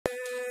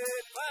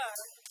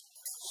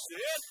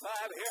It's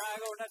 5, here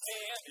I go to 10.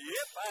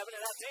 Yep, 5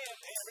 and 10.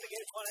 10 for the get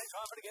 20,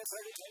 12 for the get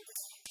 30.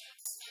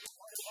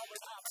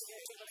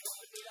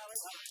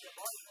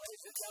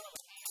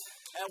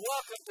 And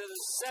welcome to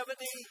the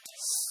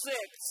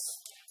 76th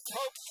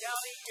Polk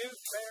County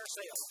Youth Fair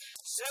Sale.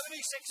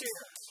 76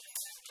 years.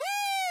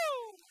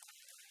 Woo!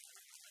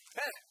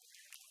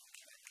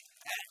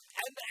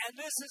 And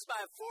this is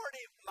my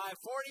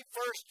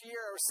 41st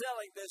year of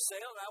selling this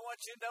sale, and I want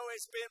you to know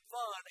it's been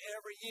fun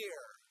every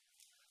year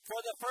for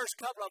the first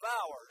couple of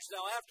hours.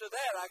 Now, after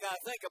that, I got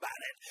to think about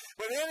it.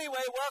 But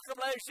anyway,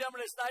 welcome, ladies and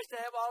gentlemen. It's nice to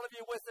have all of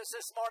you with us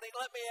this morning.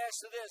 Let me ask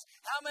you this.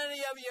 How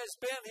many of you has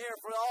been here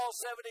for all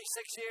 76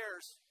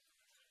 years?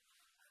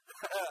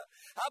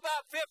 How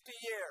about 50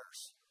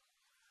 years?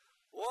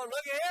 Well,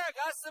 look at here. I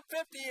got some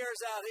 50 years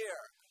out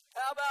here.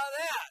 How about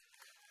that?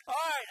 All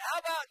right,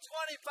 how about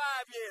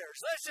 25 years?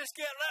 Let's just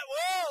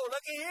whoa, look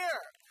at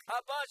here.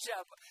 A bunch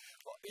of them.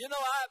 You know,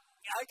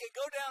 I could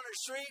go down the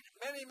street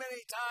many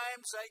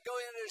times. I go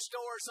into the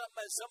store or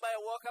something, and somebody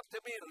will walk up to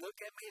me and look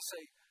at me and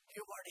say,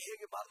 "You Marty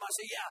Higginbottom?" I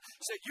say, "Yeah."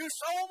 I said, "You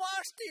sold my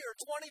steer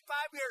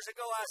 25 years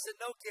ago." I said,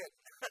 "No kidding."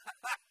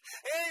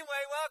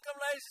 Anyway, welcome,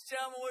 ladies and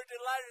gentlemen. We're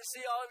delighted to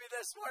see all of you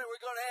this morning.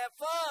 We're going to have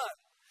fun.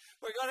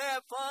 We're going to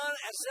have fun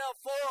and sell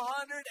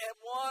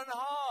 401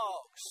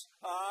 hogs.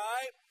 All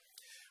right?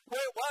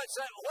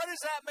 What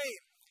does that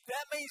mean?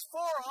 That means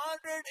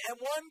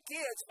 401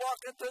 kids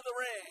walking through the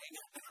ring.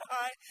 All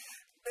right?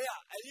 Yeah,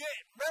 and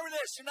remember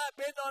this, you're not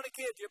bidding on a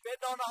kid, you're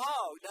bidding on a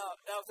hog. Now,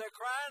 if they're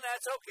crying,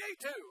 that's okay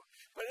too.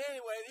 But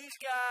anyway, these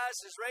guys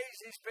has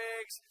raised these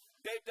pigs.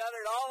 They've done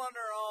it all on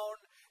their own,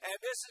 and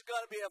this is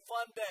going to be a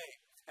fun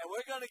day. And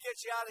we're going to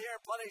get you out here in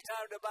plenty of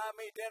time to buy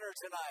me dinner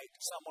tonight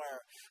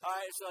somewhere. All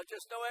right, so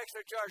just no extra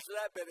charge for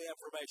that bit of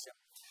information.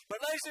 But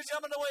ladies and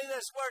gentlemen, the way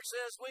this works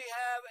is we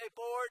have a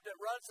board that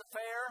runs the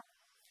fair.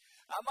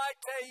 I might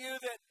tell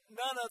you that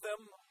none of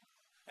them,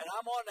 and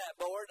I'm on that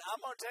board,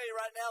 I'm going to tell you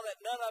right now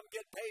that none of them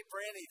get paid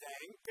for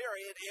anything,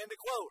 period, end of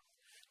quote.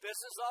 This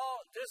is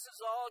all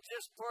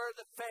just for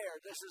the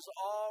fair. This is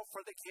all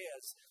for the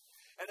kids.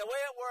 And the way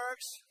it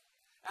works,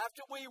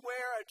 after we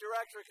wear a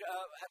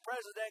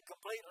president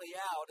completely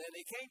out, and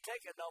he can't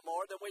take it no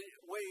more, then we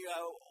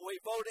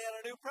vote in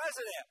a new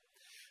president.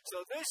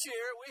 So this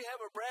year, we have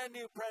a brand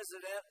new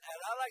president, and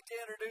I'd like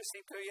to introduce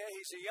him to you.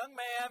 He's a young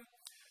man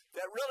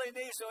that really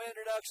needs no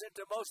introduction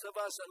to most of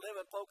us that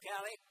live in Polk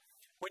County.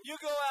 When you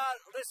go out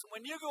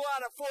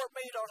of Fort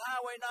Meade on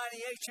Highway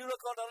 98, you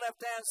look on the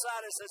left-hand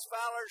side, it says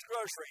Fowler's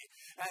Grocery.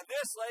 And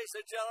this, ladies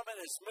and gentlemen,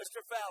 is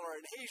Mr.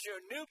 Fowler, and he's your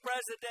new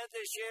president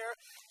this year.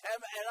 And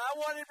I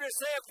want him to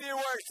say a few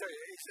words to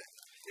you.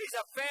 He's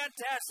a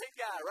fantastic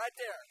guy right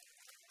there.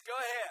 Go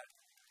ahead.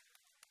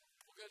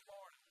 Well, good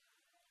morning.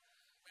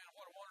 Man,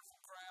 what a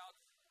wonderful crowd.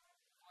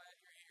 Glad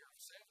you're here.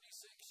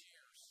 76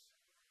 years.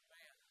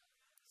 Man,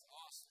 it's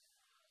awesome.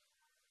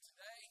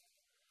 Today,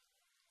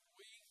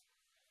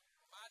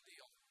 my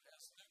deal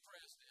as new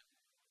president,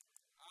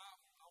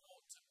 I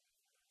want to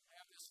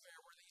have this fair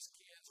where these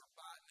kids are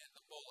biting in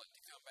the bullet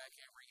to come back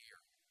every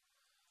year.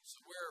 So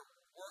we're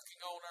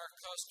working on our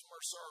customer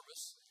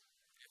service.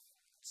 If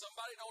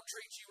somebody don't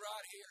treat you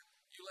right here,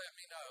 you let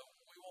me know.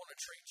 We want to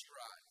treat you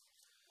right.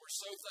 We're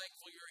so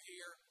thankful you're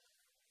here.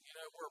 You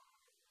know, we're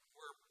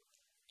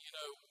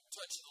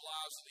touching the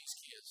lives of these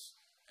kids,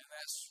 and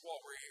that's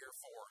what we're here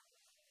for.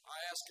 I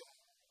asked them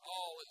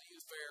all at the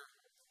youth fair,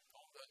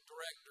 on the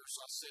directors,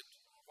 I said,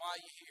 "Why are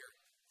you here?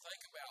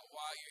 Think about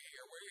why you're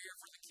here. We're here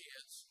for the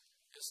kids.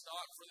 It's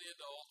not for the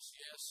adults,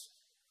 yes,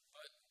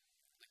 but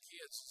the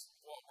kids is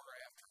what we're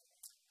after."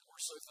 And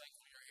we're so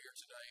thankful you're here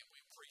today, and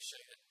we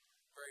appreciate it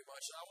very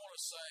much. And I want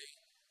to say,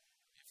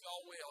 if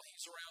y'all will,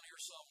 he's around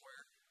here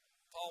somewhere.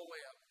 Paul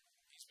Webb,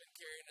 he's been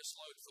carrying this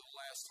load for the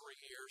last 3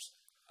 years.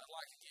 I'd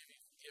like to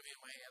give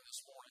him a hand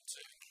this morning,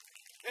 too.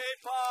 Hey,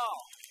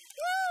 Paul.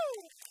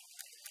 Woo!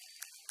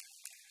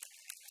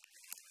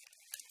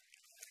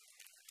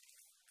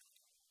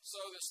 So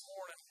this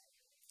morning,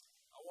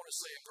 I want to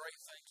say a great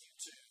thank you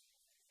to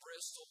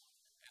Bristol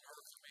and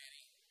her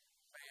committee.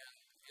 Man,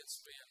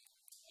 it's been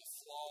a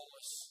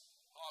flawless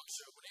hog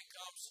show. When it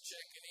comes to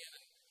checking in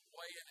and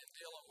weighing and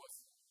dealing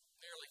with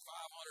nearly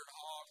 500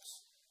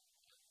 hogs,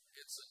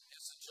 it's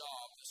a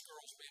job. This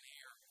girl's been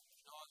here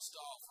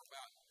nonstop for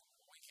about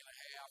a week and a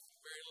half.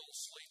 Very little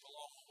sleep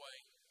along the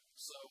way.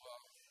 So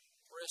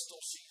Bristol,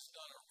 she's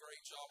done a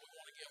great job. We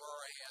want to give her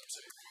a hand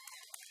too.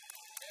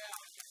 Yeah.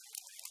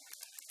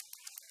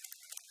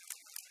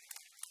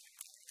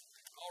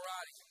 All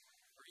righty.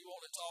 Or you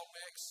want to talk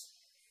next?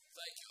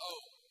 Thank you.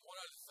 Oh, one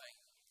other thing.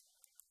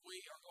 We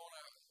are going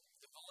to,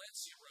 the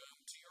Valencia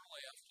room to your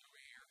left over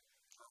here,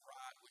 or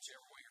right,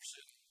 whichever way you're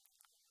sitting.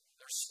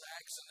 There's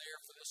snacks in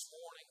there for this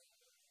morning.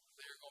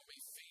 They're going to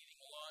be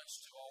feeding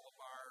lunch to all the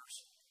buyers.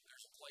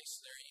 There's a place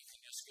in there you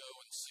can just go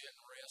and sit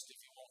and rest if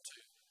you want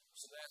to.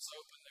 So that's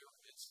open there.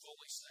 It's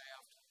fully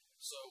staffed.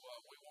 So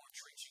we want to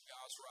treat you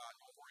guys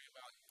right. Don't worry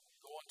about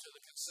going to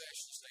the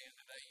concession stand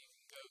today. You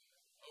can go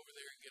over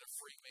there and get a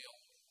free meal.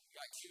 We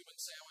got Cuban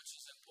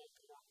sandwiches and pulled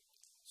pork.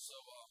 So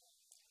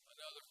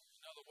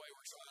another way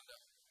we're trying to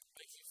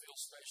make you feel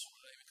special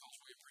today because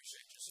we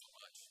appreciate you so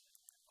much.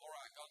 All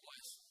right, God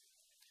bless.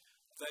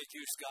 Thank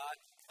you, Scott.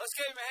 Let's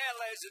give him a hand,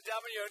 ladies and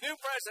gentlemen, your new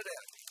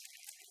president.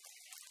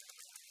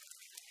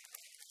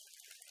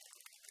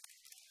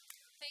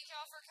 Thank you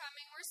all for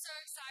coming. We're so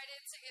excited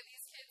to give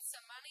these kids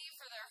some money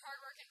for their hard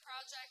work and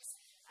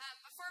projects.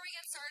 Before we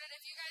get started,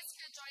 if you guys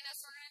could join us,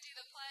 we're going to do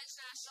the pledge,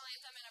 national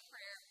anthem, and a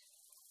prayer.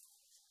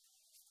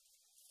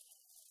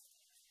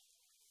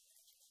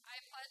 I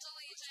pledge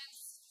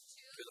allegiance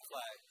to the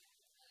flag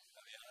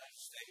of the United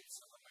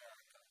States of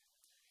America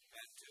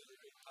and to the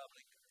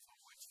republic for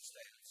which it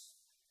stands,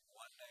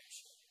 one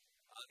nation,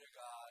 under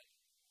God,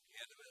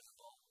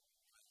 indivisible,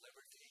 with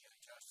liberty and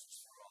justice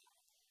for all.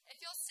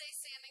 If you'll stay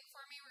standing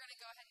for me, we're going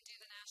to go ahead and do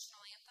the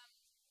national anthem.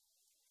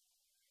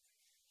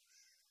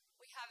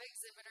 We have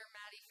exhibitor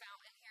Maddie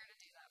Fountain here to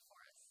do that for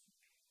us.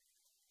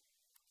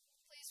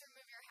 Please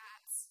remove your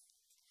hats.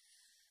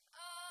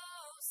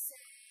 Oh,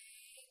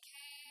 say,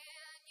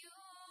 can you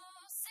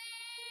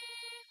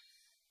see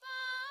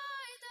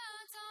by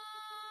the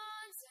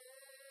dawn's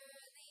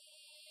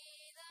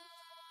early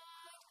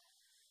light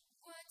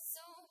what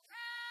so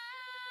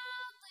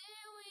proudly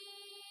we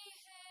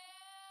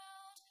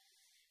hailed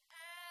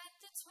at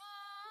the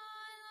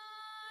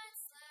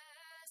twilight's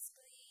last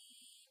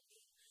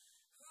gleaming,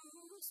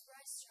 whose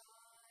bright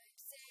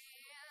stripes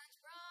and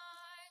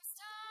bright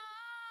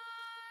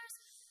stars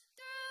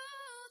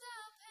through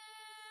the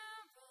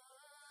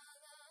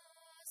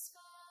perilous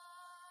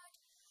fight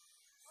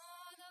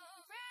o'er the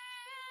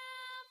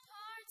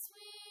ramparts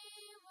we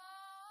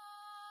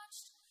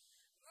watched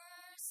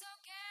were so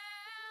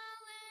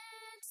gallantly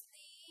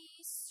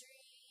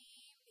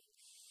streaming,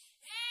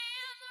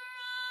 and the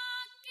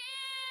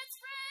rocket's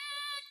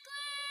red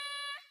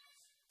glare,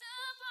 the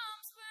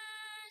bombs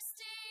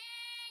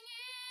bursting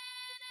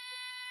in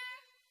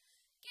air,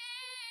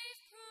 gave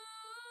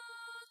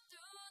proof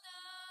through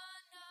the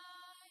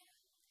night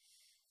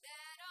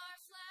that our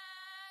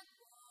flag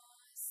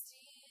was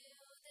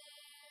still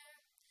there.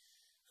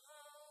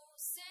 Oh,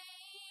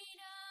 say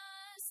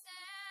does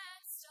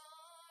that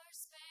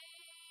star-spangled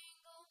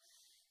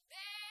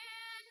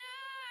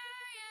banner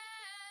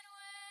yet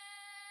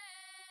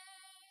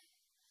wave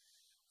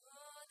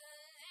o'er the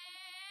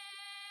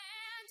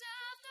land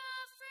of the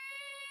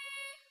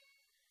free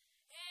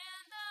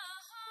and the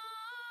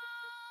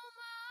home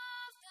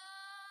of the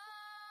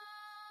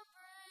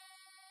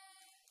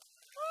brave.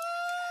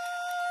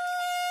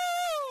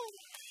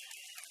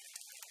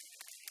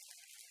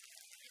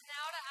 And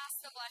now to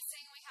ask the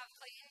blessing, we have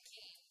Clayton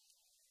Key.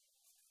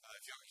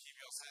 If y'all can keep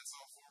y'all's hats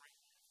off for me.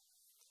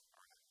 All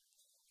right.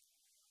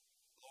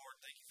 Lord,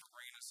 thank you for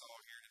bringing us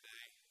all here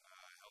today.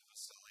 Help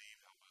us to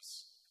leave. Help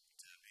us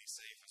to be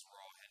safe as we're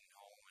all heading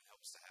home, and help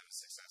us to have a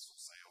successful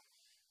sail.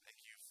 Thank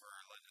you for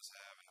letting us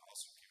have an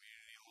awesome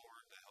community,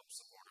 Lord, that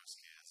helps support us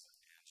kids.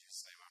 In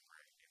Jesus' name I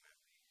pray. Amen.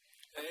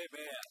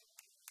 Amen.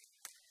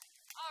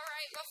 All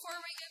right, before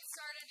we get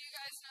started, you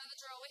guys know the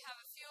drill. We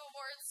have a few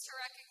awards to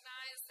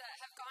recognize that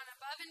have gone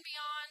above and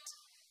beyond.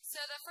 So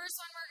the first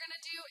one we're going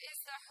to do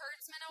is the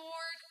Herdsman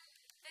Award.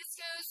 This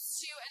goes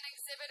to an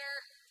exhibitor.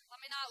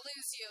 Let me not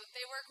lose you.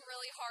 They work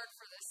really hard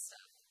for this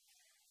stuff.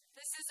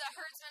 This is a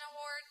Herdsman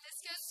Award. This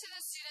goes to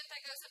the student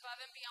that goes above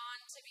and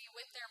beyond to be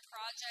with their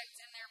project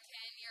and their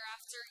pen year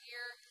after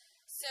year.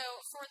 So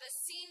for the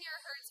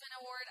Senior Herdsman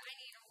Award, I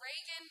need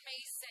Reagan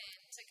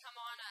Mason to come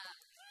on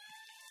up.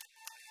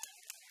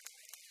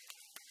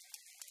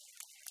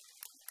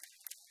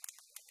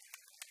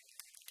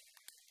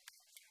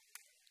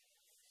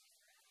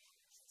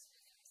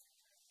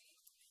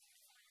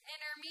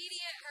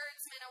 Intermediate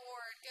Herdsman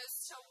Award goes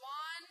to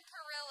Juan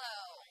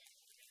Carrillo.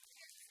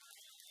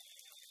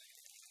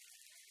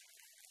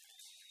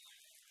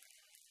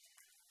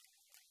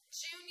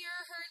 Junior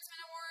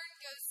Herdsman Award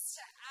goes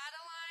to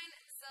Adeline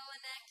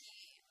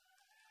Zelenecki.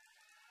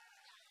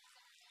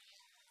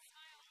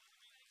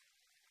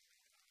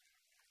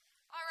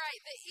 All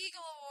right, the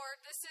Eagle Award.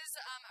 This is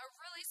a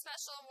really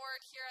special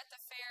award here at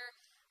the fair.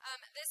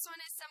 This one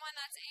is someone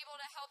that's able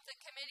to help the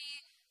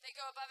committee. They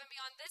go above and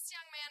beyond. This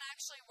young man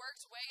actually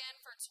worked weigh-in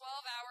for 12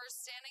 hours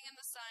standing in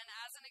the sun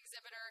as an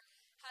exhibitor,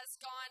 has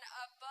gone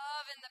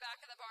above in the back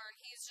of the barn.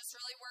 He's just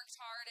really worked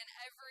hard, and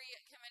every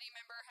committee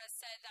member has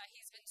said that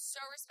he's been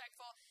so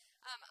respectful.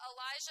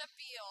 Elijah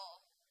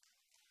Beal.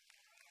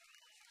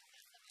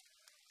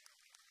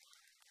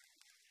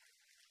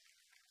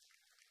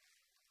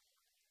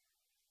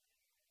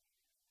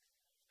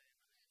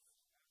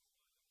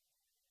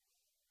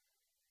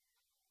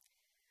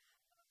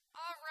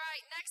 All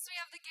right, next we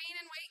have the gain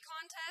and weight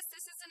contest.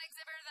 This is an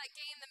exhibitor that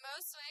gained the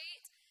most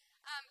weight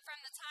from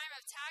the time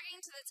of tagging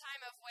to the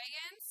time of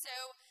weigh-in.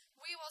 So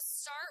we will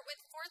start with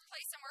fourth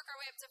place and work our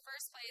way up to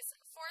first place.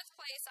 Fourth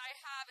place, I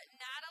have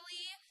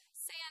Natalie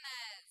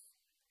Sanez.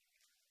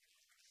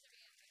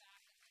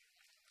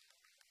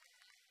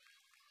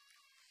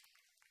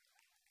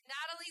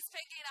 Natalie's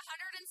pit gained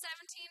 117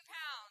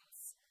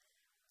 pounds.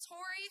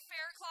 Tori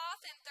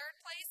Faircloth in third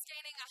place,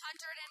 gaining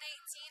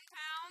 118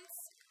 pounds.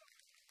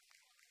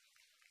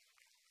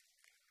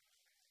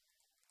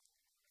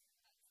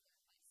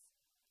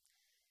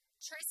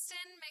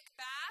 Tristan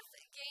McBath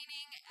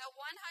gaining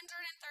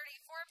 134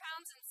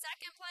 pounds in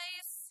second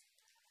place.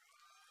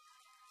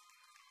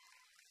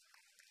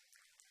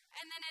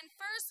 And then in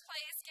first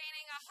place,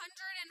 gaining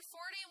 141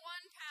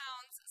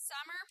 pounds,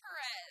 Summer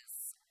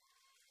Perez.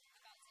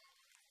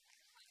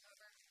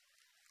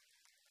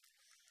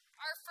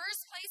 Our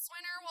first place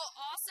winner will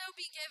also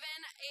be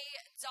given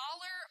 $1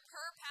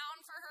 per pound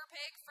for her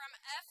pig from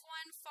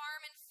F1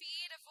 Farm and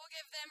Feed. If we'll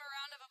give them a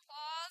round of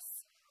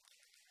applause.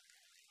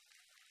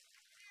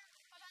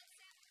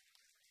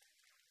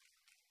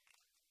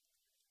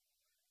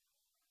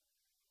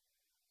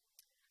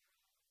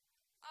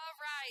 All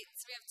right,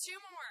 so we have two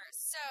more.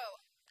 So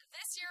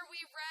this year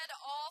we read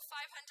all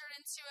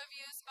 502 of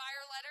you's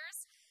buyer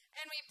letters,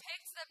 and we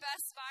picked the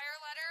best buyer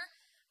letter.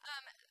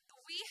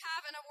 We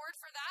have an award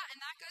for that,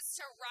 and that goes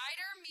to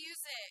Rider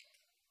Music.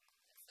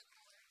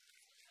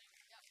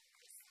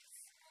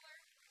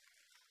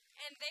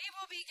 And they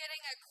will be getting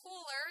a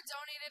cooler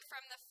donated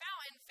from the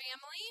Fountain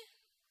family.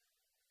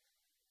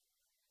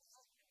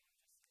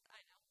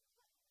 I know.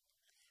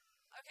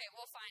 Okay,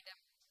 we'll find him.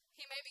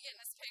 He may be getting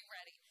his pig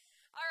ready.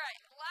 All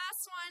right,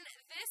 last one.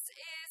 This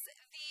is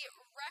the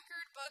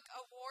Record Book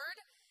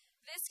Award.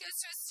 This goes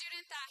to a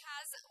student that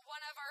has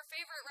one of our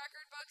favorite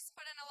record books,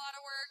 put in a lot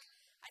of work.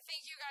 I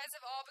think you guys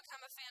have all become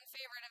a fan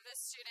favorite of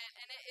this student,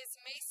 and it is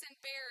Mason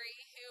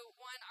Berry, who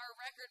won our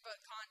record book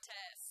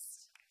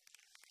contest.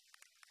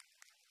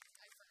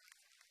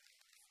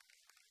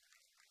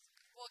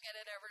 We'll get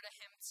it over to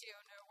him, too.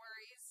 No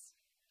worries.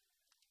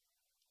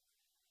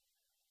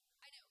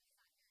 I know. He's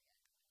not here yet.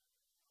 Which one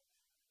is it?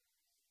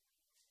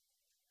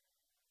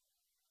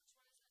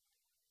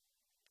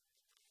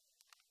 Remind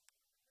me which one it is. Oh,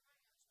 is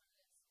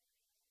that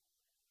for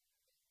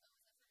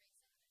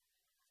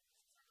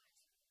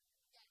Mason?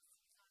 Yes,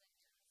 he's not in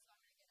here, so I'm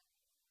going to get him.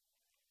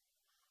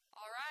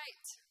 All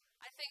right.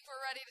 I think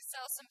we're ready to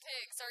sell some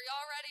pigs. Are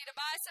y'all ready to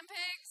buy some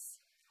pigs?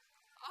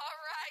 All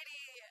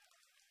righty.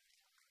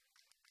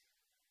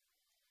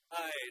 All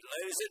right,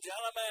 ladies and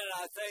gentlemen,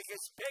 I think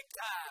it's pig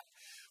time.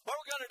 What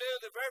we're going to do,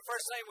 the very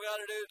first thing we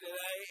got to do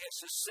today is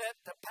to set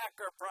the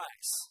packer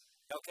price.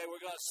 Okay, we're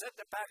going to set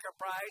the packer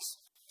price,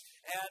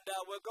 and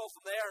we'll go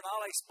from there, and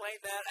I'll explain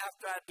that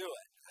after I do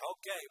it.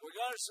 Okay, we're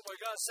going to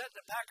set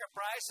the packer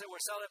price, and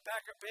we're selling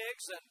packer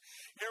pigs, and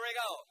here we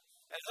go.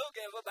 And who'll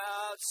give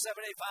about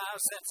 75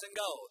 cents and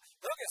go?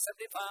 Who'll get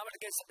 75? I'm going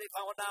to get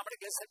 75. Well, now I'm going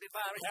to get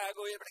 75. Here I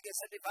go. You're going to get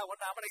 75. Well,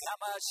 now I'm going to get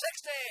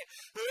 60.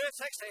 It's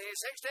 60.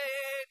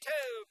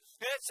 62.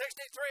 It's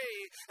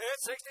 63.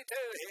 It's 62.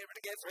 Here we're going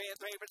to get 3 and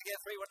 3. We're going to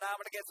get 3. Well, now I'm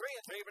going to get 3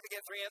 and 3. We're going to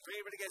get 3 and 3.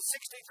 We're going to get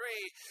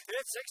 63.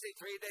 It's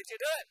 63. Did you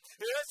do it?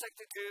 It's 62.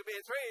 Be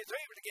 3.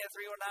 3. We're going to get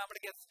 3. Well, now I'm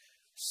going to get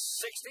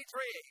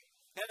 63.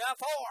 And now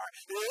 4.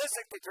 It's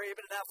 63,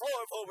 but now 4.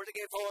 4, we're going to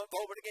get 4. 4,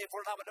 we're going to get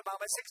 4. Now I'm going to buy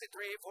 63.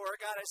 4,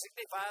 got it.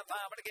 65. 5,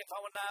 I'm going to get 5.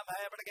 9, 5,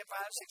 I'm going to get 5.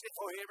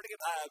 64, here, we're going to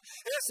get 5.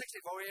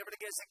 It's 64, here, we're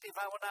going to get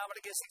 65. Well, now I'm going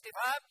to get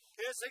 65.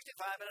 It's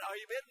 65. And are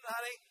you bidding,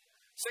 honey?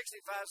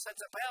 65 cents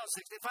a pound,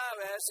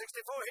 65 at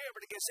 64 here, but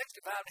to get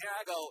 65, and here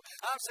I go.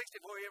 I'm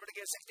 64 here, but to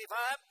get 65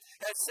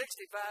 at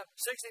 65,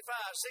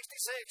 65,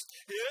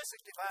 66, here's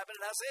 65,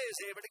 and I say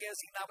is here, but to get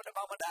 69, but the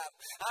bomb and dime.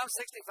 I'm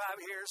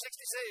 65 here,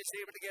 66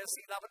 here, but to get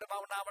 69, but the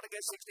bomb and dime, but to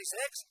get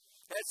 66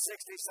 at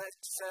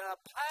 66 a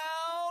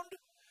pound.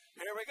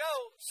 Here we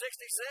go, 66.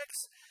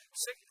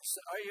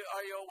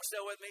 Are you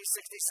still with me?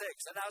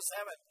 66, and now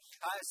 7.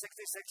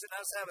 66, and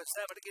now 7.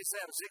 7 to get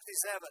 7.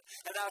 67,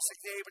 and now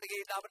 68. But to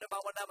get number to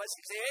bomb, number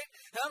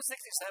 68. I'm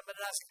 67, and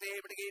now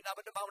 68. But to get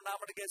number to bomb,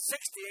 number to get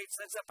 68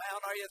 cents a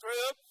pound. Are you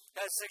through?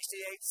 That's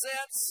 68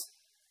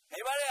 cents.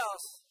 Anybody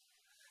else?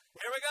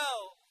 Here we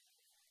go.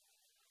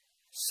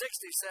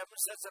 67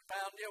 cents a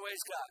pound. Your way,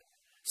 Scott.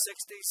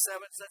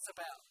 67 cents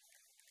a pound.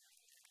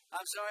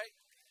 I'm sorry.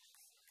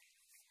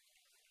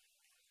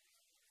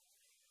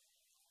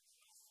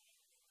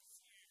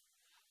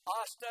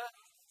 Asta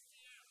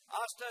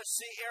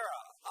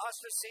Sierra.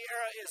 Asta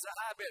Sierra is the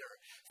high bidder.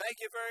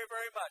 Thank you very,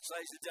 very much,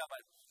 ladies and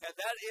gentlemen. And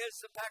that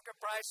is the packer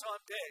price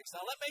on pigs.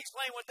 Now, let me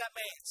explain what that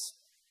means.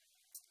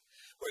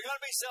 We're going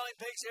to be selling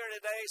pigs here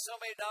today,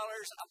 so many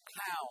dollars a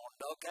pound,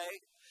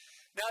 okay?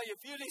 Now,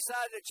 if you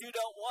decide that you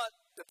don't want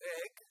the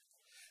pig,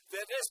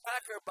 then this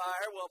packer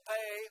buyer will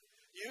pay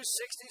you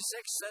 66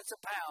 cents a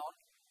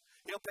pound.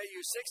 He'll pay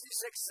you 66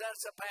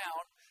 cents a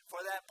pound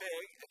for that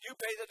pig, and you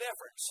pay the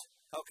difference,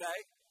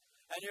 okay?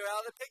 And you're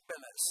out of the pig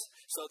business.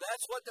 So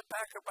that's what the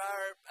packer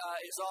buyer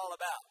is all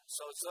about,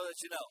 so that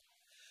you know.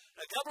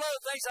 A couple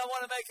other things I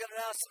want to make an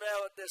announcement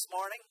about this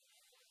morning.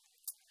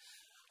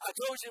 I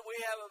told you we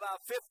have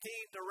about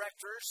 15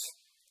 directors,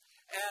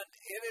 and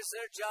it is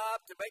their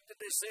job to make the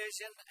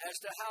decision as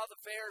to how the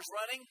fair is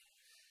running,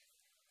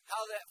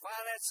 how that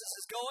finances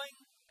is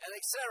going, and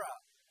etc.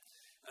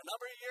 A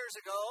number of years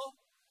ago,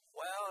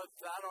 well,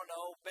 I don't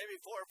know, maybe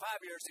 4 or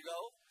 5 years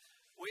ago,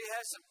 we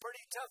had some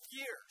pretty tough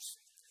years.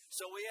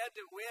 So we had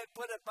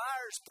put a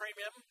buyer's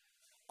premium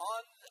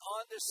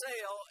on the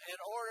sale in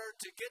order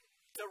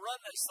to run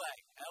this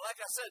thing. And like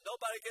I said,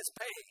 nobody gets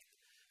paid.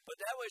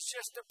 But that was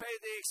just to pay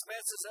the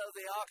expenses of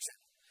the auction.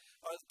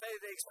 or pay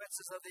the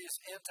expenses of the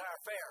entire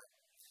fair.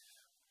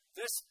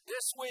 This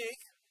week,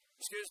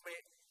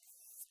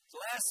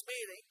 last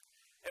meeting,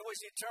 it was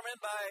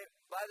determined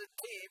by the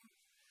team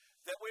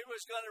that we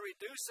was going to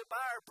reduce the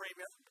buyer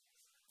premium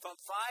from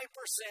 5%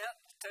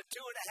 to 2.5%.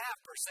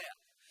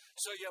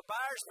 So your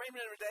buyer's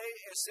premium today,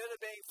 instead of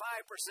being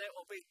 5%,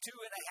 will be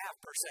 2.5%.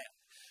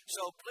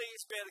 So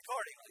please bid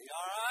accordingly,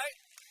 all right?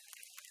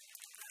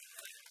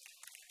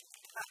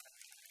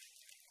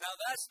 Now,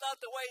 that's not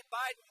the way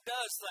Biden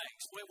does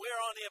things.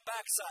 We're on the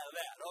backside of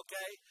that,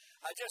 okay?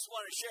 I just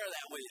want to share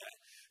that with you.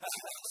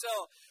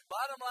 So,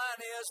 bottom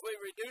line is we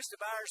reduced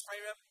the buyer's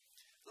premium.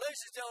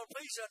 Ladies and gentlemen,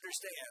 please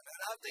understand,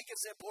 and I think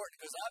it's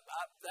important because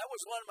that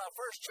was one of my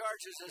first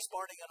charges this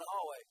morning in the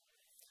hallway.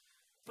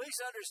 Please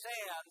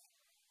understand,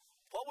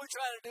 what we're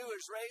trying to do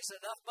is raise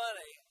enough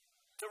money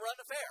to run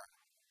the fair.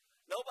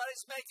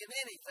 Nobody's making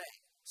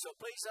anything. So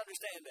please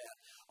understand that.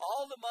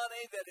 All the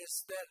money that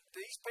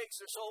these pigs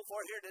are sold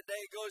for here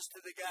today goes to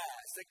the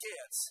guys, the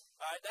kids.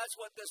 All right, that's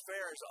what this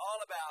fair is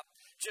all about,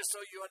 just so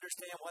you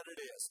understand what it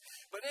is.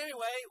 But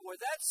anyway,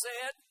 with that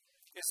said,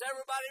 is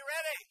everybody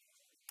ready?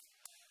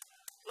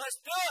 Let's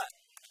do it.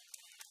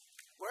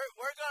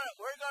 We're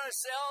gonna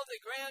sell the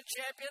grand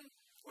champion.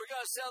 We're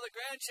gonna sell the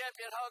grand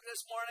champion hog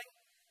this morning.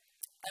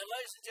 And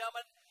ladies and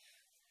gentlemen,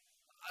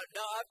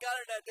 now I've got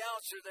an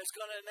announcer that's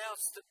going to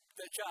announce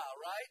the child,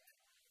 right?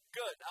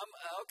 Good.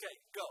 Okay,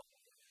 go.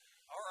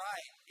 All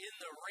right. In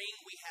the ring,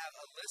 we have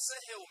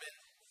Alyssa Hillman.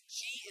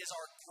 She is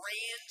our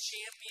grand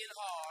champion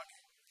hog,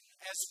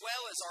 as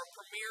well as our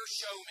premier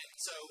showman.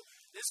 So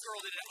this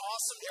girl did an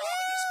awesome job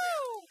in this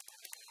fair.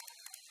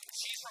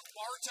 She's from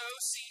Bartow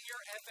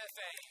Senior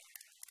FFA.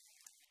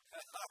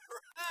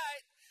 All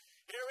right.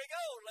 Here we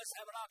go. Let's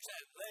have an auction.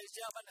 Ladies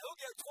and gentlemen, who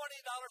give $20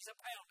 a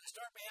pound to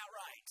start me out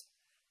right?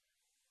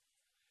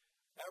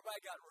 Everybody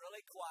got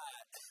really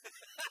quiet.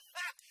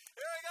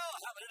 Here we go.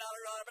 How many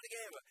dollars I'm going to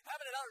give? How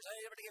many dollars are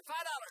you going to give? $5.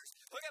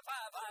 Who get $5?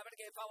 I'm going to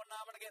give $5.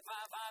 I'm going to give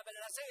 $5. And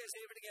I say, is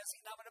he going to get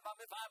 $6? I'm going to buy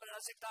me $5. And I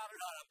 $6 on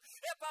him.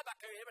 If I'm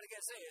back here, you're going to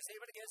get $6. He's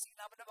going to get $6.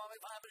 I'm going to buy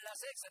me $5. And I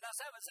 $6. And I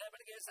 $7. I'm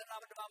going to get $7.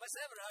 I'm going to buy me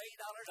 $7 or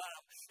 $8 on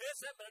him.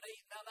 It's $7 and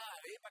 $8 now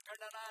 $9. He's back here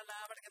now $9.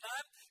 I'm going to get $9.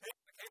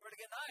 He's going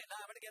to get $9.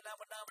 I'm going to get $9. I'm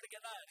going to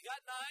get $9. You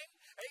got $9.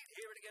 8.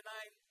 He's going to get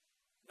 $9.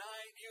 9,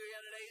 you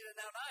get an 8 and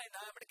now 9.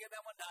 I'm going to get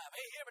that one time.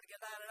 8 here, I'm going to get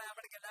 9 and I'm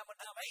going to get that one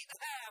time.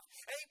 8.5,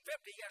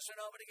 8.50. Yes or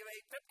no? I'm going to give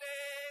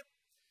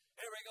 8.50.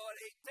 Here we go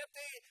at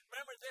 8.50.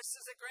 Remember, this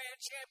is a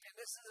grand champion.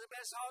 This is the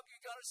best hog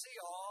you're going to see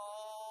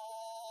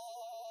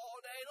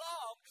all day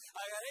long.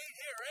 I got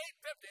 8 here,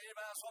 8.50.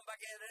 Anybody else want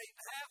back in at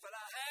 8.5? And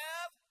I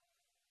have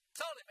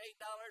told him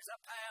 $8 a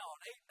pound.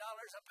 $8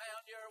 a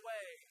pound your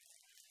way.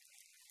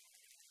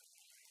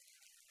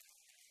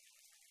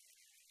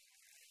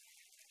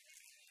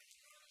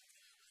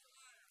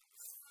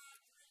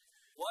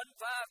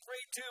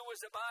 1532 was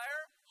the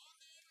buyer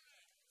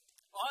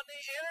on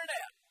the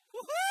internet.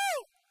 Woohoo!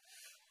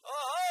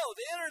 Oh,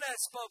 the internet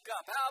spoke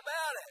up. How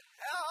about it?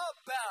 How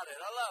about it?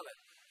 I love it.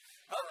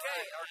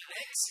 Okay. Right, our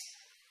next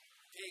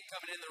pig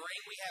coming in the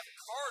ring, we have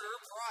Carter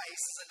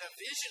Price, a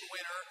division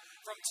winner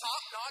from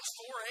Top Notch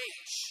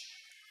 4-H.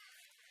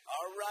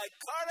 All right,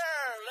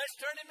 Carter, let's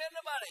turn him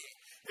into money.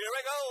 Here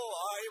we go.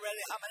 Are you ready?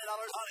 How many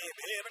dollars on him?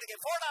 Here, I'm going to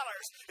get $4.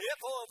 Here,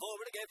 4, I'm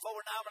going to get 4,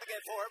 now I'm going to get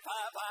 4,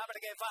 5, I'm going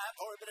to get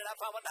 5, 4, but not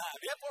 5, 1,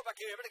 9. Here, 4 back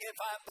here, I'm going to get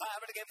 5, 5, I'm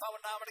going to get 5,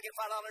 now I'm going to get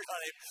 $5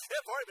 on him. Here,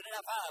 4, but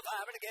not 5, 5,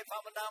 I'm going to get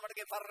 5, now I'm going to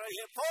get 5,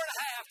 here,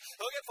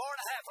 4.5. We'll get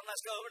 4.5, and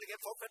let's go. I'm going to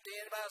get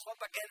 4.50. Anybody else want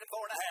back in at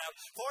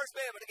 4.5? 4's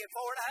big, I'm going to get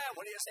 4.5.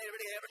 What do you say? I'm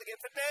going to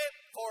get 50?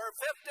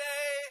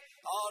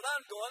 4.50. All done.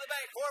 Go in the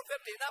bank.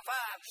 4.50, not 5.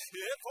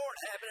 Here,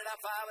 4.5, but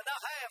not 5, and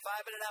now half,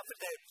 5, but not 50.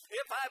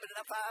 Here, 5, but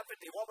not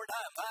 5.50. One more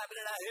time. 5, but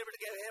not here, but to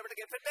get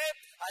 50.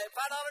 I have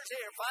 $5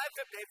 here.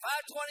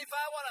 5.50.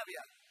 5.25. One of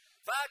you.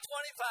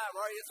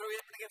 5.25. Are you through?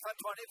 Here, but to get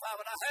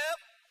 5.25, and I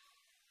have.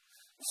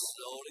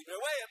 Sold him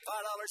away at $5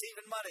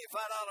 even money.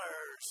 $5.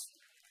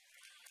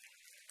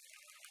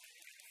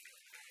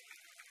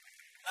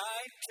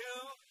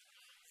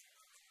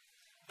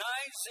 92900,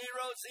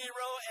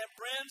 and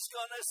Brent's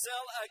gonna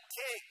sell a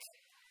cake.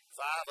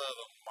 5 of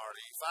them,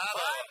 Marty. 5 of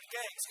 5 them.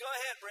 cakes. Go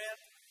ahead,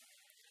 Brent.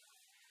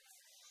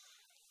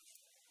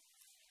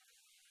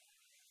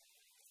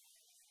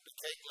 The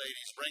cake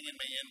lady's bringing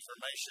me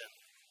information.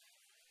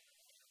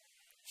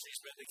 She's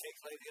been the cake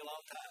lady a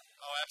long time.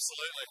 Oh,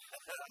 absolutely.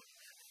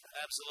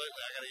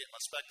 Absolutely. I got to get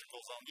my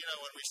spectacles on. You know,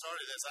 when we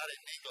started this, I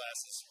didn't need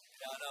glasses.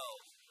 I know.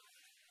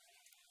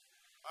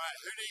 All right,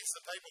 who needs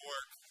the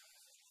paperwork?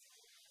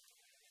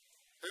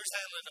 Who's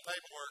handling the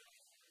paperwork?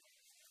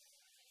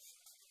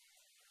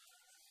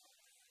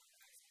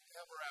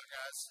 Help her out,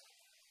 guys.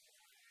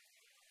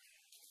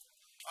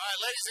 All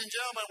right, ladies and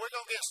gentlemen, we're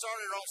going to get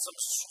started on some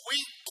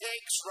sweet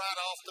cakes right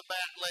off the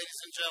bat,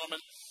 ladies and gentlemen.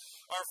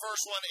 Our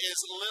first one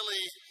is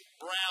Lily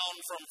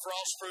Brown from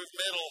Frostproof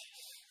Middle,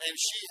 and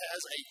she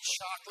has a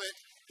chocolate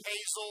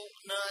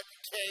hazelnut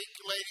cake,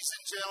 ladies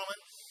and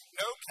gentlemen.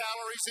 No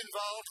calories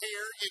involved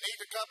here. You need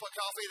a cup of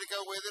coffee to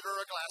go with it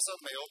or a glass of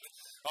milk.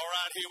 All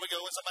right, here we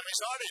go. When somebody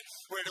started,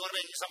 we're doing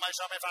a somebody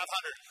start at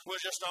 500. We'll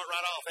just start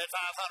right off at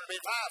 500. Bid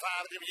 5,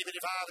 5, bid 5,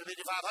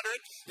 bid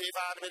 500. Bid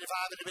 5, bid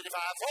 5, bid 5,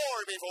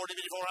 4, bid 40,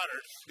 bid 400.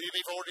 Bid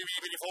 4,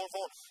 bid 4,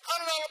 4.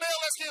 $100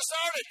 bill. Let's get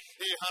started.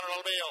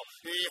 $100 bill.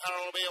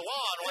 $100 bill.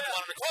 One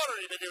and a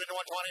quarter. You've been doing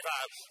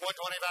 125.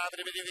 125.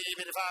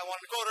 Bid 5, 1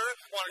 and a quarter.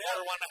 1 and a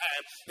quarter. 1 and a half.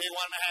 Bid 1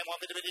 and a half.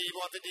 150. Bid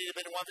 150.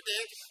 Bid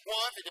 150.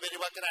 150.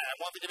 Bid 1 and a half.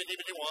 150.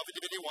 Bid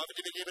 150. Bid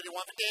 150. Bid 150. Bid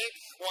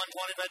 150.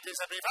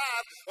 120.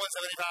 75.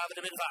 175. 175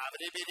 and 5,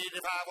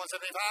 and 5,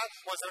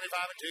 175,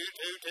 175 and 2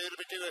 to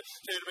be 2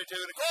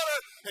 and a quarter,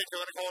 and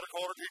 2 and a quarter,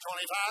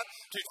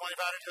 225,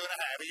 225 and 2 and a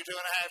half, you 2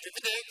 and a half,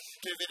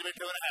 250, 250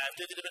 and 2 and a half,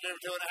 250 and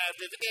 2 and a half,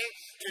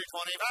 250,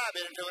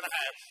 225 and 2 and a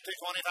half,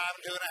 225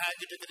 and 2 and a half,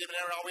 250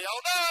 and are we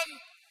all done?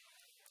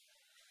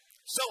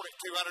 Sold it,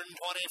 $225.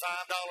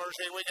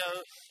 Here we go.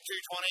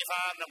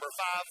 225, number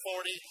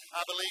 540.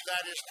 I believe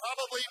that is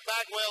probably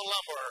Bagwell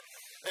lumber.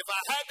 If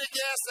I had to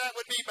guess, that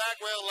would be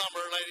Bagwell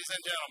lumber, ladies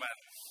and gentlemen.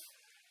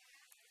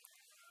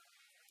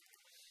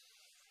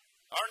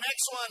 Our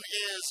next one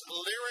is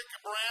Lyric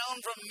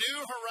Brown from New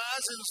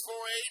Horizons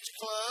 4-H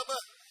Club.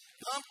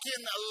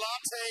 Pumpkin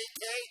latte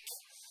cake.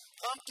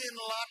 Pumpkin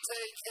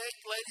latte cake,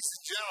 ladies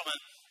and gentlemen.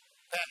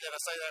 Pat, did I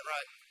say that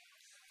right?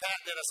 Pat,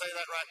 did I say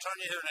that right?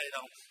 Turn your hearing aid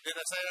on. Did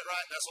I say that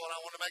right? That's what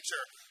I want to make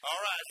sure. All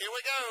right, here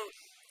we go.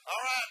 All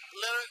right,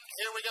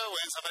 here we go.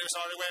 And somebody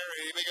started where?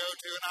 Here we go.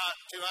 200.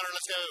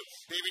 Let's go.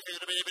 BB2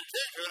 to BB2.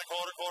 2 and a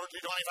quarter.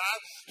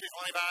 225.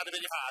 225 to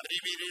BB5.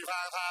 BB5.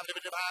 5 to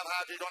BB5.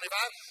 5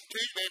 225.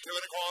 2 bid 2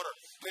 and a quarter.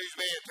 2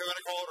 bid 2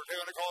 and a quarter. 2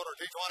 and a quarter.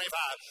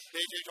 225.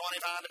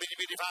 B225 to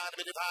BB5 to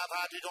BB5.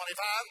 5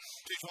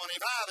 225.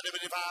 225 to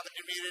BB5 to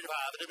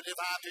BB5 to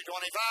BB5.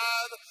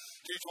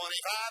 225.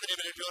 225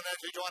 to BB2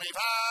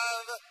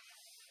 225.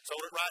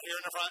 Sold it right here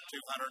in the front, $200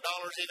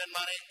 even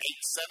money,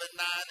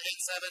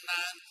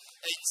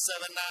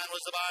 879 was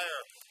the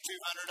buyer,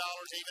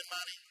 $200 even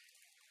money.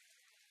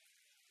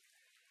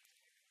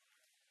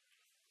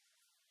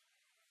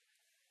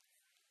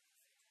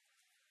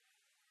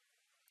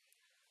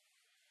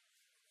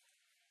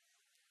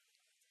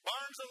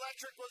 Barnes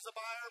Electric was the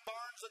buyer.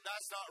 Barnes,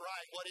 that's not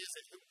right. What is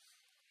it?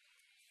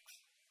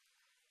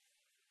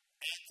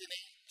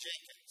 Anthony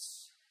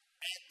Jenkins.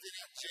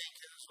 Anthony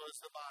Jenkins was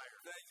the buyer.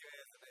 Thank you,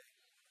 Anthony.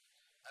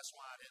 That's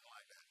why I didn't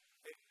like that.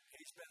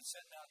 He's been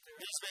sitting out there.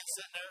 He's been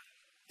sitting there.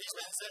 He's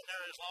been sitting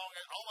there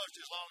almost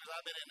as long as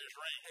I've been in this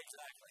ring.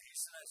 Exactly.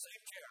 He's in that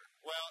same chair.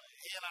 Well,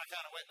 he and I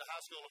kind of went to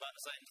high school about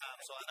the same time,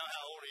 so I know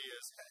how old he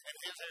is. And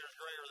his hair is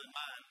grayer than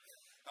mine.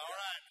 All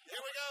right,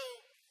 here we go.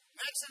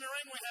 Next in the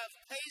ring, we have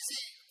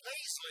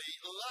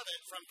Paisley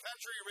Lovett from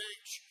Country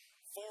Ridge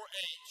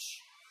 4-H.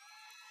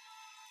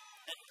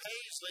 And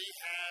Paisley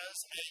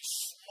has a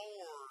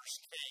s'mores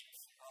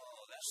cake.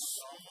 Oh, that's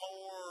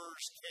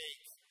s'mores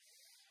cake.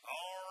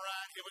 All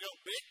right, here we go.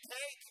 Big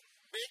cake,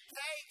 big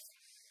cake,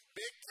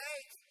 big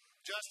cake.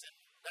 Justin,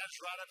 that's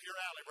right up your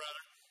alley,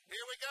 brother.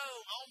 Here we go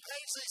on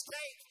Paisley's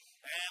cake.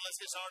 And let's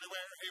get started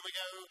where? Here we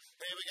go.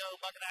 Here we go.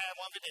 Buck and a half,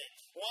 150.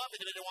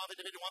 150,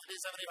 150, 150,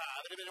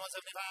 75.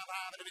 175,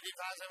 5,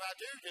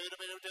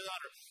 2, 200.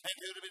 And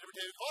 2 to 2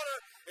 quarter.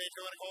 2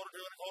 and a quarter,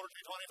 2 and a quarter,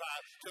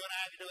 225. 2 and a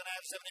half, 2 and a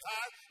half,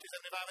 75.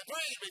 275 and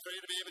 3. B3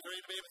 to B3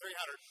 to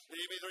B300.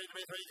 B3 to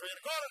B3, 3 and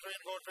a quarter, 3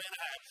 and a quarter, 3 and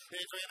a half.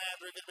 3 and a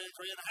half, 3 to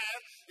B3 and a half.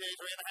 3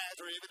 and a half,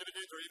 3 to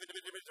B3, 3 to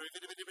B3,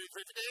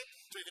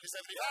 350, 350,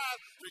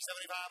 75.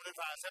 375 and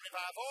 5,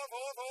 75, 4,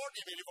 4, 4.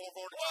 DB 4,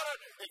 4 to quarter.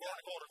 4 and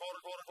a quarter,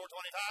 425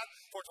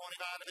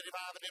 to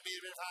 55, and DB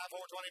 5,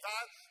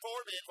 425.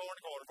 4 bid 4 and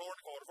a quarter, 4 and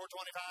a quarter,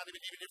 425 to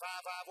DB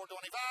 5,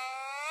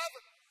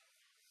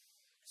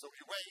 425. So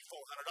we weigh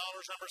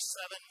 $400, number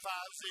 750.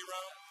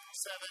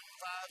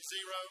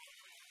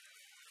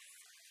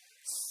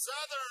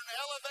 Southern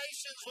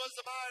Elevations was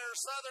the buyer.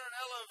 Southern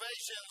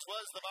Elevations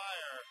was the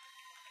buyer.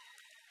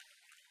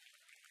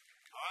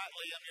 All right,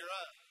 Liam, you're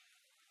up.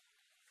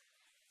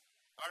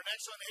 Our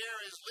next one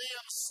here is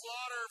Liam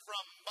Slaughter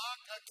from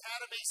Mock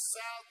Academy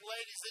South,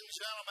 ladies and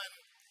gentlemen.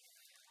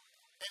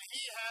 And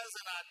he has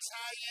an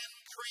Italian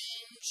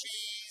cream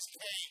cheese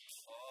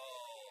cake.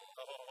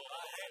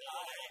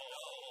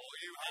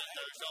 You hate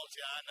those, don't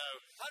you? I know.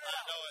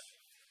 I know it.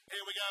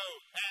 Here we go.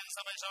 And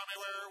somebody saw me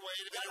where way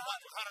to be $100, 100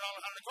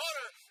 a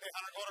quarter, 100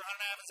 a quarter, 100 and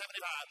a half, and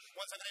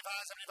 75. 175,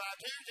 75,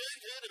 2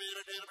 to be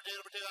 200. 2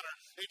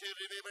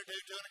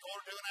 and a quarter,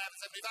 2 and a half, and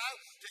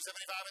 75.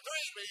 275 and 3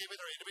 to be 3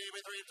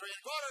 and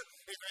a quarter.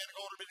 3 and a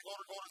quarter,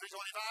 quarter,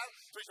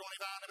 325.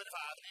 325 to be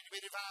 5. To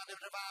be 5, to be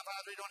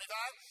 5,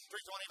 325.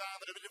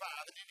 325 to be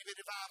 5. To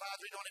be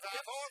 5, 325.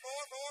 4,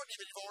 4, 4. To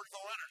be 4 to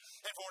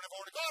 400. And 4 and a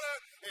quarter, quarter.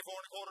 And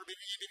 4 and a quarter, be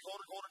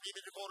quarter, quarter, be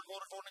quarter,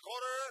 quarter, 4 and a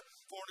quarter.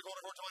 4 and a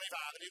quarter,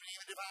 425.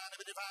 Even divine,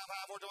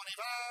 425.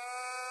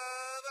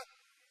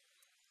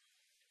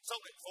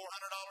 Sold it,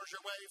 $400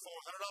 your way,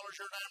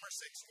 $400 your number,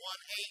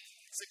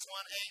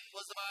 618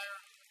 was the buyer.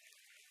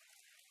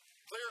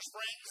 Clear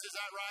Springs, is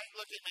that right?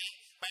 Look at me,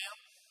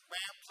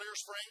 ma'am, Clear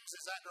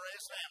Springs, is that correct?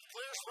 Ma'am,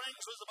 Clear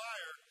Springs was the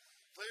buyer.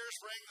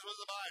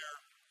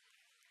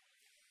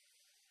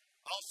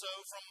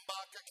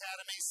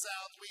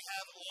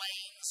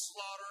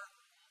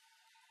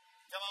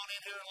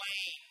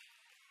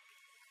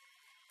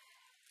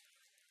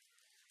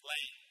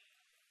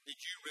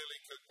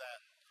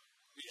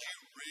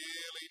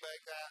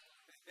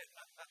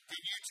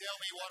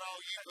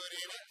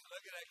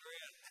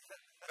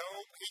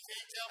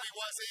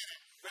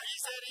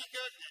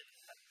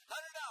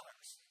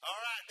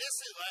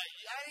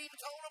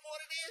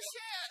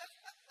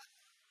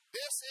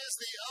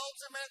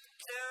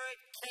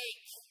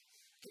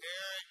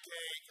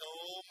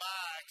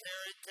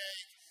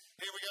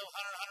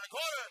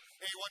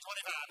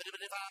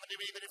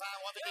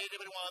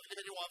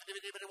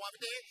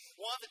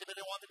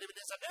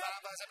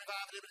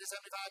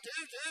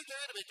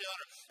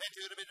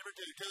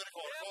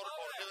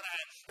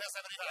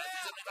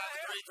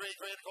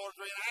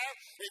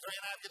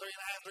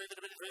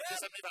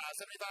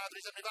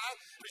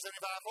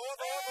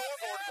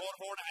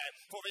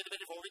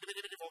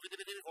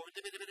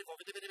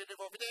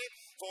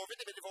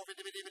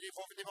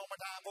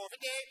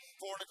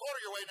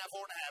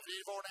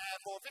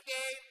 4.5,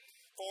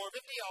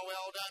 450, all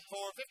well done,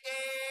 450.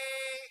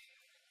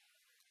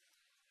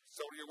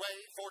 So to your way,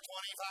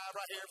 425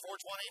 right here,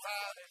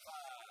 425.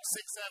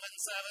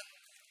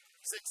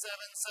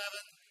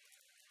 677.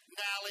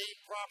 Nally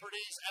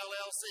Properties,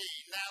 LLC.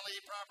 Nally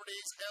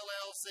Properties,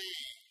 LLC.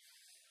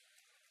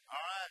 All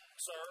right,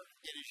 sir,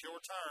 it is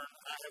your turn.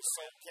 I have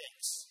sold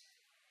cakes.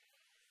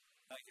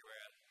 Thank you,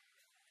 Brad.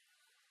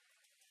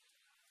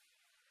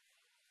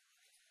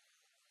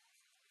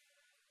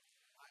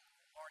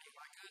 Marty,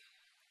 am I good?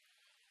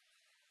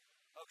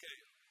 Okay,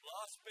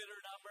 lost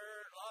bidder number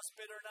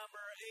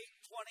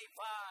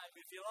 825.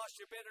 If you lost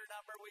your bidder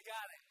number, we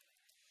got it.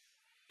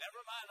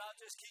 Never mind,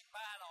 I'll just keep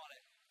buying on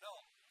it.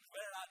 No,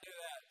 better not do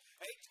that.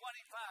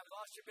 825,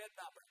 lost your bid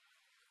number.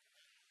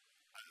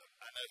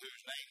 I know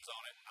whose name's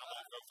on it. I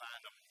won't go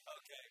find them.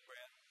 Okay,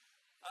 Brad.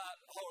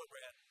 Hold it,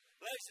 Brad.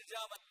 Ladies and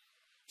gentlemen,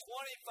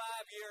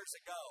 25 years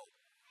ago,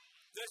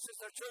 this is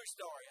the true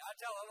story. I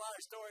tell a lot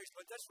of stories,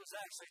 but this was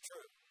actually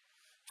true.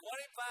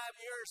 25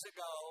 years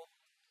ago,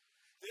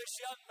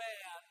 this young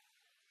man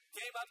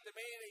came up to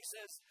me and he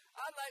says,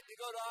 I'd like to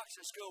go to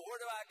auction school.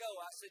 Where do I go?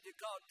 I said, you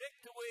call Dick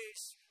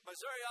DeWeese,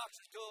 Missouri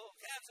Auction School,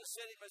 Kansas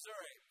City,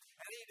 Missouri.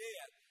 And he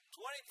did.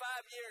 25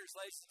 years,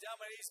 ladies and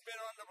gentlemen, he's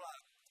been on the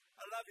block.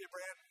 I love you,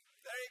 Brad.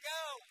 There you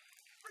go.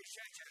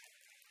 Appreciate you.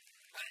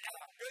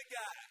 Good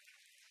guy.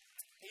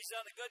 He's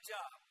done a good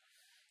job.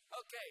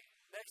 Okay,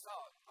 next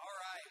hog. All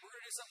right, we're going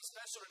to do something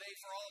special today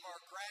for all of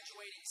our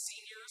graduating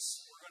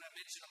seniors. We're going to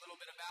mention a little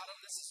bit about them.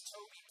 This is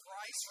Toby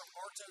Price from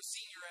Bartow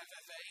Senior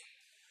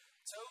FFA.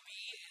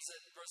 Toby is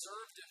a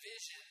reserve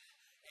division,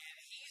 and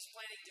he's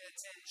planning to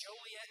attend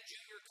Joliet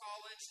Junior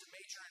College to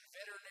major in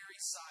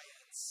veterinary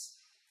science.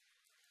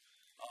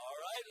 All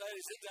right,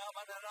 ladies and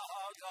gentlemen, and a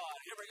hog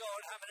on. Here we go,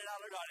 and how many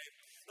dollars on him?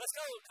 Let's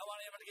go. Come on,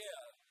 I'm going to give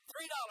 $3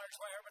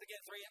 for him. I'm going to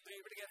get 3 and 3.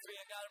 I'm going to get 3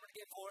 and God. I'm going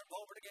to get 4 and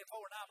 4. I'm going to get 4.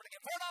 Now I'm going to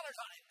get $4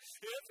 on him.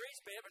 Here, 3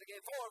 spin. I'm going to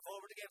get 4. 4.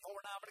 I'm going to get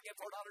 4. Now I'm going to get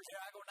 $4 here.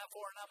 I go now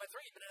 4 and now I'm at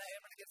 3. But then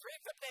I'm going to get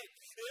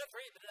 3.50. Here,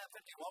 3. But then I'm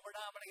 50. One more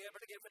time. I'm going to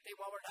get 50.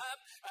 One more time.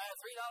 I have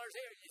 $3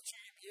 here. You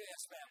cheap.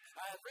 Yes, ma'am.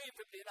 I have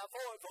 3.50. Now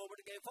 4. 4. I'm going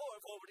to get 4. 4.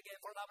 I'm going to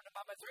get 4. Now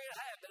I'm at 3 and a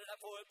half. But then I'm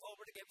 4. 4. I'm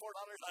going to get $4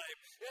 on him.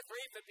 Here,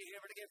 3.50. Here,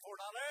 I'm going to get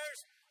 $4.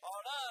 All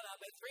done.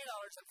 I'm at $3.50 a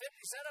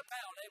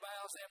pound. Anybody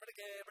else? I'm going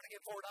to get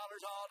 $4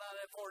 all done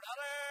at $4.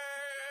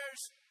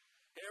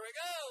 Here we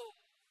go.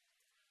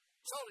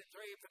 Sold it.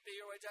 350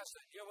 your way,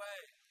 Justin. Your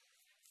way.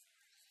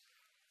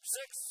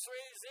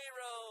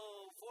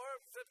 630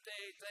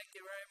 450. Thank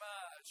you very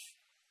much.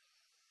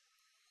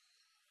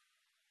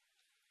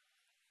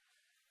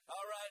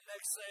 All right,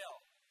 next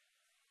sale.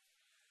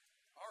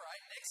 All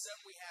right, next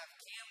up we have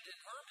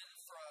Camden Herman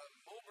from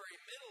Mulberry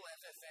Middle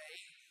FFA,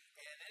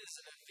 and is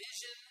a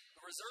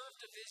reserve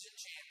division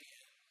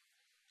champion.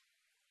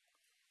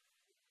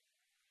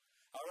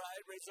 All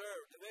right,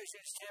 reserve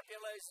division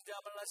champion, ladies and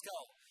gentlemen, let's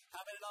go. How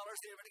many dollars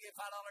here? I'm going to get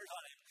 $5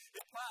 on him.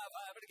 Get 5.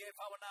 I'm going to get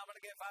 5 now. I'm going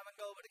to get 5 and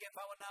go. I'm going to get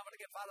 5 now. I'm going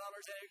to get $5.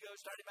 And here goes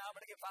 30 now. I'm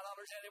going to get $5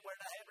 anywhere.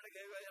 Now I'm going to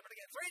get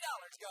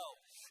 $3.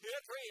 Go. Get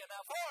 3 and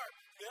now 4.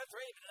 Get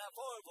 3 and now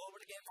 4. 4. I'm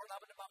going to get 4. Now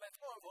I'm going to get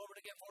 4. 4. I'm going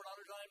to get $4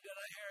 on him. Did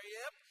I hear?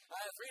 Yep.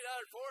 I have $3 4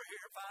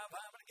 here.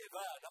 5. I'm going to get 5.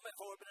 I'm at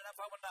 4. But now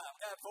 5 now.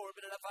 I have 4.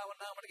 But now 5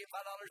 now. I'm going to get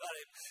 $5 on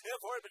him. Get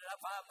 4. But now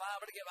 5.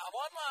 I'm going to get. I'm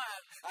on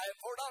line. I have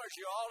 $4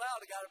 here all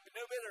out. I got a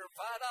new bidder. $5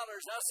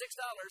 now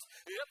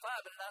 $6. Get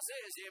 5 and now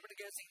 6. You're able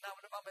to get 6 now.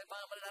 I'm at 5 and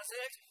now 6.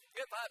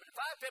 Get 5 and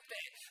 550.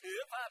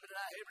 Get 5 and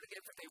now able to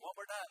get 50. One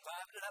more time.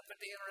 5 and now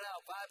 50 in or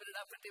out. 5 and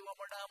now 50. One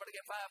more time. I'm going to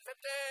get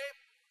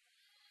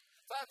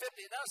 550.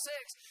 550 now 6.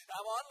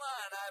 I'm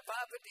online. I have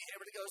 550 here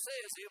to go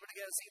 6. You're going to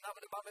get 6. I'm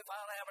going to bump it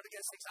 5 and I'm going to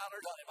get $6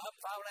 on him. I'm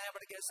 5 and I'm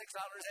going to get $6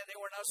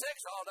 anywhere now 6.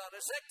 All down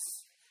to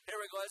 6. Here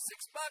we go. It's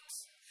 $6.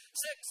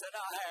 6 and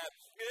I have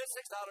 $6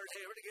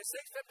 here to get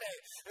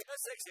 650. It's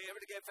 6 here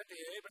to get 50.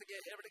 Here to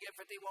get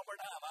 50 one more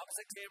time. I'm 6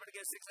 here to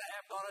get 6 and a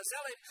half. Gonna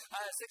sell him.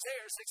 I have 6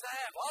 here, 6 and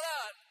a half. Hold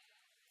on.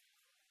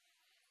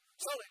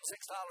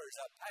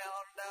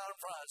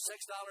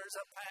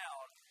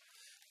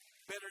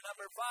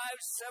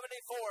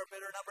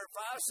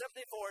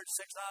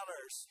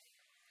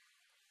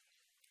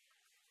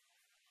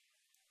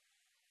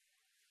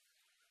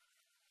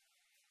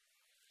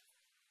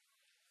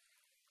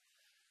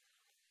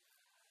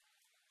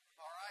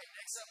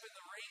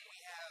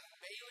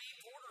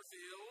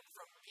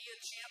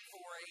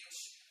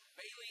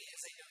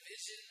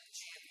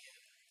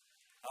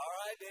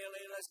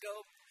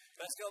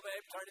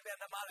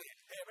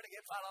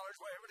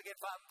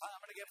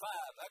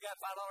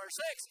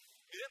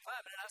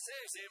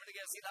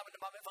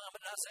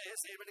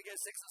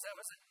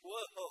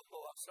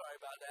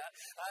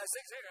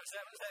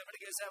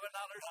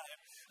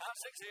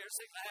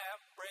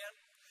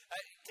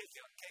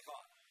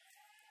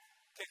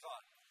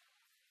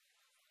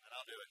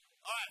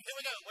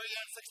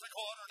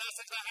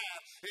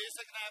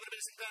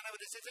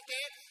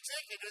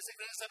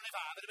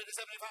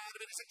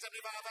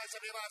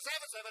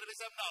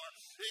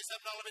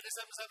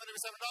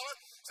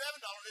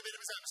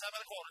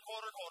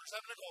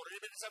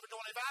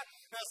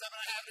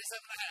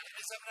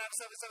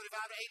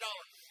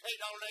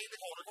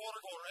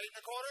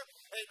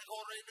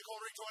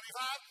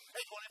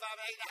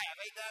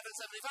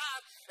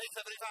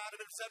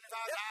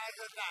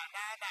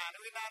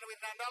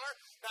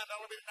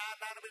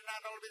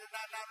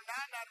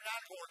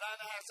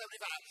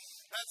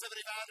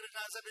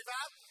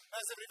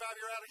 975,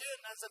 you're out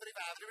again.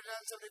 975,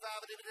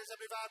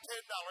 975,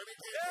 10 $10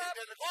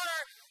 and a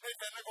quarter. 10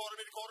 and a quarter,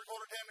 10 and a quarter, 10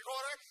 and a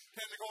quarter,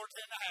 10 and a quarter,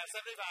 10 and a half.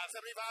 75,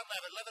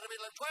 11, 11 to be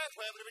 12,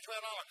 12 to be $12,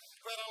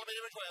 $12 to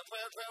be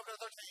 12, 12 to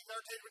 13,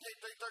 13 to be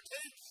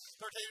 13,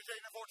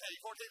 13 to 14,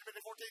 14 to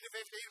be 14 to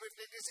 15,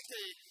 15 to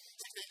 16,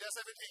 16 to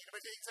 17 to be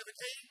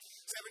 17,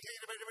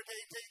 17 to be 17,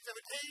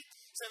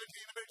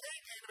 17 to be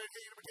 18 to be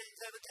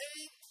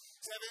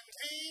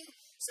 17,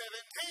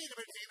 17 to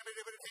be 17,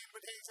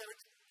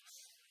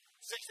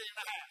 16 and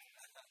a half.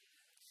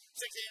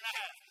 16 and a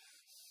half.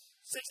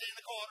 16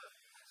 and a quarter.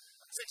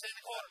 16 and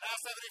a quarter. Now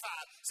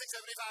 75.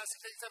 675,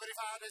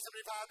 1675,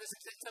 75,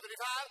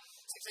 1675,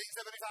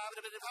 1675,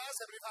 75,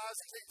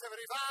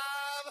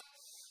 1675.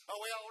 Are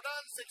we all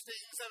done?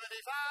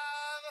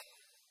 1675.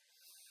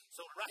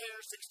 So right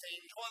here,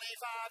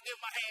 1625. Give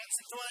my hand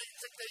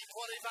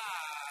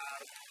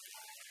 1625.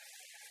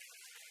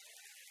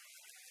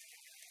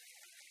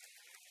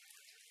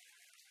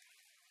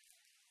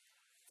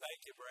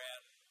 Thank you,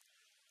 Brad.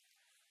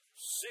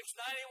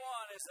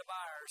 691 is the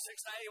buyer.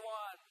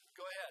 691.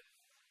 Go ahead.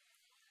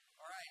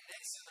 All right,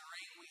 next in the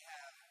ring we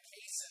have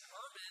Kaysen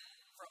Herman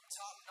from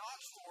Top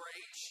Notch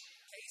 4-H.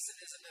 Kaysen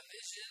is a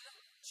division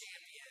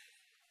champion.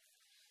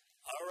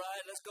 All right,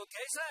 let's go,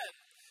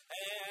 Kaysen.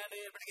 And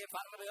he's going to get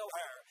 5 to Bill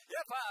Hare. Yeah,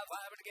 5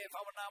 to get 4,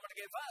 9 to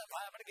get 5,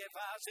 5 to get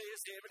 5,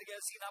 6 to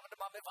get C, 9 to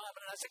bump it, $5 $6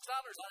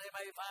 on him,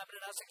 5 $6 on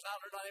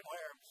him,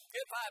 where?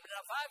 Get 5 to now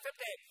 550.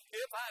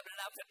 Get 5 to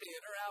now 50.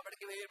 And around, to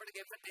give him to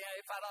get 50,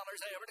 $5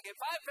 there, to get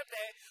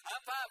 550.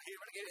 I'm 5 here,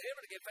 to get him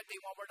to get 50.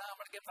 One more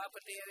down, to get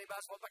 550. Any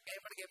basketball back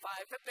game, to get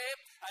 550.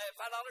 I have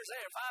 $5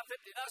 there,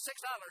 550, now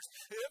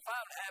 $6. Get 5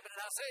 and a half, and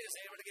now 6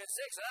 here, to get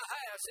 6 and a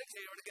half,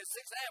 6 here, to get 6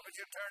 and a half. It's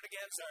your turn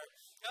again, sir.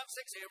 I'm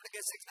 6 here, to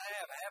get 6 and a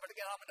half. I have to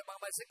get on the bump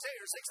by 6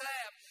 here, 6 and a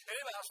half.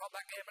 Anybody else want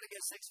back game, to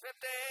get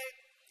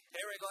 650.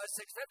 Here we go at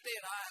 650,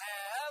 and I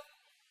have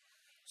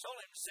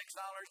sold him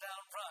 $6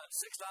 down front.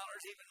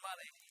 $6 even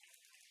money.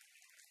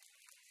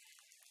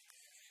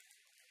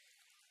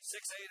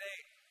 688.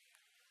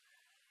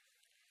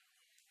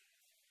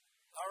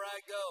 All right,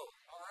 go.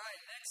 All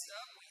right, next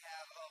up we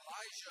have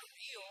Elijah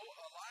Beal.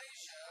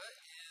 Elijah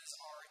is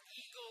our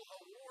Eagle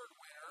Award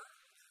winner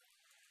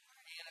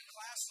and a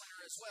class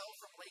winner as well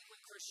from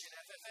Lakeland Christian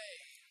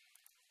FFA.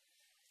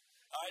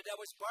 All right,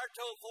 that was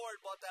Bartow Ford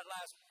bought that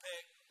last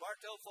pick.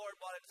 Bartow Ford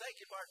bought it. Thank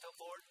you, Bartow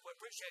Ford. We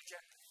appreciate you.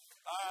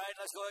 All right,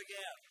 let's go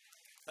again.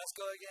 Let's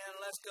go again.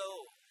 Let's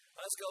go.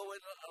 Let's go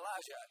with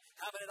Elijah.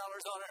 How many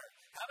dollars on her?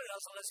 How many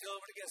dollars? Let's go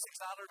over to get $6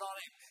 on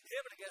him.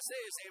 Here to get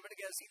 6. Here to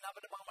get C. Now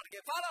to mom to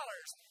get $5.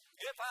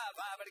 Get 5.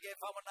 5 to get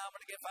 5. 1 now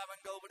to get 5 and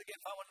go. To get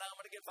 5. 1 now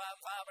to get 5.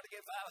 5 to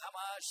get 5. How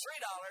much?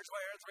 $3.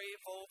 Where 3,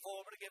 4,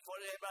 4 to get 4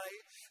 to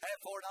anybody? Have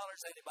 $4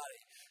 anybody?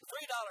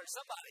 $3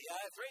 somebody. I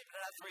have 3, but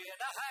not 3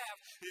 and a half.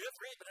 You have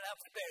 3, but not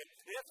 50.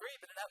 You have 3,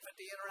 but not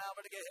 50 and around.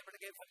 To get him to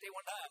get 50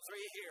 1 time.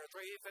 3 here.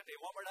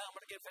 350. One more down.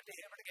 To get 50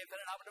 him to get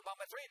 50. I'm to bump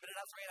my 3, but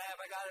not 3 and a half.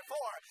 I got it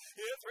 4.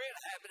 You have 3 and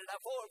a half, but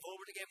not 4.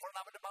 4 to get 4.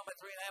 I'm to bump my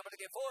 3 and a half. To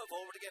get 4.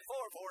 4 to get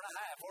 4. 4 and a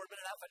half. 4 but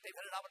not 50.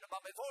 But I'm to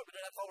bump my 4, but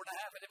not 4 and a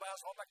half. Anybody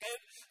else want back in?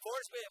 4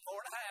 spin. 4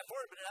 and a half.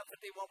 4 but not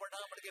 50. One more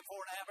down. To get 4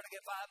 and a half. To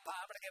get 5.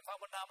 5 to get 5.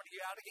 1 down. To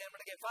get out again.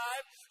 To get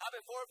 5. I'm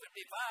at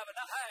 455 and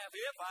a half.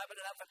 Yeah, 5 but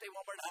not 50.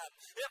 One more down.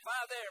 Yeah,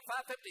 5 there.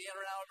 550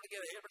 and around. To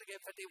get here. To get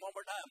 50. One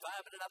more down.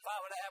 5 but not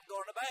 5 and a half.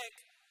 Going to the bank.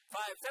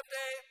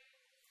 550.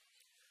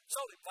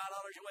 Sold him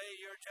 $5 away.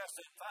 You're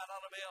Justin.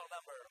 $5 bill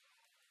number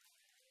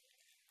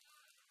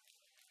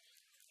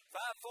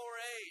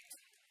 548.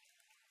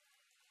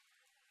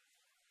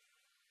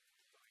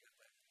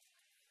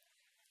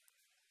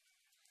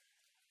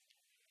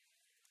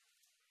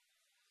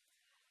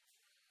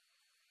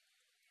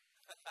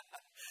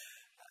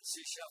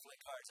 She's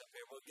shuffling cards up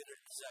here. We'll get her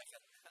in a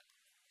second. I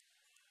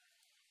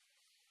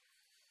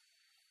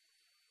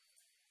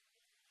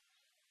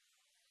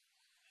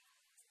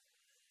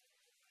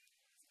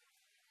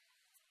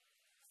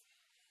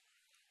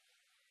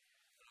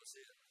don't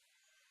see it.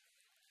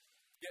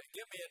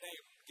 Give me a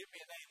name. Give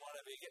me a name, one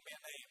of you. Give me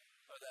a name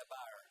of that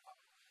buyer.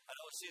 I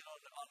don't see it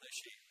on the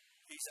sheet.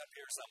 He's up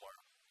here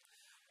somewhere.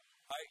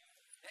 All right.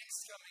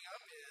 Next coming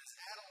up is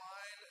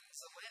Adeline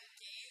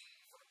Zelensky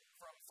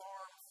from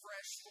Farm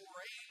Fresh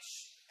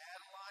 4-H.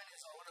 Adeline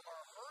is one of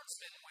our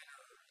herdsman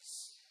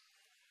winners.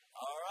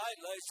 All right,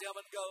 ladies and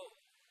gentlemen, go.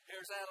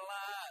 Here's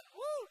Adeline.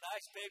 Woo,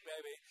 nice pig,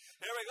 baby.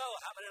 Here we go.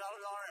 How many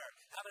dollars on her?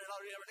 How many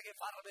dollars are you ever to get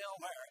 $5 bill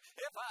where?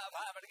 If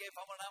I'm going to get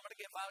 $5, I'm going to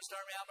get $5. Star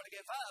me, I'm going to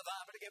get $5.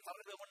 I'm going to get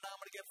 $5 bill when I'm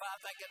going to get $5.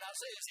 Thank you. Now,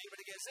 see, he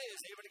going to get C.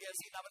 He going to get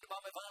C. I'm going to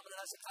bomb me $5, but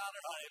that's $600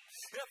 on him.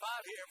 If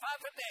I'm here,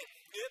 $5.50.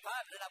 If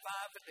I'm then I'm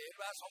 $5.50.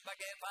 If I swung back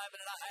in $5.50,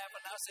 and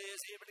now see,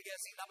 he going to get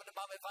C. I'm going to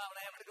bomb me $5,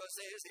 and I'm going to go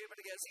C. He going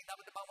to get C. I'm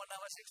going to bomb me $600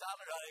 on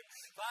him.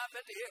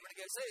 $5.50 here, going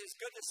to get C. It's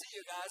good to see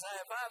you guys. I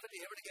have $5.50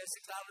 here, going to get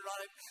 $600 on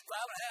him.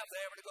 $5.50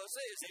 there, going to go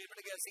C. He going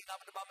to get C. I'm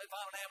going to bomb me $5,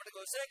 and I'm going to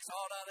go 6.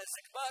 Hold on, that's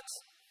 $6.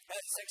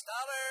 That's $6.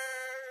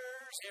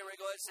 Here we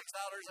go at $6.50.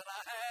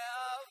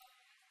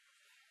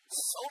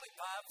 Sold him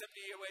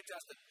 $5.50 your way,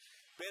 Justin.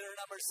 Bidder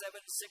number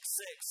 766.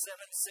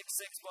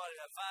 766 bought it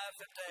at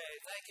 $5.50.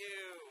 Thank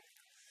you.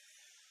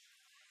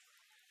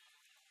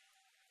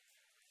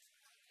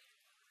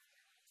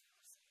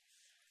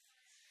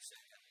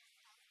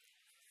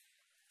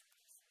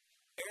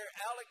 Air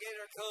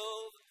Alligator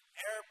Cove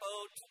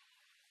Airboat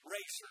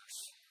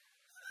Racers.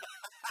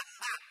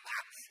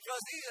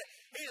 Because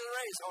he's a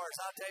racehorse,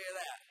 I'll tell you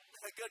that.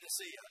 Good to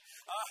see you.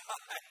 All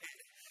right.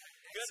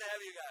 Good to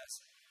have you guys.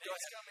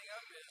 Next coming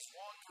up is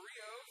Juan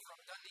Carrillo from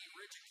Dundee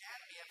Ridge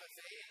Academy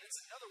FFA, and it's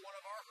another one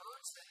of our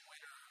herdsman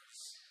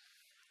winners.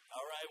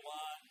 All right,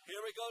 Juan.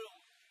 Here we go.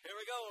 Here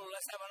we go.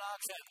 Let's have an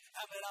auction.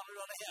 How many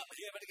dollars on him?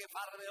 He ever to get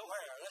 $5 bill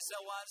where? Let's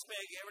sell Juan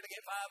Spig. He ever to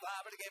get $5,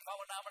 I'm going to get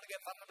 $4, I'm going to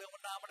get $5 bill,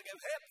 I'm going to get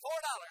hip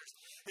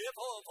 $4. Hip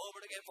 $4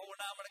 to get $4,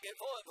 I'm going to get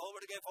 $4,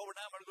 $4 to get $4,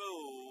 I'm going to go.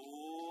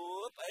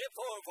 Hip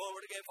 $4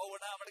 to get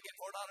 $4, I'm going to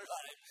get $4 on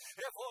him.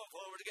 Hip $4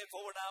 to get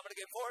 $4, I'm going to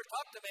get $4.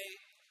 Talk to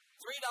me.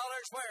 $3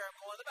 where? I'm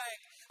going to the bank.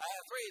 I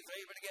have three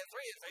but to get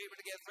three but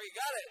to get three.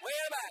 Got it. Way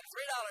in the back. $3,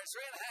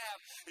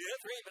 3.5. Yeah,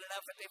 three, but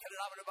enough 50, fit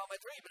it up into my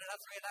three, but enough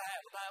 3.5.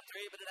 Time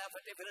three, but enough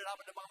 50, fit it up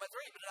into my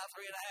three, but enough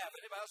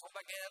 3.5. Anybody else come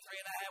back in at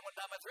 3.5? Went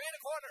down my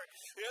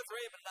 3.25. Yeah,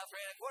 three, but enough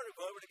 3.25. Go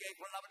over to gate,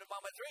 run up into my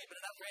three, but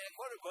enough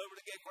 3.25. Go over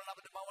to gate, run up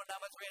into my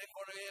down my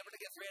 3.25. Able to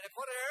get 3.25.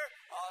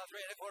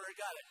 3.25.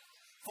 Got it.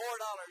 $4.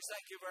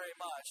 Thank you very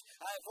much.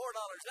 I have $4.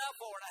 Now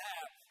 4.5.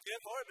 Get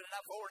 $4, but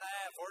enough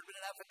 4.5. $4, but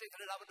enough 50,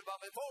 fit it up into my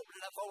 $4, but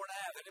enough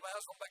 4.5. Anybody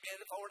else come back in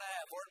at 4.5?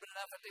 $4, but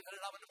enough 50, fit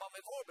it up into my $4,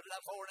 but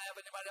enough 4.5.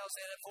 Anybody else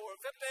in at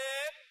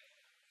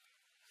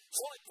 4.50?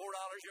 Sold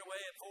 $4 your way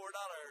at $4.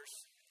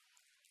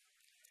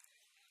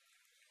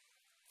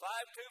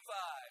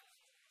 525.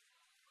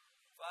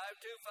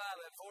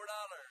 525 at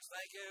 $4.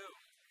 Thank you.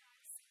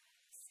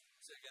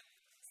 Second.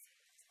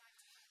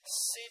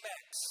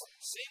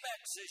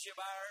 C-Mex is your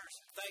buyers.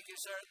 Thank you,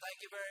 sir. Thank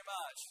you very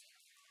much.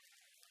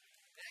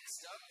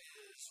 Next up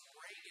is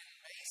Reagan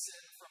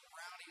Mason from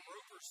Brownie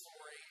Ropers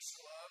 4-H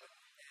Club,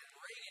 and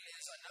Reagan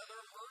is another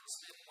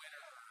herdsman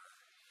winner.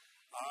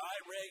 All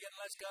right, Reagan,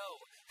 let's go.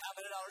 How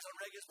many dollars on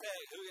Reagan's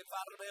pig? Who get $5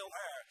 bill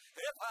where?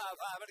 Hip $5,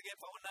 I'm going to get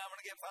 $4, I'm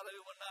going to get $5,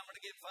 I'm going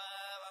to get $5.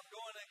 I'm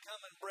going and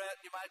coming, Brett.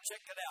 You might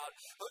check it out.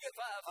 Who get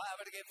 $5, I'm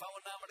going to get $4,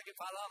 I'm going to get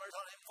 $5 on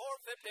him.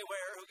 $4.50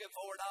 where? Who get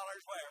 $4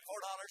 where? $4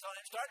 on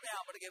him. Start me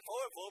out. I'm going to get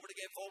 $4, to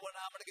get $4,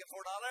 I'm going to get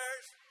 $4.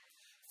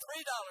 $3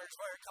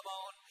 where? Come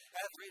on.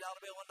 At $3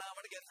 bill, when I'm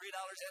going to get $3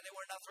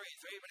 anywhere. Now three,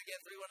 but to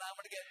get $3, when I'm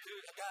going to get $2.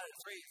 I got it.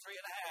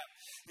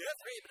 3.5. Yeah,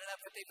 three, but enough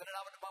 50, put it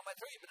up into my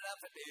three, but enough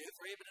 50.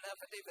 Three, but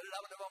enough 50, put it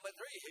up into my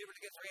three. Here, but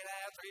to get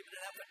 3.5. Three, but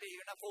enough 50.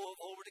 You're not four,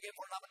 but to get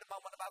 $4, up into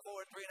my 4,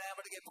 3.5,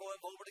 but to get $4,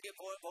 but to get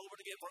 $4, but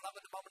to get $4, up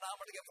into my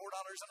I'm going to get $4.5.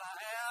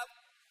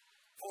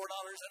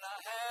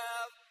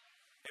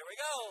 $4.5. Here we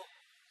go.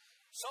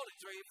 Sold it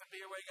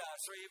 3.50 your way, guys.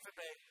 3.50.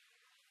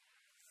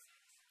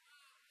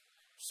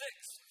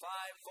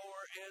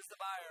 654 is the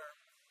buyer.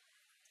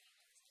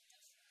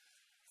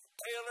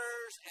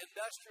 Taylor's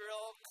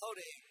Industrial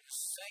Coatings.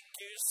 Thank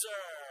you,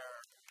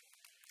 sir.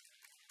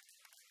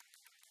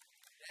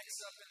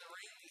 Next up in the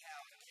ring, we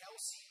have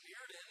Kelsey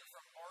Bearden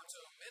from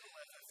Bartow Middle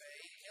FFA.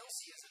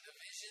 Kelsey is a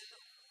division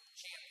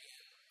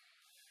champion.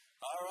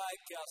 All right,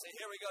 Kelsey.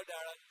 Here we go,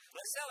 darling.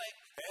 Let's sell it.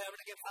 I'm going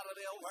to get $5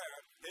 bill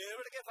where? I'm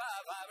going to get $5.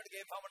 I'm going to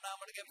get $5.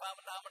 I'm going to get $5.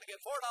 I'm going to get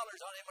 $4 on him.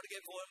 I'm going to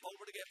get $4. I'm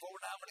going to get $4.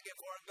 Now I'm going to get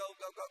 $4. And go.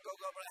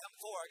 I'm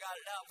 4. Got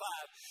it now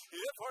 5.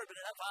 Hip 4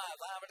 minute now 5.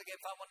 5 to get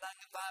 5 1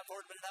 9 get 5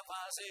 4 minute now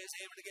 5 6.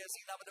 Here to get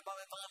 6 number to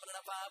bump 5 minute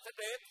now 5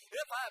 50.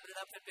 Hip 5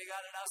 minute now 50.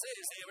 Got it now 6.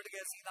 Here to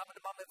get 6 number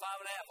to bump 5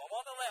 and a half. I'm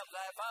on the left.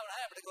 I have 5 and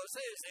a half to go 6.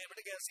 Here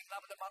to get 6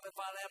 number to bump 5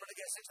 and a half to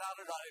get $6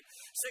 on it.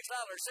 $6,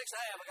 6 and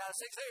a half. I got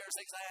 6 here,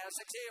 6 and a half,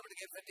 6 here to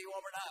get 50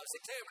 one more now.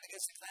 6 here to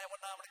get 6 and a half, 1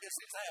 number to get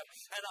 6 and a half.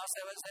 And now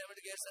 7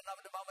 to get 7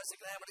 number to bump 6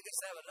 and a half to get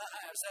 7 and a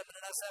half. 7 and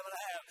a half, 7 and a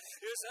half.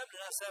 Here's 7 and a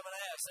half, 7 and a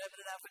half. 7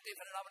 and a half, 50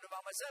 for the number to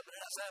bump 7 and a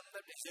half,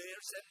 750.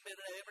 Here's 7 and a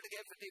half to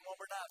get 50 one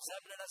more time.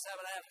 7 and a half, 7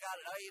 and a half. Got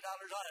it. Now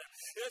 $8 on it.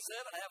 Here's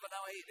 7 and a half and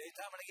now 8.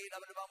 Time to get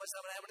number to bump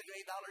 7 and a half to get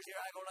 $8 here.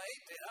 I go to 8.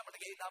 I'm going to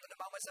get number to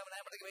bump 7 and a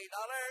half to get $8.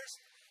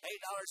 $8.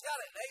 Got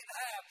it. 8 and a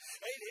half.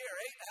 8 here,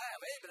 8 and a half.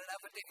 8 and a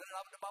half, 50 for the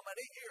number to bump 8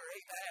 here.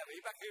 8 and a half.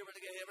 Back here to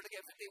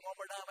get 50 one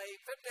more time.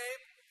 850.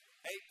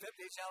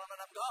 850,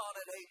 gentlemen. I'm gone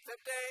at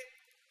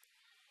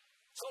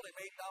 850. Sold him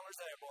 $8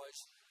 there,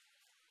 boys.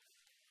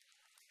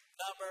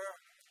 Number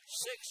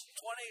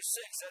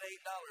 626 at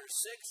 $8.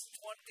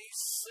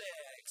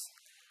 626.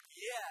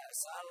 Yes,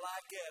 I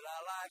like it. I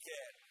like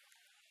it.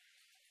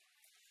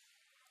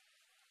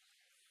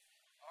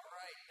 All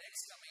right,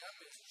 next coming up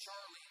is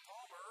Charlie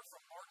Palmer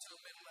from Bartow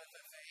Middle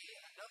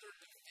FFA, another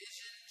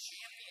division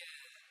champion.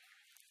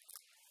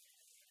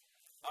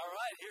 All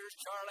right, here's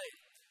Charlie.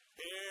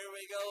 Here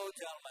we go,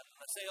 gentlemen.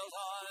 The sales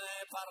on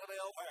and pot of the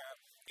bill where?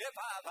 Get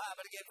 5, 5,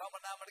 but get 5,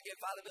 1, I'm going to get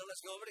 5 of the bill.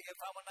 Let's go over to get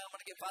 5, 1, I'm going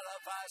to get 5, 5, 6,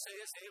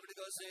 here to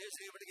go 6,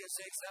 here to get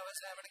 6, 7,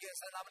 7 to get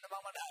 7, I'm going to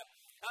bump my dime.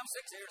 I'm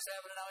 6 here,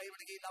 7, and I'm able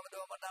to get $7 and a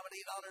 7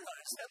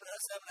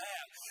 and a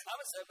half. I'm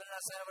a 7 and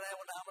a 7 and a half.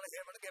 I'm going to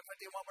get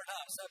 50 one more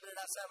time. 7 and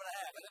a 7 and a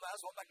half. And if I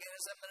was one back in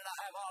 7 and a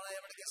half, all I'm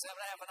able to get 7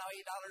 and a half, and now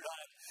 $8 on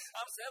it.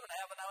 I'm 7 and a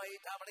half, and now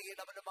 8. I'm going to get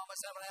up to bump my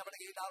 7 and a half, and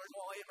get $8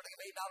 more. I'm going to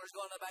get $8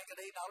 going to the bank at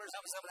 $8.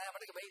 I'm 7 and a half,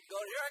 and I get 8 go.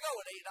 Here I go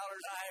with $8.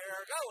 Here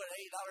I go with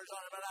 $8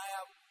 on it, but I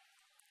have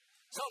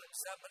sold it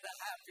 7 and a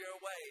half your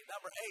way.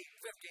 Number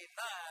 859,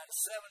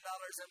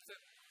 $7.50.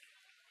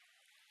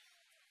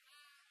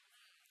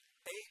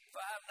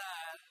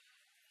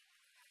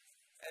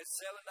 859 at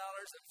 $7.50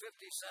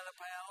 a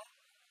pound.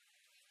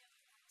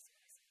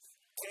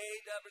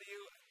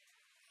 KW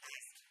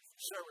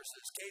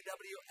Services.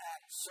 KW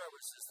Act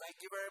Services.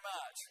 Thank you very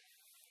much.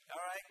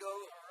 All right, go.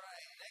 All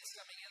right, next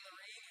coming in the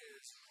ring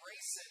is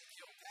Grayson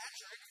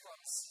Kilpatrick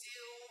from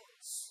Steel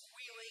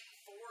Squealing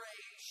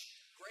 4H.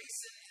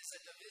 Grayson is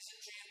a division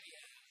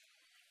champion.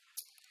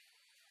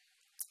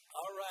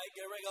 All right,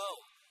 here we go.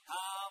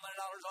 How many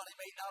dollars on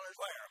him? $8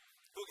 where?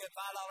 Who get $5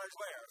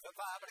 where? For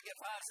 5, I'm going to get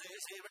 5,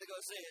 6, here to go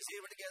 6, here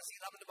to get 6,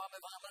 up to bump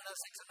it, 5,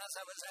 6, and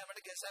 7, 7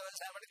 to get 7,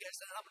 7 to get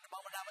 7, up to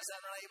bump it, 7,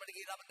 8, to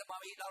get up to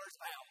bump $8 a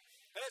pound.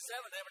 There's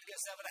 7, then to get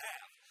 7 and a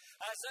half.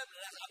 7,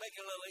 I'll make it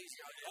a little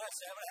easier.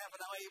 That's 7 and a half,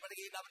 and now 8 to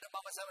get up to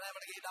bump it, 7, 7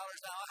 to get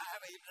 $8 now. I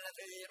have 8 to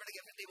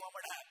get 50 one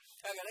more time.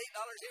 I got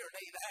 $8 here and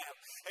 8 and a half.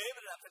 8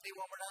 to 50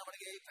 one more time, I'm going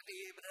to get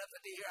 850, 8 to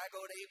 50 here. I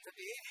go to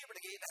 858, here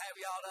to get 8 and a half,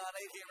 y'all done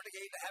 8 here to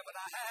get 8 and a half,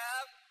 and I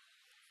have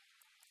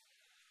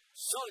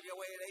sold your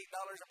way at $8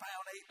 a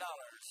pound, $8.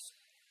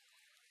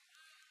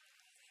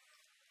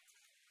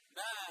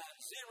 902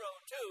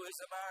 is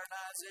the bar,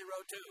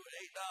 902 at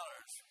 $8.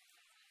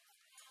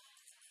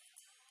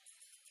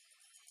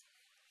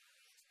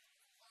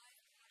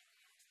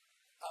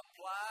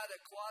 Applied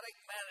Aquatic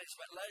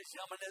Management, ladies and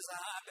gentlemen, is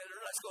a high bidder.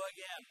 Let's go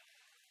again.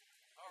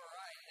 All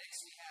right,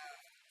 next we have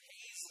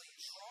Paisley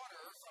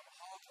Trotter from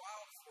Hog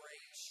Wild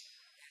 4H,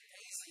 and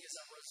Paisley is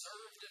a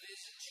reserve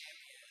division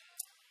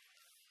champion.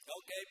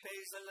 Okay,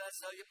 Paisley,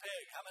 let's sell your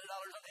pig. How many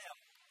dollars on him?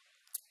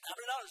 How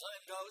many dollars on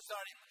him? Go,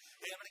 start him.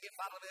 I'm going to get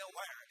 5 of the bill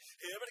where?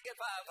 I'm going to get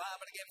 5, 5, I'm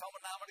going to get 5,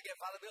 now I'm going to get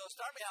 5 of the bill.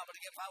 Start me out, I'm going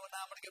to get 5,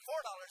 now I'm going to get $4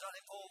 on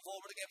him. Full, I'm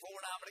going to get 4,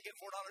 now I'm going to get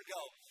 $4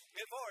 go.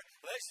 Get 4.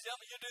 Ladies and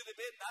gentlemen, you do the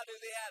bid and I do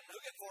the ad. Who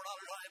get $4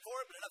 on him?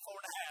 4, but enough 4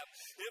 and a half.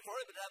 Get 4,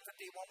 but enough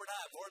 50 one more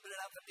time. 4, but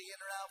enough 50 in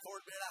and out.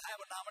 4, but enough half,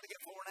 and now I'm going to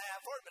get 4 and a half.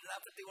 4, but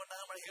enough 51, now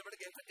I'm going to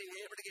get 50.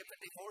 Here, I'm going to get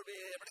 54,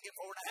 I'm going to get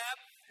 4 and a half.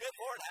 Get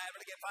 4 and a half, I'm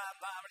going to get 5, 5,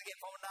 I'm going to get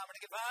 4, now I'm going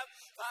to get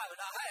 5, 5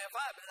 and a half,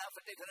 5, but enough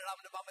 50 for the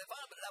number to bump me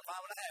 5, but enough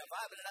 5 and a half,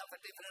 5, but enough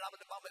 50 for the number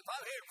to bump me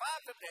 5 here,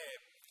 550.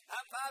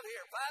 I'm 5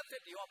 here,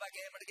 550. You want back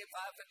in? I'm going to get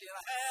 550 and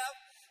a half,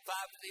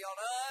 550 all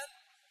done.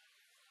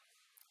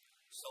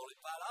 Sold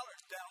it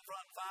 $5 down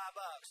front,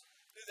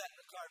 $5. Do that in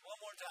the card one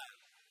more time.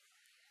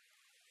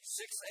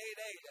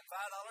 688 at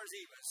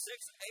 $5 even.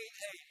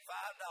 688,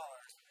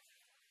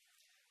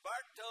 $5.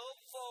 Bartow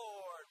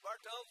Ford.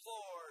 Bartow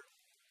Ford.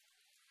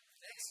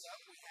 Next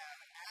up, we have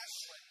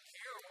Ashlyn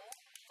Carroll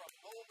from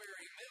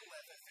Mulberry Middle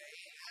FFA.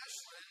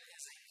 Ashlyn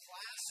is a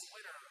class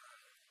winner.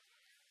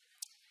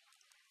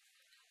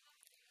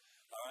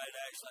 All right,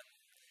 Ashlyn.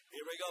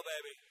 Here we go,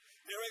 baby.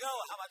 Here we go.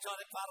 How much on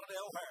it? $5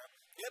 bill where?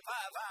 Get 5, 5,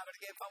 I'm going to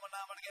get 5,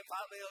 now I'm going to get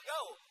 $5 bill.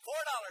 Go. $4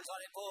 on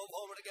it. Full,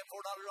 I'm going to get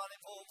 $4 on it.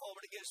 Full, I'm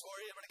going to get 4.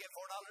 I'm going to get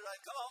 $4 on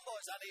it. Come on,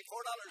 boys. I need $4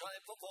 on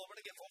it. Full, I'm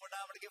going to get 4,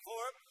 now I'm going to get 4.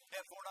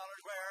 Get $4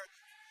 where?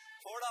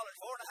 $4,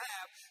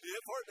 4.5. Yeah,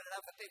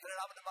 4.50, put it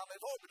up in the mummy,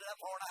 4.5,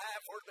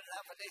 4.5,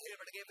 4.50, here,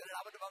 but again, put it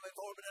up in the mummy,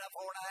 4.5,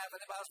 4.5,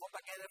 and the mouse one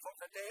back in at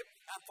 4.50.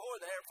 I'm 4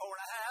 there,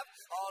 4.5,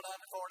 all done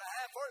to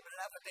 4.5,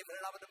 4.50, put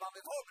it up in the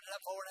mummy,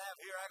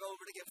 4.5, here I go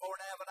over to get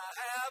 4.5, and I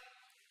have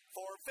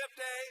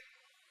 4.50.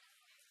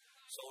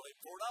 Sold him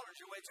 $4.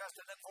 Your way,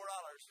 Justin, at $4.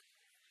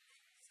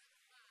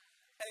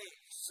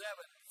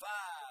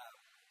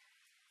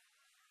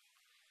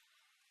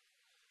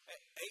 875.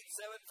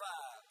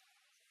 875.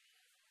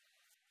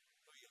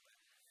 Who you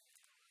man?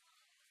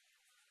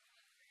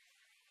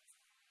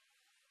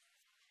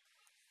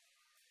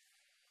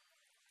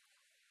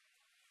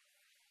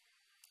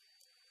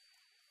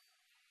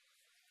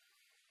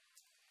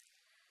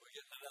 We're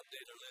getting an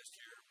updated list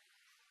here.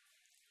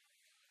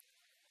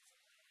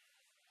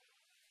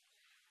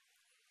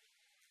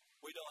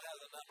 We don't have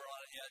the number on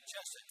it yet.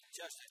 Justin,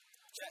 check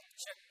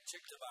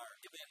the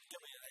buyer. Give me a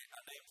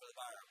name for the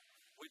buyer.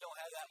 We don't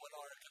have that one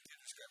on our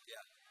computer script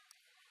yet.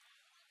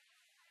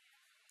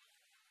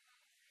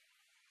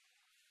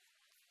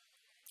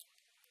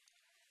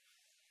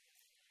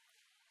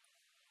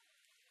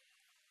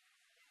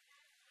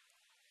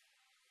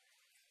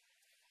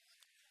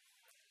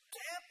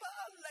 Tampa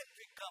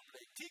Electric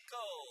Company,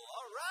 Tico.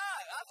 All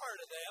right, I've heard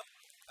of them.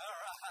 All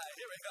right,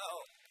 here we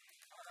go.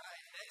 All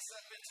right, next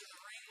up into the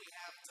ring, we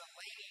have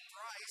Delaney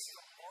Price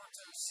from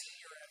Bartow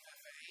Senior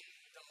FFA.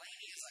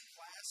 Delaney is a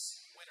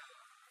class winner.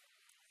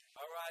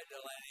 All right,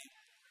 Delaney.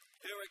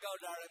 Here we go,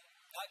 darling.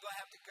 I'm going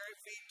to have to carry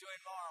feed to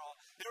him tomorrow.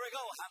 Here we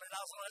go. How many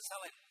dollars let's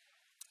sell him?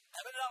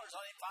 How many dollars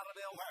on him? Final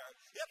bill where?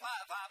 If $5,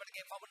 I'm going to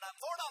get $4 to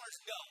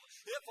go.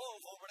 If $4,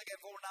 I'm going to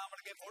get $4, now I'm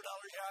going to get $4.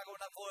 Here I go,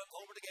 now $4,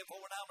 to get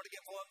 $4, now I'm going to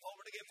get $4,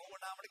 to get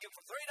 $4, now I'm going to get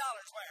 $3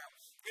 where?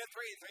 Get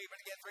 $3, I'm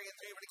going to get $3, I'm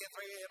going to get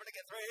 $3, I'm going to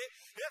get $3.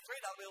 If $3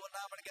 bill,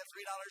 now I'm going to get $3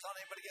 on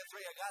him, I'm going to get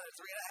 $3. I got it,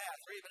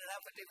 3.5. 3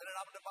 minute 50, put it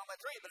up to my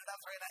 3, put it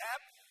up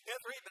 3.5. If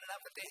 3 minute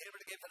 50, here,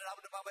 but again, put it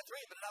up to my 3,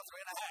 put it up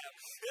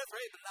 3.5. If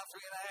 3 minute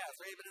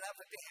 3.5, 3 minute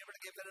 50, here,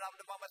 but again, put it up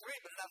to my 3,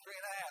 put it up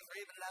 3.5.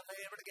 3 minute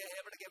here, but again,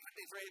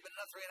 53, put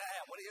it up 3.5.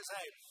 What do you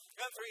say?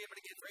 If 3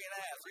 minute get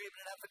 3.5. 3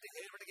 minute 50,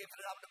 here, but again, put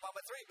it up to my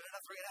 3, put it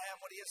up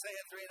 3.5. What do you say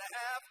at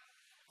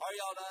 3.5? Are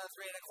y'all done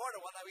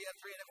 3.25? One of you had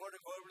 3.25,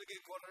 quarter to get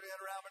quarter the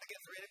other round, but to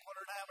get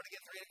 3.25, now I'm going to get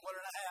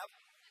 3.25.5.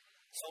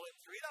 Sold him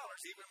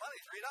 $3, even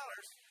money, $3.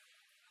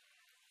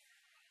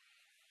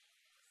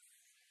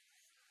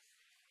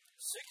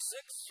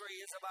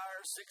 663 is a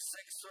buyer, 663.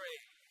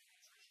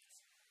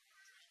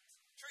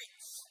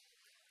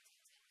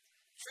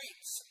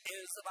 Treats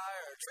is the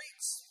buyer,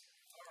 Treats.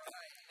 All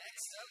right,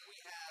 next up we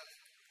have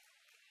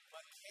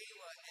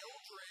Michaela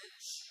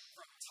Eldridge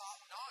from Top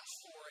Notch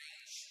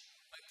 4-H.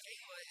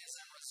 Michaela is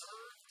a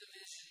reserve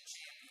division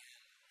champion.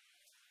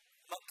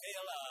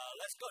 Michaela,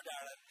 let's go,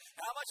 darling.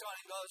 How much on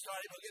him goes?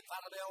 Starting, we'll get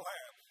final bill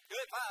where?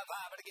 Good, 5,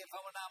 I'm going to get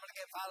 4, now I'm going to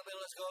get final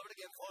bill. Let's go over to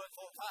get 4,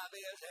 5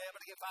 is, I'm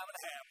going to get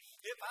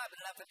 5.5. Get 5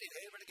 minute 50,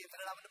 I'm going to get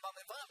it up in the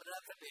mummy, 5 minute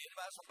 50.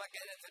 Anybody from back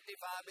in 55,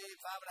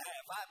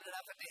 5.5. 5 minute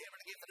 50, I'm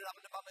going to get it up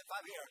in the mummy,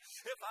 5 here.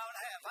 Get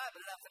 5.5, 5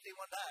 minute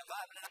 50 one time.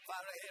 5 minute 5,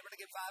 I'm going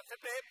to get 5.50.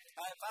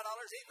 I have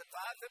 $5 even,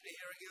 5.50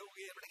 here. I'm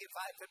going to get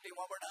 5.50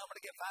 one more time. I'm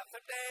going to get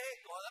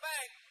 5.50. Go on the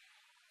bank.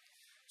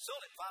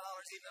 Sold it, $5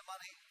 even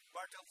money.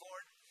 Bartow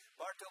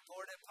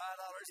Ford at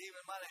 $5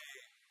 even money.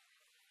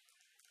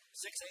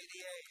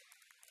 688.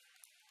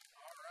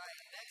 All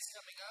right, next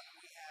coming up,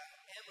 we have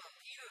Emma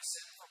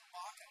Peterson from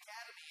Bach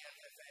Academy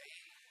FFA.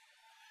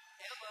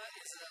 Emma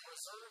is a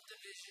reserve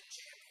division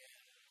champion.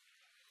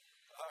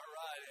 All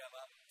right,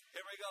 Emma.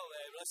 Here we go,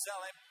 babe. Let's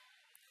sell him.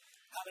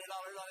 How many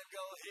dollars on him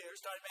go here?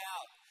 Start me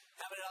out.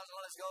 How many dollars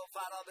on us go?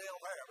 $5 bill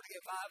where? I'm going to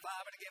get 5,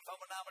 I'm going to get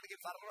 4, now I'm going to get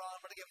 $5 on.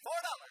 I'm going to get $4.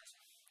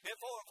 Get 4,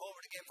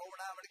 to get 4,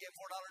 now I'm going to get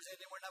 $4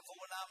 in. We're not 4,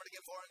 now I'm going to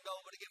get 4 and go.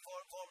 I'm going to get 4,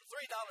 $3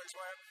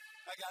 where?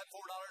 I got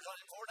 $4 on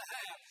him,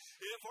 4.5.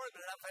 Here, 4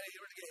 minute, I'm going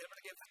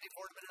to get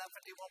 54 minute,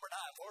 51 more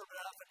time. 4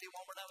 minute,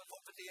 51 more time,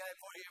 450, I have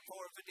 4 here,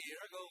 450 here.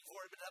 I go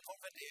 4 minute,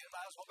 450. And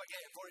I was one back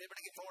in, 4 here, but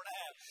I get 4.5.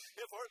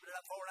 Here, 4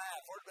 minute,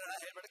 4.5. 4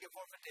 minute, here, but I get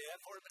 450. I have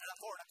 4 minute,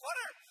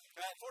 4.25.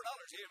 I have $4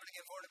 here, but I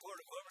get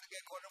 4.25. 4 minute,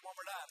 get quarter one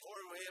more time. 4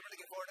 here, but I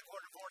get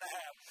 4.25,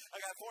 4.5. I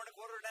got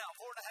 4.25 now,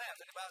 4.5.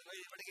 Anybody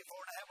here, but I get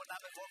 4.5 one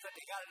time at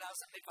 450. Got it now,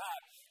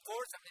 75.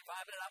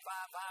 475 minute,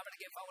 5, but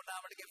I get 4 now,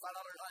 but I get $5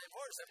 on him.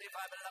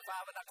 475 minute,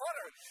 5 and a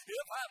quarter.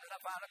 Here, 5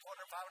 minute, 5 and a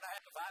quarter, 5 and a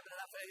half, 5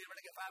 minute, here,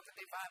 but I get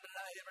 555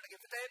 minute, here, but I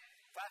get 50.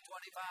 525,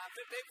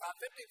 50,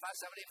 550,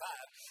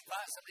 575.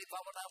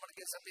 575, well, now I'm going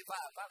to get 75.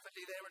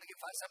 550 there, we're going to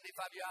get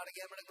 575. You're out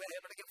again, we're going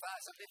to get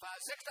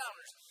 575.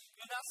 $6.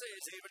 You now say,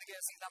 it's here, we're going to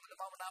get 6 up at the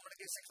moment. Now I'm going to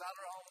get $6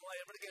 home away.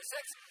 We're going to get 6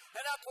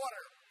 and a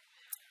quarter.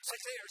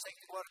 6 here, 6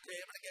 and a quarter.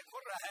 I'm going to get a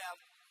quarter and a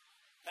half.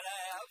 And a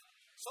half.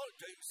 Sold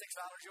it to you,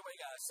 $6 your way,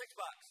 guys. $6.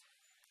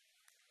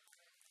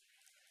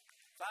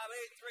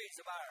 583 is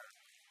the buyer.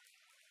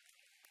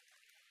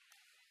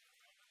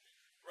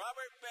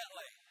 Robert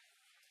Bentley.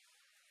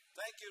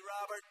 Thank you,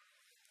 Robert.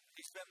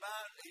 He's been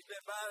buying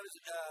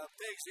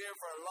pigs here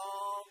for a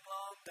long,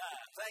 long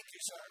time. Thank you,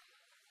 sir.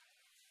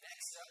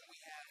 Next up, we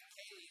have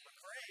Kaylee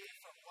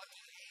McCrae from Lucky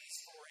A's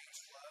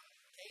 4-H Club.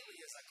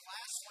 Kaylee is a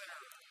class winner.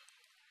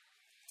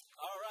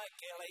 All right,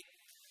 Kelly.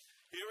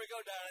 Here we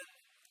go, darling.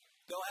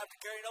 Don't have to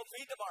carry no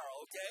feed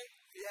tomorrow, okay?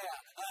 Yeah.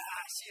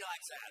 She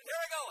likes that. Here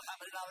we go. How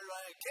many dollars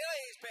on it?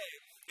 Kelly's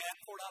big. At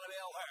 $4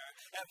 bill where?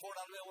 At $4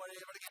 bill where?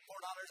 You're going to get $4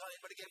 on it.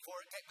 You're going to get $4.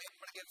 Take me. You're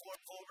going to get $4.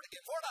 You're going to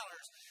get $4.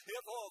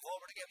 Here, $4.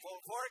 You're going to get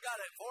 $4. Got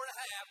it. 4 and a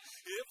half.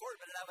 Here,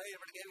 4 minutes. You're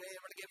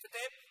going to get 50.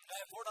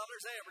 At $4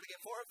 there. You're going to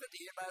get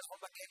 $4.50. You buy one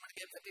bucket. You're going to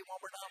get 50. One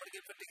more dollar. You're going to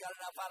get 50. Got it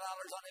now.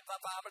 $5 on it.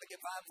 5. I'm going to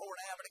get 5. 4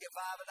 and a half. I'm going to get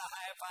 5 and a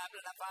half. 5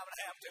 minutes. 5 and a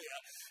half to you.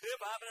 Here,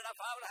 5 minutes.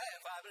 5 and a half.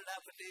 5 minutes.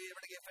 50. You're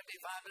going to get 50.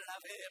 5 minutes.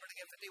 I'm here. You're going to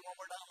get 50. One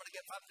more dollar. I'm going to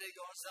get 5.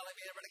 Go and sell him.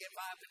 You're going to get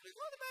 5. Go to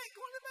the bank.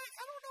 Go to the bank.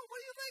 I don't know. What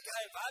do you think?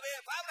 Hey, 5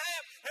 in. 5 and a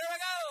half. Here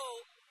we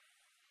go.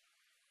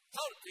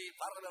 Total fee,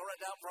 $5 bill right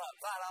down front.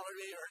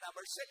 $5 here,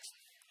 number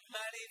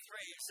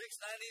 693.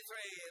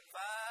 693 and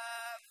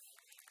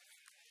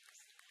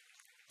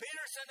 5.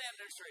 Peterson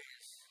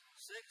Industries.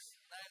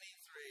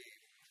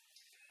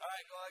 693. All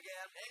right, go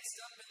again. Next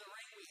up in the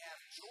ring, we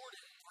have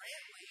Jordan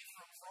Brantley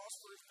from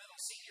Frostproof Middle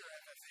Senior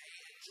FFA,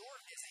 and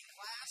Jordan is a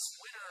class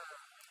winner.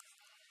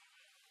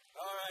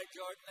 All right,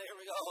 Jordan, here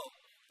we go.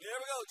 Here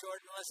we go,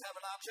 Jordan. Let's have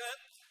an option.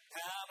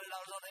 How many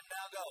dollars on him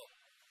now? Go.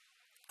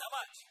 How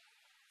much?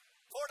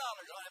 $4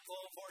 on him,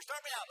 full 4.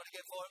 Start me out. I'm going to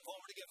get 4 and 4.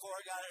 I'm going to get 4. I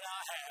got it now.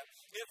 I have.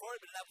 Get 4.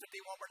 But now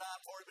 51 more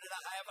 9. 4. But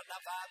now I have. But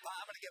now 5. 5.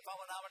 I'm going to get 5.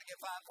 Now I'm going to get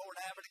 5. 4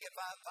 and a half. I'm going to get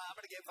 5. 5. I'm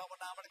going to get 5.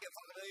 Now I'm going to get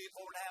 5. 4 and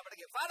a half. I'm going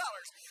to get $5. $5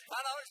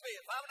 be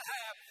it. 5 and a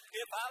half.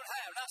 Get 5 and a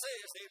half. Now 6.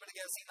 I'm going to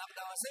get 6. Now 6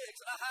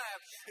 and a half.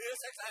 Here's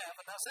 6 and a half.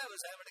 And now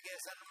 7. 7. I'm going to get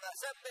 7. Now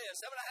 7 is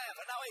 7 and a half.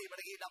 And now 8. I'm going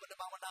to get $8. Now I'm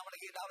going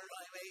to get $8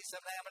 on him. 8. 7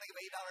 and a half. I'm going to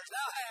get $8.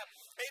 Now I have.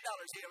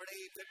 $8 here. And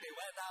 8.50.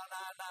 Well, now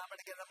 9. Now I'm going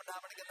to get 9. Now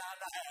I'm going to get 9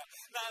 and a half.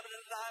 9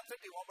 and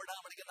 9.50. One more. Now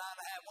I'm going to get 9 and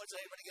a half. What's 8?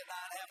 I'm going to get 9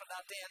 and a half. And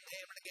now 10. 10.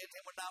 I'm going to get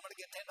 10. Now I'm going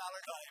to get $10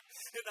 on him. 9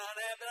 and a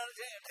half. Now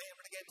 10. 10. I'm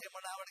going to get 10.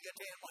 Now I'm going to get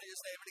 10. What do you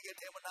say? I'm going to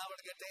get 10. Now I'm going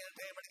to get 10. 10.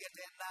 I'm going to get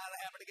 10. 9 and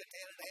a half. I'm going to get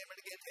 10. And 10. I'm going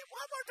to get 10.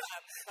 One more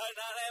time. 9 and a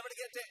half. I'm going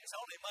to get 10. It's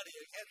only money.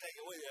 You can't take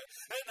it with you.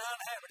 9 and a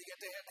half. I'm going to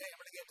get 10. 10. I'm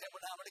going to get 10.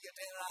 Now I'm going to get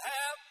 10 and a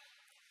half.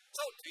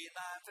 So,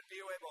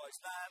 9.50 away, boys.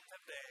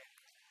 9.50.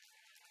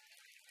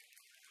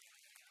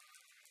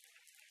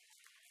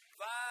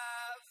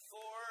 540.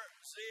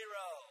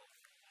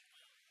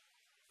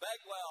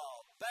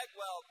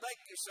 Bagwell, thank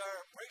you,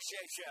 sir.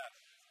 Appreciate you.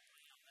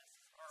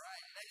 All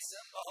right, next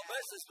up. Oh,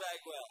 Mrs.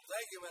 Bagwell.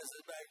 Thank you,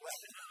 Mrs. Bagwell.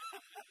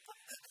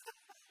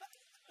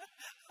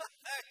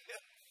 Thank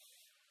you.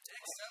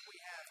 Next up, we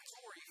have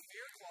Tori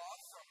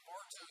Faircloth from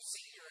Bartow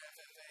Senior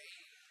FFA,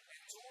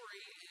 and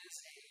Tori is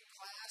a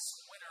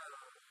class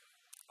winner.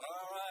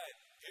 All right,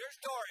 here's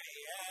Tori,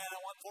 and I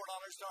want $4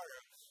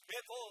 starter. Get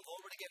full,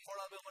 over to get $4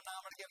 bill, but now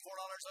I'm going to get $4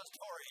 on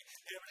Tori.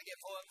 Here, I'm going to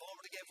get full, over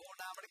to get 4,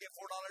 now I'm going to get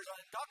 $4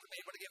 on him. Talk to me,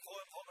 I'm going to get full,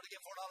 I'm going to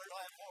get $4 on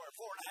him, 4 and a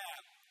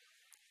half.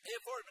 Here,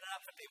 4 minutes, now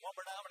 50. One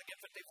more now, I'm going to get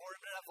 54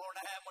 minutes, now 4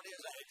 and a half. What do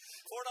you say?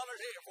 $4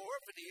 here,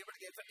 4.50. You're going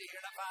to get 50 here,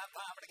 now 5.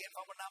 I'm going to get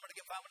 5. Now I'm going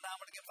to get 5. Now I'm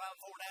going to get 5.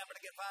 4 and a half. I'm going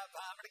to get 5. 5.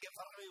 I'm going to get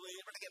 5.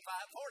 You're going to get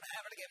 5. 4 and a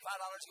half. I'm going to get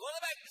 $5. Go in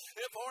the back.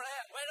 Here, 4 and a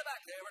half. Way in the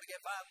back there. We're going to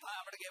get 5. 5.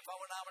 I'm going to get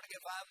 4. Now I'm going to get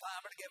 5. 5.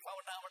 I'm going to get 4.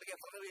 Now I'm going to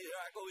get 5. Here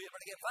I go. Here, I'm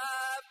going to get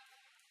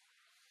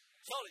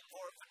 5. Solid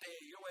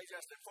 4.50. Your way,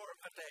 Justin.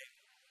 4.50.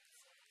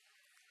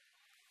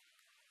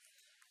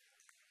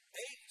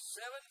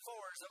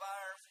 8.74s of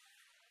our.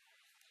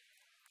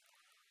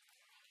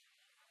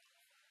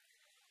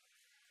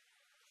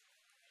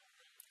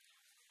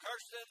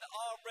 Kirsten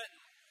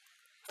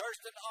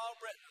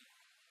Albritton.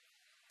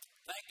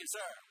 Thank you,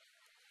 sir.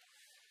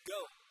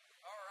 Go.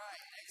 All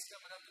right, next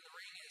coming up in the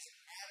ring is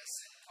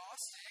Addison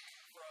Kostick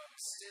from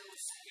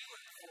Stills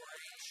Wheeler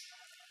 4-H.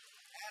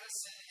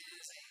 Addison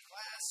is a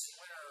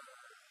class winner.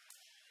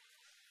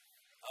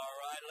 All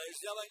right, ladies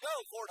and gentlemen, go.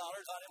 $4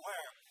 on him.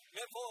 Where?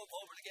 Get 4.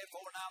 Over to get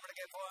 4. Now I'm going to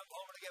get 4.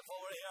 Over to get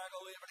 4. Here I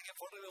go. I'm going to get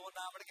 4 to the 1.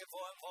 Now I'm going to get 4.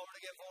 Over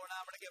to get 4. Now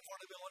I'm going to get 4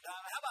 to the 1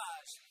 time. How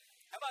much?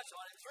 How much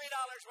on it? $3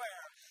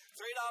 where?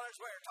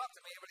 $3 where? Talk to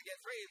me. I'm going to get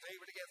 3. 3.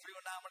 I'm going to get 3.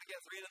 Now I'm going to get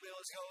 3 to the bill.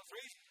 Let's go.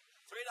 $3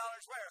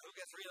 where? Who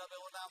gets 3 to the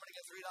bill? Now I'm going to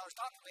get $3.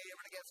 Talk to me. I'm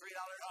going to get $3 on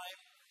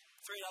him.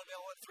 $3 bill.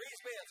 3's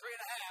bid. 3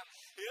 and a half.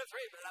 Here, 3,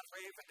 but not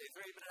 3. 53,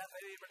 but not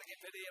 50. I'm going to get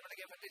 50. I'm going to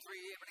get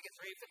 53. I'm going to get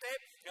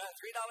 350. Got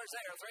 $3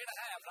 there. 3 and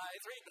a half. 3,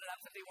 but not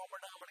 51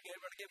 more now. I'm going to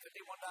get 51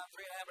 down.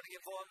 3 and a half. I'm going to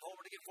get 4. I'm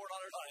going to get $4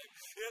 on him.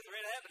 Here, 3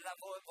 and a half, but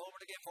not 4. I'm going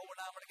to get 4.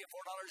 Now I'm going to get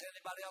 $4.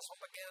 Anybody else want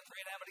to get 3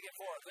 and a half? I'm going to get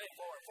 4. 3,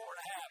 4 and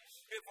a half.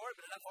 Here, 4,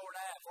 but not 4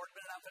 and a half. 4, but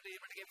not 50. I'm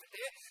going to get 50.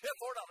 Here,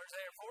 $4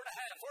 there. 4 and a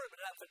half. 4,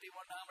 but not 51.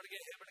 Now I'm going to get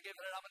him. I'm going to get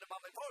it. I'm going to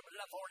bump it. 4, but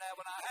not 4 and a half.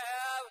 When I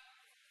have.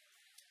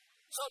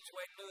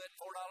 Subsequent Lou at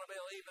 $4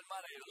 bill, even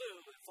money.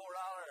 Lou at $4.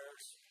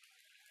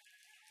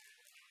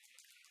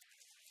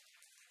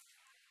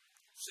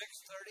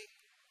 630.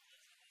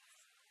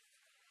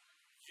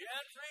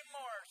 Gentry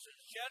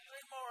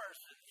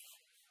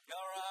Morrison's.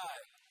 All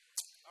right.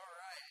 All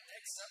right.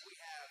 Next up, we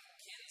have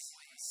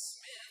Kinsley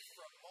Smith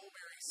from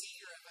Mulberry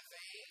Senior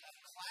FFA, a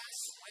class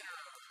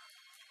winner.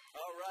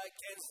 All right,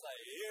 Kinsley.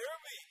 Here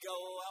we go.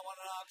 I want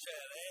an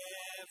auction.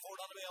 And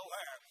 $4 bill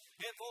where?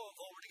 Get 4.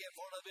 Over to get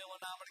 4 to be 1,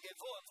 now I'm going to get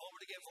 4, and 4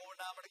 to get 4,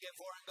 now I'm going to get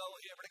 4 and go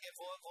here, but to get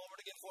 4, and 4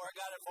 to get 4, I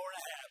got it 4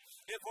 and a half.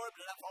 Get 4,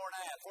 but not 4 and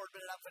a half. 4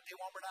 but not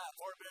 51 but not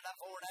 4 but not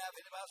 4 and a half.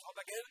 Anybody else come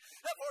back in?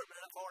 4 but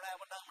not 4 and a half,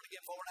 now I'm going to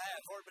get 4 and a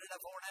half. 4 but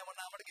not 4 and a half,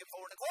 now I'm going to get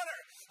 4 and a quarter.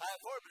 I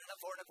have 4 but not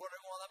 4 and a quarter,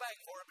 go on the bank.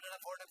 4 but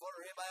not 4 and a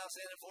quarter. Anybody else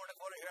in at 4 and a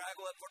quarter? Here I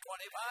go up for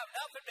 25.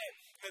 Now 50.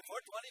 Get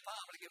 425.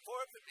 I'm going to get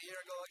 450. Here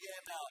I go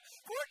again now.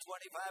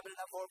 425 but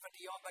not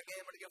 450. On back in.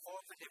 I'm going to get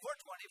 450.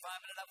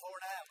 425 but not 4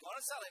 and a half. Going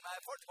to sell him. I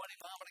have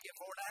 425. I'm going to get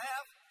 4 and a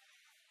half.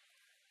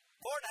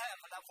 4 and a half,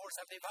 but not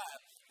 475.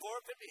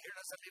 450 here,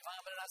 not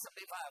 75, but not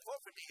 75.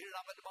 450 here,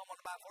 I'm at the moment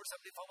about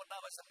 474, but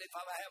not 75.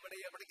 I have it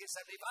here, I'm going to get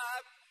 75.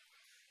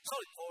 So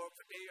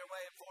 450 your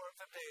way,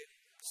 450,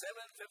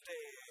 750.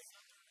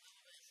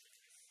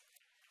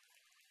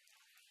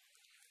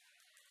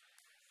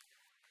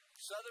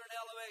 Southern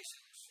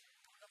Elevations.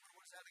 What number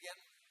was that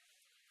again?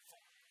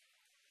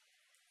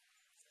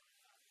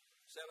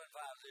 750.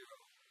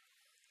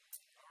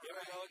 Here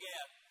we go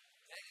again.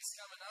 Next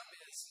coming up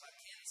is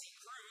Mackenzie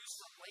Cruz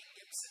from Lake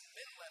Gibson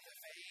Middle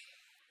FFA.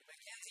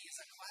 Mackenzie is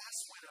a class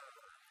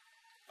winner.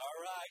 All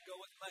right, go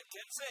with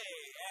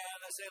Mackenzie.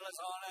 And I say,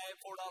 let's on a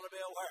 $4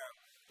 bill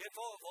where? Get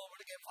 4,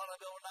 forward to get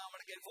 $4 bill, now I'm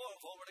going to get 4,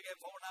 forward to get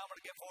 4, now I'm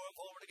going to get 4,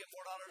 forward to get $4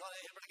 on it,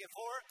 I'm going to get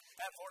 4,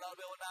 at $4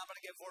 bill, now I'm going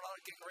to get $4,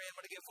 kick her in, I'm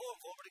going to get 4,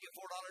 forward to get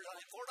 $4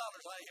 on it, $4 on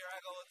it, here I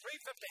go,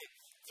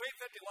 350,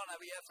 351 of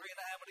you, 3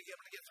 and a half, I'm going to get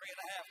 3 and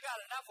a half, got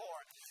it, now 4,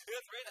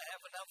 here 3 and a half,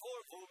 and now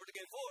 4, forward to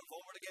get 4,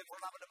 forward to get 4,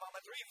 now I'm going to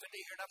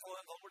 350, here now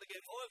 4, and forward to get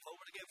 4,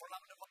 forward to get 4, now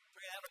I'm going to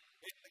 3 and a half,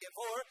 to get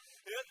 4,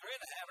 here 3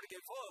 and a half, to get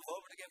 4,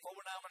 forward to get 4,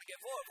 now I'm going to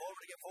get 4, forward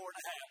to get 4 and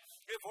a half,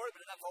 here 4,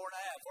 but not 4 and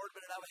a half, forward,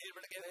 but not here,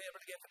 but to get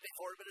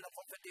 54, but not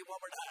 51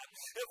 more time,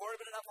 here 4,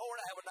 but not 4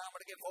 and a half, but now I'm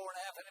going to get 4 and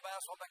a half, anybody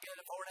else want to get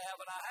it 4 and a half,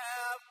 and I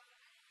have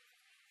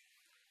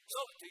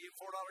sold it to you,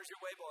 $4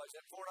 your way, boys,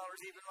 at $4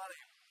 even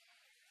money.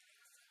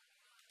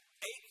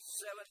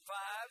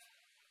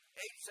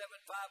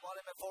 875, bought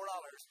him at $4.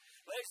 Ladies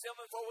and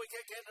gentlemen, before we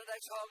kick into the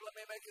next hog, let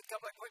me make a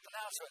couple of quick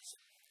announcements.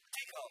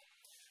 Tico,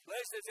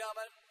 ladies and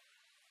gentlemen,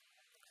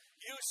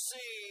 you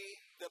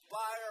see the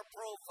buyer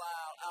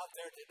profile out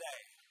there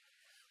today.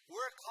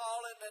 We're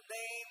calling the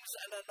names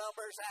and the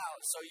numbers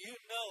out so you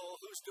know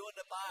who's doing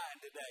the buying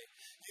today.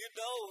 You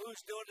know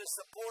who's doing the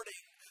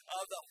supporting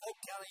of the Polk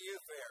County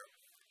Youth Fair.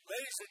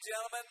 Ladies and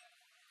gentlemen,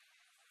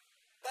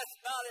 that's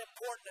not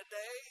important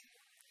today,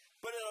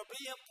 but it'll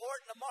be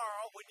important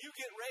tomorrow when you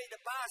get ready to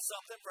buy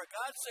something. For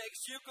God's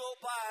sakes, you go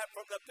buy it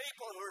from the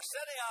people who are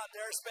sitting out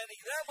there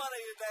spending their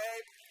money today.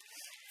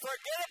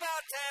 Forget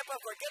about Tampa,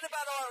 forget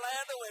about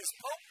Orlando. It's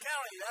Polk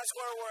County. That's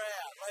where we're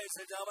at, ladies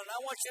and gentlemen.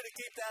 I want you to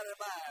keep that in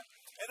mind.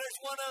 And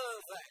there's one other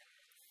thing.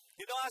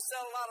 You know, I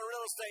sell a lot of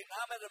real estate, and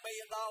I'm at $1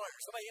 million,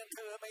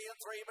 $1,200,000,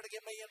 $1,300,000, but I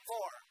get $1,400,000.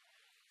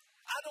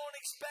 I don't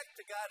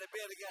expect the guy to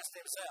bid against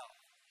himself.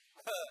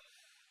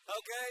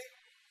 Okay?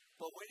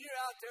 But when you're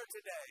out there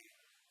today,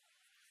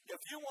 if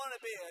you want to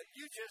bid,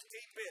 you just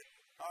keep bidding.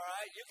 All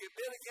right? You can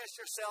bid against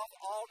yourself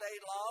all day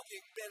long.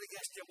 You can bid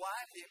against your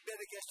wife. You can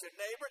bid against your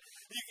neighbor.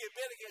 You can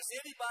bid against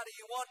anybody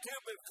you want to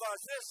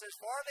because this is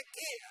for the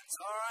kids.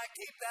 All right?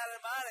 Keep that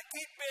in mind and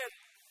keep bidding.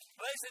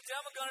 Ladies and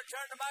gentlemen, I'm going to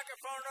turn the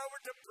microphone over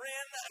to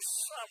Bryn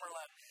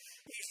Summerlin.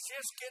 He's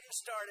just getting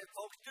started,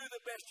 folks. Do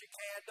the best you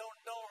can.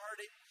 Don't hurt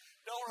him.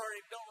 Don't hurt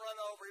him. Don't run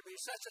over him.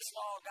 He's such a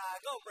small guy.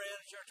 Go, Bryn.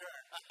 It's your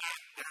turn.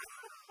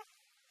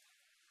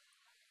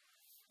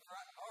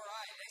 All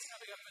right, next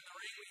coming up in the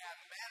ring, we have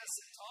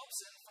Madison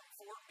Thompson from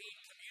Fort Meade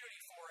Community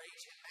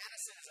 4-H, and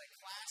Madison is a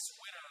class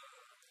winner.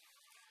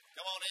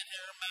 Come on in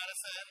here,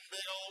 Madison.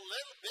 Big old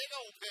little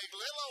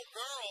old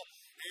girl.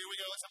 Here we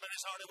go.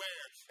 Somebody's hard to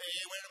wear. Hey,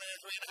 wait a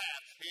minute, 3 and a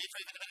half. Hey,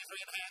 3 and a half, 3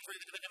 and a half, 3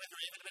 and a half,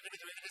 3 and a half,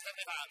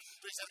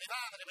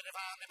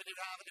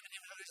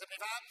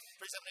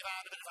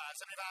 375,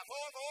 75,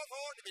 4, 4,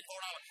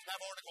 now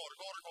 4 and a quarter,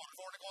 4 and a quarter,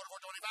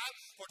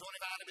 425, 425,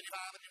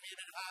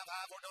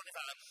 5,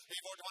 425, hey,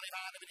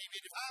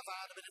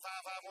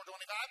 425, 5,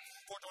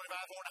 425,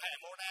 425, 4 and a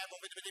half, 4 and a half,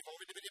 450,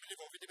 450, 450,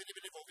 450,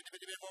 450, 450,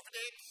 450,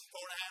 450,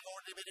 4 and a half,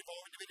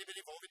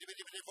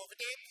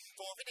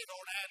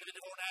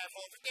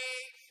 450,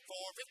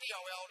 450,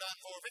 are we all done?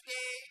 450.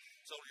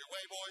 Sold your way,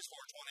 boys.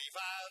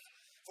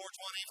 425.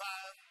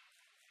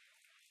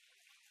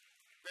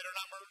 425. Bidder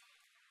number.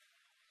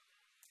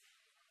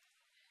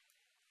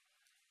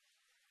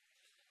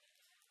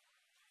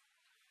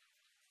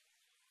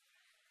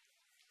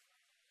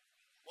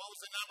 What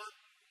was the number?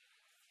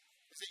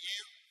 Is it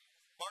you?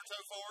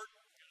 Bartow Ford?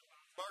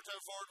 Bartow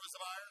Ford was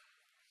the buyer?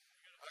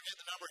 I'll get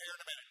the number here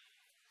in a minute.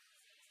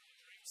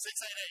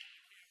 688.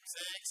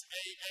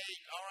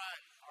 688. All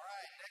right. All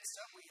right, next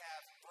up we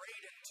have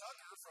Braden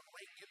Tucker from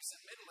Lake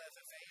Gibson Middle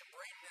FFA, and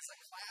Braden is a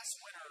class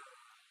winner.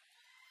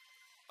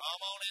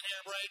 Come on in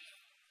here, Braden.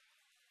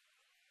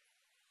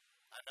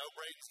 I know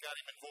Braden's got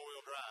him in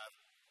 4-wheel drive.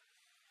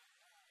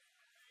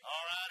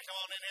 All right, come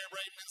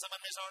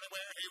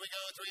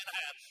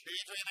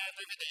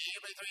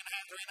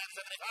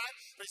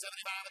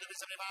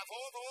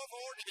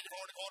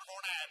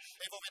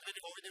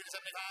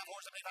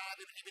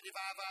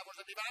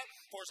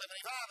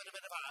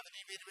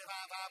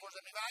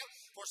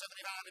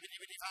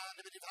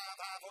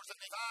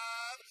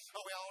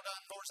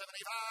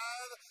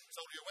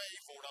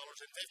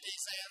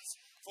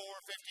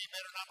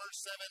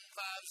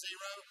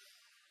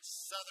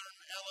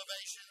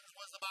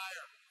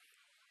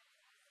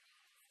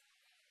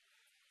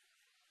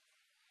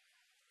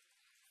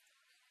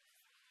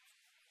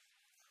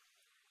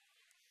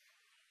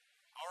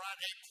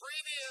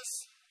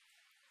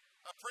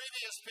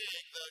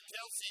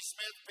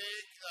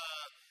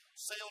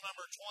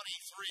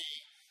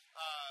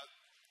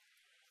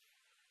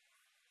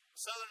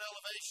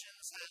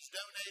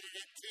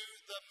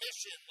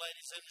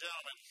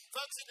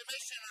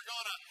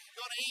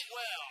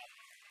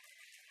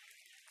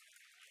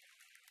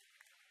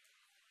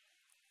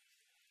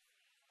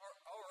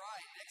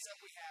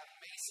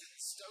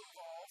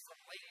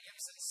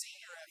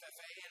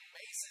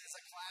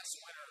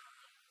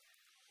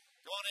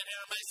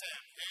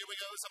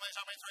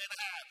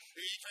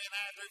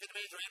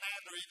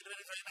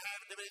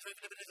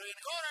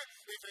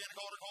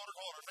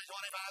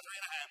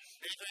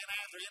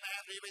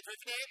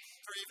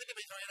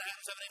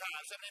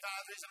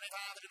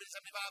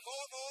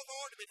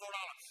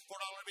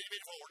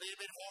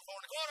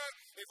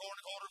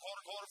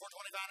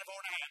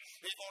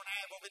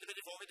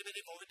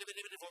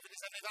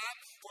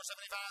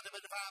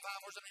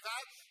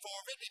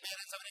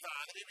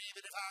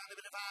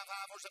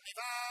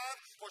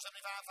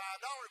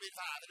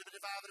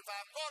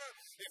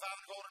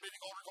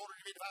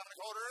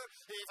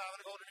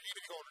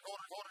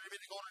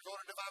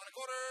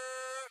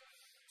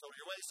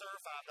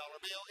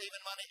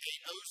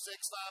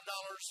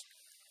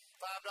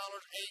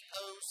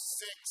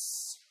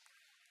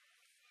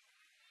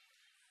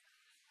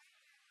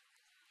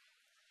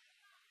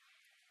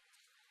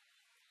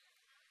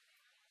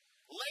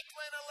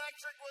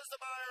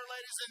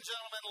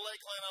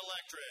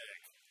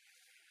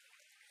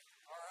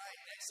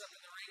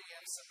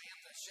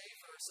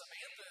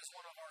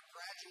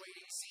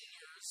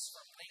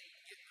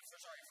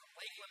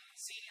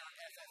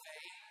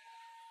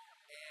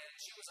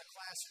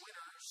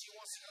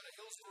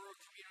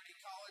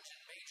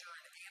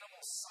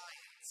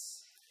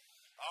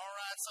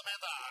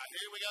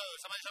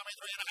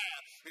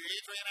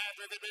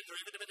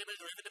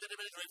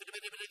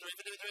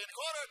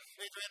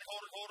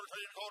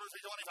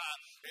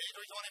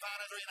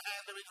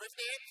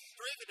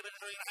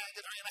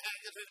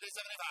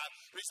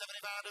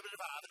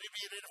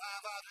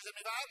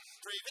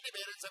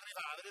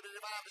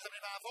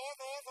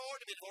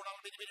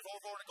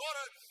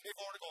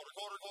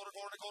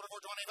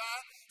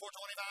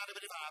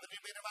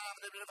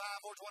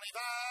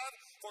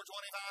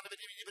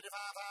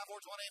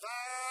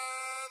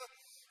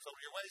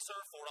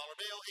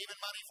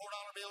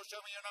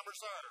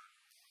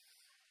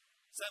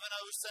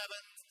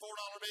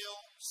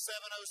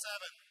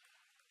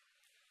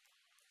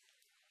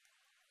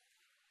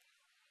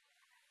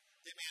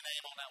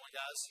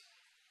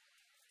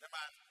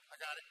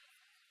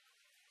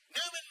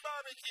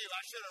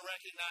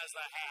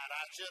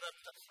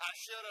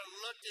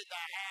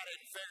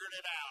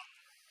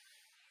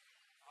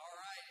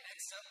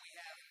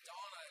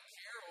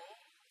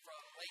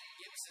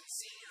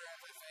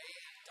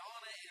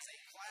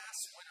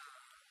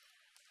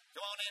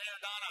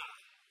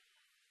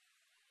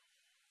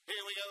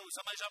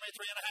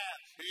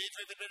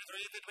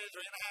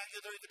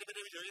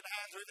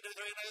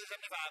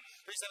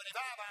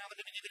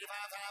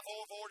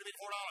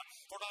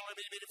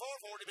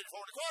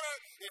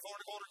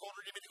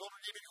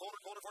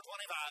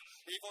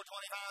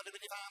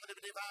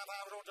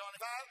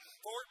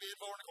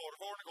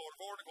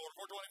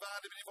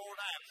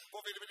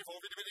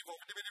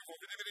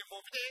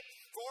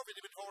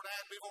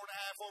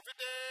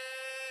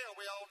Are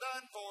we all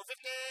done? 450.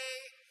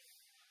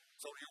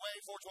 So your way,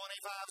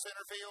 425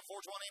 center field,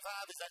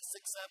 425. Is that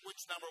 6-7?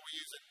 Which number are we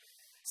using?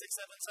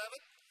 677?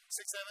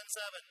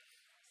 677.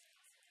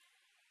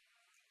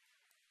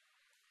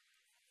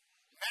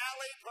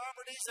 Malley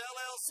Properties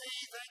LLC,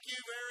 thank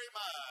you very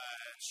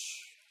much.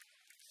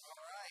 All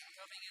right,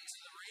 coming into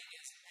the ring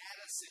is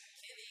Addison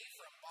Kinney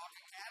from Polk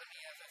County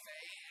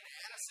FFA, and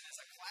Addison is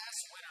a class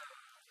winner.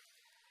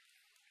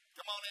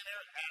 Come on in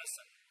here,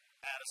 Addison.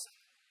 Addison,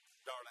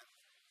 darling,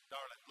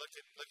 look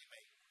at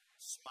me.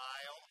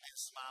 Smile and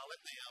smile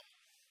at them.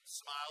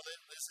 Smile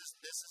at this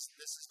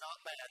is not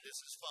bad. This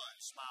is fun.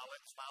 Smile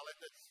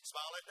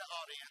at the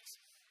audience.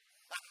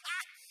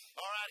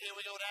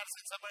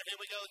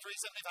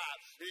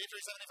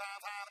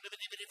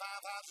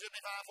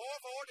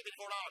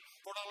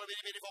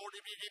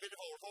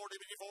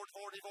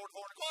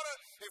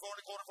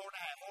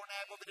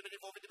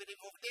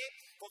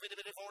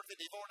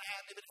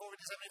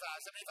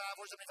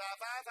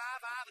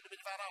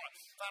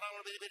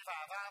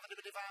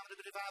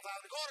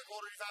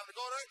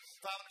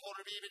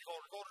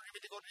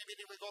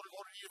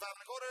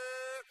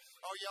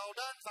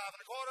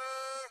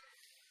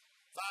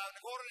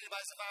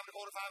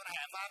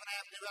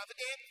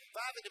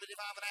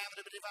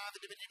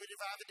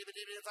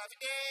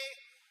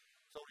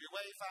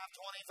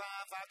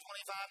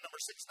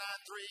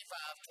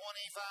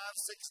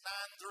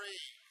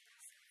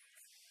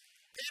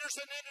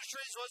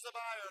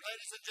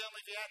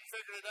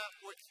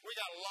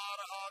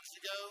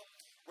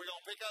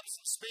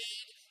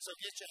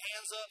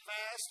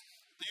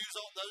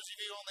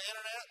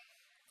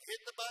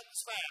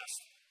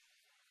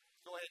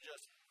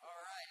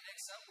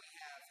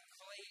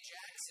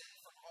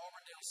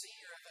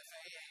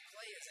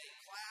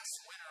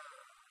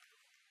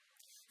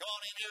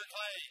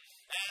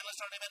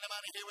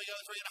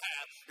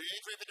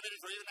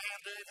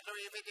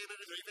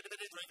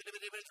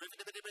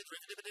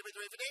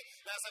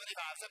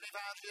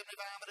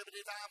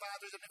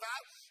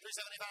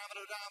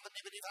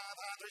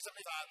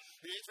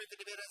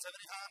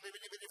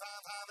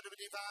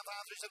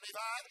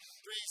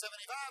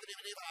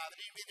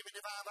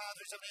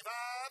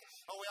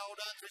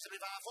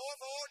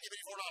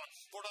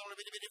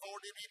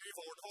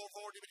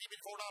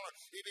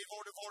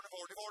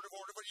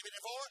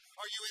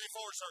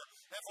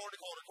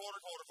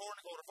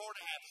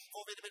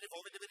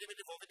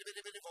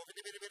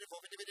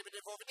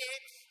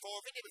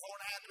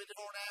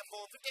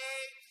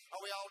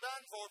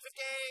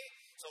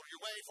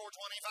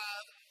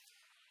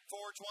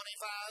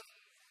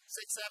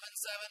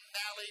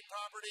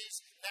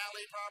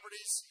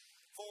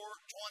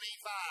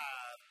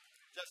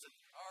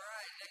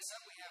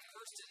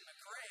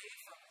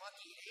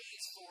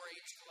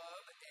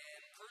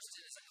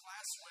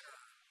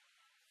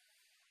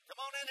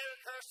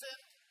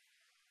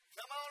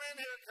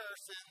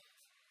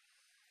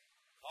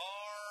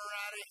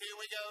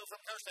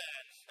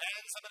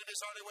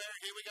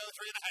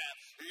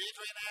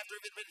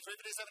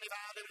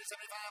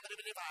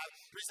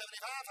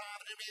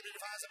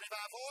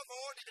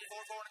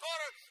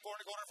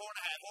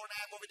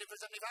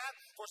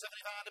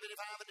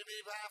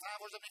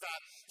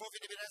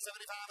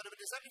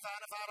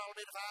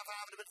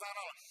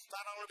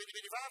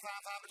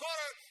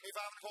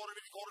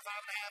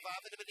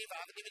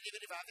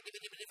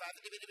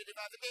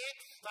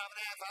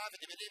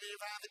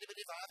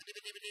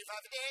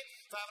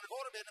 5 and a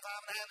quarter, bid to 5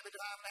 and a half, bid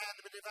to 5 and a half,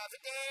 bid to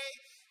 550.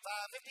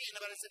 550,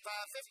 nobody said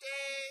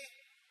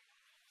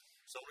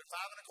 550. Sold at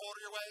 5 and a quarter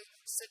your way.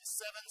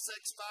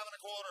 676, 5 and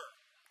a quarter.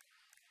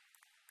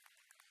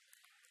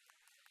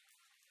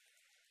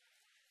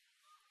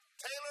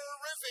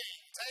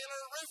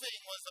 Taylor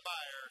Roofing was the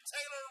buyer.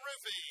 Taylor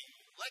Roofing,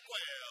 Lake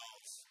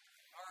Wales.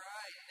 All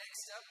right,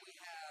 next up we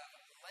have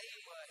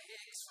Layla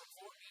Hicks from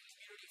Fort Meade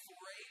Community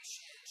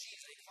 4-H, and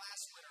she's a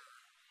class winner.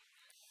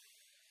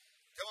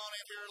 Come on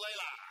in here,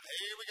 Layla.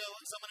 Here we go.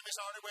 Somebody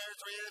Miss Hardware,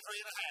 3 and 3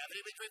 and a half.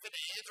 Here we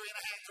 350, 3 and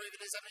a half,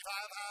 350, 75,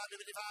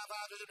 5,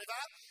 75,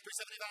 375,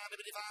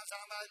 375,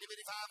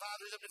 75,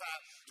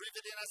 375,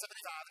 350 and a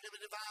 75,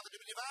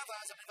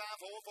 355,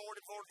 75, 4, 4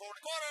 and 4 and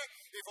a quarter.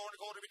 Here 4 and a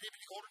quarter,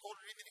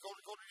 quarter, 5 and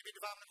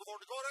a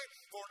quarter, 4 and a quarter,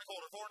 4 and a quarter, 4 and a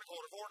quarter, 4 and a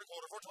quarter, 4 and a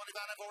quarter,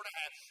 425 and 4 and a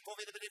half,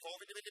 450,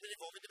 450, 450,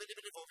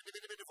 450, 450,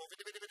 450, 450,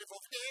 450,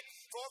 450,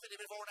 450,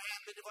 450, 4 and a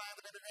half,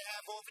 55 and a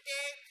half,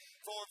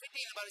 450,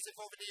 450. Nobody said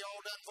 450,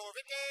 all done,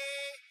 450.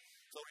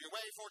 So your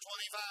way,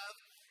 425,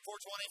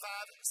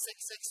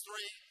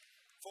 663,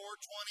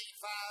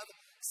 425,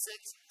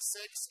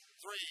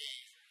 663.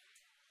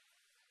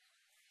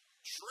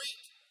 Treat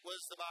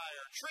was the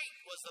buyer.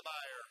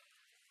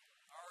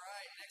 All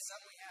right, next up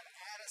we have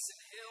Addison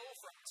Hill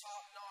from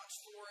Top Notch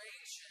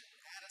 4-H, and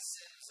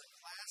Addison's a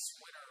class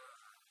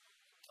winner.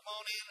 Come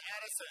on in,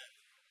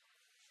 Addison.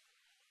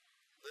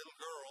 Little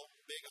girl,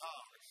 big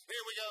hog.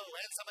 Here we go.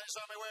 And somebody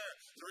saw me where?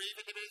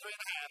 350, 3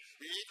 and a half.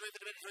 350,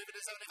 350,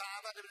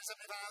 75,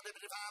 75, 55,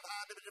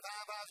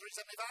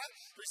 375,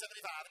 375,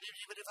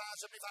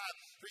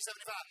 375,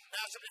 375.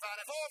 Now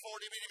 75 and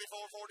 440, bid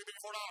 $4, $4 bid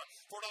 $4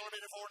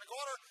 and a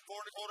quarter,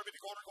 4 and a quarter, bid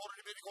a quarter,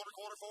 bid a quarter,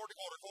 4 and a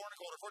quarter, 4 and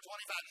a quarter,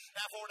 425.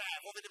 Now 4 and a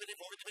half, 450,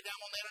 bid 450, bid down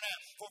on there and a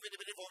half. 450,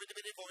 bid 450,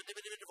 bid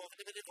 450, bid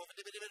 450, bid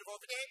 450, bid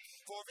 450, bid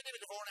 450,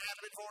 bid 4 and a half,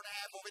 bid 4 and a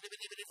half, 450,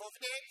 bid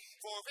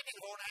 450,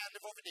 450, 4 and a half, bid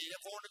 450,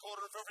 4 and a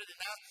quarter, 450.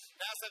 Now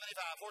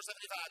 75,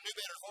 475, new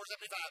bidder,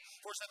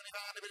 475,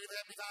 475, new bidder,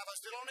 75. I'm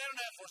still on the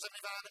internet,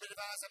 475, new bidder,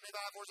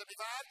 575,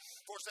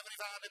 475,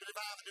 475, new bidder,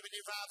 5, new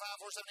bidder, 5,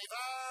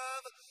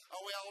 475.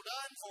 Are we all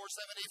done?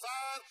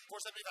 475,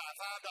 475,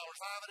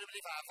 $5, 5, new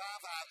bidder, 5,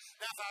 5, 5.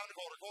 Now 5 and a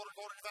quarter, quarter,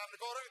 5 and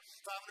a quarter,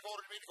 5 and a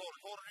quarter, new bidder,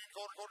 quarter, 5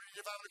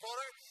 and a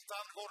quarter.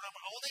 I'm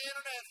on the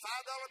internet,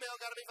 $5 bill,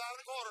 got to be 5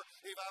 and a quarter.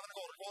 5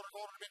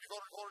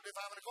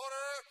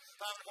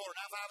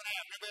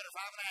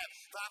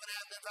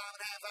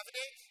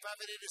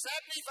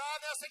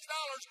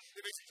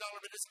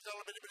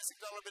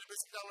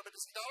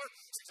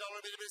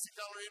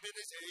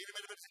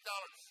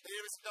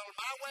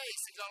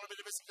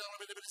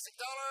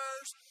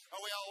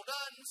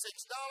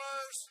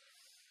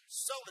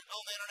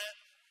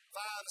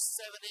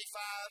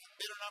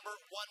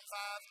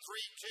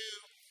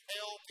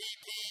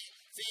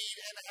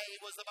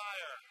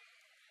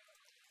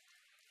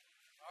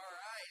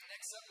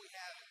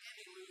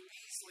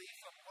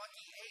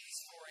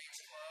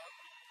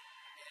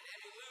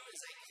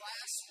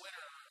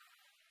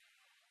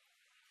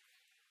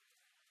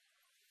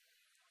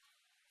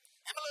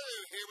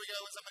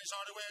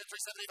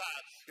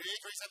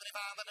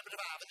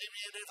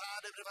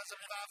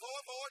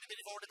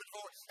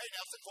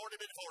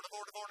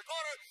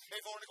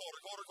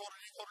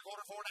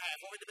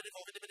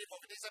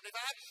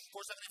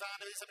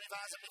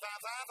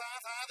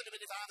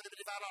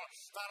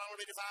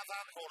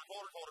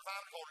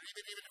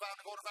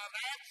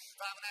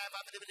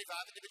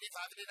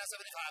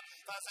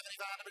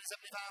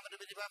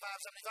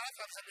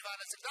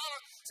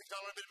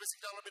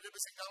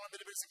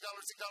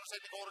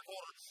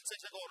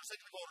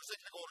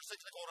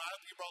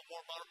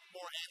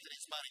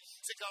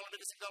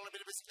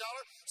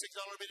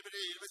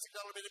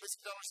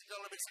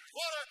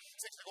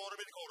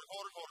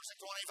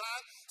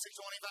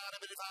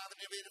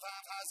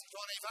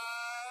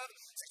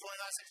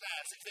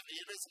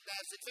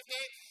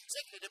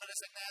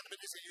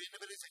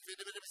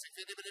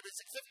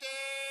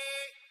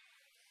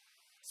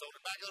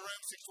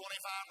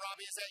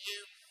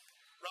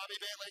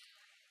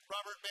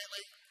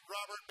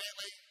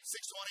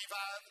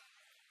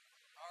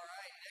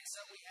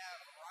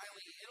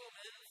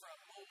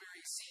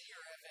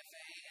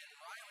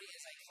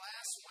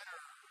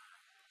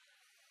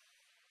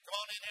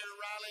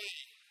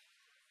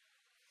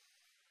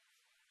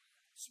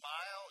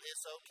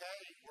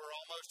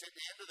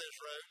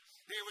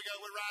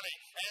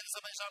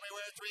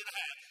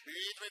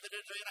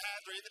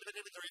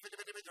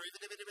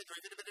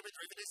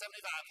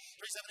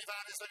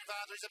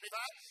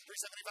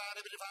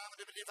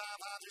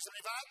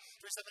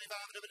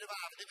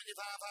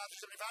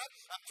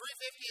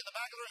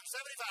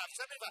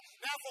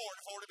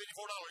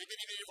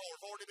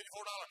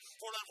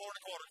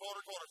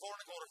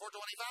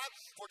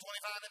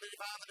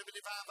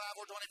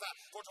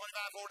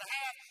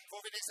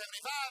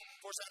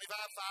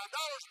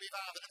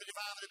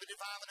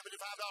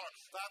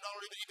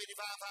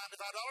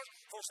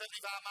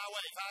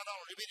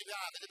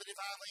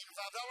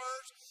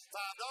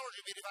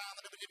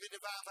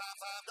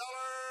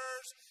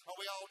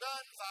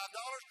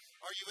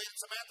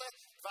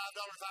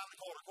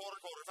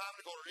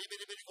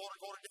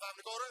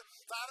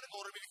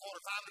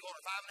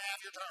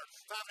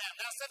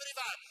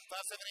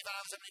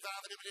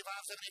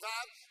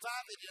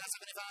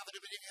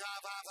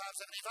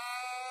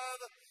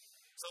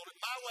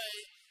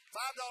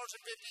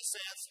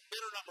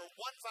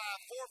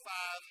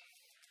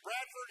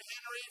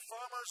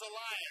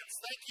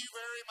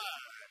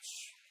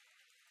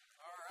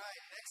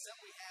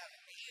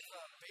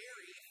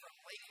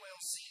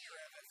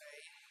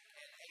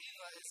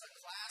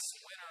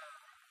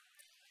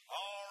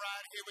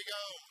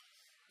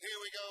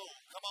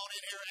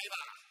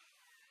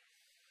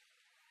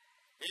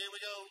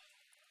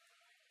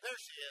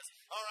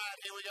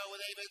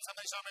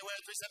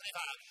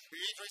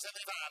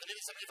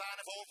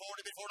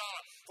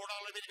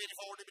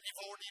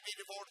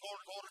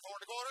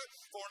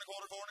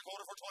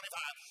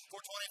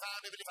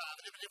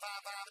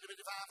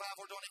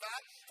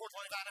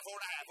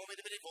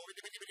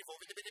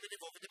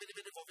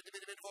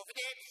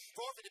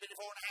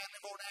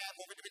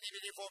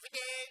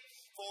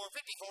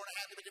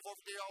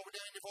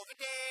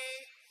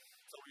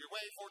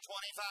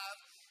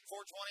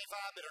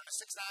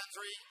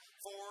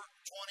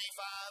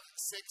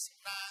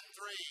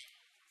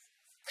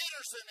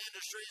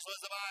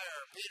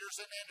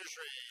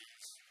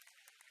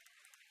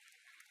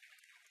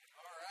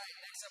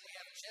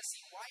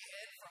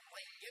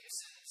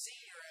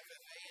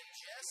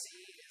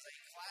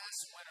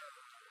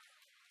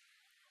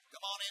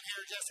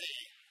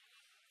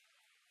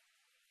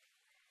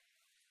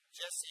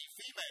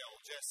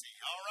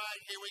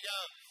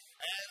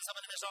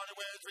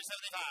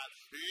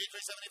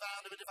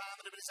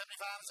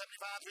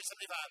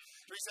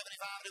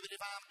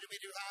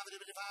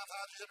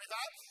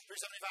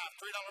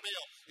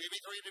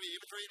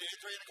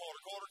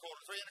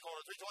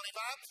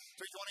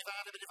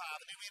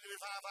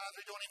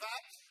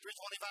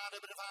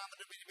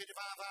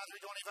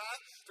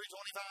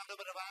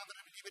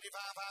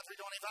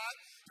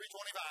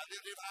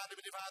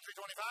 325,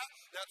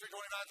 325, down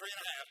 325,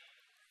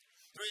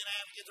 3.5. 3 and a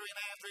half, get 3 and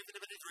a half,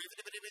 350, 350,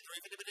 350,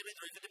 350,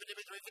 350,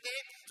 350,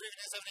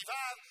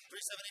 375,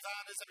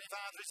 375 to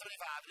 75,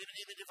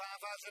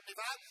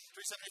 375,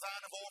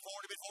 375 to 4,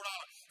 4 to bid $4,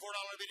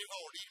 $4 bid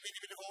 $4, bid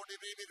 $4, bid $4,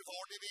 bid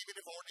 $4, bid $4,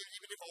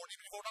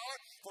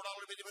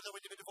 $4 bid $4,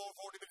 bid $4,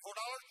 4 to bid $4,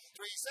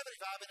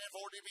 375 and then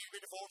 4 to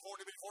bid $4, 4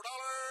 to bid $4.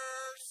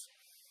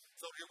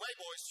 So your way,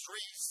 boys,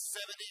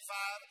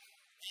 375.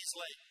 He's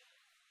late.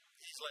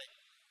 He's late.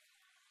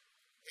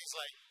 He's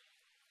late.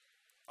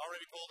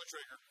 Already pulled the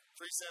trigger.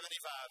 375.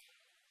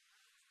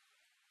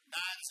 900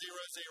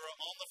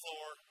 on the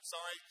floor.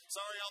 Sorry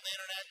on the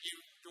internet. You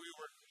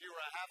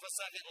were a half a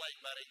second late,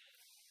 buddy.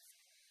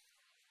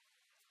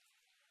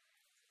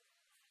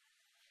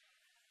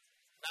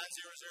 900.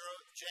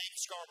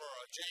 James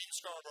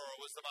Scarborough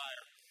was the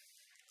buyer.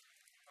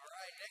 All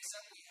right, next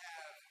up we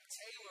have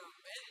Taylor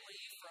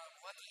Bentley from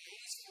Lucky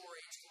A's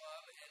 4-H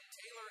Club, and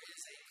Taylor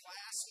is a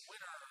class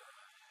winner.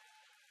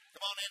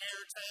 Come on in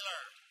here,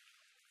 Taylor.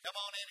 Come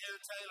on in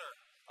here, Taylor.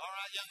 All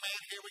right, young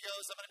man, here we go.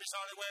 Somebody be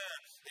started where?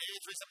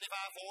 375,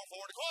 4,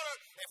 4 and a quarter,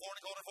 4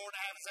 and a quarter, 4 and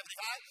a half, and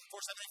 75,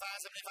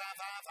 475,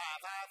 75, 5, 5,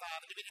 5,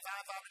 5,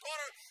 55, 5 and a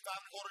quarter, 5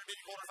 and a quarter,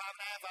 5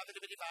 and a half, 5,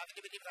 55,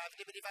 55,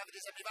 75,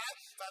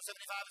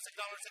 575, and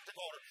 $6, 6 and a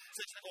quarter,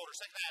 6 and a quarter, 6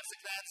 and a half, 6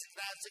 and a half, 6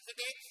 and a half,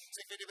 650,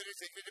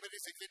 650, 650,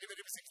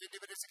 650, 650,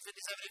 650,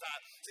 650,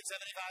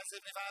 75, 75, 7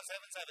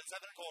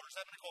 and a quarter,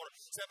 7 and a quarter, 7 and a quarter,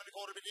 7 and a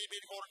quarter,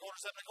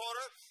 quarter, 7 and a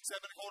quarter, 7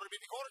 and a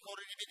quarter,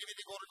 quarter, 7 and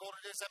a quarter,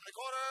 quarter, 7 and a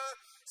quarter,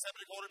 7 and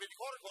a quarter,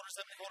 quarter,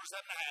 7 and a quarter, 7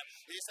 and a half,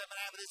 7 and a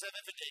half,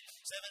 750,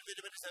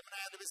 750, 7 and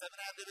a half, 7 and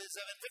a half,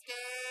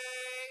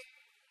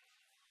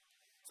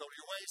 750. So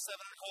your way,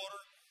 7 and a quarter,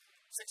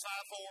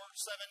 654,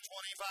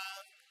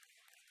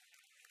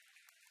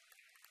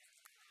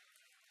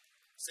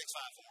 725,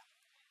 654.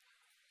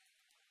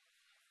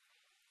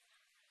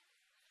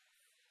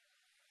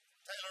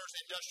 Taylor's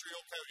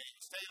Industrial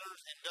Coatings.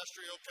 Taylor's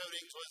Industrial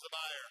Coatings was the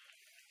buyer.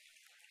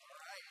 All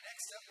right,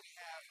 next up we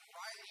have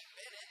Riley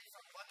Bennett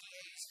from Lucky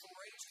A's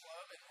 4-H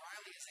Club, and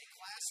Riley is a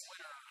class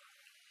winner.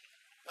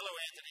 Hello,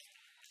 Anthony.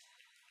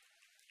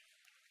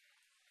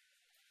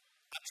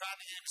 I'm trying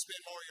to get you to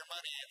spend more of your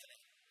money, Anthony.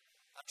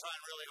 I'm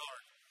trying really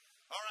hard.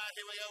 All right,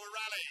 here we go with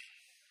Riley.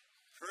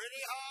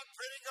 Pretty hot,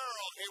 pretty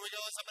girl. Here we go.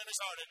 Something we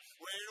started.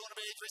 Where do you want to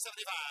be?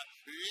 375.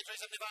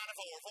 375 and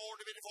 4. 4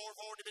 to bid $4.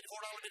 4 to bid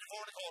 $4. Bid $4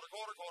 and a quarter.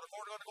 Quarter, quarter,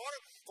 4 to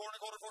quarter. 4 and a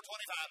quarter.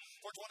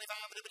 425.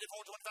 425 to bid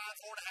 $4.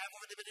 25. 4 and a half.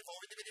 4 to bid $4.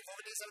 4 to bid $4.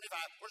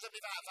 75.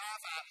 475.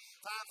 5 5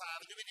 5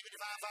 5. To bid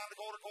 $5. 5 and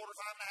a quarter. Quarter.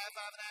 5 and a half.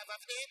 5 and a half. 5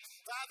 to bid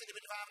 5 to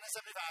bid 5 and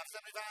 75.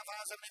 75.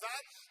 5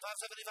 75.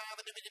 575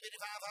 and to bid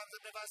 $5.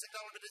 575.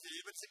 $6 bid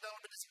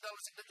 $6. Bid $6.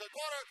 6 and a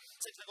quarter.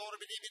 6 and a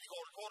quarter. Bid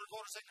quarter. Quarter.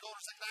 Quarter. 6 and a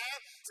quarter. 6 and a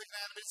half. 6 and a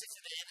half. Bid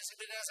 60.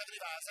 75,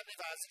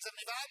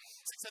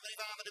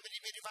 675, and the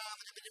 $75,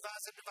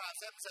 75,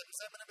 7, $7,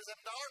 $7,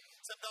 $7, $7,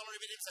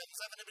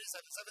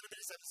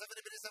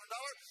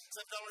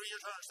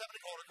 your turn, 7 and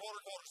a quarter, quarter,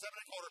 7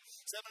 and a quarter,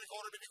 7 and a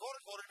quarter,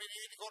 quarter, 7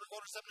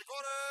 and a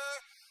quarter,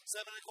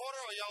 7 and a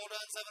quarter, are y'all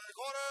done, 7 and a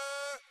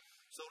quarter?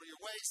 So your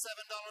way, $7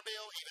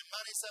 bill, even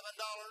money, $7,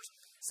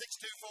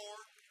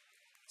 624,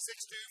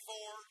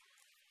 624,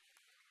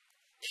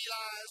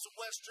 Eli's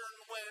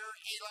Western Wear,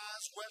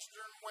 Eli's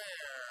Western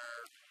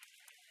Wear.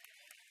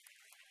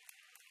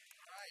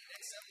 All right,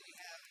 next up we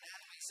have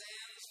Natalie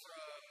Sands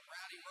from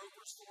Rowdy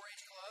Roper's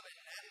 4-H Club,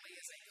 and Natalie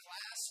is a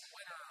class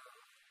winner.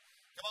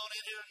 Come on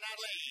in here,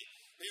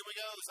 Natalie. Here we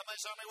go.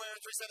 Somebody saw me wearing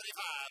 375.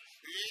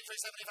 375,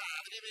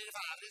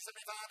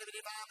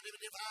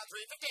 375,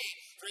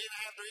 350, 3 and a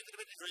half,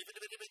 350, 350,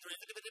 350,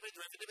 350,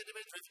 350, 350,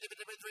 350,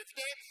 350,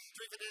 350,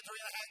 350, 3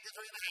 and a half,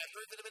 3 and a half,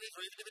 350,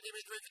 350,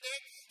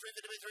 350,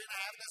 350, 3 and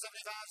a half,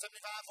 75,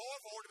 75,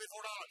 4 to bid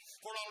 $4. $4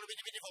 to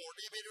bid $4, $4,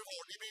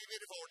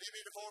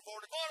 $4, $4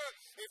 and a quarter,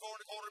 4 and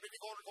a quarter, bid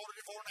quarter, quarter,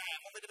 4 and a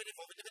half, 450,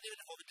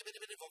 450, 450,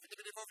 450,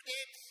 450,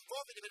 450,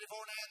 450, 450,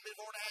 4 and a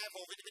half,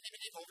 450,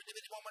 450,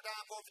 450, one more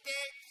time, 450,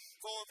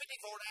 450,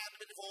 4 and a half,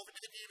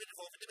 450,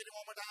 450,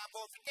 one more time,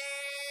 450.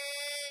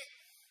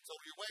 So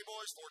your way,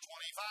 boys,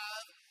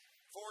 425,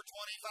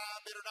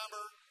 425, bidder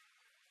number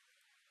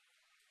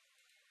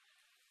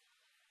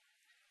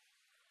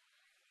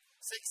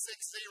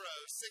 660.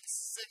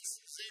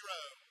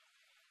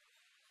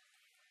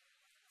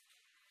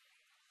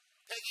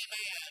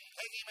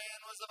 Peggy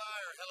Man was the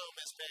buyer. Hello,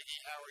 Miss Peggy.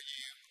 How are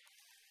you?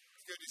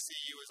 It's good to see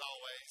you as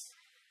always.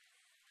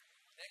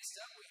 Next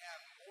up, we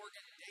have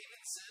Morgan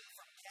Davidson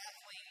from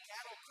Kathleen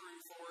Cattle Crew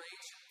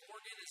 4-H.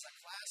 Morgan is a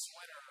class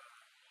winner.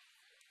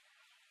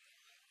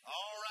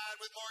 All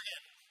right, with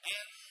Morgan.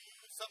 And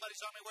somebody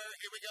saw me where?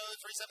 Here we go,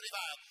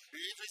 375.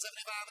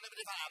 375 and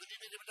 $75.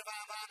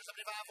 $5,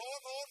 75, 4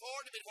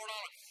 to bid $4.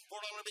 $4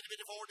 to bid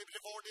 $4, to bid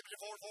 $4, to bid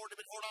 $4, 4 to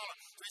bid $4.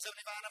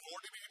 375 and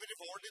 4 to bid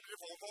 $4, to bid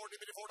 $4, 4 to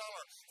bid $4. $4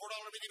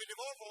 to bid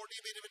 $4, 4 to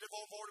bid $4,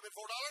 4 to bid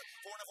 $4. 4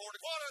 and a quarter,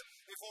 4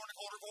 and a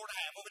quarter, 4 and a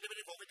half. 4 to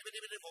bid $4, 4 to bid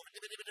 $4, 4 to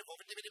bid $4, 4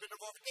 to bid $4,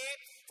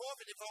 4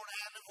 to 4 and a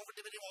half, and 4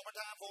 to bid one more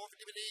time. 4 to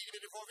bid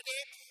 450.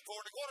 4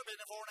 and a quarter, bid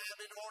 4 and a half,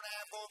 bid 4 and a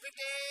half,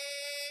 450.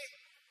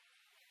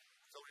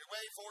 So your way,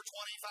 away,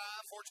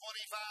 425,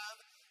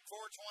 425,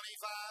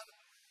 425,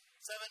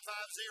 750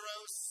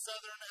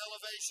 Southern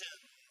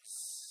Elevations.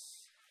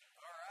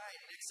 All right,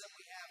 next up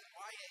we have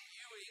Wyatt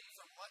Ewing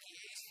from Lucky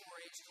A's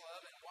 4-H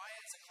Club, and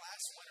Wyatt's a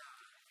class winner.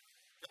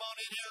 Come on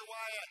in here,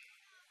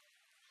 Wyatt.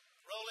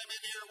 Roll him in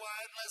here,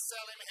 Wyatt, and let's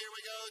sell him. Here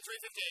we go, 350.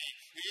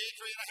 He ate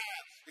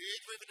 3.5. He ate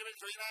 350,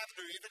 3.5,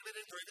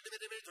 350, 350,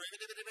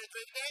 350,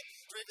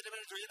 350,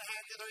 350,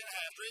 3.5,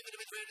 3.5,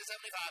 350,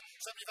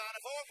 375, 75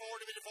 to 4,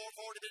 40, 4,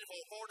 40,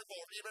 4, 4 to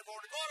 4, even 4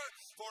 and a quarter,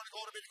 4 and a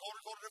quarter, 4 and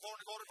a quarter, 4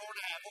 and a quarter, 4 and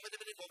a half,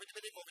 450,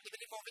 450,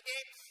 450,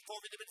 450,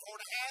 450, 4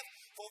 and a half,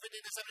 450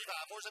 to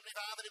 75,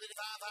 475,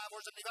 475,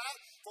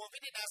 475,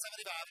 450 now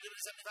 75,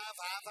 75,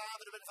 5, 5,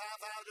 5,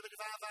 5, 5,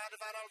 5,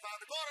 5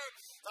 and a quarter,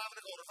 5 and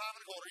a quarter, 5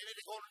 and a quarter, you need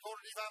a quarter, 5 and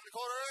a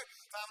quarter,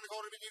 5 and a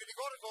quarter, quarter,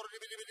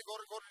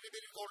 quarter, 5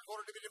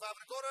 and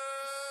a quarter.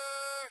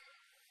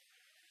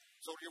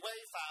 So your way,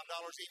 $5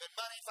 even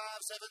money,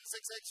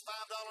 5766,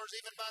 $5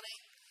 even money,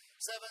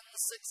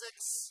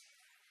 766.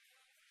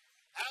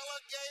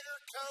 Alligator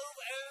Cove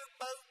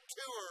Airboat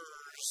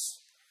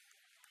Tours.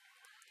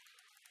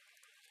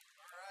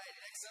 All right,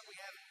 next up we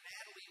have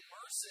Natalie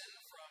Merson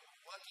from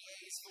Lucky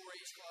A's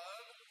 4-H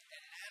Club,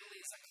 and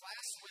Natalie is a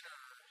class winner.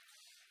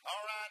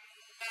 All right,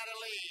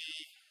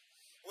 Natalie.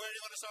 Where do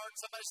you want to start?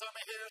 Somebody start me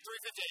here.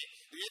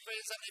 350. You get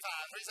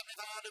 375.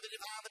 375 to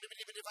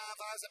 55,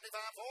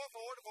 575, 4,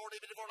 4 to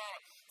 40, $4. $4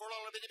 to 4,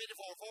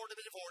 4 to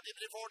 4, 4 to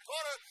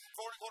quarter,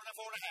 4 to quarter and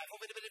 4 and a half.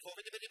 450,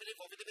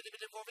 450,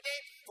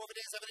 450,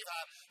 450,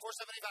 75.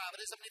 475,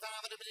 it is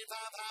 75, it is 55,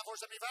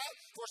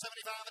 475.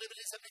 475, it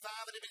is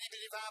 75, it is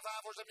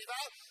 55,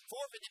 475.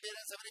 450, it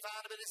is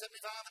 75, it is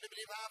 75, it is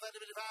 55, it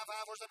is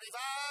 55,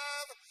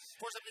 475.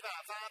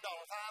 475, $5,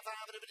 $5,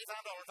 $5, it is $5, 5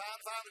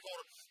 and a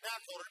quarter.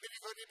 Now quarter,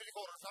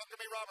 quarter. Talk to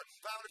me, Robert.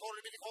 5 and a quarter,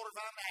 5 and a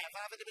half,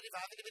 5 and a half,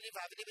 5 and a half,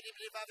 5 and a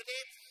half, 5 and a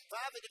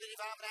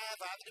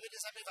half, 5 and a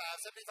 75,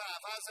 75,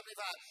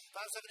 575,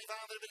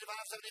 575,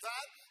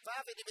 575,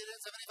 5 and a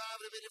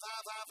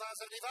 75,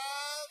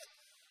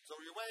 575. So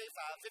your way,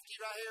 550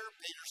 right here.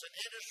 Peterson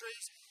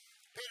Industries,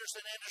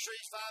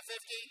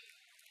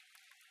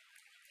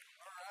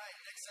 550. All right,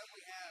 next up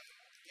we have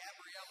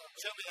Gabriella.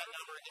 Show me that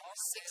number again.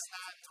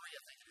 693,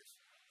 I think it is.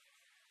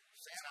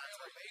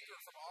 Gabriella Baker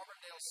from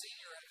Auburndale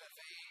Senior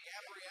FFA.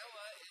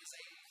 Gabriella is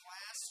a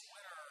class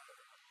winner.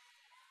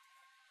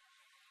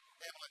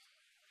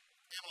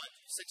 Emily,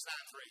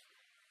 693.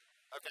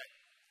 Okay.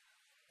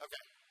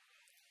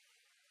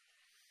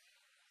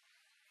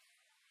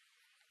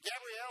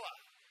 Gabriella.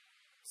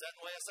 Is that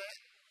the way I say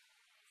it?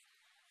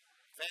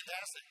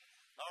 Fantastic.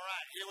 All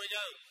right, here we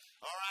go.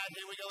 All right,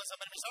 here we go.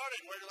 Somebody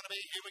started. Where are we going to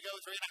be? Here we go.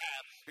 3.5.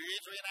 Here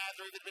you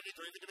 3.5. 350,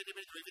 350,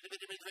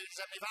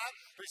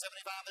 375,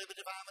 375,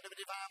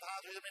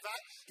 355, 375,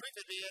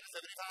 350,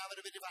 75,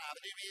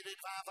 355,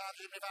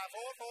 355, 375,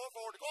 4, 4,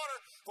 4 and a quarter,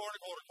 4 and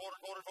a quarter, 4 and a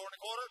quarter, 4 and a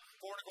quarter,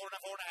 4 and a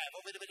quarter, 4 and a half,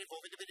 450,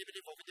 450,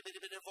 450,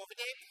 450, 450,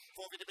 450,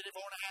 450,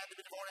 4 and a half,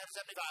 4 and a half,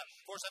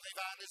 75,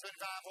 475 to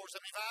 75,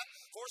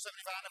 475,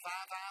 475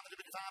 to 55,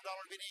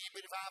 $55,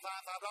 $55,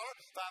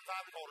 $5, $5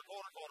 and a quarter,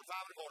 quarter,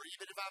 5 and a quarter, you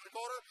 55 and a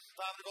quarter,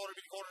 5 and a quarter,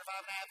 5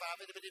 and a half,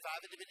 5, 55,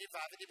 55,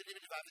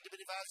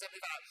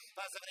 75,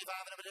 575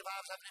 and a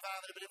 75,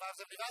 75 and a 75,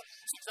 75,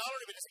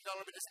 $6, $6, $6,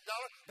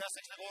 now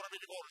 6 and a quarter, 6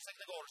 and a quarter, 6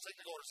 and a quarter,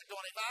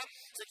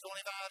 625,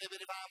 625,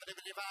 55 and a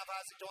 55,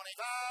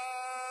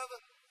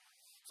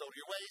 625. So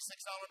your way, $6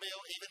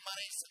 bill, even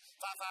money,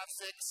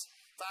 556,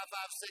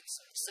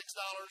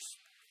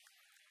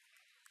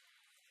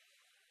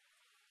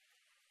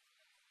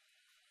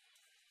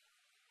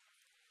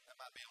 $6. That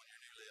might be on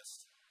your new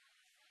list.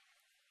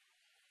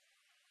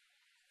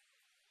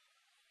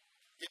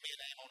 Give me a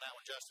name on that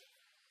one, Justin.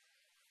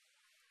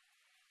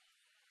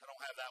 I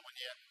don't have that one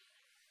yet.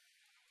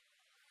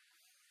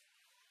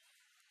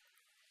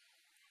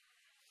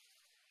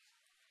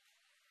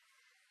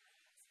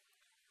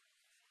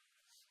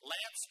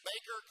 Lance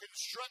Baker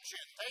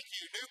Construction. Thank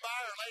you. New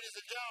buyer, ladies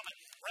and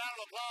gentlemen. Round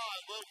of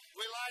applause.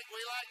 We like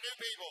new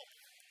people.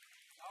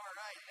 All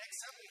right. Next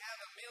up, we have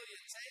Amelia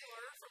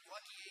Taylor from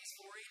Lucky A's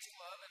 4-H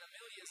Club, and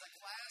Amelia is a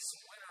class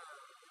winner.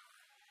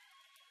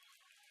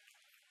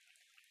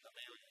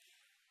 Amelia.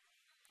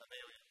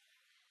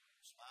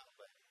 Smile,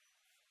 baby.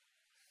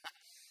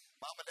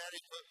 Mom and Daddy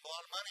put a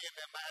lot of money in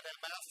that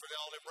mouth for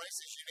all them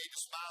braces. You need to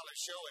smile and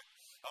show it.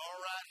 All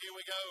right, here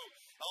we go.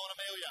 On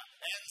Amelia.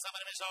 And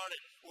somebody may start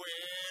it. Where do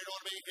you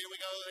want to be? Here we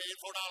go. $4.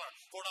 $4 50,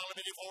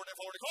 4 and a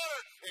quarter. 4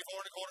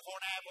 and a quarter, 4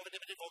 and a half,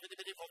 450,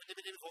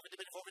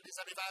 450,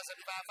 75,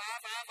 75,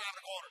 5 and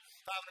a quarter.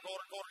 5 and a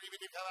quarter, quarter, 5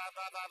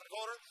 and a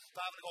quarter.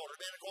 5 and a quarter,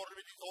 then a quarter,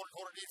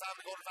 quarter, 5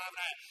 and a quarter, 5 and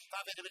a half.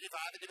 550,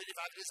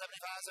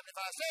 75,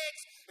 75,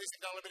 6. $6,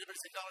 $6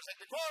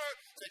 and a quarter.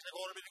 6 and a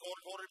quarter, 6 and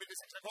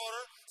a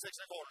quarter, 6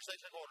 and a quarter, 6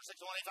 and a quarter,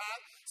 625,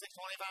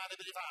 625 to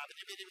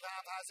 55,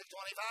 55,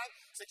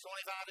 625.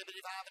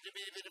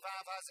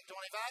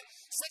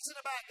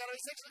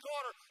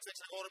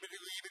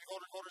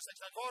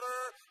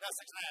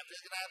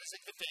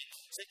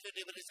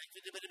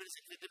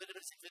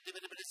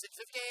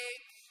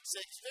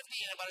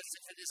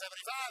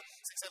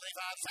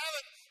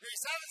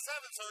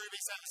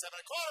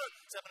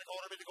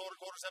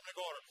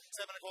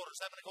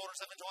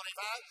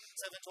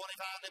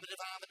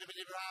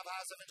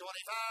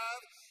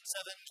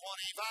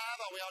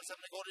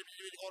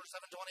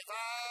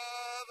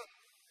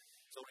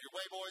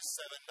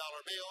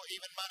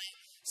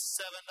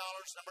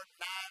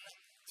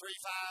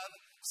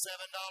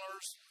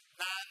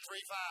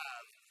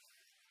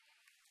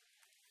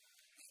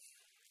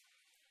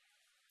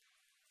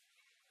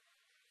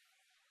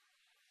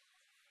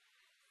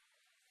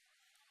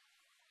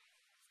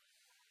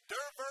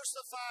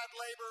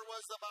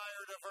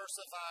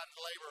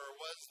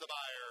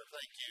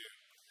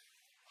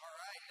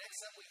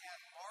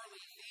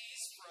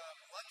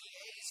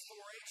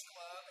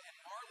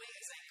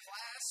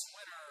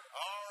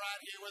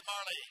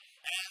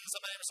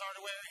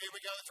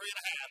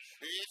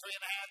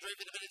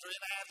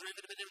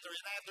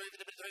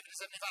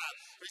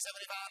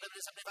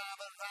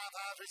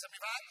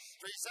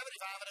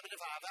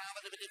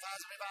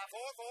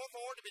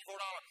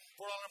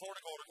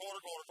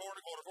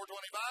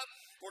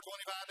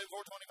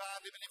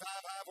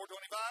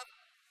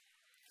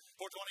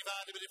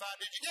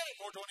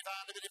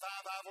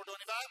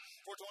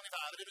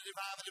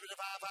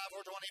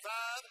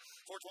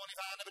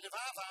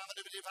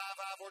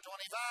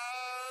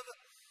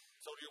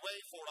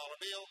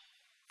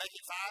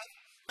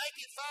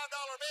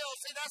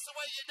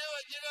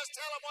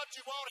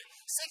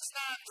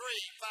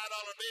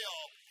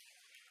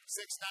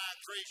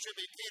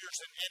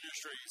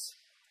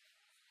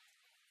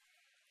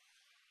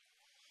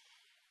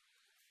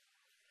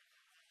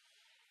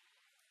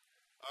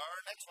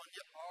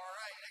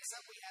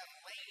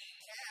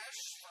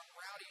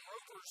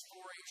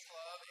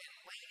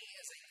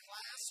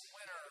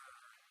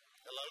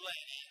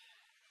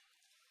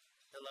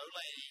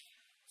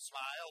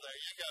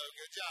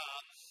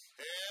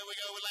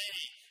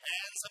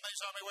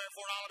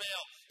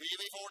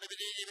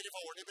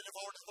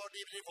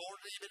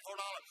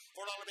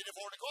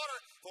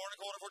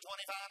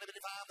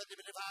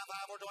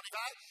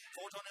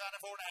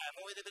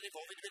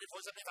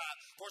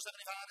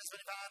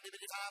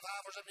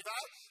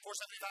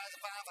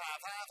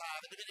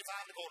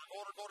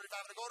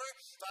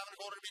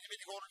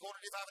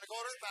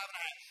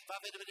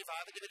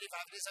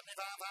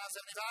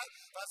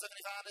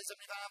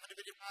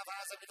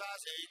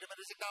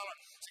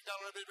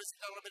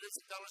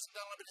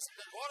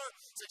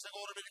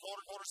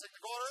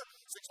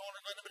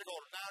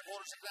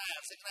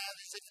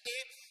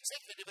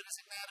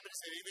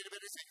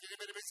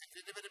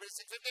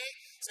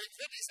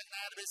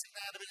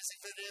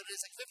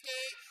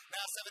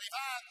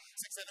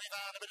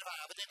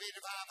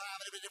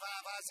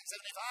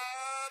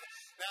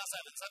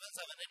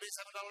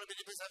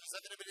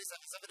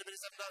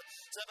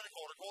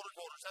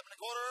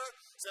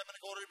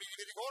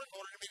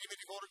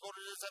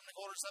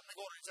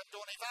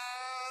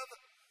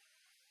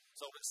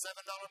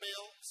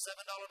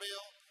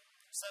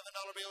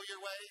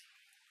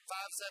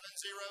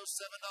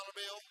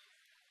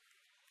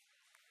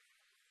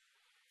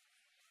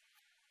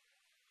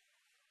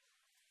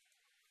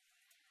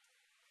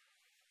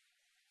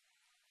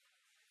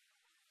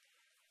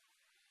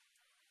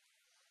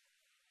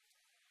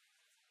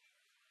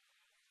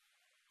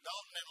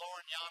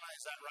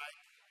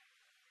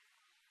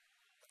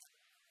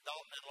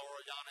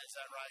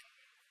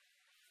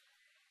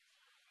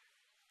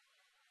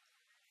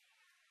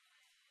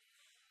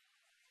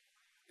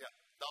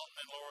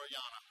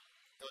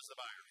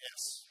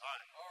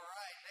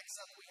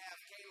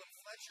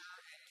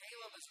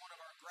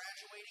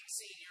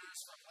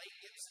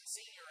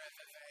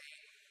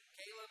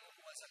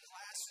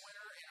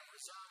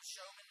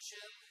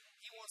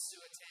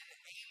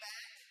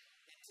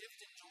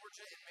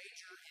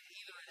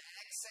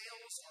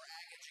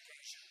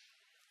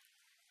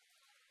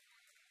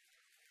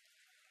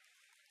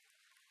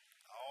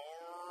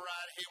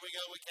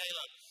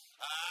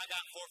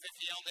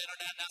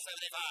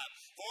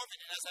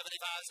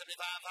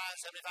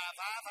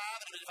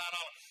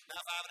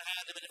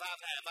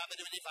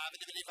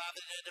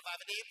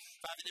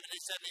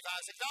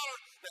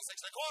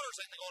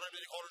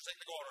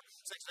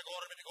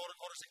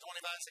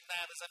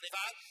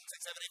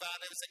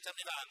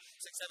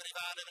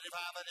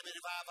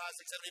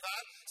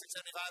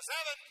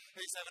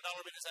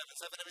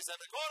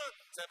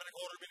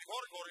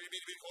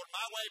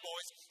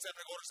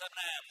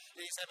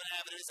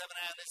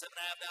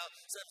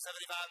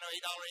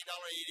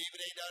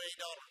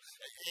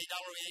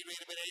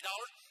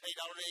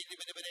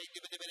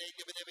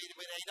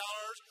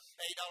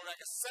 $8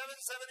 like a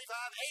 $7.75,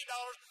 $8,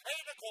 $8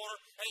 and a quarter,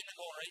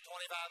 $8.25,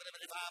 $8.25,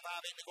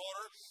 $8 and a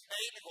quarter,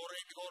 $8 and a quarter,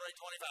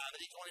 $8.25,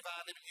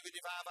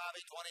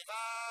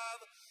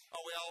 $8.25.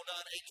 Are we all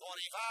done?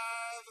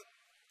 $8.25.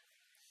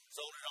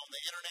 Sold it on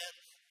the internet.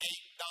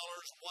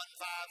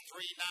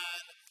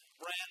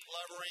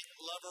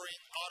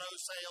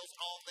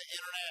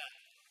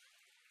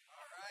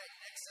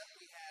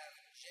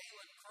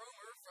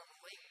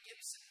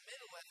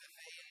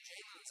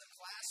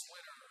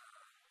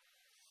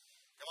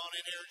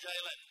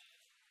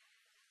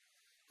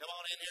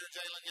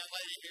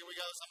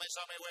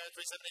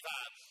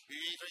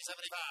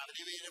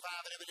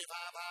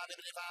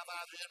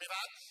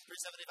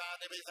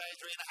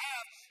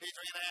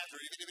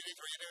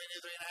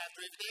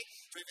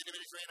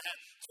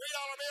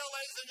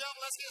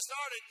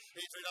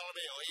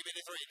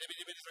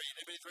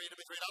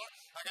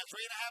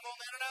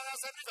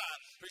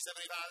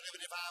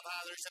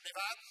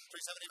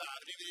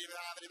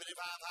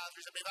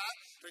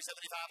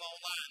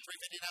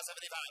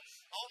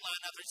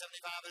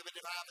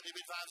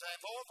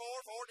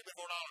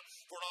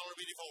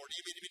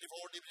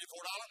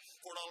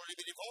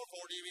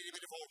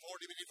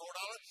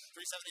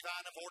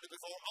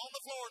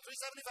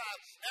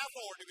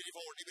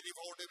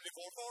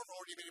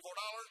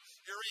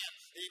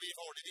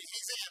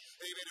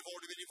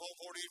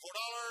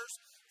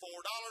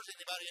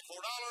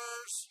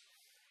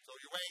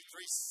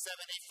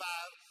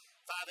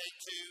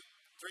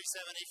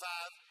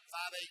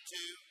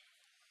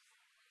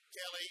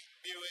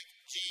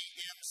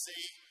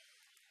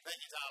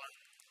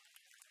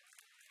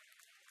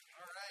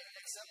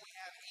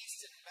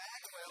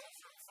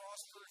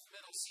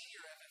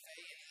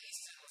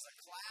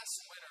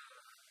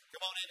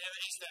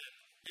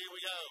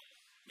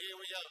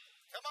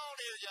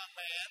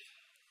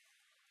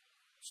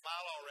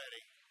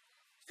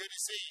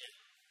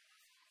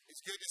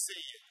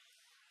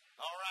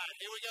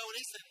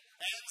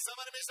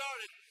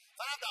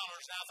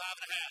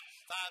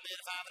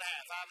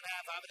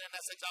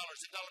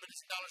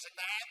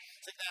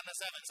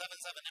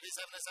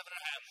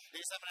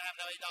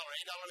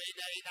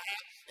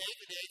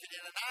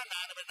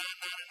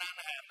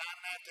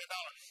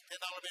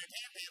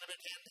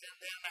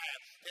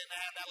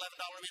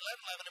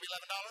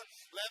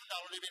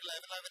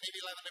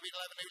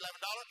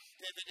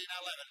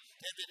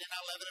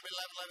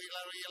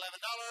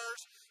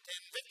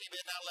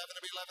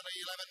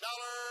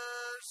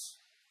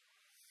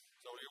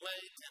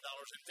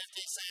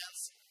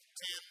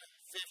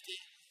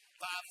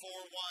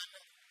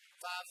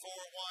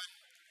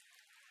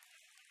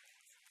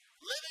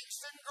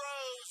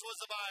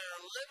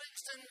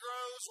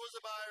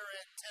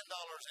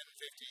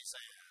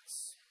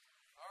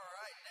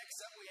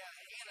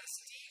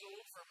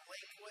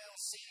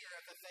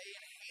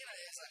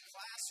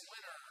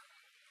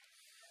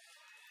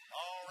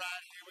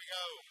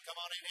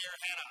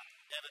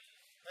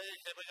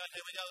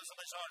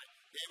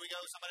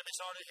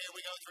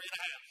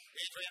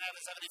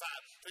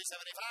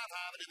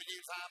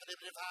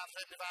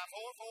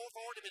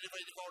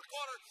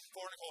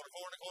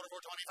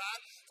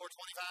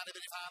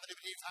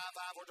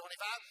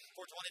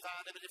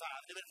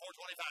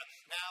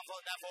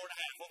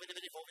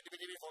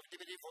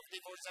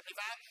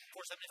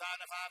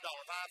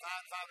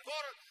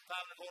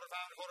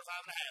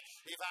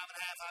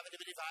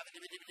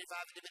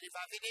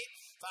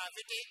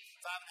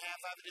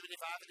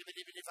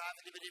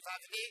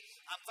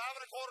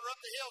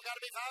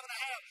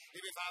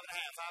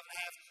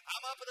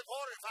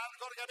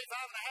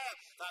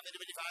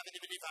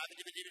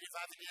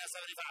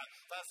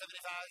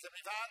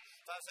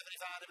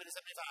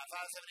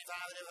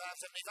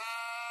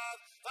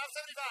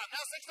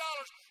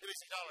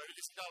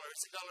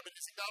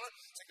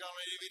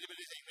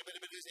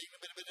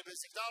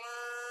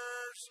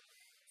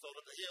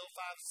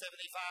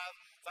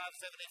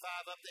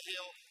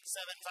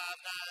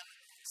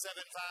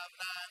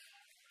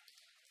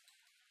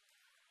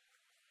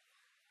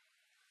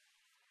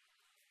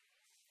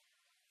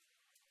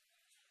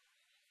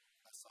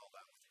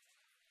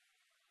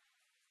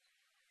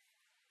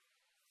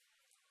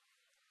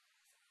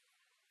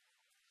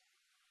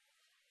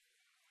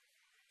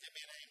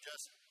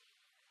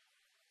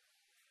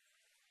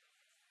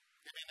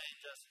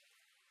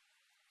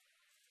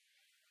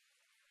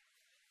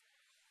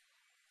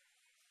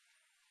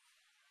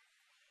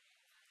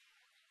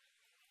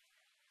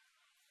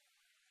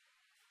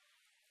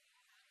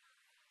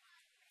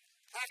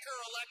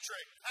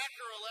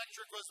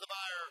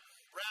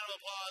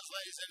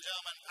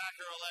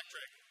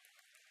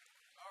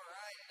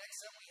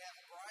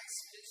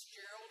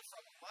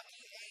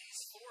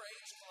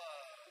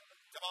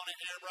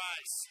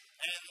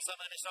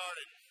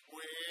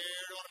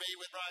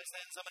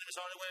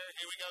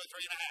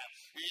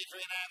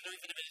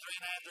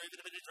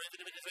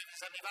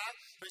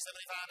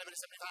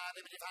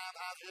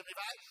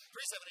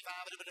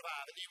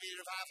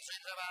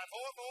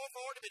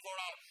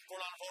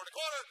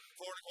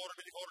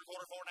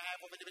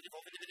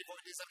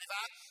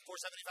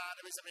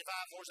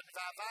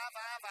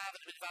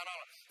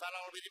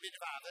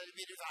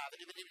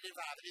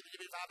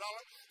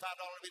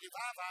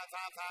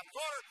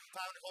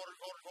 5 and a quarter,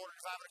 quarter, quarter,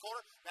 5 and a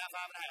quarter. Now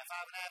 5 and a half,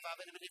 5 and a half,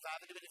 5 and a bitty,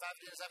 5 and a bitty, 5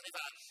 and a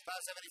 75,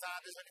 5.75,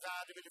 5.75,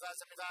 75,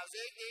 75, 75,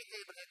 $6, $6,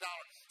 $6,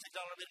 $6,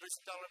 $6, $6,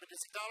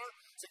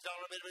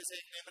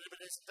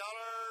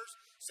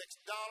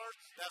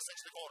 Now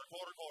 6 and a quarter,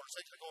 quarter,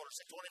 6 and a quarter,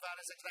 6.25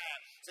 and 6 and a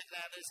half, 6 and a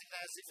half, 6 and a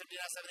half,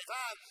 6.59,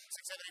 75,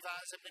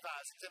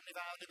 6.75,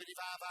 6.75,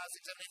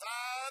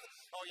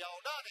 6.75. Oh, y'all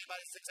done?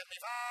 Anybody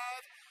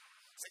 6.75?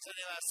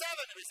 6.75,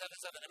 7, $7.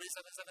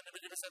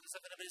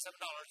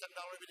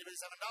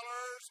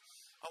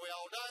 Are we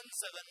all done?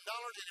 $7.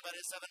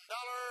 Anybody $7?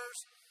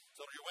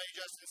 So your way,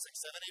 Justin,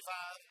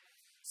 6.75,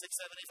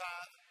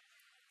 6.75.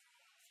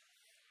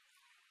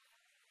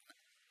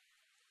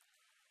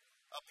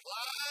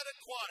 Applied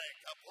Aquatic.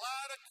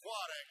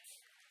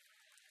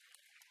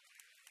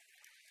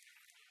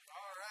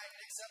 All right,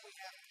 next up we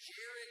have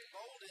Jared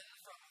Bolden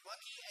from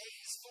Lucky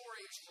A's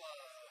 4-H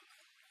Club.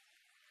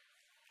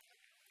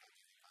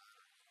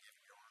 Give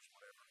yours,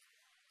 whatever.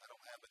 I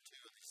don't have but 2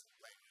 of these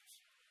languages.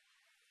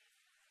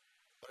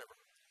 Whatever.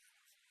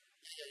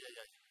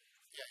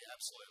 Yeah,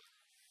 absolutely.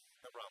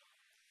 No problem.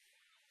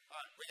 All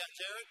right, we got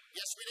Jared?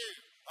 Yes, we do.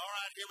 All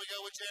right, here we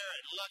go with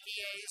Jared. Lucky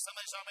A.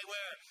 Somebody saw me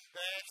where? 3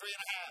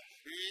 and a half.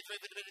 3 and a half. 3 and 3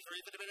 75.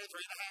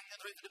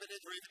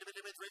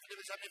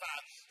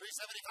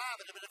 375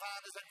 and 75.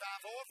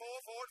 4 and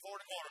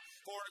a quarter.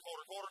 4 and a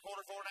quarter. 4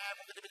 and a half.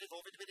 4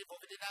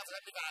 now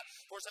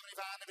 75.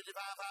 475 and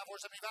 75.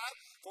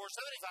 475.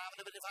 475 and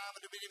 75.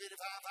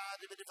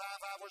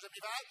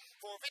 475.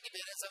 450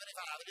 and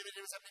 75.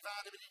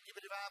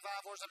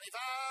 75.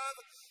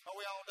 475. Are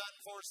we all done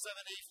for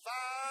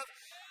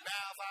 75?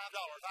 Now $5.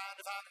 5 and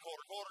a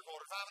quarter. Quarter. 5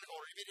 and a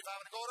quarter. You beat it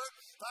 5 and a quarter.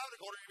 5 and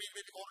a quarter. You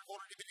beat it quarter.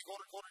 You beat it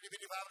quarter. You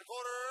beat it 5 and a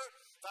quarter.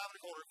 5 and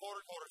a quarter.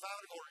 Quarter. 5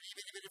 and a quarter. You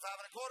beat it 5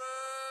 and a quarter.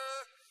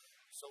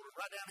 So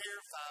right down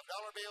here,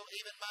 $5 bill,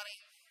 even money.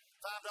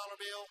 $5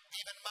 bill,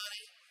 even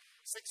money.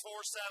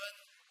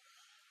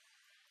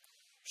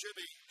 647. Should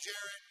be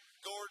Jared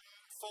Gordon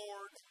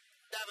Ford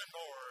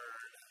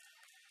Davenport.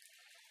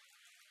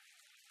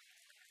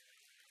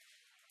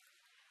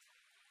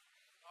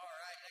 All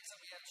right, next up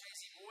we have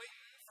Tracy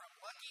Boyden from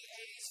Lucky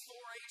A's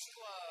 4-H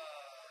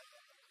Club.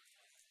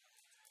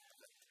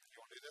 You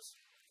want to do this?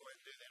 Go ahead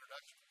and do the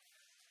introduction.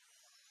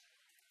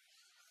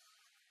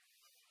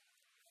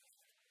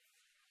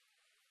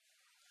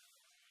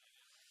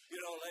 You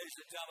know, ladies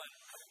and gentlemen,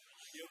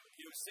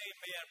 you've seen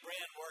me and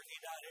Brent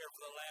working down here for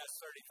the last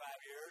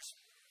 35 years.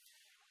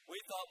 We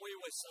thought we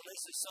would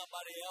solicit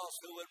somebody else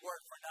who would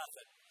work for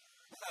nothing.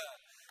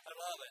 I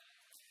love it.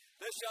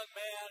 This young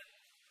man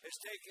is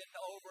taken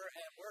over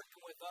and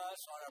working with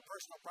us on our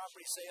personal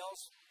property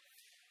sales.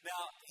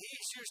 Now,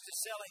 he's used to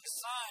selling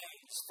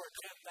signs for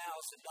 $10,000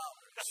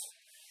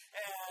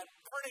 and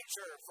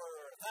furniture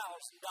for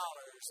 $1,000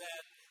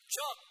 and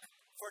junk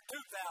for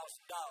 $2,000.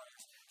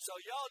 So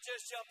y'all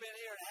just jump in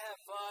here and have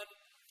fun.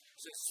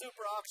 He's a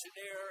super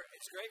auctioneer.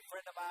 He's a great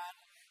friend of mine.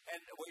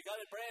 And we got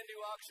a brand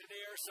new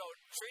auctioneer, so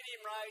treat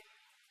him right,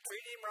 bid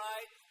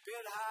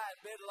high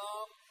and bid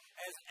long.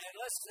 And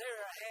let's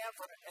hear a hand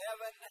for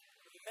Evan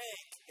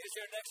Mink. Is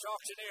your next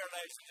auctioneer,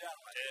 ladies and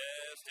gentlemen.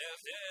 Yes.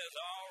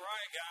 All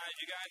right, guys.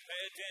 You guys pay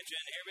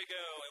attention. Here we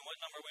go. And what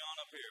number are we on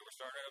up here? We're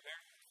starting right up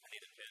here. I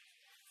need a pen.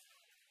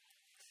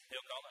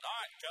 He'll call it. All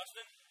right,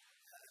 Justin.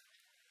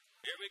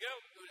 Here we go.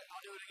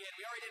 I'll do it again.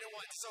 We already did it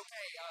once. It's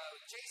okay.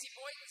 J.C.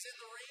 Boyden's in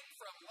the ring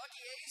from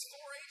Lucky A's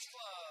 4-H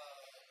Club.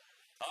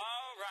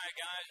 All right,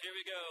 guys, here we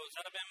go.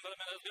 Set up in, put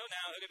them in. Let's go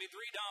now. Who could be $3?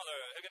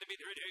 Who could be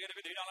 $3? Who could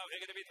be $3? Who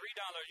could be $3?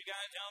 You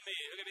guys tell me.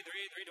 Who could be $3?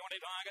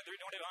 $3.25. Got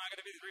 $3.25.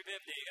 Got to be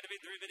 $3.50. Got to be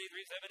 $3.50.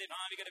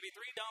 $3.75. You got to be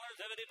 $3.75.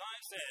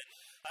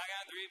 I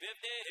got $3.50.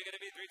 Who got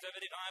to be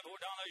 $3.75. $4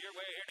 your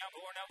way here now.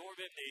 $4.50.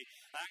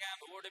 I got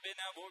 $4 to bid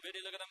now.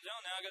 $4.50. Look at them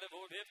zone now. I got a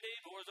 $4.50.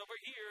 $4's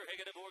over here. Hey,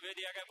 got a $4.50.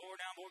 I got $4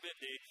 now.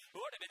 $4.50.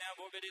 $4 to bid now.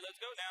 $4.50.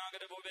 Let's go now. I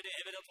got a $4.50.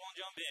 Everybody else won't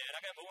jump in.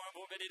 I got $4 and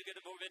 $4.50 to get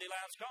a $4.50.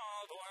 Last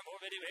call. $4 and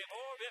 $4.50. Hey,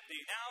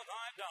 $4.50. Now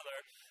 $5.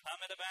 I'm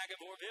in the back at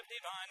 $4.50.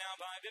 Fine now,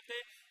 $5.50. $5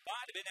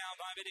 to bid now,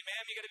 $5.50.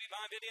 Ma'am, you got to be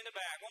 $5.50 in the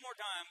back. One more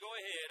time. Go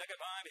ahead. I got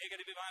 $5. He got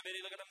to be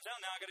 $5.50. Look at them sell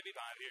now. I got to be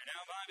 $5 here.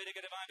 Now $5.50.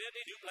 Get a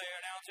 $5.50. New player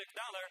now $6.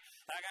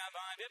 I got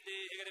 $5.50.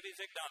 He got to be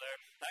 $6.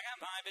 I got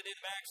 $5.50 in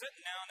the back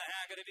sitting now in the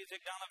hack. Got to be $6. He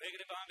got to be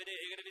 $5.50.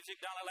 He got to be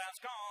 $6. Last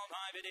call.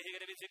 $5.50. He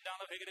got to be $6.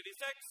 He got to be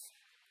 $6.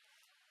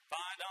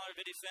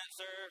 $5.50,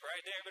 sir.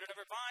 Right there. Bidder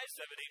number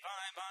 575.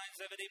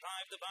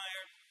 575 the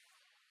buyer.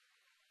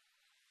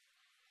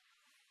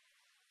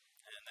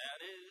 And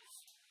that is.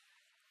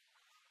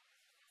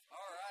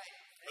 All right.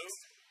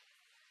 Next.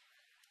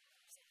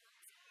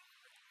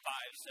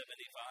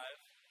 575.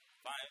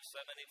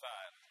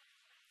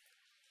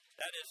 575.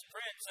 That is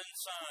Prince and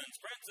Sons.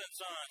 Prince and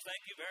Sons.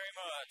 Thank you very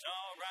much.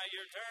 All right,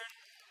 your turn.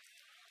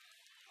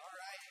 All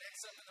right.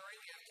 Next up in the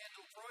ring, we have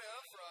Kendall Proya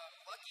from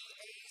Lucky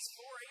A's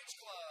 4-H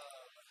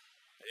Club.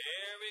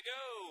 Here we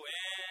go.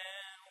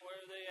 And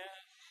where are they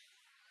at?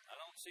 I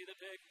don't see the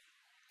pig.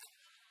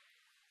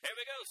 Here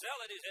we go. Sell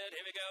it, he said.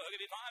 Here we go. He'll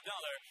give you $5.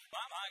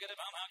 Mom, I get a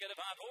 $5, $4. He get a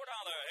 $4,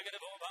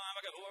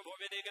 I get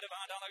 $4.50, get a $5,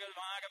 get a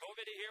 $5, I got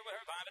 $4.50 here with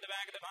her. 5 in the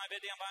back, get a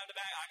 $5.50, I'm 5 in the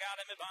back. I got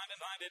him at 5 and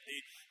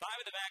 5.50.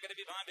 5 in the back, gonna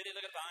be $5.50.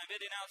 Look at the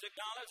 $5.50 now. $6,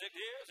 6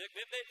 here,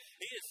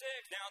 6.50. He is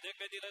 6 now.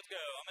 6.50. Let's go.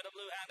 I'm in the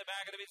blue hat in the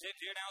back, gonna be 6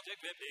 here now.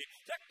 6.50.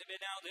 Check the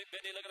bid now.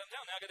 6.50. Look at him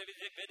down now. Gonna be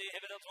 6.50.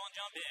 If it else one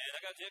jump in, I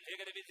got 6 here.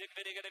 Gonna be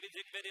 6.50. Gonna be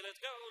 6.50. Let's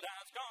go.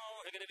 Let's go.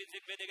 Gonna be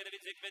 6.50. Gonna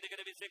be 6.50.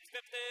 Gonna be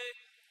 6.50.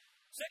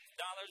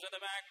 $6 in the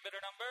back. Bidder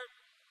number.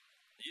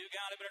 You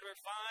got it, bidder number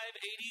 583.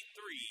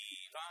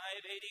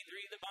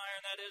 583, the buyer,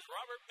 and that is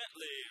Robert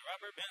Bentley.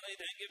 Robert Bentley,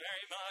 thank you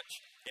very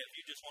much. If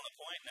you just want to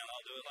point, now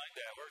I'll do it like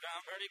that. We're down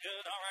pretty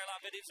good. All right,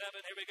 lot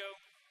 57, here we go.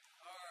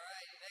 All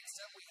right,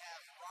 next up we have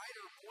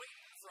Ryder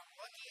Boynton from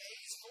Lucky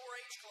A's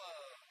 4-H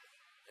Club.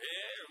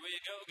 Here we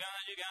go,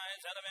 guys. You guys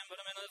had them in, put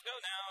them in. Let's go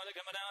now. They're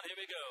coming down. Here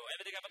we go.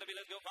 Everything up to be.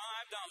 Let's go. $5.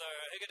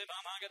 Hey, get it, $5.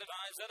 I get it,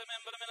 $5. Set them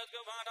in, put them in. Let's go.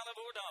 $5, $4.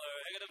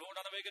 Hey, get it, $4.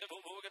 Hey, get it,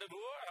 $4. Get it,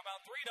 $4. How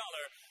about $3?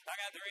 I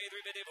got $3,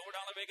 $3.50, $4.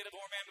 Hey, get it,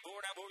 $4. Man,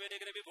 $4. Now $4.50.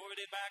 Gonna be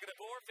 $4.50 back. Get it,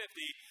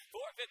 $4.50.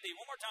 $4.50.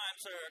 One more time,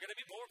 sir. Gonna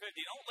be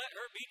 $4.50. Don't let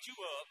her beat you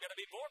up. Gonna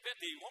be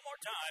 $4.50. One more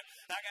time.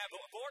 I got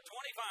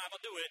 $4.25.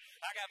 I'll do it.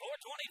 I got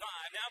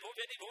 $4.25. Now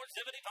 $4.50.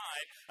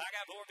 $4.75. I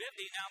got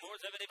 $4.50. Now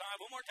 $4.75.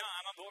 One more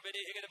time. I'm $4.50.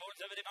 Hey, get it,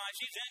 $4.75.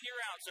 She's in.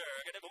 You're out, sir.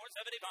 Get it,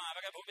 $4.75. I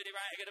got $4.50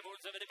 right. Get it,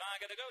 $4.75.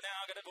 Gotta go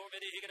now. Get it,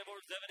 $4.50. He get it,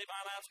 $4.75.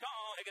 Last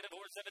call. He get it,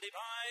 $4.75.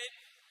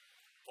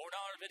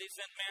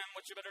 $4.50, ma'am.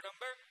 What's your bidder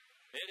number?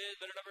 It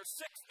is bidder number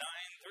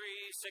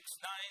 693,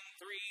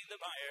 693, the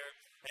buyer.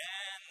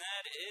 And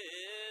that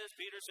is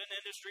Peterson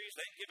Industries.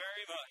 Thank you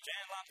very much.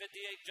 And lot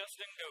 58,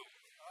 Justin, go.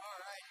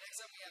 All right,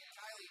 next up we have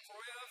Kylie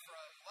Proya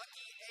from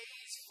Lucky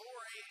A's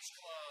 4-H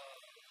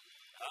Club.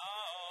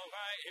 All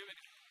right, here we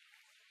go.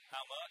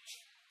 How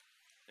much?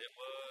 It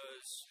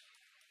was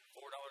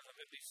 $4.50.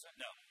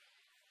 No.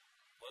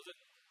 Was it?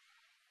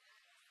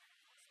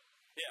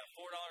 Yeah,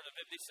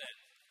 $4.50.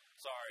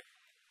 Sorry.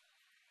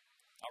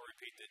 I'll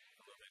repeat it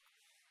a little bit.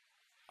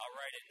 I'll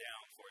write it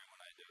down for you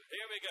when I do it.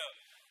 Here we go.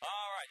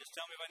 All right, just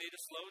tell me if I need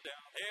to slow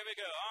down. Here we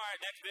go. All right,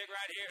 next big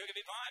right here. Who can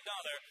be $5? $5,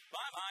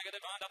 I get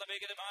it, $5, big,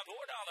 get it, $5,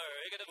 $4.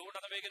 You get it, $4,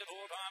 big, get it, $4,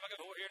 $5. I get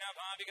 $4 here now,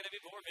 $5. You get it,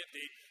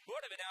 $4.50.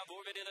 $4 of it now,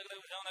 $4.50. Look at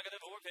the zone. I get it,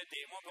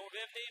 $4.50. More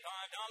 $4.50,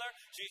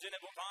 $5. She's in it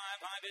for $5,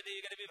 $5.50.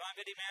 You get it,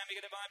 $5.50, ma'am. You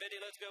get it,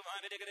 $5.50. Let's go,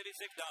 $5.50. Get it,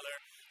 $6.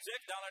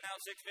 $6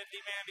 now, $6.50,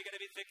 ma'am. You get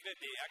it,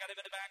 $6.50. I got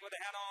him in the back with the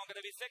hat on. Going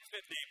to be $6.50.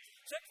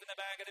 $6 in the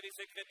back. Going to be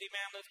 $6.50,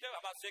 ma'am. Let's go.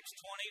 How about $6.25?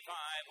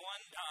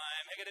 One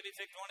time. Hey, going to be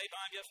 $6.25.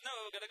 Yes,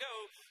 no. Going to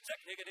go.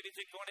 Hey, going to be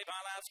 $6.25.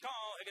 Last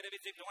call. Hey, going to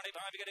be $6.25.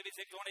 You're going to be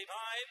 $6.25. $6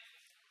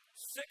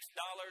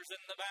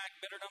 in the back.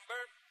 Bidder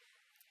number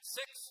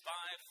 654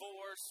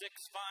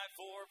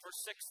 for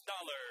 $6.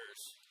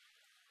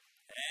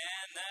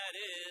 And that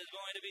is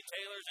going to be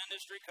Taylor's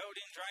Industry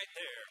Coatings right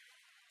there.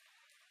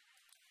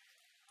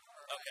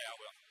 Okay, I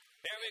will.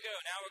 Here we go.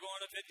 Now we're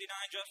going to 59.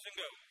 Justin,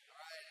 go. All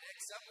right,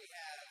 next up we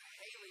have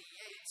Haley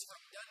Yates from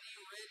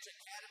Dundee Ridge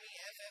Academy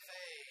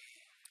FFA.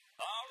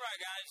 All right,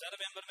 guys, set up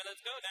in, put them in.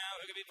 Let's go now.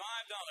 It could be $5. $5,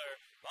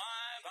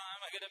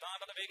 I get it, $5,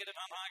 big, get it, $5,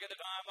 I get it,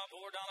 $5,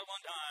 $4 one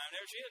time.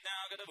 There she is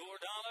now. Get it, $4,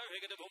 get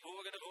it, $4, get it,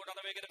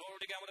 $4, big, get it, $4,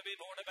 got what it be,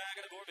 $4 to back,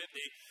 get it, $4.50.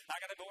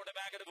 I got it, $4 to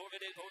back, get it,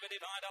 $4.50, $4.50,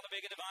 $5,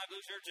 big, get it, $5, blue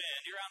shirts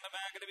in. You're out in the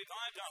back, get it, be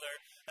 $5. I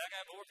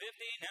got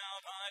 $4.50,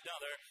 now $5.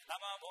 How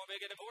about $4,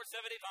 big, get it,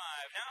 $4.75.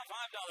 Now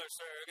 $5,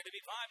 sir. Get it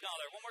be $5.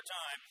 One more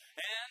time.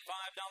 And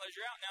 $5,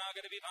 you're out now.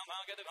 Get it be $5,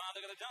 get it, $5,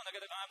 look at the done. I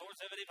get it, $5,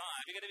 $4.75.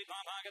 You get it be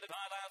 $5, get it,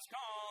 $5, last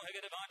call. I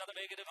get it, $5,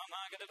 big, get it,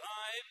 $5, get it, $5.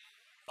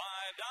 $5,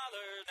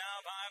 now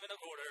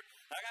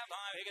 $5.25. I got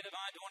 $5, he get it,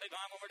 $5.25.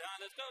 One more time,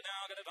 let's go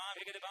now. Get it, $5,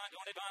 he get it,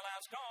 $5.25.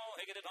 Last call,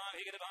 he get it, $5,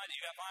 he get it, $5.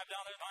 You got $5,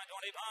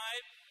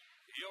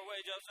 $5.25. Your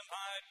way, Justin,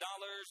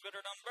 $5.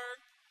 Bidder number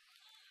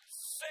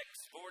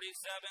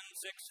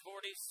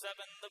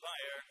 647, the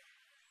buyer.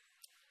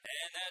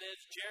 And that is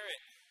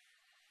Jarrett.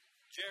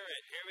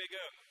 Jarrett, here we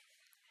go.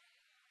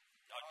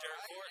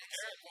 Jarrett Ford.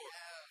 Jarrett Ford. We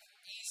have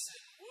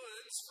Eason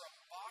Woods from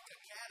Bach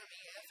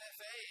Academy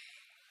FFA.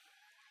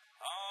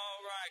 All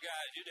right,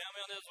 guys, you tell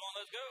me on this one.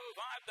 Let's go.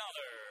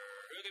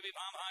 $5. Who can be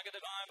 $5? I get the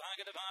 $5. I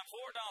get the $5.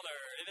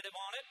 $4. If it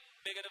want it,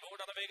 big at the $4.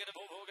 Big at the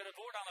 $4. Get a $4.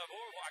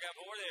 I got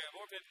 4 there.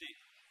 $4.50.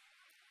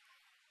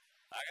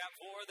 I got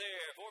 4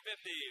 there.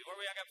 $4.50. Where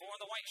we? I got 4 in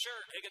the white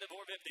shirt. He get the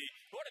 $4.50.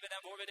 What if it now?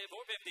 $4.50. $5.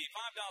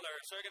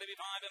 Sir, going to be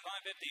 $5 and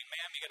 $5.50.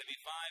 Ma'am, you got to be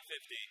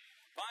 $5.50.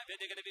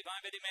 $5.50, going to be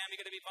 $5.50, ma'am.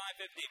 You're going to be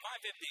 $5.50.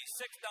 $5.50,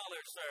 $6,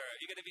 sir.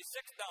 You're going to be $6.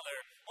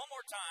 One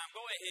more time.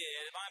 Go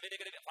ahead. $5.50,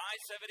 going to be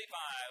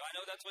 $5.75. I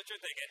know that's what you're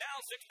thinking. Now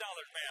 $6,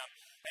 ma'am.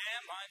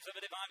 Ma'am,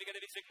 $5.75. You're going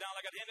to be $6.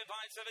 I got him at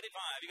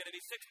 $5.75. You're going to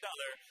be $6.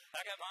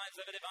 I got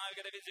 $5.75. You're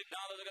going to be $6.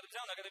 Look at the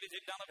tone. I'm going to be $6.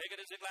 Pick it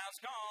as the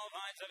last call.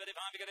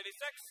 $5.75. You're going to be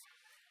 $6.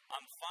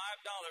 I'm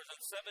 $5.75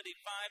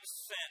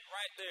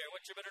 right there.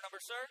 What's your bidder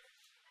number, sir?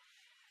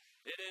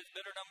 It is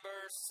bidder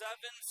number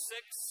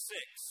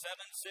 766,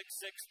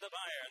 the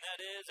buyer, and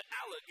that is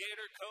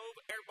Alligator Cove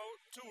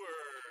Airboat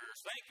Tours.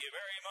 Thank you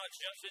very much,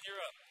 Justin. You're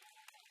up.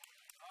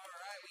 All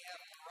right. right, we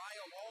have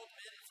Mariah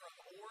Waldman from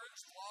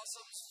Orange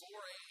Blossoms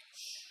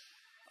 4-H.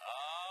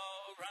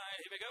 All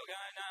right, here we go,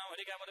 guys. Now, what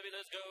do you got? What do we?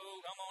 Let's go.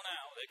 Come on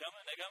out. They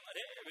coming.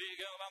 Here we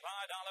go. About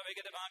 $5. We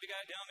get a $5. You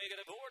got to tell me,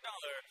 get a $4.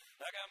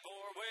 I got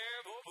 $4.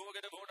 Where? $4.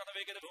 Get a $4.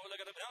 We get a $4.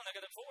 Look at the down. I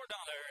got a $4.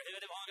 Hit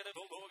it. Get a $4. Get a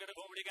 $4.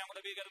 What do you got? What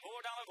do we? Get a $4.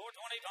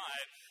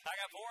 $4.25. I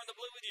got 4 in the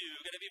blue with you.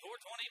 Going to be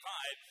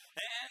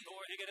 $4.25. And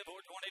 4. You get a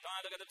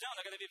 $4.25. Look at the down.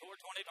 I got to be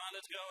 $4.25.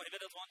 Let's go. Hit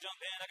it. One jump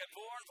in. I got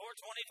 4 and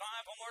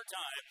 $4.25. One more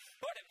time.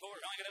 Put it 4.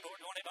 I get a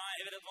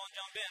 $4.25. Hit it. One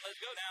jump in.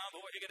 Let's go now.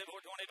 4. You get a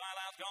 $4.25.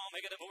 Last call.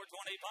 Make it a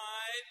 $4.25.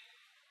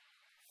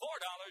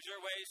 $4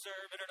 your way, sir.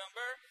 Bidder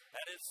number.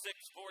 That is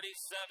 647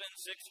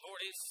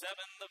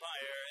 the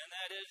buyer. And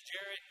that is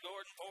Jared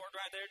Gordon Ford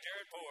right there.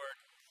 Jared Ford.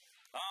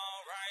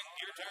 All right,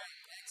 your turn.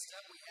 Next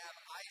up, we have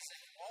Isaac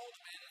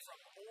Waldman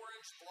from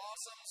Orange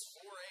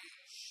Blossoms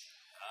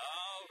 4-H.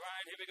 All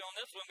right, here we go on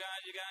this one,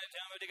 guys. You guys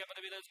tell me what you got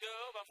to be. Let's go.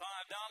 About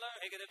 $5.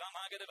 He get it.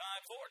 I get it by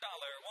 $4.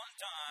 One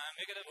time.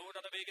 He get it. $4.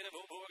 He get it.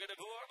 $4. Get it.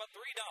 $4. About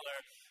 $3. I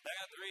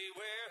got 3.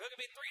 Where? Who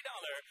can be $3?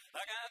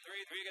 I got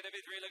 3. 3 get to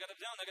be 3. Look at the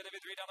down. I got to be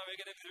 $3. We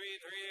get it. 3. 3.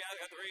 I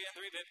got 3 and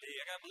 $3.50.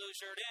 I got blue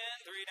shirt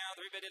in. 3 now.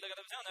 $3.50. Look at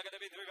the down. I got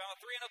to be 3. About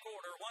 3 and a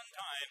quarter. One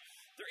time.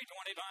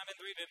 $3.25 and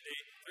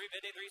 $3.50.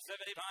 $3.50.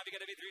 $3.75. You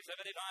got to be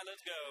 $3.75.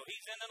 Let's go.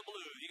 He's in the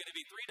blue. You got to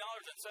be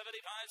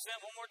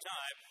 $3.75. One more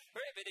time.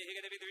 $3.50. He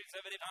got to be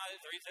 $3.75.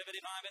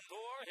 $3.75 and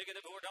 4. He get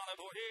a $4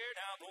 for here.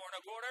 Now 4 and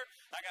a quarter.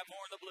 I got 4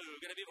 in the blue.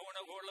 Gonna be 4 and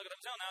a quarter. Look at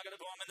him. Now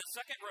gonna 4 him in the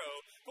second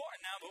row. 4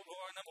 now 4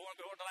 and then 4 and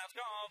a quarter. Last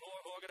call.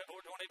 4 get a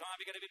 $4.25.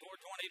 You gotta be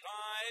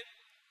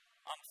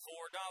 $4.25. I'm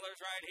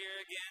 $4 right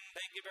here again.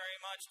 Thank you very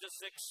much to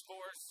 647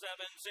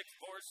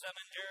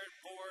 Jared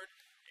Ford.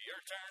 Your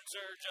turn,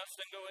 sir.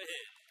 Justin, go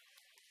ahead.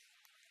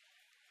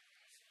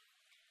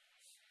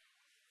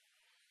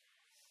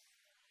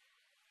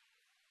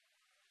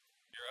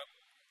 You're up.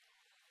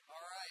 All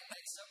right,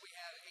 next up we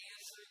have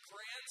Andrew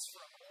Krantz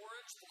from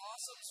Orange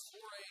Blossoms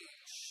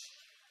 4-H.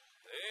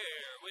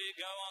 There we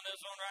go on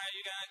this one, right?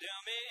 You guys tell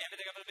me.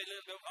 Everything up to be,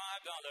 let's go $5.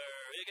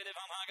 You get it,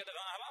 I get it,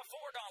 about $4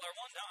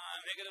 one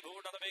time. You get it,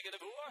 $4, make it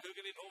a 4. Who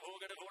can be 4,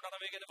 get a $4,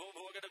 make it a 4,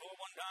 get a 4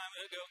 one time.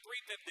 Let's go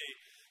 $3.50.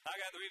 I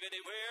got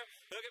 $3.50 where?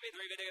 Who can be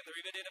 $3.50? Get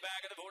 $3.50 in the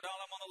back of the $4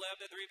 on the left.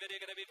 At $3.50,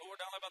 gonna be $4,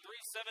 about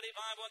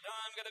 $3.75 one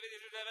time. Gonna be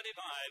 $3.75.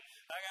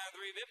 I got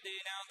 $3.50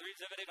 now.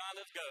 $3.75.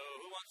 Let's go.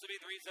 Who wants to be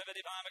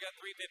 $3.75? I got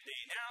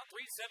 $3.50 now.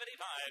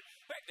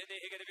 $3.75. Back to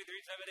he gonna be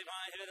 $3.75.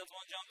 Hit it. That's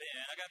one jump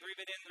in. I got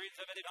 $3.50 and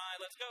 $3.75.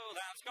 Let's go.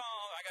 Last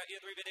call. I got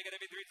you $3.50. Gonna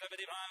be $3.75. $4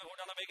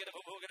 make it a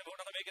 4. Get a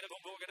 $4. Make it a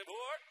 4. Get a 4.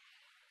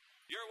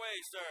 Your way,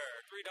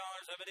 sir.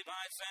 $3.75.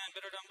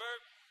 Bidder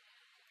number.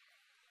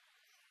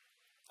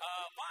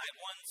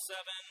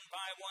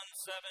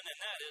 517, and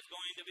that is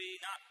going to be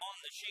not on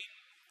the sheet.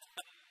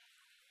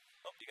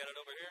 Oh, you got it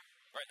over here?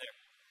 Right there.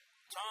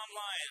 Tom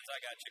Lyons,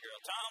 I got you, girl.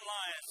 Tom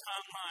Lyons.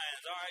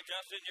 All right,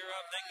 Justin, you're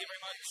up. Thank you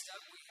very much. Next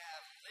up, we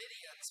have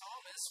Lydia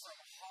Thomas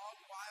from Hog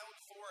Wild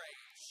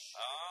 4-H.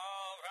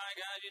 All right,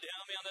 guys, you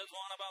tell me on this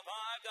one about $5.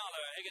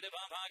 Hey, get it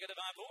 $5, get it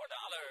 $5,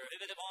 $4.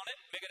 Hit it on it.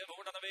 Make it a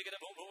 $4, make it a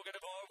 4, get a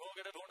 4,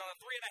 get a $4,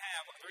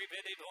 $3.50,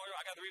 $3.50,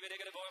 I got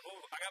 $3.50, get a 4,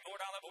 I got $4,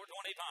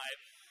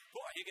 $4.25.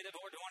 Boy, you get a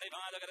 $4.25,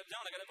 look at the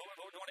down, I got a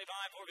 $4.25,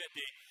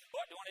 $4.50.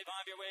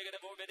 $4.25 your way, get a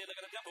 $4.50, look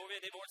at the down,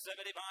 $4.50,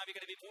 $4.75, you're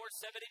going to be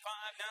 $4.75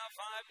 now,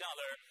 $5.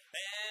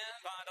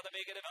 And $5,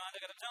 make it a 5,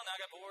 look at the down, I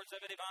got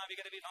 $4.75, you're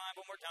going to be 5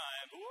 one more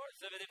time.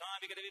 $4.75,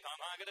 you're going to be 5,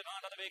 I get a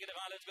 5, make it a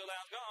 5, let's go,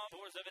 last call.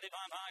 $4.75,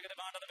 I get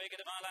a 5, make it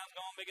a 5, last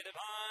call, make it a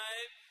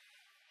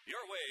 5.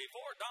 Your way,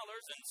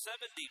 $4.75.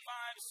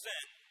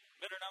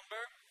 Bidder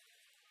number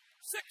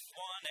 618,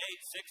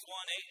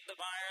 the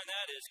buyer, and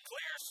that is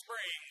Clear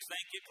Springs.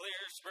 Thank you,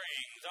 Clear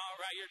Springs. All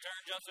right, your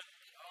turn, Justin.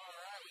 All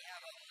right, we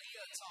have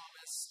Aaliyah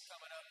Thomas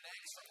coming up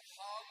next from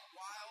Hog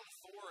Wild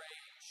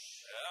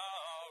 4-H.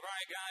 All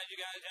right, guys, you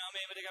guys tell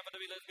me what you got to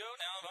be. Let's go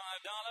now.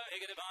 $5.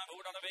 Make it a $5, $4,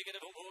 make it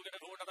a 4, get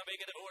a $4,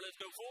 make it a 4. Let's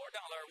go $4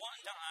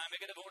 one time.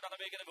 Make it a $4,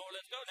 make it a 4.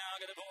 Let's go now.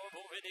 Get a 4,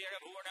 $4.50. I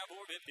got 4 now,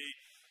 $4.50.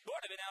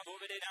 $4.50 now,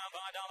 $4.50 now,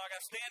 $5. I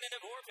got standing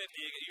at $4.50.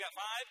 You got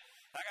 5?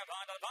 I got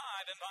 $5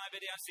 and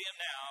 $5.50. I see him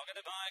now. Got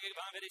a 5, get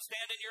 5.50.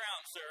 Standing, you're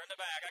out, sir, in the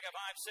back. I got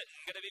 5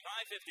 sitting. Gonna be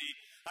 $5.50.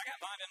 I got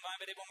 5 and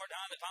 $5.50 one more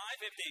time. At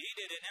 $5.50. He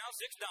did it now.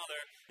 $6.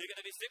 You're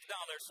gonna be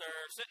 $6,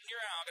 sir. Sitting,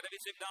 you're out. Gonna be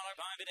 $6.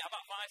 $5.50. How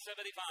about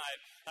 $5.75?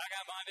 I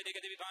got $5.50.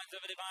 Gonna be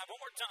 $5.75 one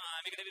more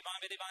time. You're gonna be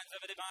 $5.50.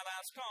 $5.75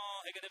 last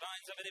call. You're gonna be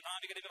 $5.75.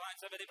 You're gonna be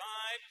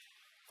 $5.75.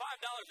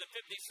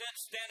 $5.50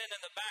 standing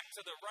in the back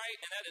to the right,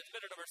 and that is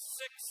bidder number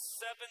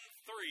 673.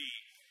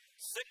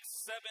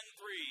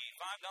 673,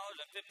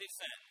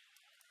 $5.50.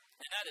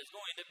 And that is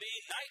going to be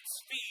Night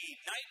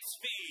Speed. Night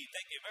Speed.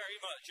 Thank you very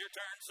much. Your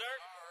turn, sir.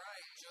 All right.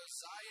 right,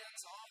 Josiah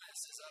Thomas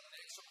is up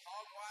next from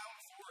Hog Wild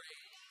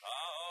 4-8.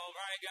 All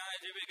right, guys,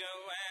 here we go.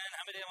 And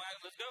how many?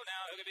 Let's go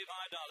now. Who can be $5?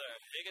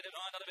 You get it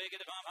 $5, big,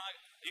 get it $5.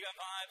 You got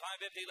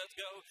 $5, $5.50. Let's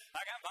go.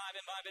 I got $5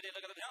 and $5.50.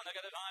 Look at the town. I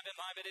got it $5 and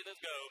 $5.50.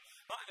 Let's go.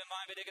 $5 and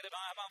 $5.50. Get it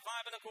 $5. About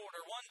 $5 and a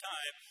quarter. One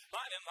time.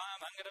 $5 and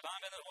 $5. I'm gonna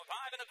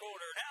 $5 and a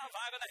quarter. Now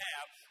 $5 and a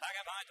half. I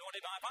got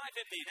 $5.25.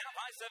 $5.50. Now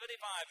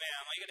 $5.75,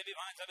 ma'am. Are you gonna be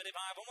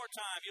 $5.75? One more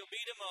time. You'll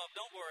beat him up.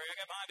 Don't worry. I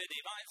got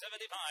 $5.50.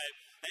 $5.75.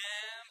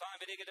 And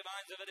 $5.50. Get it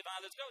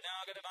 $5.75. Let's go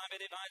now. Get it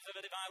 $5.50.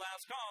 $5.75.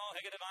 Last call.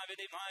 Hey, get it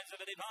 $5.50.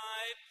 $5.75.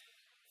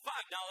 $5.50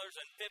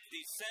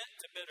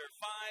 to bidder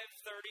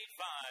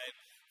 $5.35.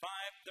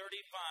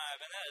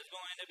 $5.35, and that is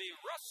going to be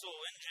Russell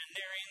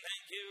Engineering.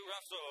 Thank you,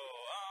 Russell.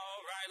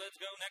 All right, let's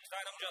go. Next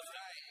item, Justin.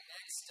 All right,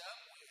 next up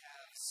we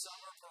have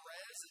Summer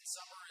Perez, and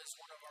Summer is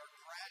one of our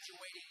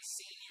graduating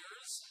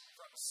seniors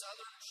from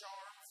Southern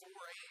Charm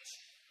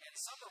 4-H, and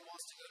Summer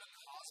wants to go to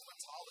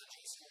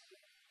cosmetology school.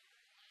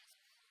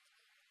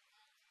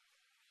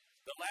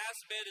 The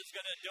last bid is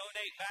going to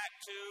donate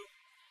back to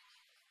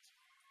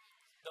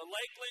the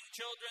Lakeland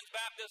Children's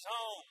Baptist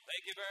Home.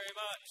 Thank you very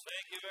much.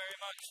 Thank you very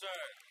much,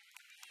 sir.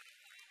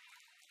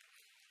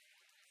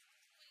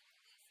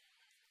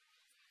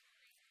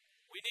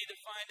 We need to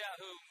find out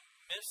who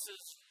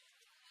Mrs.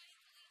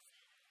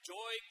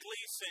 Joy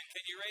Gleason.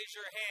 Can you raise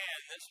your hand?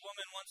 This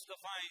woman wants to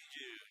find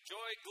you.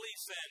 Joy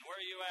Gleason, where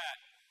are you at?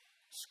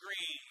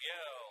 Scream,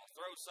 yell,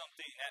 throw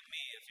something at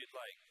me if you'd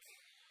like.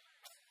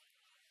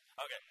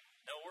 Okay.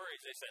 No worries.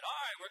 They said, all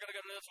right, we're going to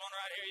go to this one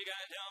right here. You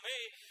guys tell me.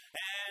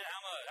 And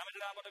how much did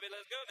I want to be?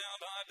 Let's go down.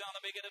 $5,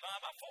 big, get it $5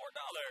 by $4.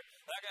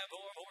 I got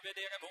 $4.50.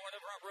 I got $4 in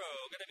the front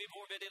row. Going to be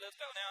 $4.50. Let's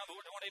go now.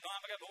 $4.25.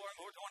 I got $4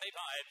 and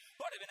 $4.25.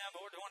 What if it now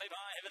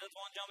 $4.25? If it's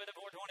one, jump into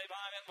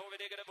 $4.25 and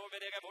 $4.50. Get a $4.50.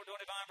 I got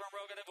 $4.25 front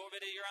row. Get a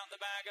 $4.50. You're out in the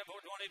back. Got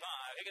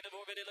 $4.25. You get a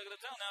 $4.50. Look at the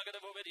tell now. Get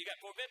a $4.50. You got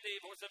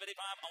 $4.50.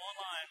 $4.75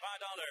 online.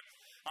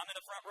 $5. I'm in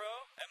the front row.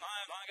 And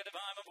I get a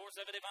 $5 and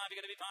 $4.75. You're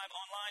going to be $5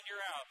 online.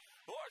 You're out.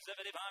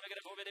 $4.75. I get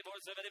a $4.50.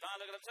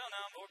 $4.75. Look at them. Tell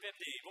now. $4.50.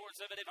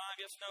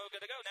 $4.75. Yes, no.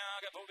 Good to go now.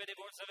 I got $4.50.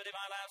 $4.75.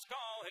 Last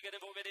call. I get a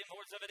 $4.50.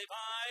 $4.75.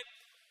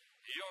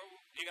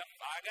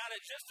 I got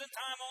it just in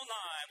time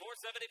online.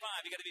 $4.75.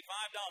 You got to be $5.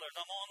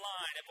 I'm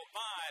online. And for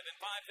 $5 and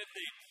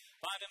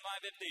 $5.50. $5 and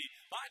 $5.50.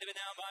 $5 to be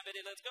down.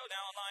 $5.50. Let's go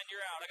now. Online.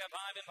 You're out. I got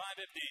 $5 and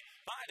 $5.50.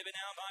 $5 to be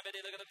down.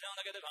 $5.50. Look at the tone.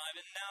 I got it.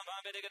 $5 and down.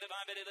 $5.50. Get it.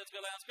 $5.50. Let's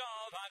go. Last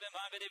call. $5 and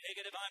 $5.50.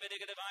 Get it.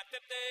 $5.50. Get it.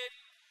 $5.50.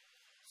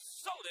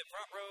 Sold it.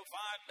 Front row.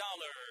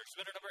 $5.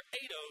 Bidder number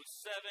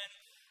 807.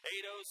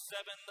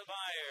 807 the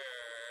buyer.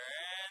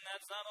 And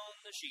that's not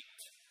on the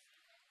sheet.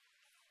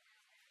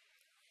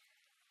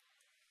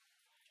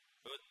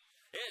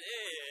 It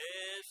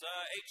is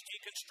HT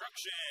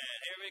Construction.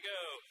 Here we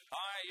go.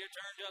 All right, your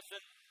turn, Justin.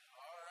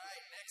 All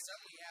right, next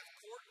up we have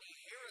Courtney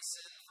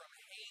Harrison from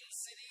Haines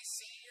City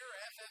Senior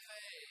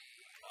FFA.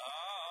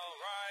 All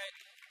right.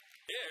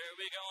 Here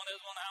we go on this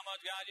one. How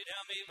much, guys? You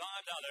tell me $5.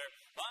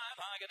 $5,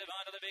 I get a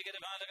 $5, big, get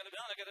a $5, get a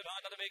 $5, get a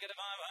 $5, big, get a $5,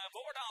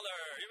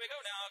 $4. Here we go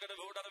now. Get a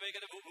 $4, big,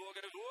 get a $4,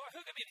 get a $4.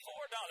 Who can be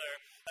 $4?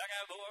 I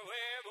got $4,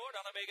 where?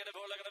 $4, big, get a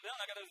 $4, look at the bill.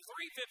 I got a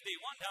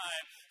 $3.50 one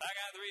time. I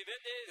got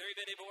 $3.50,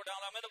 $4.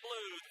 I'm in the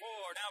blues.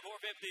 $4, now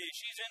 $4.50.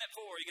 She's in at $4.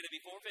 You're going to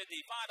be $4.50.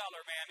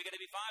 $5, ma'am. You're going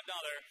to be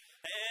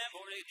 $5. And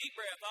 $4.50. Deep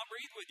breath. I'll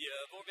breathe with you.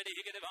 $4.50.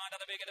 You get a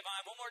 $5, big, get a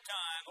 $5. One more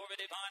time.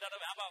 $4.50. $5.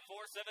 How about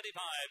 $4.75?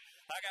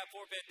 I got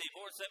 $4.50.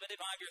 $4.75.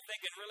 You're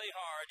thinking really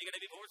hard. You're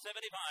going to be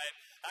 $4.75.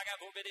 I got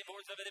 $4.50.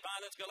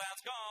 $4.75. Let's go. Last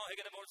call. You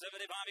get a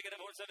 $4.75. You get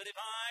a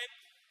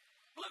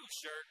 $4.75. Blue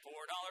shirt,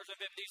 $4.50,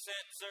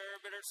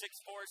 sir. Bidder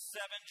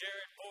 647,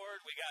 Jared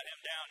Ford. We got him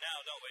down now,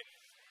 don't we?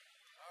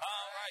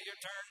 All right, your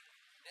turn.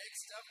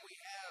 Next up, we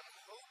have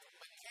Hope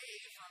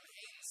McKay from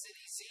Haines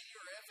City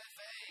Senior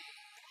FFA.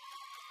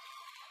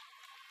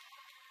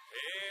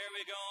 Here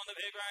we go on the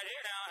pig right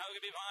here now. How could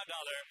it be $5?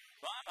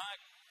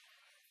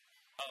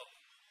 Oh,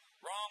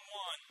 wrong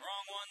one.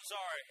 Wrong one.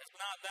 Sorry, it's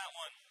not that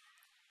one.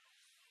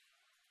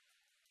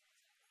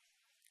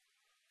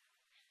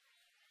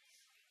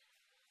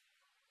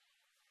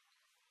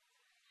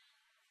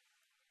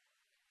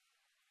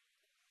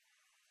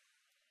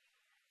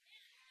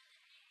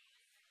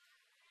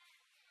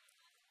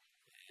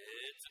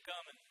 It's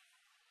a-coming.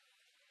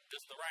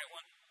 This is the right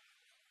one.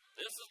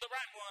 This is the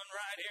right one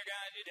right here,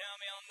 guys. You tell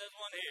me on this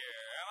one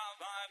here.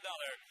 About $5.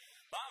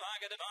 $5,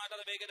 I get a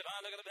 $5, big, get a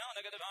 $5, look at the pound,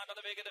 I get a $5,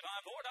 big, get a $5,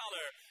 $4.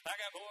 I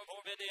got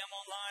 $4.50, I'm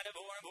online at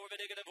 $4 and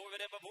 $4.50, get a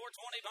 $4.50, but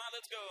 $4.25,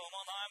 let's go. I'm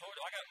online,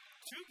 I got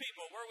two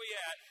people, where are we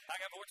at?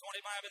 I got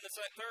 $4.25 in the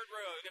third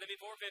row, it's going to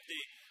be $4.50,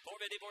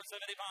 $4.50,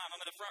 $4.75,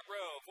 I'm in the front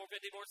row,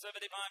 $4.50,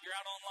 $4.75, you're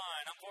out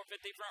online, I'm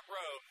 $4.50 front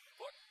row,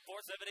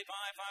 $4.75,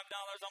 $5,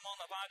 I'm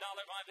on the $5,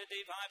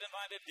 $5.50, $5 and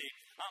 $5.50,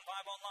 I'm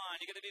 $5 online,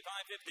 you're going to be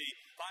 $5.50,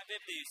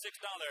 $5.50, $6,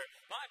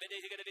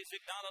 $5.50, you're going to be $6,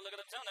 look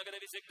at them, I'm going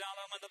to be $6,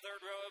 I'm in the third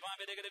row,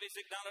 $5.50, you're going to be $6,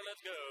 $6, let's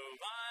go.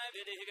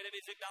 $5.50, here gonna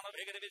be $6,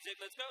 here gonna be $6,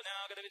 let's go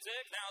now, gonna be $6,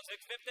 now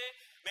 $6.50.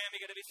 Ma'am,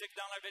 you're gonna be $6.50.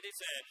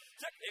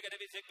 You're gonna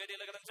be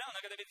 $6.50, look at them sound, I'm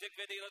gonna be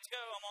 $6.50, let's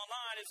go. I'm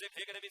online, it's $6,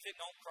 you're gonna be $6,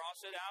 don't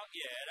cross it out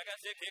yet. I got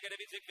 $6, you're gonna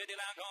be $6.50,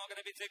 loud call,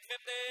 gonna be $6.50.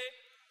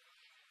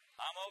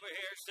 I'm over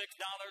here,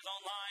 $6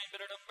 online,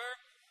 bidder number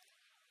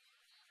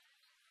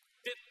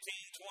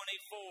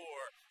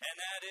 1524, and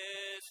that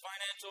is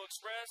Financial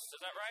Express, is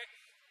that right?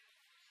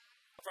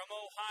 From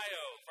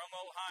Ohio.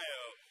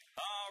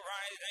 All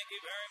right, thank you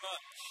very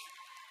much.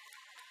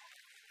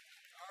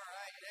 All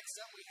right, next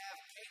up we have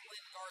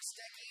Caitlin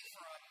Garstecki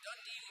from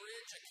Dundee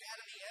Ridge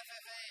Academy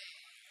FFA.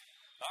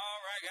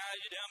 All right,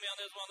 guys, you tell me on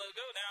this one. Let's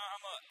go now.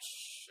 How much?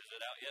 Is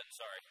it out yet?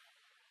 Sorry.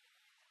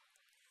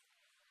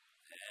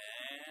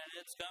 And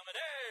it's coming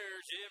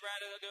there. Shit,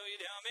 right, it'll go. You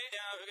tell me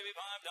now. Who can be $5?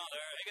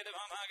 Who can be $5?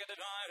 I get the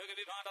 $5. Who can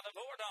be $5? $4.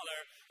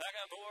 I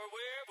got $4.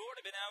 Where? $4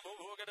 to be now. $4.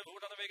 Get a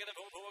 $4. We get a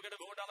 $4. Get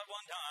a $4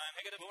 one time.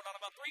 I get a $4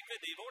 about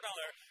 $3.50. $4.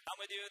 I'm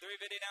with you.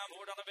 $3.50 now.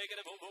 $4. We get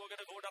a $4. Get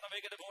a $4.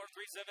 We get a $4.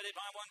 $3.75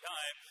 one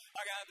time.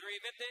 I got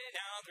 $3.50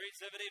 now.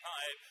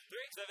 $3.75.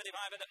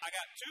 $3.75. I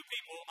got two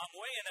people. I'm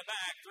way in the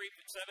back.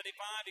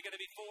 $3.75. You're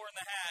gonna be $4 in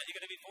the hat. You're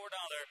gonna be $4.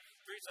 $4.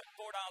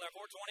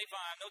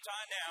 $4.25. No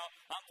time now.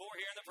 I'm $4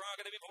 here in the front.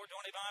 Gonna be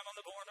 $4.25 on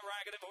the 4 on the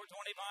right. Gonna be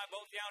 $4.25.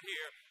 Both out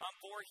here. I'm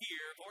 $4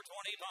 here.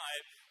 $4.25.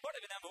 What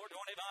if it now?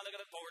 $4.25. Look at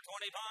it.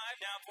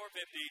 $4.25. Now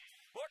 $4.50.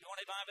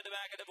 $4.25 in the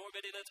back of the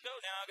 $4.50. Let's go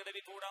now. Gonna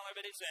be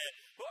 $4.50.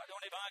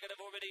 $4.25. Get a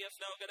 $4.50. Yes,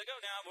 no. Gonna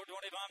go now.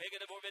 $4.25. Here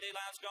get a $4.50.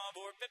 Last call.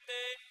 $4.50.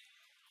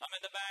 I'm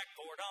in the back.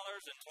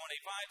 $4.25 to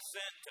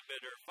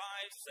bidder.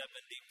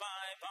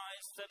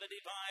 $5.75.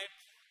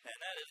 $5.75. And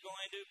that is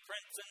going to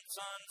Prince and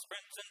Sons.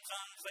 Prince and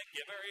Sons. Thank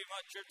you very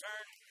much. Your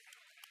turn.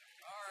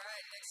 All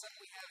right, next up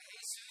we have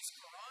Jesus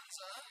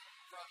Carranza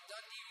from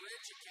Dundee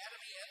Ridge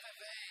Academy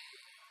FFA.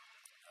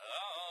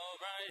 All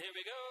right, here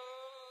we go.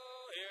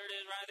 Here it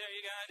is right there.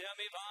 You guys tell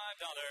me $5. I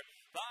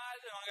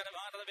got a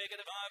 $5, make it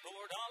a $5,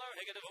 $4.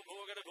 Make it a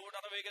 $4, get a $4,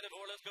 make it a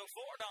 $4. Let's go $4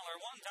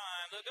 one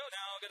time. Let's go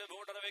now. Get a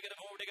 $4, make it a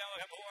 $4. I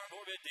got $4 and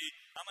 $4.50.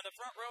 I'm in the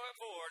front row at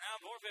 4. Now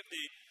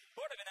 $4.50.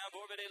 $4.50 now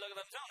 $4.50. Look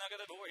at them sound. I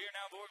got a $4 here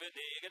now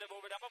 $4.50. Get a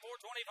 $4 down for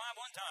 $4.25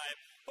 one time.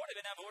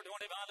 $4.50 now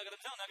 $4.25. Look at them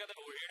sound. I got the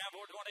 $4 here now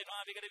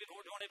 $4.25. You get to be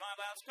 $4.25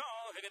 last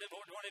call. You get to be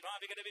 $4.25.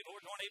 You get to be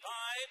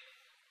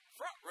 $4.25.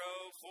 Front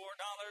row $4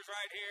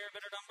 right here.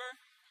 Bidder number.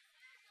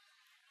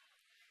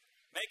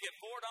 Make it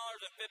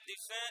 $4.50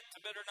 to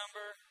bidder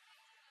number.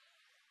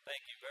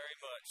 Thank you very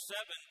much.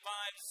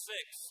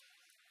 756.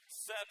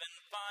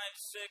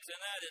 756,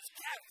 and that is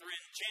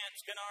Catherine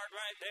Chance Kennard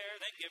right there.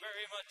 Thank you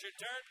very much. Your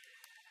turn.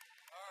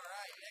 All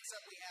right, next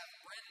up we have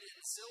Brendan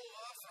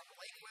Silva from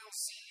Lakewell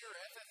Senior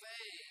FFA.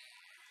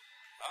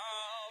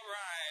 All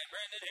right,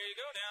 Brendan, here you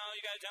go now.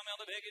 You guys tell me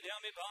on the big, you tell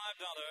me $5.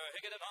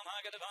 He get a $5,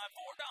 I get a $5,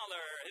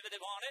 $4. If it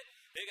want it,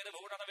 he get a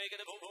 $4, he get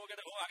a $4, get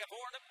a $4. I got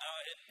 $4 in him.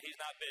 He's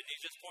not bidding.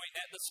 He's just pointing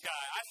at the sky.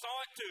 I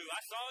saw it too.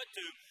 I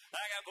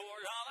got $4.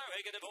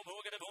 He get a $4,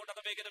 get a $4,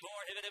 he get a $4.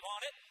 If it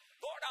want it,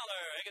 $4.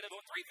 He get a $4,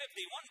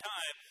 $3.50 one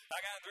time. I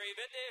got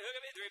 $3.50. Who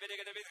can be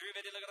 $3.50? Get a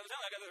 $3.50. Look at them.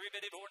 I got the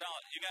 $3.50, $4.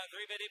 You got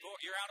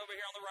 $3.50. You're out over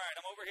here on the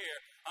right. I'm over here.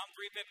 I'm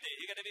 $3.50.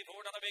 You got to be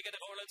 $4. He get a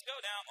 $4. Let's go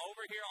now.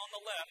 Over here on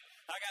the left.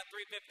 I got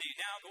 $3.50.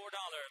 Now $4.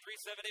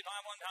 $3.75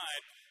 one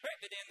time.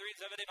 $3.50 and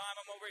 $3.75.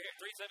 I'm over here.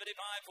 $3.75.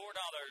 $4. $4.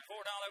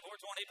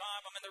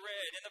 $4.25. I'm in the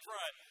red in the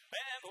front.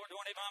 And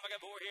 $4.25. I got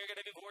 $4 here. Got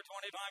to be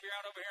 $4.25. You're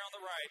out over here on the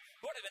right.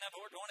 What if it at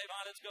 $4.25?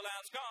 Let's go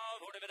last call.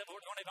 What if it at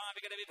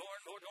 $4.25? You got to be $4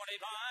 and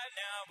 $4.25.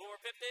 Now $4.50.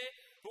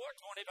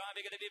 $4.25.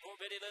 You got to be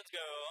 $4.50. Let's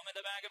go. I'm in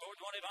the back of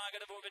 $4.25.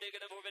 Got a $4.50.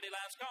 Got a $4.50.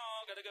 Last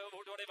call. Got to go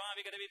 $4.25.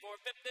 You got to be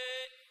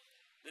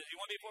 $4.50. You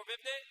want to be $4.50?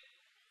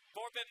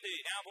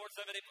 $4.50. Now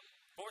 $4.75.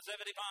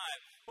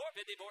 $4.50.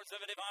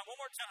 One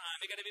more time.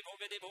 You got to be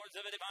 $4.50.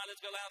 $4.75.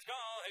 Let's go last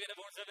call. You got a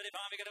 $4.75.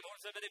 You got a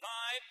 $4.75.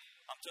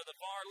 I'm to the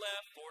far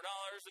left.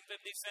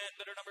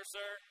 $4.50. Bidder number,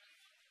 sir.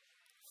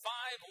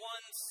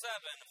 517.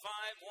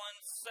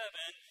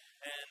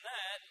 And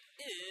that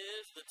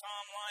is the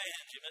Tom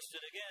Lyons. You missed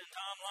it again.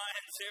 Tom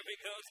Lyons. Here we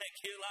go. Thank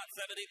you. Lot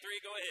 73.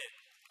 Go ahead.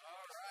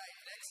 All right.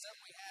 Next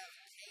up, we have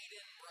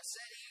Caden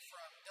Brassetti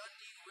from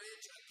Dundee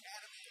Ridge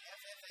Academy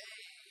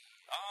FFA.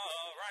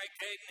 All right,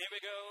 Caden, here we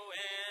go.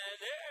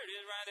 And there it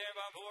is right there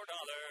about $4.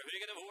 Who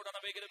get a $4?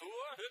 Make it a $4.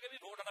 Who can be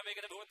 $4?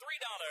 Make it a $4. $3.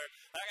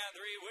 I got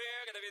 $3.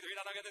 Where? Got to be $3.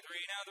 I got the $3.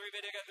 Now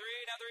 $3.50. I got $3.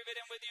 Now $3.50.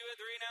 I'm with you at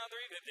 $3. Now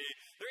 $3.50.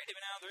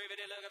 $3.50. Now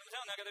 $3.50. Look at them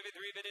tell. Now got to be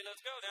 $3.50. Let's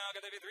go. Now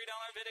got to be $3.50.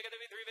 Got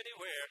to be $3.50.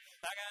 Where?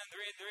 I got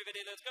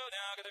 $3.50. Let's go.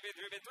 Now got to be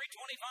 $3.50.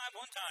 $3.25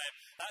 one time.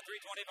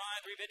 $3.25.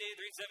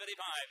 $3.50. $3.75.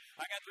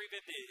 I got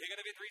 $3.50. You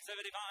got to be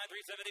 $3.75.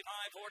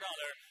 $3.75. $4.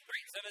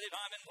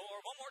 $3.75 and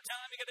 $4. One more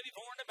time. You got to be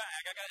 $4 in the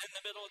back. I got in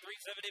the middle of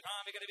 $3.75.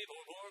 You got to be $4.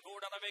 $4.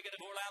 Make it a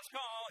 $4. Last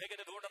call. You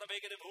get a $4.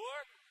 Make it a $4.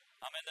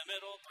 I'm in the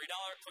middle. $3.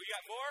 So you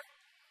got $4?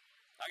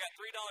 I got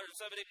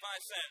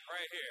 $3.75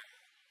 right here.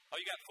 Oh,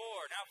 you got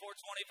 $4. Now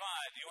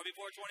 $4.25. You want to be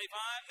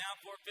 $4.25? Now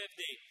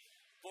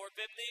 $4.50.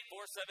 $4.50.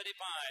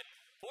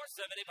 $4.75.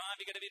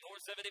 475. You're going to be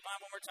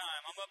 475 one more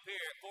time. I'm up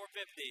here at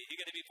 450. You're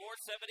going to be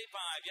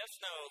 475. Yes,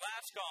 no.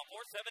 Last call.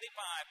 475.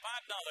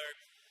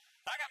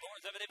 $5. I got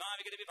 475.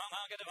 You're going to be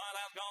 $5. Get a $5.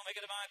 Last call.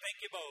 Make it a $5. Thank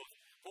you both.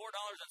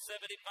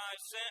 $4.75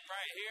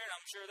 right here, and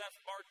I'm sure that's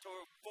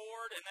Bartow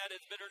Ford, and that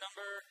is bidder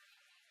number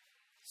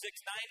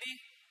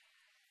 690.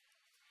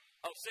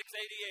 Oh,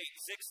 688.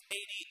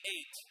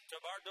 688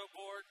 to Bartow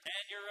Ford,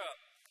 and you're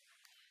up.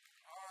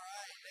 All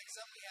right. Next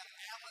up, we have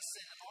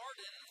Allison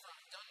Arden from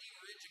Dundee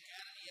Ridge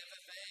Academy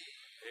FFA.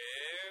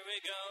 Here we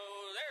go.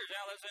 There's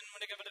Allison.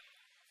 When they give it a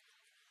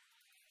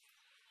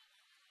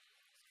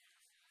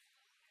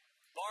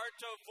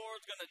Bartow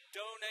Ford's going to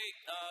donate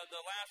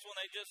the last one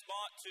they just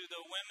bought to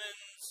the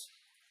Women's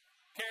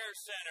Care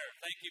Center.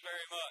 Thank you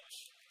very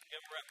much.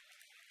 Give a rep.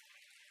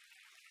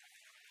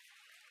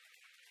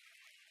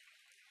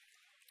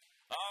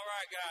 All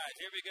right, guys,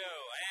 here we go.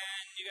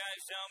 And you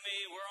guys tell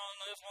me we're on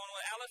this one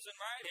with Allison,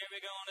 right? Here we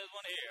go on this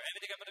one here.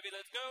 Everything up to be,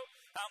 let's go.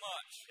 How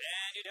much?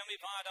 And you tell me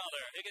 $5.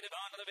 He get it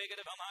 $5, he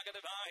get it $5, I get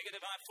it $5, he get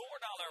it $5.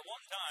 $4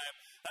 one time.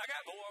 I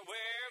got four,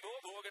 where?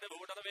 Four, get it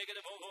 $4, he get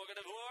it $4, get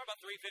it $4, about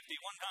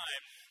 $3.50 one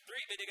time.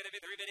 $3.50, get it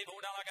be $3.50,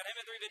 $4. I got him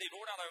at $3.50, $4,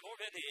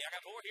 $4.50. I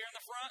got four here in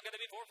the front, got to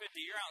be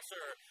 $4.50. You're out,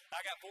 sir. I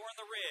got four in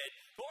the red.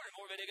 Four and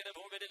 $4.50, get it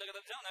 $4.50. Look at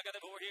the tone. I got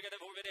the four here, get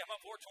it $4.50. I'm up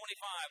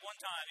 $4.25 one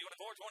time. You want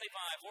a $4.25,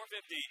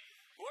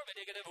 $4.50.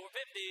 $4.50, get it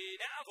 $4.50.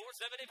 Now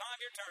 $4.75,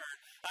 your turn.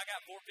 I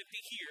got $4.50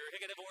 here.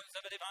 He get it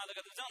 $4.75. Look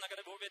at the zone. I got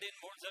a $4.50 and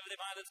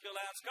 $4.75. Let's go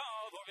last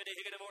call. $4.50,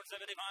 he get it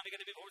 $4.75. You get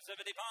it be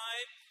 $4.75.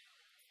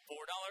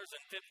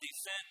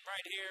 $4.50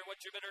 right here. What's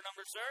your bidder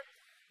number, sir?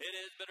 It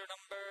is bidder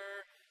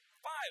number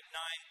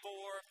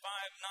 594,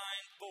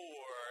 594.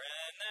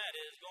 And that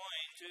is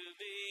going to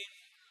be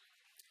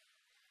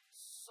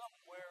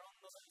somewhere on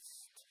the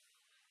list.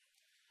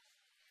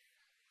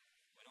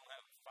 We don't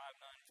have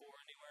 594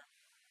 anywhere.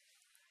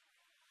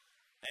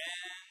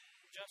 And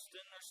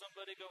Justin or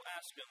somebody go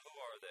ask him, who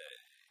are they?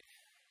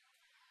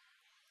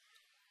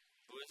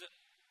 Who is it?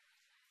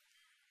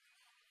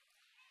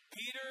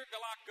 Peter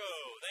Galacco.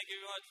 Thank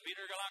you very much,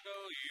 Peter Galacco.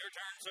 Your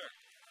turn, sir.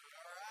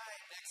 All right.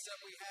 Next up,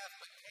 we have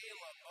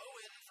Michaela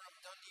Bowen from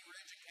Dundee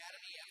Ridge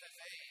Academy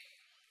FFA.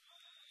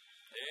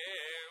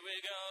 Here we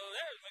go.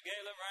 There's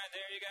Michaela right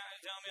there. You guys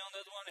tell me on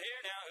this one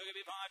here now. Who could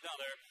be $5?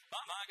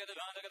 I get the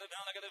pound, I get the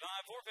pound, I get the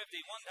 $5.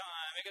 $4.50 one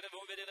time. I get the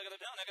 $4.50, look at the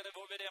pound, I get the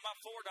 $4.50. I'm up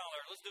 $4.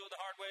 Let's do it the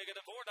hard way. I get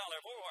the $4.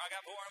 I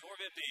got four and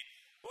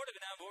 $4.50.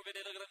 $4.50 now,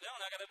 $4.50, look at the pound.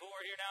 I got the four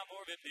here now,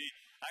 $4.50.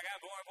 I got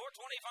four and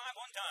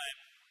 $4.25 one time.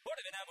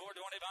 $4.50 now,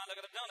 $4.25. Look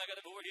at the pound, I got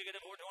the four. You get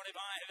the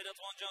 $4.25. If it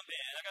does one jump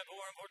in, I got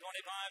four and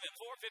 $4.25 and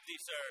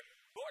 $4.50, sir.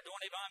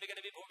 $4.25. You get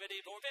to be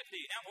 $4.50,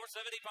 $4.50. Now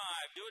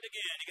 $4.75. Do it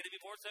again. You get to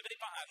be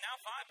 $4.75. Now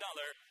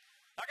 $5.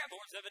 I got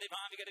 $4.75.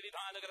 You get to be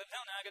 $5. Look at the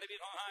pound. Now I get to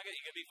be $5. You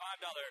get to be $5.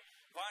 $5.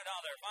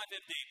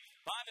 $5.50.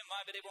 $5 and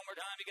 $5.50 one more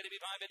time. You get to be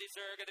 $5.50,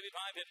 sir. Get to be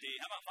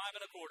 $5.50. How about $5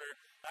 and $1/4?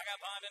 I got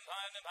 $5 and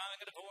 $5 and $5 and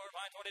get a $4.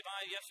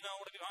 $5.25. Yes, no.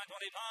 Would it be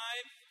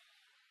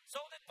 $5.25?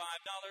 Sold at $5,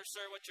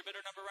 sir. What's your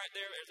bidder number right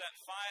there? Is that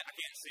 5? I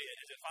can't see it.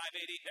 Is it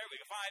 580? There we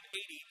go.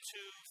 582.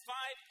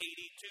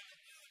 582.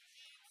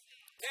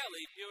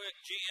 Kelly Buick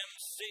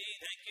GMC.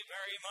 Thank you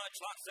very much.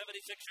 Lot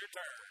 76, your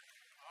turn.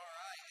 All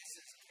right. This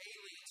is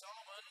Kaylee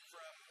Tallman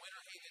from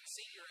Winter Haven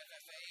Senior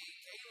FFA.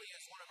 Kaylee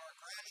is one of our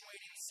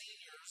graduating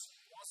seniors.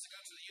 Wants to go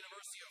to the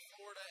University of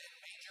Florida and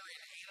major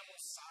in animal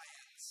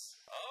science.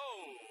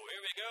 Oh,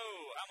 here we go.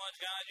 How much,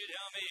 guys? You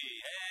tell me.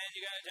 And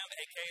you got to tell me.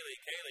 Hey,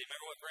 Kaylee,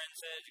 remember what Brent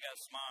said? You got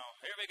to smile.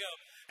 Here we go.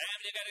 And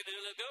you got to do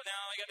this. Go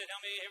now. You got to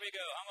tell me. Here we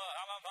go. How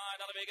about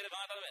 $5? Make it a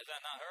 $5. Is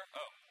that not her?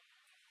 Oh.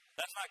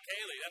 That's not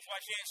Kaylee. That's why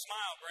she ain't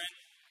smile, Brent.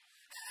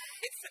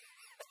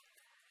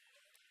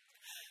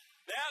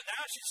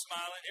 Now she's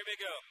smiling. Here we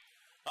go.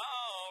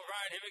 All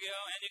right, here we go.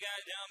 And you guys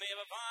tell me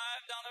about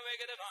 $5, make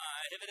it a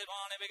 $5. If it is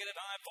on, make it a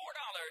 $5.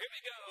 $4. Here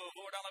we go.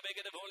 $4, make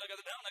it a $4. Look at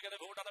the pound. I got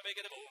a $4, make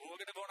it a $4.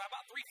 Look at the $4.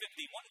 About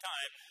 $3.50 one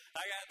time.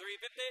 I got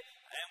 $3.50.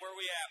 And where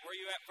we at? Where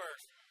you at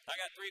first? I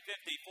got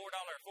 $3.50, $4,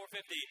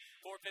 $4.50,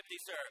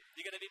 $4.50, sir.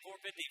 You got to be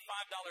 $4.50,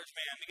 $5,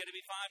 ma'am. You got to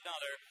be $5.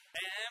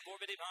 And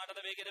 $4.50,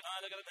 $5, make it a $5.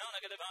 Look at the pound.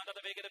 I got a $5,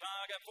 make it a $5.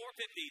 I got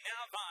 $4.50.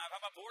 Now $5.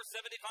 How about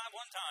 $4.75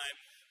 one time?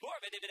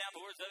 $4.50 down,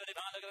 $4.75.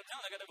 Look at the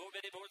pound. I got a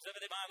 $4.50,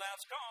 $4.75.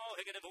 Last call.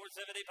 You get a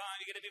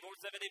 $4.75. You get to be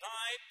 $4.75.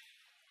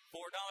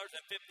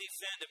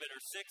 $4.50. The bidder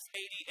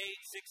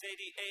 688,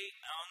 688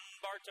 on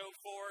Bartow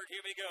Ford.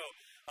 Here we go.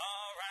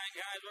 All right,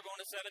 guys, we're going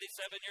to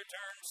 77. Your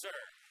turn, sir.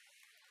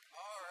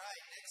 All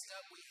right, next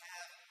up we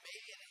have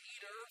Megan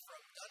Eder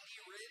from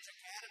Dundee Ridge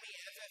Academy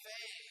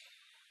FFA.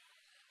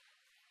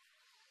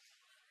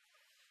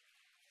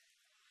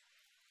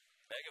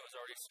 Megan was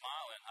already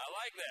smiling. I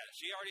like that.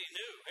 She already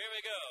knew. Here we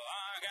go.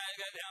 All right, guys,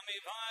 got to tell me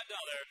 $5.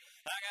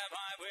 I got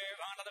 $5 where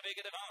 $5 big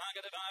at the $5. I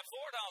got the $5.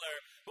 $4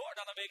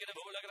 big at the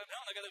 $4. Look at the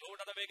 $4. Look at the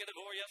 $4 big at the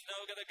 $4. Yes, no,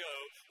 got to go.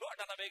 $4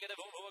 big at the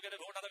 $4. $4 get the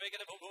 $4 big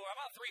at the $4. How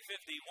about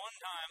 $3.50 one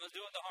time? Let's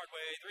do it the hard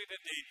way.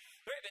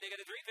 $3.50. $3.50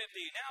 get a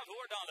 $3.50. Now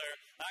 $4.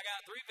 I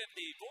got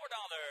 $3.50. $4.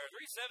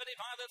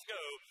 $3.75. Let's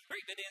go.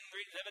 $3.50 and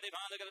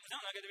 $3.75. Look at the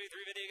 $4. I got to be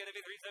 $3.50. Got to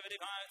be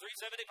 $3.75.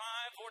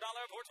 $3.75. $4.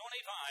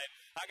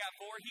 $4.25. I got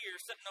 4 here,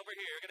 sitting over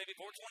here. Going to be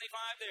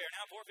 $4.25 there.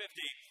 Now $4.50.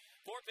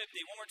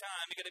 $4.50. One more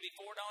time. You're going to be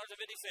 $4.50.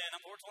 I'm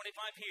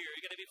 $4.25 here.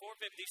 You're going to be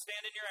 $4.50.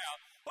 Standing, you're out.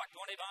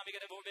 $4.25. You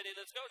get a $4.50.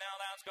 Let's go now.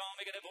 Last call.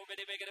 Make it a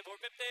 $4.50. Make it a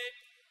 $4.50.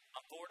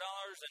 I'm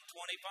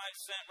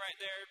 $4.25 right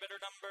there. Better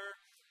number.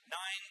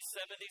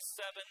 $9.77.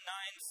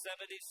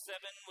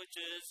 $9.77, which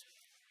is,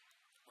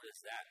 what is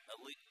that?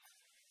 Elite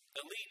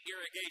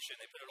irrigation.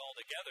 They put it all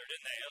together,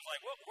 didn't they? I was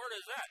like, what word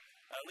is that?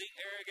 Elite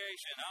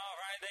irrigation. All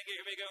right, thank you.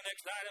 Here we go.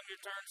 Next item, your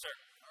turn, sir.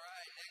 All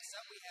right, next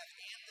up we have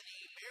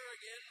Anthony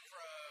Berrigan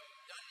from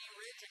Dundee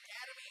Ridge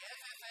Academy,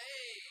 FFA.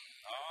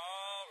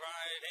 All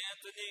right,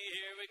 Anthony,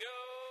 here we go.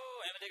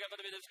 Anthony,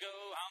 let's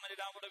go. How many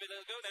dollars will it be?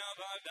 Let's go down.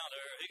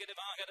 $5. He get a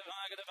 $5, get a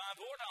 $5, get a $5,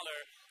 $4.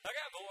 I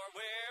got 4.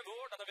 Where?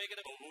 $4 big, get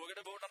a $4, get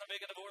a $4 big,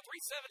 get a $4.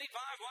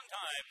 $3.75 one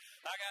time.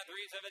 I got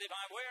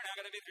 $3.75. Where? Now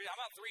going to be $3. How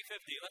about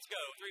 $3.50? Let's go.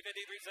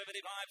 $3.50,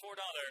 $3.75,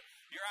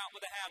 $4. You're out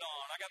with a hat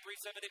on. I got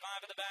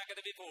 $3.75 in the back. Going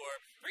to be $4.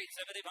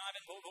 $3.75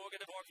 and $4, get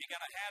a $4. If you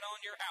got a hat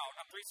on, you're out.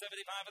 I'm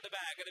 $3.75 in the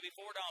back. Going to be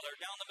 $4.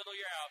 Down the middle,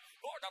 you're out.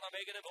 $4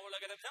 big, get a $4.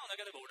 Look at the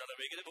 $4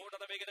 big, get a $4.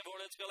 $4 big, get a $4.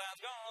 Let's go. Let's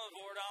go. $4,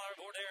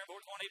 $4 there,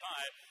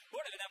 $4.25.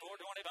 What if it have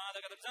 $4.25?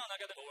 Look at the $4.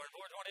 Look at the $4.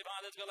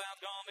 $4.25. Let's go.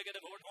 Let's go. Make it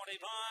a $4.25.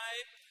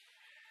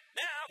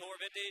 Now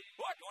 $4.50.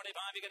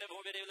 $4.25. You get a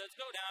 $4.50. Let's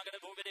go down. Get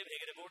a $4.50.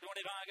 Get a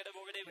 $4.25. Get a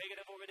 $4.50. Get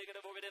a $4.50. Get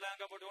a $4.50.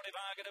 Let's go.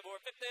 $4.25. Get a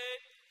 $4.50.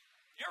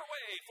 Your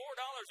way.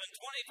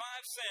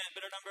 $4.25.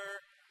 Better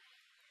number.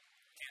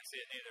 Can't see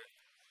it neither.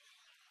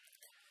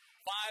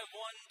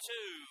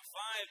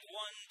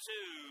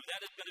 512.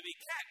 That is going to be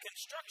Cat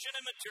Construction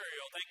and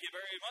Material. Thank you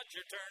very much.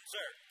 Your turn,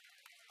 sir.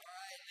 All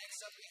right,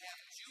 next up we have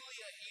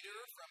Julia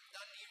Heater from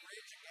Dundee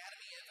Ridge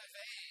Academy,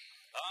 FFA.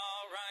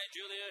 All right,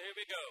 Julia, here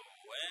we go.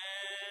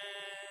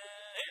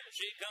 And here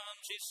she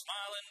comes. She's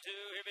smiling,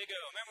 too. Here we go.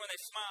 Remember when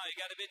they smile, you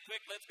got to be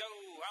quick. Let's go.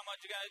 How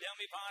much you got to tell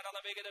me? $5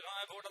 big at a $5,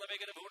 $4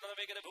 big at a $4,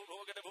 big at a $4,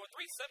 get a $4,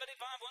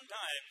 $3.75 one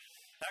time.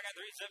 I got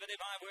 $3.75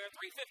 where?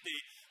 $3.50.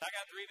 I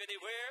got $3.50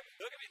 where?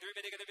 Look at me,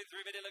 $3.50, got to be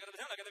 $3.50. Look at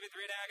the $10, got to be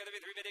 $3.50, got to be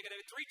 $3.50, got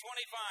to be $3.25.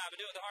 I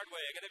do it the hard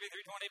way. Got to be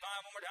 $3.25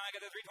 one more time. Got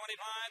to be $3.25,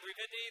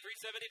 $3.50,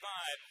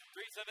 $3.75.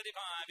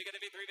 $3.75. You got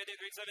to be $3.50,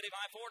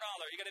 $3.75,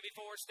 $4. You got to be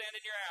 $4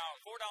 standing, you're out.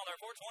 $4,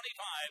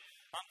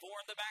 $4.25. I'm $4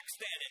 in the back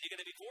standing. You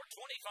got to be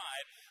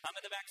 $4.25. I'm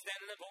in the back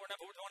standing at $4, now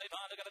 $4.25.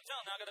 I got to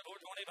tell now. Got to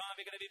 $4.25.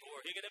 You got to be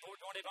 $4. You get a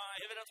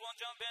 $4.25. If it does one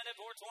jump in at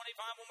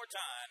 $4.25 one more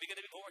time. You got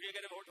to be $4. You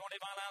get a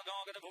 $4.25. Now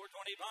go. Got a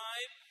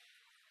 $4.25.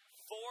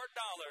 $4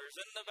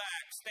 in the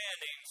back,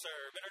 standing,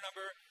 sir. Bidder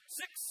number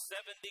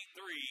 673.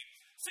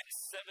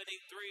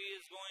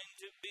 673 is going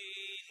to be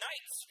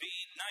Knight's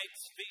Feed.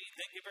 Knight's Feed.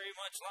 Thank you very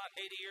much. Lot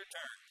 80, your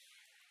turn.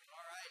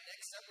 All right,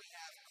 next up we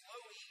have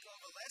Chloe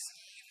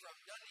Kovaleski from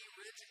Dundee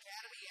Ridge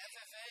Academy,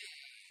 FFA.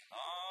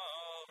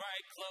 All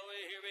right,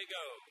 Chloe, here we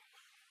go.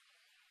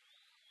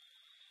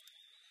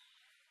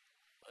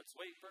 Let's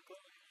wait for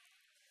Chloe.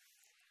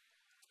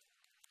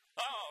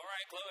 All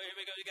right, Chloe, here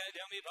we go. You got to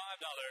tell me $5.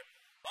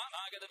 I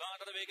get a $5,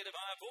 big, get a $5,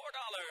 $4.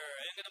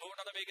 And get a $4,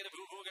 big, get a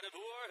 $4, get a $4.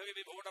 Who give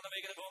me $4,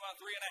 big, get a $4, about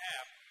 3.5.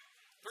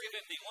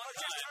 $3.50 one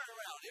time. Just turn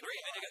around. $3.50. I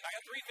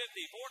got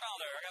 $3.50. $4.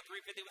 I got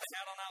 $3.50 with the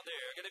hat on out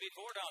there. Going to be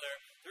 $4.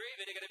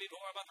 $3.50. Going to be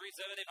 $4. About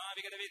 $3.75.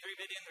 You got to be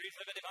 $3.50 and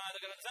 $3.75.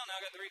 Look at the sound. Now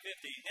I got $3.50.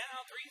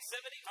 Now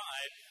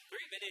 $3.75.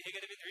 $3.50. You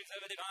got to be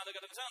 $3.75. Look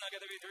at the sound. Now I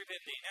got to be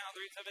 $3.50. Now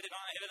 $3.75.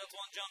 If it's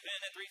one jump in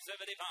at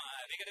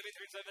 $3.75. You got to be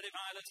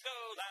 $3.75. Let's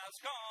go.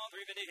 Last call.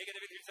 $3.50. You got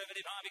to be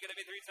 $3.75. You got to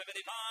be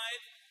 $3.75.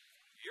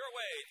 Your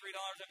way,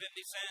 $3.50.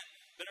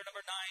 Bidder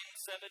number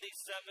 977.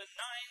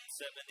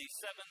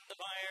 977, the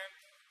buyer.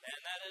 And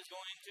that is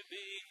going to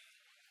be,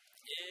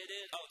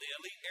 the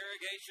Elite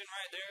Irrigation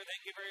right there.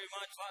 Thank you very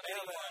much.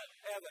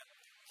 Evan,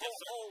 Yes,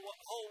 hold 1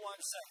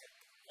 second.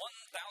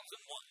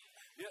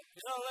 1001. You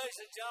know,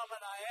 ladies and gentlemen,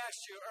 I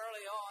asked you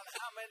early on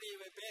how many of you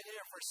have been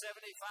here for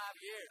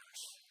 75 years.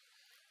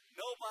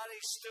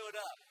 Nobody stood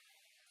up.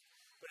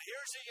 But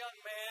here's a young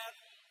man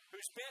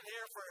who's been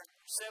here for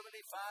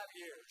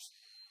 75 years.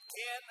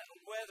 Ken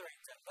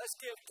Weatherington. Let's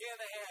give Ken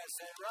a hand.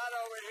 Stand right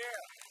over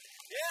here.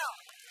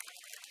 Yeah.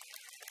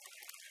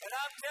 And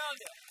I'm telling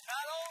you,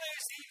 not only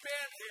has he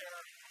been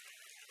here,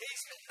 he's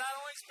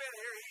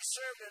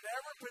served in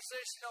every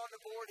position on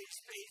the board.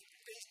 He's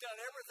done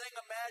everything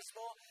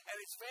imaginable, and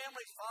his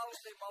family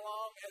followed him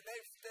along, and they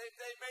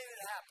made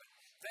it happen.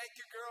 Thank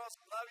you, girls.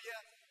 Love you.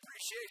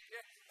 Appreciate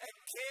you. And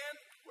Ken,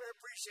 we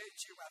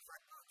appreciate you, my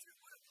friend.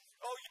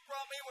 Oh, you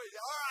brought me with you.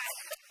 All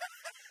right.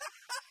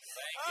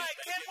 All right,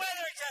 Ken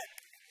Weatherington.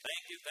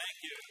 Thank you.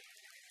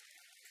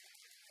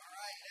 All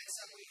right,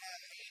 next up we have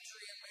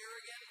Adrian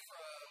Merrigan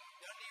from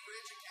Dundee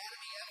Ridge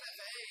Academy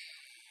FFA.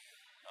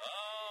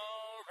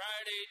 All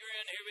right,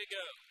 Adrian, here we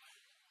go.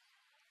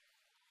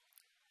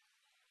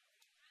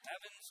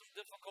 Having some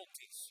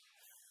difficulties.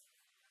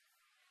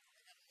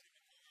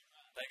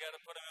 They got to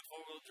put him in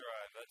four-wheel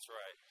drive. That's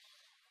right.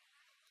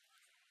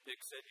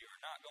 Dick said, "You're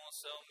not going to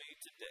sell me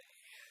today."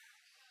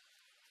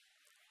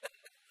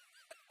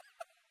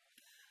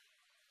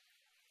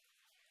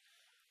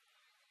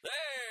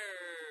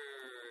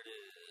 There it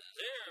is.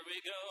 There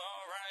we go.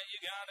 All right, you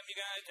got him. You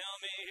guys tell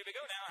me. Here we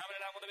go now. How many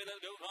I want to be?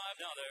 Let's go. $5.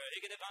 He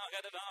get it. Got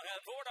it. $4.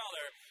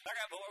 I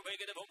got 4. We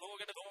get it. 4.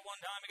 Get it. 4 one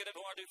time. We get it.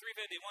 4. Do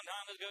 350. One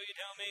time. Let's go. You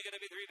tell me. Gonna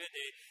be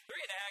 350.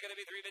 3.5. Gonna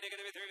be 350.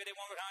 Gonna be 350.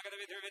 One more time. Gonna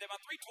be 350.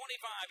 About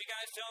 325. You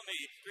guys tell me.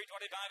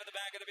 325 at the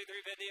back. Gonna be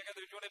 350. I got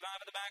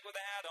 325 at the back with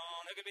a hat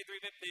on. It could be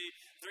 350.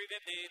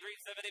 350.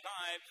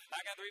 375. I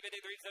got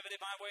 350.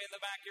 375 way in the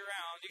back. You're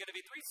out. You're gonna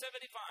be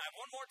 375.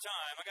 One more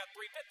time. I got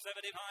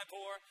 375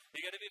 for.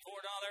 You gotta be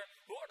 $4.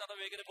 $4.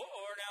 We get it. 4.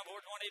 Now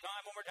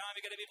 425. One more time.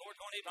 You gotta be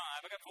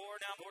 425. I got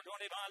 4. Now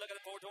 425. Look at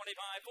it.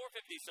 425.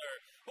 450, sir.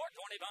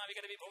 425. You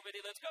gotta be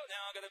 450. Let's go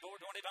now. Got it.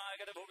 425.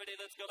 Got it.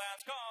 450. Let's go.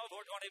 Last call.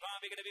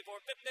 425. You gotta be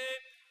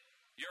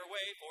 450. Your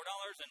way.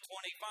 $4.25.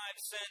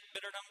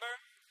 Bidder number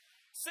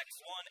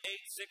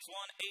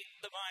 618618.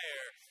 The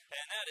buyer,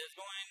 and that is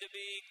going to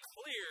be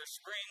Clear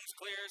Springs.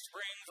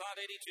 Lot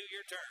 82.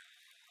 Your turn.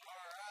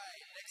 All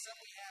right. Next up,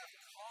 we have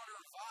Connor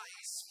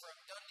Weiss from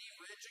Dundee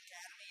Ridge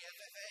Academy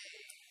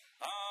FFA.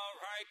 All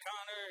right,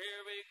 Connor,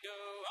 here we go.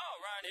 All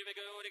right, here we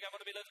go. What do you got?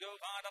 What do we? Let's go.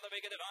 $5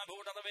 bacon,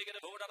 $4 bacon,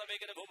 $4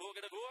 bacon, $4 bacon,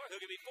 $4. Who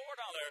give me $4?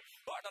 $4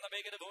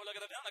 bacon, $4. Look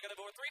at the pound. Look at the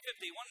 $4.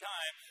 350 one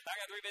time. I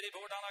got 350,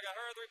 $4. I got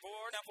her 3,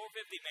 4. Now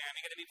 450, ma'am.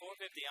 You got to be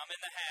 450. I'm in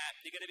the hat.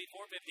 You got to be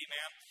 450,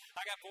 ma'am.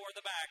 I got 4 at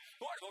the back.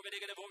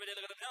 450, get a 450.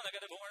 Look at the pound. I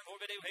got a 4 and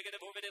 450. We get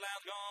a 450.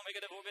 Last gone. We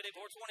get a 450.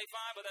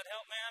 425. Will that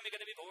help, ma'am? You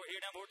got to be 4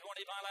 here. Now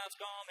 425. Last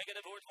gone. We get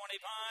a 425.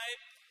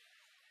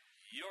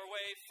 Your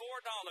way,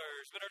 $4.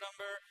 Bidder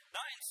number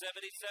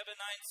 977.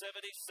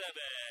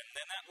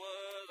 And that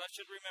was, I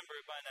should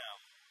remember it by now.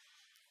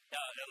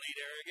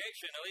 Elite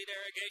Irrigation,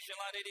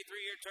 Lot 83,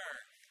 your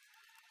turn.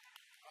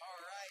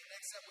 All right,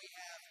 next up we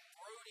have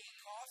Brody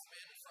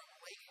Kaufman from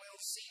Lakewell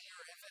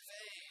Senior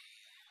FFA.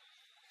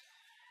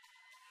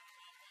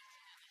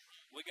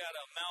 We got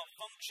a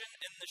malfunction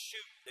in the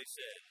chute, they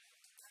said.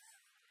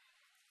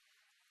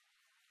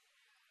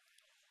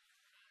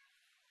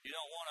 You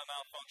don't want a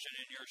malfunction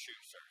in your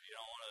chute, sir. You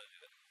don't want to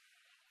do that.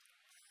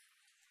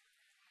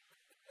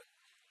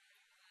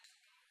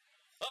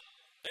 Oh,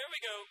 there we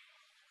go.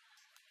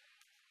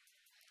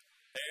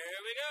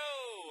 There we go.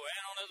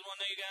 And on this one,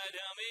 you guys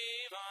tell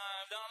me $5.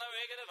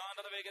 Make it a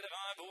 $5. Make it a $5.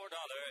 $4.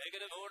 Make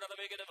it a $4.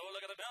 Make it a $4. Look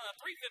at the pound.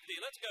 350.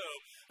 Let's go.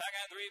 I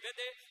got 350.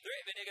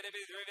 350. Gonna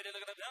be 350.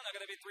 Look at the pound. I'm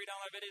gonna be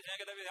 $3 biddies.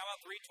 I'm gonna be how about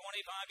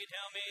 325? You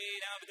tell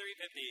me now.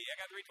 350. I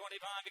got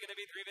 325. You're gonna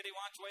be 350.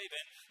 Watch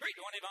waving.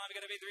 325.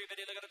 You're gonna be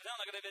 350. Look at the pound.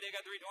 I'm gonna be. I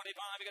got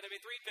 325. You're gonna be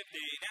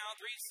 350. Now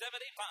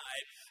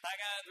 375. I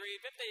got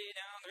 350.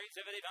 Now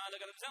 375.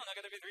 Look at the pound. I'm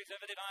gonna be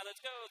 375. Let's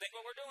go. Think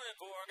what we're doing it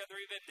for. I got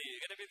 350.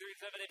 You're gonna be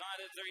 375.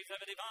 It's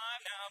 375.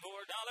 Now $4.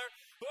 $4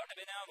 to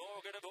be now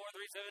 4. Good to 4.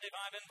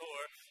 375 and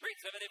 4.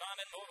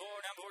 375 and 4.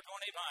 4. Now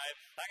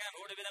 425. I got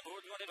 4 to be now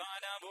 425.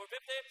 Now 450.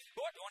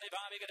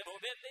 425. You get a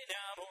 450.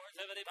 Now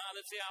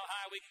 475. Let's see how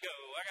high we can go.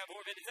 I got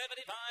 450.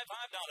 75. $5.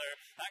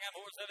 I got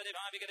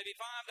 475. You get to be $5.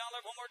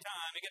 One more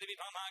time. You get to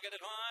be 5. I get a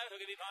 5. Who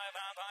give me 5?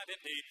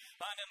 550.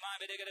 5 and 5.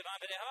 You get a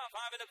 550. How about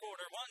 5 and a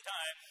quarter? One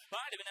time.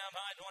 5 to be now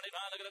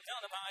 525. Look at the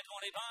sound of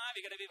 525.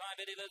 You get to be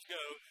 550. Let's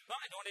go.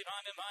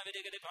 525 and 550.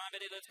 You get to be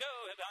 550. Let's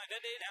go.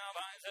 550. Now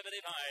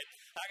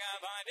 575. I got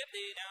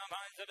 550. Now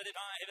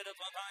 575. If it is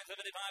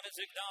 575 and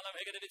 $6.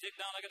 Make it to be $6.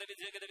 Get to be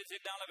 $6. Get to be $6.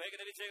 Make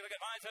it to be $6. Look at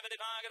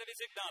 575. Get to be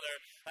 $6.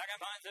 I got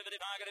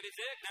 575. Get to be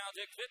 $6. Now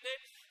 650.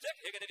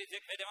 6. You get to be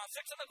 650. About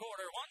 6 and a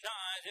quarter. One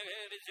time. You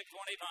get to be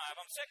 625.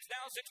 I'm 6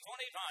 now.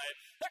 625.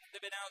 Get to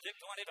be now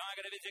 625.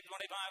 Get to be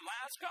 625.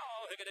 Last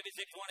call. You get to be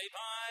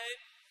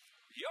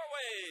 625. Your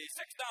way.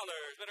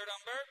 $6. Bidder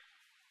number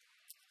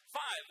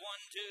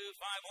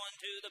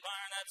 512. The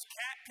buyer. That's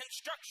Cat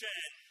Construction.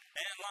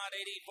 And lot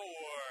 84.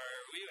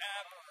 We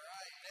have. All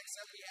right. Next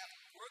up, we have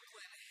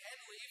Brooklyn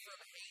Henley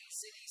from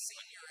Haines City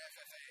Senior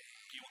FFA.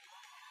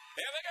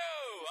 Here we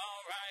go.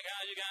 All right,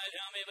 guys. You guys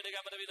tell me what you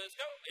got for the let's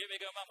go. Here we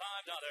go. My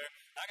 $5.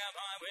 I got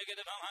 5. We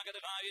get the 5. I get the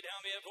 5. You tell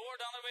me a $4.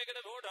 We get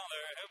a $4. 4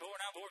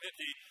 now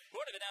 450.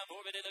 40 now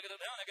 450. Look at the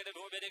pound. I get a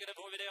 450. Get a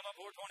 450. I'm a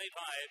 425.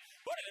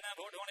 40 now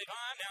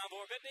 425. Now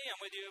 450.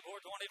 I'm with you.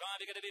 425.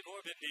 You get to be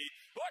 450.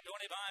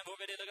 425.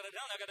 450. Look at the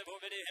pound. I got a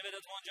 450. If it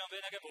is one jump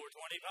in, I get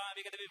 425.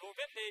 You get to be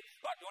 450.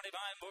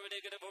 425.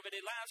 450. Get a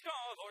 450. Last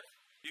call.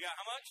 You got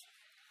how much?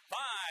 5,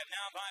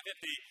 now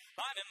 550.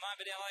 5 and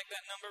 550, I like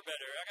that number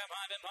better. I got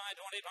 5 and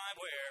 525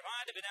 where?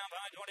 5 to be down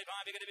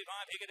 525, he get to be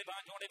 5, he get to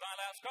 525,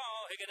 last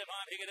call. He get to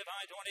 5, he get to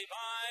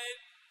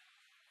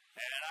 525.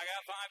 And I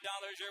got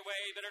 $5 your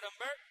way, bidder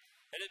number.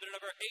 It is bidder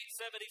number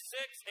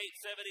 876.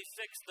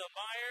 876, the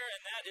buyer,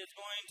 and that is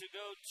going to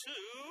go to,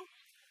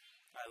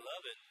 I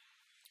love it,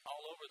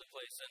 all over the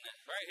place, isn't it?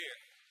 Right here.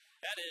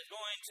 That is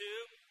going to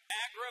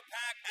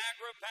AgriPack.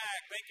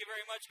 Thank you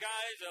very much,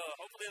 guys.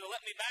 Hopefully they'll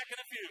let me back in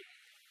a few.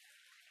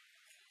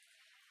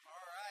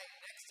 All right,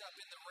 next up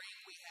in the ring,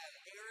 we have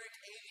Eric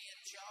Avian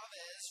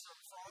Chavez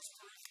from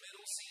Frostproof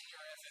Middle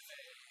Senior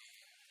FFA.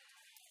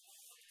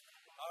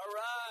 All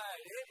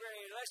right,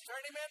 Avery, let's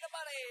turn him into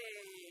money.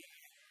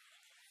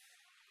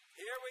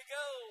 Here we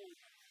go.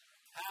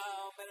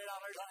 How many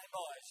dollars on him,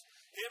 boys?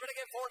 Here to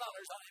get $4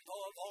 on him,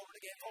 over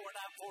to get $4,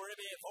 now $4 to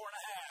be $4.5.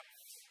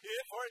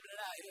 Here for it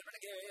now. Here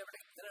to get $4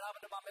 to now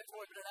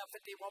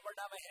 50. One more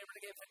time. Here to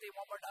get 50.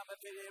 One more time.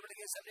 50. Here to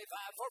get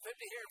 75.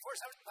 450 here.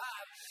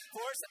 475.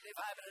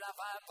 475 and now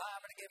 5.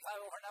 5 to get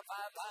 5 over now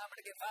 5. 5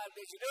 to get 5.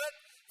 Did you do it?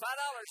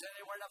 $5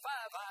 anywhere now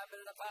 5. 5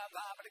 and now 5.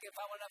 5 to get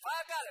 5. Now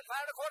 5. Got it. 5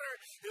 and a quarter.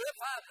 Do it.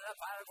 5 and now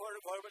 5 and a quarter.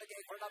 Quarter to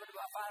get 4. Now 5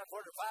 and a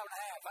quarter. 5 and a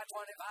half.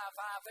 525.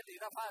 550.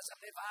 Now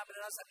 575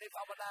 and now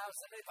 75. Now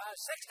 75.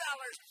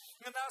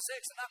 $6 and now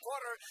 6 and a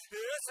quarter.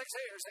 Do it. 6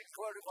 here. 6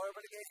 quarter. Quarter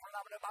to get 4.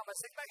 Now 6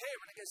 back here.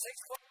 We're going to get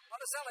 6 quarter.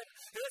 Want to sell him.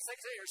 Do it.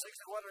 6 here. 6 and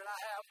a quarter and a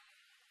half.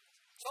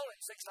 Sold him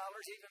 $6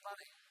 even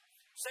money.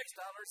 $6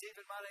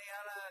 even money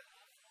out of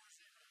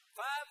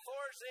 540.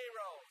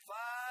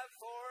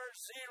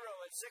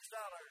 540 at $6.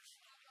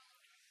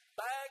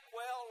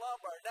 Bagwell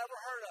Lumber. Never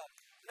heard of.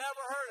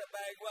 Never heard of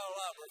Bagwell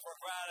Lumber, for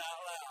crying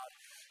out loud.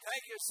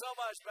 Thank you so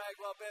much,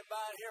 Bagwell. Been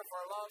buying here for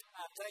a long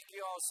time. Thank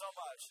you all so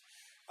much.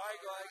 All right,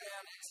 go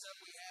again. Next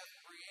up, we have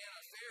Brianna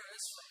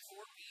Ferris from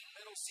Fort Meade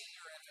Middle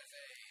Senior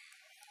FFA.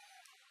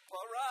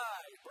 All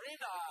right,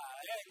 Brina,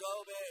 hey, go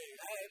big.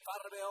 Hey,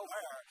 Father Bill,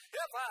 where?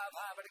 Yeah,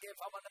 5, 5, to get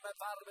 5 on the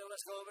Father Bill,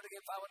 let's go over to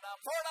get 5 now.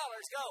 $4,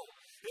 go.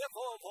 Yeah,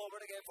 4, 4,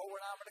 to get 4,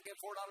 now I'm going to get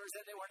 $4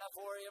 anywhere, now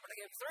 4, I'm going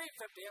to get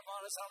 $3.50. I'm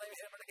on this, I'm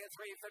going to get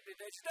 $3.50.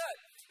 Did you do it?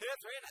 Yeah,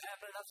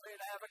 3.5, and now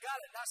 3.5, I got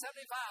it. Now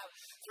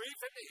 75.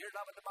 $3.50 here,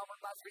 now at the moment,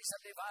 about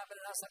 $3.75, and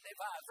now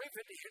 75.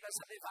 $3.50 here, now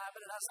 75,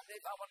 and now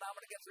 75. Well, now I'm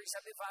going to get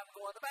 $3.75 and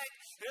go on the bank.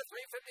 Here,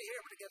 $3.50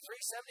 here, I'm going to get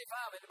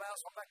 $3.75. And the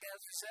bounce one back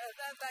down,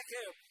 thank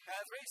you.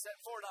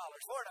 $4. $4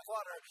 and a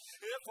quarter.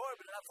 Here, 4,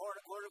 but not 4 and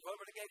a quarter.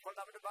 4 to get 4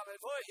 to bump it.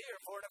 4 here,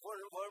 4 and a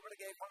quarter. 4 to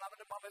get 4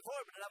 to bump it.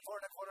 4, but not 4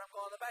 and a quarter. I'm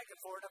going to the bank at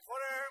 4 and a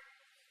quarter.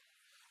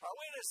 Are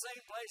we in the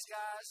same place,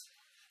 guys?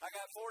 I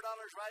got $4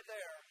 right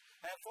there.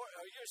 And 4,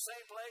 are you the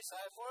same place?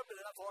 I have 4,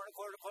 but not 4 and a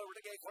quarter. 4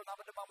 to get 4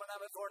 to bump it.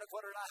 I'm at 4 and a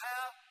quarter and a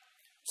half.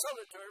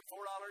 Sold it to her, $4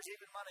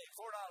 even money.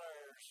 $4.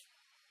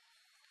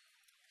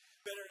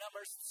 Bidder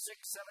number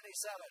 677.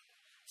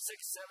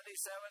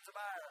 677's a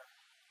buyer.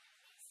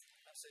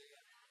 I'll see you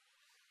again.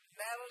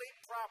 Natalie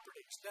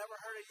Properties. Never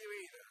heard of you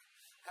either.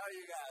 How are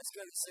you guys?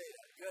 Good to see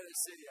you. Good to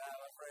see you,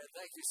 my friend.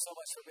 Thank you so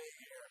much for being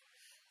here.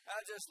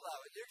 I just love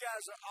it. You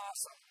guys are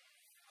awesome.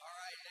 All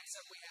right, next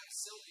up we have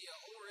Sylvia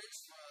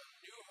Ulrich from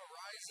New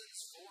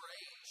Horizons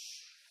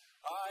 4-H.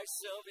 All right,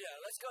 Sylvia,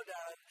 let's go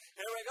down.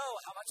 Here we go.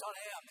 How much on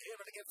him? Here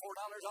to get $4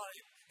 on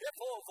him. Hit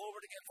 4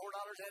 forward to get $4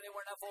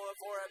 anywhere. Now 4, 4,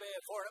 I mean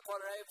 4 and a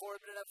quarter, 4 and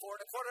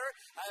a quarter.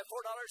 I have $4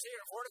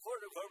 here. 4 and a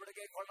quarter. Forward to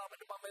get $4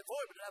 to bump it. 4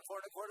 and a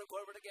quarter.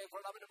 Forward to get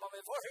 $4 to bump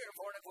it. 4 here.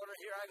 4 and a quarter.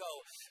 Here I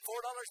go. $4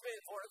 bid.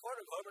 4 and a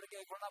quarter. Forward to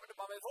get $4 to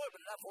bump it. 4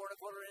 and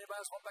a quarter.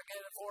 Anybody else want back in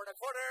at 4 and a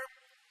quarter?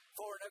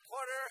 4 and a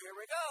quarter. Here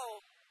we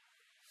go.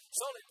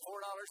 Sold it $4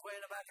 way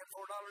in the back and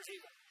 $4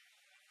 even.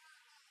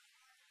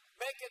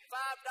 Make it $5.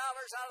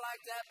 I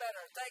like that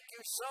better. Thank you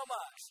so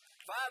much.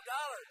 $5.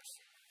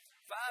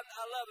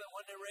 I love it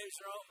when they raise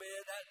their own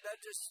bid. That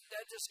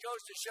just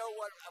goes to show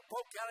what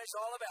Polk County is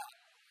all about.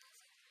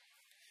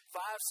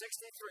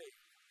 563.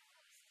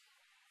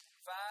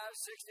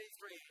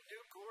 563.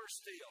 Nucor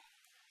Steel.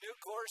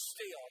 Nucor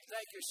Steel.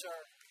 Thank you,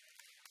 sir.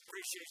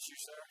 Appreciate you,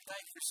 sir.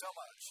 Thank you so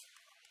much.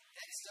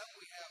 Next up,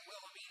 we have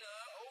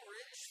Wilhelmina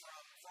Ulrich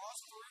from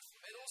Frostproof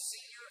Middle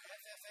Senior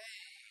FFA.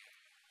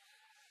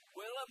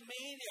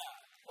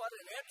 Wilhelmina. What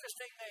an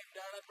interesting name,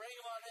 darling. Bring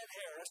him on in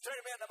here. Let's turn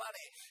him into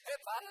money. Hey,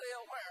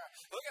 $5 where?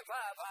 Look at 5.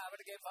 5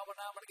 to get 5.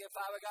 Now I'm going to get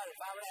 5. I got it.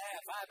 5 and a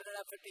half. 5 and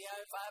up 50.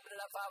 I have 5 and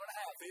up 5 and a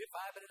half.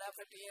 5 and up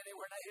 50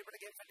 anywhere. Now here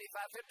to get 50.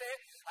 550.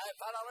 I have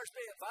 $5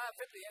 bid.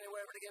 550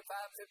 anywhere. I'm going to get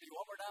 550.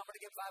 One more down. I'm going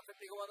to get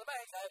 550. Go on the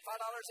bank. I have $5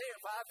 here.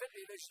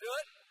 550. Let's do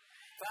it.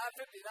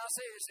 550. Now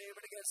see able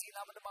to get seen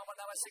up at the moment.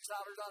 Now $6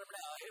 on him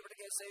now. Able to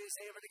get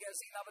able to get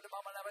seen up at the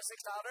moment. Now $6.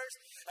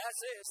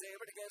 That's it.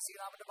 Able to get seen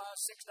up at the moment.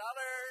 $6.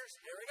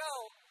 Here we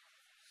go.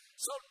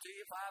 Sold to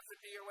you.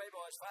 550 your way,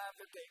 boys.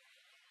 550.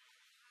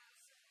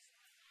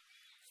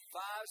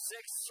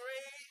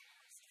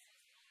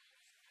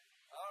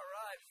 563. All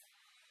right.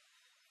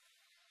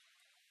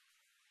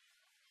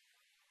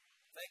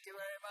 Thank you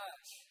very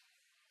much.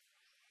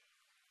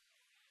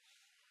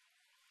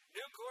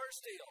 Nucor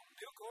Steel.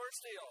 Nucor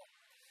Steel.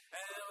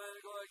 And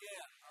we'll go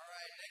again. All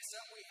right, next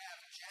up we have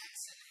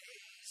Jackson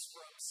Hayes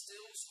from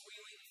Still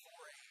Squealing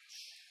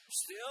 4-H.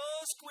 Still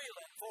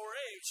Squealing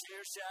 4-H.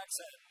 Here's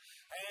Jackson.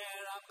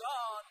 And I'm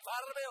gone.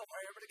 Final of the bill.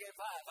 Where to get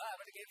five? Five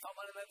to get five.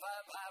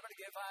 Five to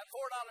get five.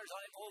 $4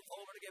 on it. Pull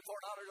to get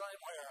 $4 on it.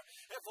 Where?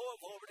 And four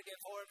to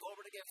get four. Four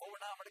to get four.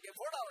 Now I'm going to get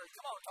 $4.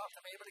 Come on, talk to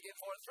me. I'm going to get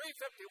four.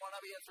 $3.50. One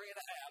of you at 3.5.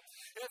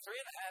 At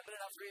 3.5.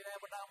 But enough 3.5.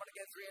 But now I'm going to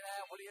get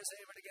 3.5. What do you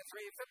say? I'm going to get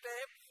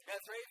 $3.50.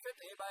 At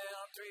 3.50. By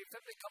on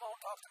 $3.50. Come on,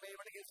 talk to me.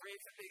 I'm going to get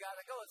 $3.50. Got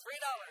to go. $3.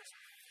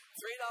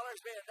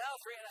 $3 being now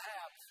 3.5.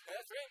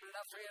 At 3, but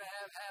enough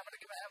 3.5. Half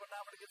to give a half. Now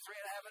I'm going to get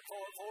 3.5 and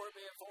 4. 4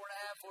 being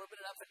 4.5. 4 bid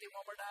enough 50.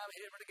 One more time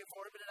here. I'm going to get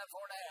 4 bid enough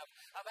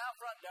 4.5. I'm out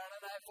front, darling.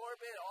 I have 4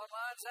 bid.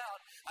 Online's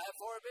out. I have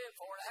 4 bid.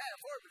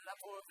 4.5. 4 bid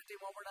enough 4.50.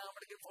 One more time. I'm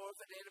going to get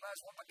 4.50.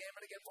 Anybody's one more game. I'm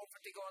going to get 4.50.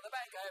 Go in the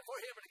bank. I have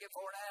 4 here. I'm going to get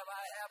 4.5.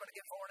 I have. I'm going to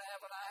get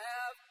 4.5. And I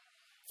have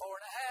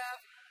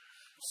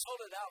 4.5.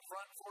 Sold it out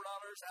front. $4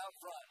 out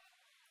front.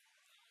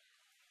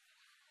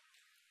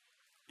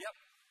 Yep.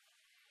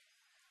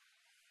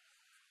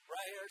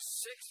 Right here,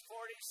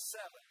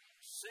 647.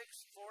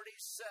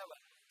 647.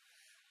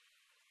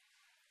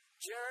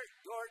 Jared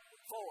Gordon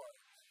Ford.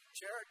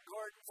 Jared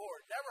Gordon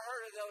Ford. Never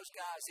heard of those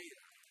guys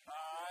either. All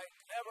right?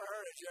 Never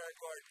heard of Jared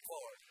Gordon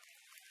Ford.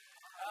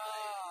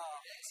 Oh,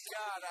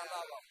 God, I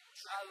love them.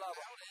 I love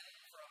them.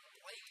 From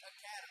Polk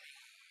Academy.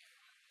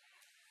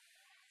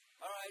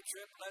 All right,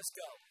 Trip, let's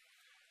go.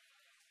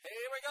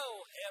 Here we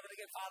go. I'm going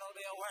to get final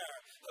bill where?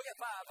 Look at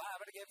 5.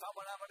 I'm going to get 5.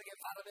 I'm going to get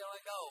final bill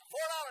and go.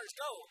 $4.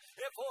 Go.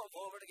 Hit 4.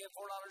 We're going to get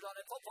 $4 on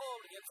it. Pull.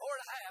 To get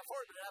 4.5.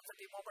 4 bid enough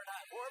 50. 1 per 9.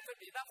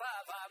 4.50. Now 5.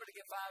 5. Going to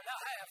get 5. Now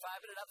half.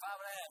 5 bid enough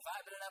 5.5.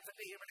 5 bid enough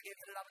 50. Here we're going to get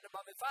 $50 to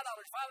bump it. $5.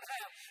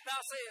 5.5.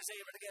 Now say it's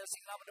here. We're going to get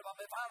 $6 to bump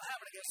it. 5.5.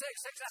 We're going to get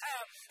 6.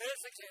 6.5. Here's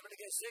 6 here. We're going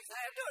to get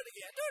 6.5. Do it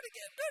again. Do it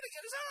again. Do it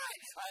again. Is that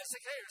right? I have 6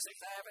 here.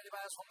 6.5.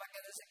 Anybody else want back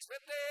in at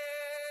 6.50?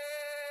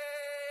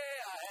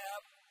 I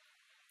have.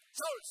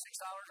 So $6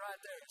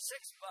 right there.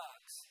 $6.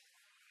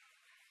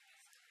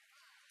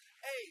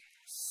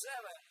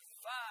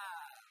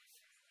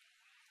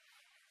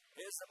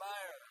 875 is the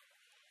buyer.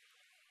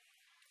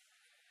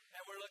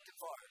 And we're looking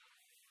for it.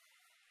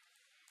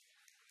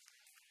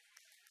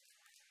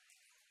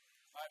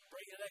 All right,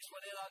 bring the next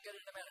one in. I'll get it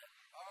in a minute.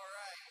 All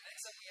right.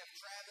 Next up, we have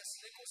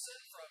Travis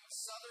Nicholson from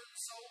Southern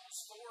Souls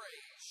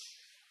 4-H.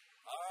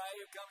 All right,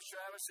 here comes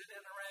Travis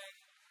in the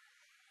ring.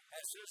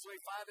 As soon as we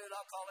find it,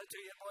 I'll call it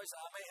to you, boys.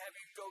 I may have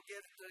you go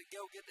get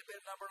the bid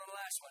number on the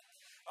last one.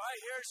 All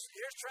right,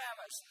 here's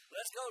Travis.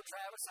 Let's go,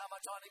 Travis. How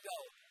much on you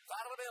go?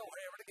 Final bill.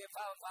 We're able to get 5.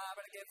 I'm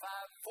going to get 5.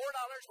 $4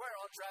 where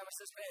on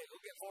Travis's pig?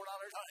 We'll get $4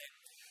 on it.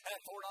 At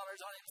 $4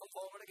 on it,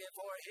 pull over to get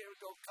 4. Here we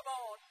go. Come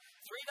on.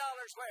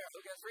 $3 where?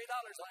 We'll get $3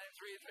 on it.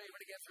 3 and 3. We're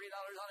going to get $3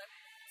 on it.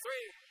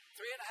 3.5.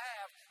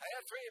 I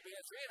have 3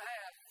 being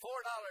 3.5. $4.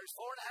 4.5.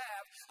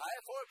 I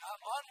have 4.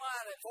 I'm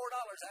online at $4.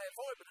 I have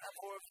 4, but I'm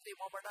 4.50.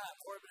 1 more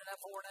 9. 4, but I'm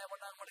 4.5.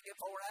 We're not going to get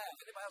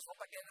 4.5. Anybody else want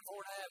back in at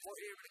 4.5? 4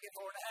 here. We're going to get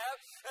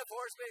 4.5. At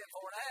 4 is being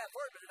 4.5.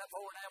 4, but I'm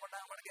 4.5. We're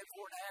not going to get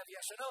 4.5.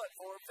 Yes or no? At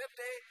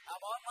 4.50.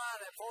 I'm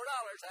online at $4.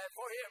 I have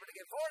 4 here. We're going to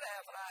get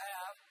 4.5, and I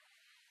have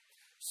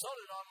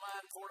sold it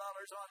online. $4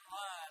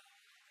 online.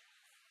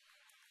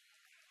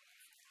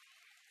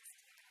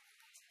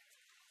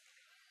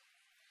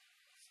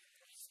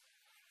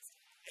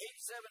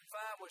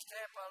 875 was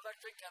Tampa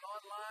Electric and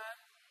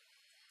online.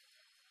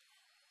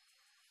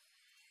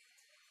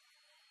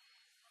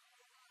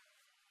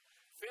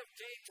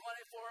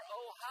 1524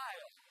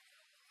 Ohio.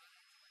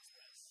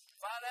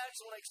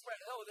 Financial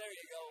Express. Oh, there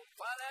you go.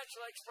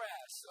 Financial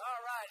Express. All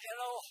right. In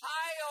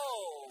Ohio.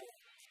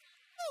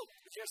 Oh,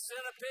 just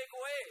sent a big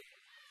wave.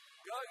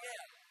 Go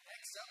again.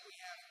 Next up, we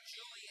have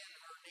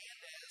Julian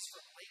Hernandez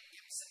from Lake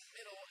Gibson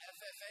Middle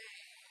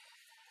FFA.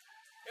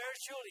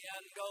 Here's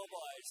Julian. Go,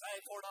 boys. I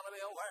have $4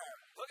 bill. Where?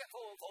 Look at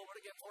full. We're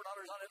going to get $4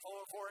 on it.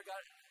 4. Got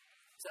it.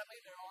 Does that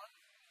mean they're on?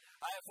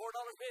 I have $4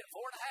 bid.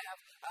 4.5.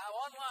 I'm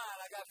online.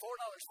 I got $4. 4.5.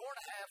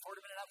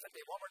 40 minute out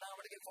 50. One more down.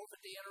 I'm going to get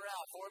 4.50 in or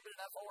out. 4 bid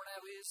enough.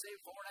 4.5. We just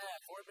saved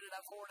 4.5. 4 bid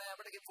enough. 4.5.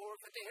 I'm going to get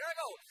 4.50. Here I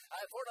go.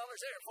 I have $4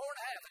 there.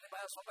 4.5.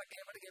 Anybody else want back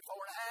in? I'm going to get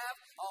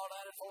 4.5. All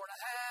night at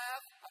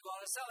 4.5. I'm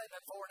going to sell him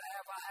at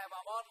 4.5.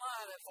 I'm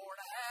online at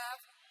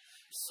 4.5.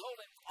 Sold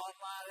him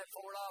online at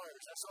 $4.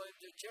 I sold him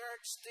to Jared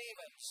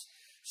Stevens.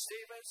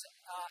 Stevens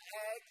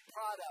Ag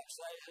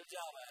Products, ladies and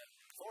gentlemen.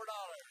 $4.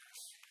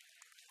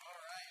 All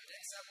right.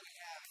 Next up, we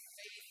have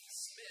Faith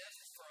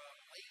Smith from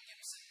Lake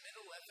Gibson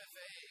Middle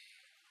FFA.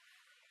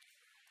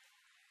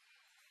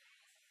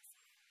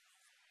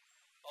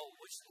 Oh,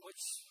 which?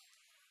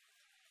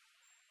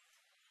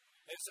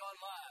 It's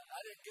online. I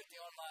didn't get the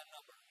online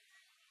number.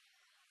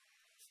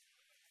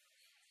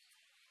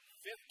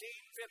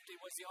 1550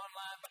 was the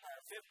online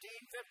buyer.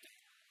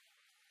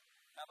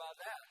 1550. How about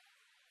that?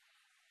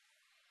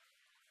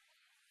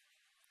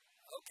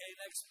 Okay,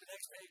 next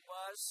page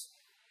was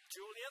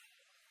Julian.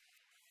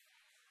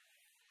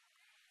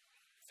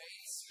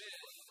 Faith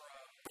Smith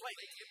from Plate.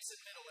 Lake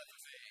Gibson Middle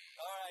FFA.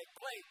 All right,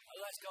 plate.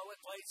 Let's go with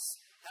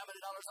plates. How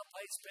many dollars on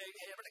plates? Big.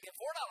 Hey, we're going to get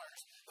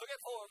 $4. Look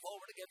at 4. We're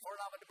going to get $4.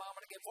 I'm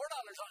going to get $4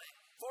 on it.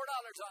 $4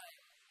 on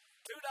it.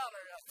 $2, $3 on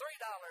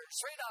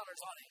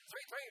him.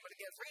 Three, but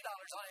again, $3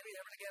 on him.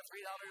 Here, but again,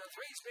 $3 on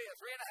three, speed,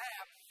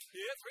 3.5.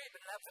 Yeah, 3, but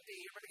enough 50.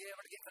 Here, but again,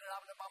 $3, but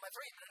enough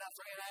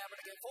 3.5,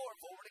 but again, 4,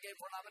 but again,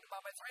 $4, but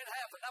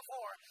 3.5, enough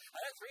 4. I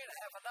got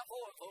 3.5, enough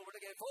 4, but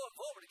again, 4,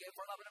 but again,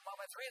 $4, but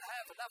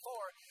 3.5, enough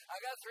 4. I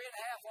got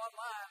 3.5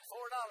 online,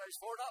 $4,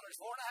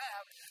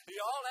 4.5. You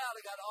all out,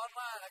 I got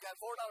online, I got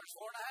 $4,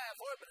 4.5,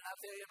 4, but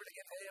enough here, but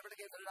again, $4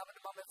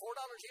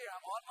 here.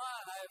 I'm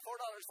online, I have $4,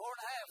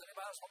 4.5.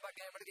 Anybody else want back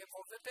in, but again,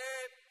 $4.50.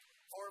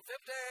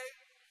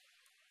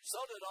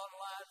 Sold it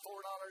online,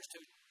 $4 to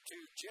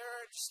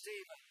Jared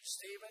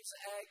Stevens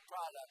Ag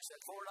Products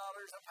at $4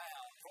 a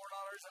pound.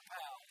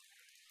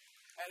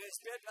 And his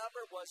bid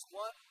number was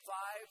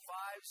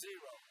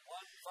 1550.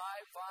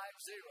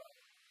 1550.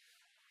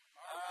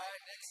 All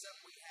right, next up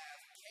we have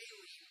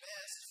Kaylee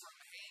Best from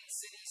Haines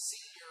City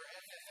Senior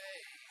FFA.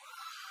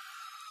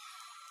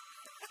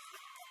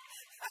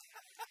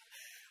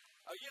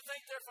 Oh, you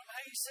think they're from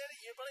Haines City?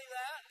 You believe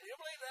that? You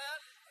believe that?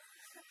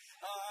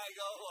 All right,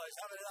 go, boys.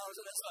 How many dollars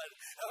on this one?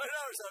 How many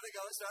dollars on it?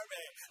 Go, start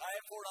me.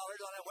 I have $4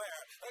 on it. Where?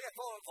 Okay,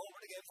 $4,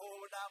 but again,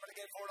 $4, now I'm going to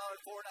get $4,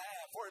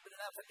 4.5. 4, but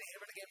enough 50. Here,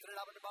 but again, put it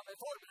up in the bump.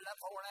 4, but enough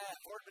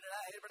 4.5. 4, but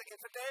enough. Here, but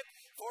again, 50.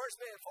 4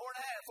 spin,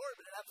 4.5. 4,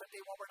 but enough 50.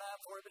 1 more down.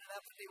 4, but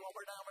enough 50. 1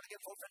 more down. I'm going to get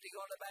 450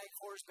 going to the bank.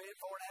 4 spin,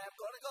 4.5.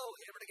 Going to go.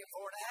 Here, but again,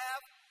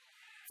 4.5.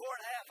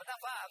 4.5,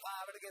 enough 5,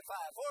 5, to get 5,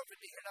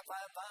 450, here, enough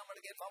 5, 5,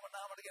 to get 5, now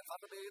I'm going to get 5,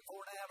 4.5,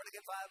 to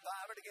get 5,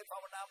 5, to get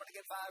 5, now I'm going to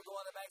get 5,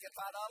 go on the bank at $5,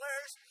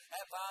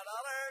 at $5,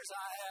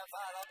 I have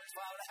 $5,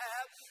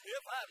 5.5, here,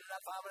 5,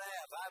 enough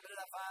 5.5, 5,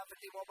 enough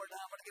 550, 1 more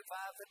down, I'm going to get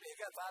 550,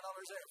 you got $5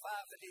 there,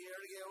 550 here,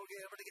 to get,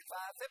 we're going to get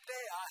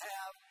 550, I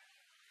have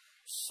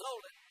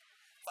sold it,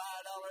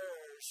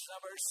 $5,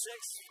 number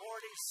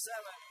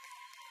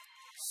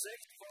 647,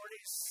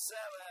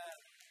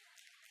 647.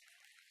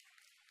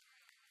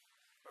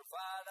 For $5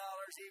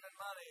 even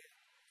money.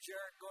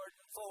 Jared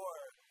Gordon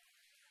Ford.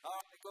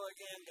 All right, go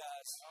again,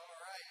 guys. All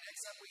right,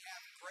 next up we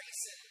have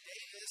Grayson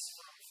Davis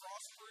from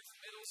Frostproof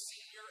Middle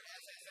Senior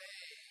FFA.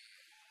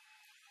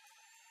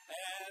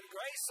 And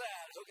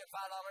Grayson, who get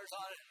 $5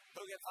 on it?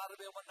 Who get $5 to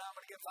be one now? I'm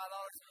going to get $5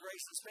 for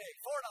Grayson's pig.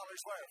 $4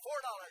 where?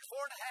 $4,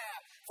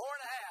 4.5,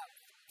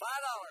 4.5. $5,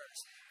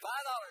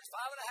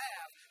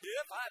 5.5.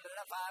 Yeah, 5, but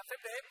enough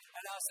 5.50.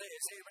 And I'll say,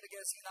 see, you're going to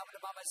get 6, I'm going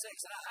to buy my 6.5.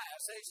 6,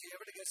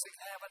 you're going to get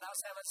 6.5, and now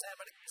 7.5.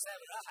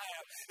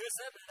 It's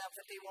 7 enough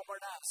 50, 1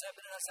 more now. 7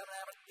 enough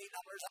 7.5, $8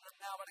 now.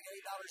 I'm going to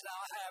get $8 now.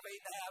 I have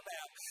 8.5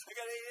 now. I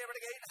got 8, I'm going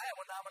to get 8.5.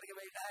 Well, now I'm going to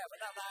get 8.5. And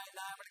now 9,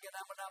 I'm going to get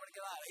 9. Well, now I'm going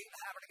to get 9. 8.5,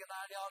 I'm going to get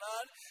 9. Y'all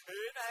done?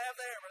 8.5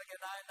 there. I'm going to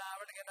get 9. Now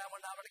I'm going to get 9.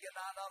 Well, now I'm going to get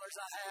 $9.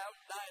 I have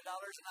 $9,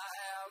 and I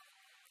have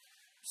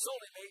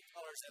sold him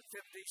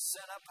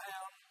 $8.50 a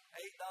pound.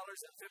 $8.50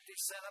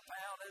 a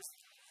pound is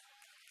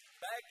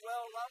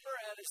Bagwell lumber,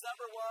 and his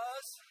number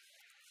was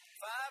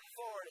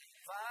 540.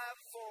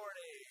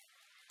 540.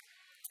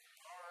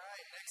 All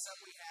right, next up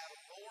we have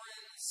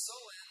Lauren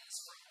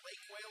Sullins from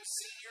Lake Wales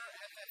Senior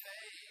FFA.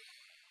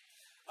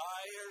 All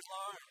right, here's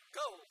Lauren.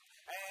 Go.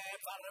 And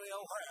finally,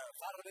 where?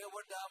 Finally,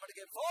 we're down. I'm going to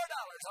get $4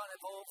 on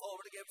it.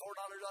 Forward to get $4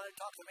 on it.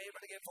 Talk to me. I'm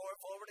going to get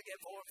forward to get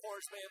 4, 4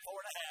 spin,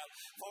 4.5.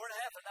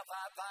 4.5, and now 5,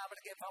 5. I'm going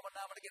to get 5,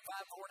 now I'm going to get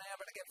 5, 4.5. I'm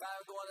going to get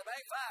 5, go on the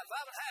bank. 5,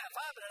 5.5,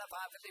 5, and now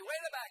 550. Way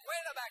in the back, way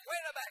in the back, way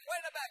in the back, way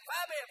in the back.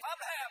 5 in,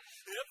 5.5.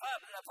 Yeah,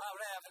 5, and now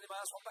 5.5. Anybody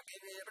else want back in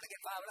here? I'm going to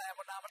get 5.5.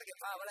 Well, now I'm going to get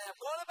 5.5.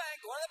 Go on the bank,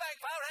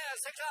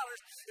 5.5, $6.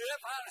 Yeah,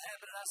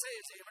 5.5, and I say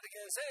it's here. I'm going to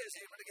get,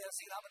 I'm going to get,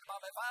 see, I'm going to buy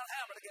my 5.5.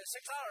 I'm going to get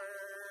 $6.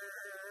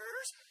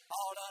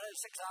 All done is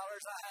 $6 I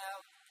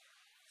have.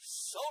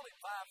 Sold it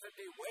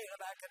 $5.50, way in the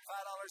back at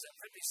 $5.50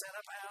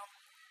 a pound.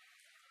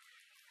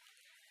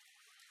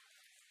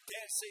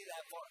 Can't see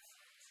that part.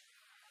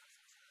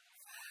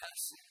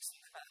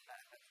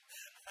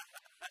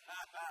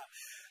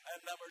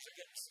 And numbers are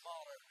getting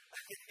smaller.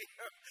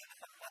 Here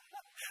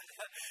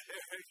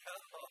we go.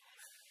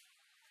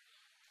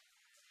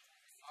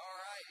 All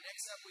right,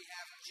 next up we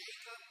have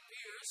Jacob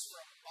Pierce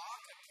from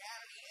Polk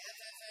County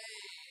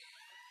FFA.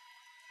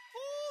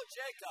 Woo,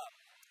 Jacob.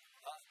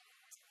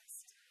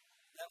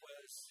 That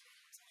was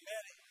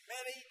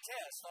many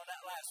tests on that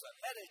last one.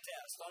 Many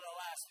tests on the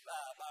last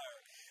buyer.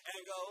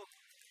 And go,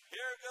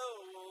 here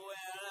go,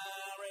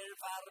 and I'm ready to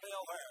find the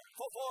bill where?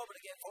 Full forward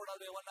again, $4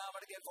 bill, one now I'm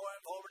going to get 4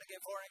 and forward to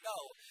get 4 and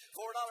go.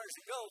 $4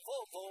 and go,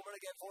 full forward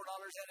again, $4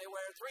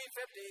 anywhere,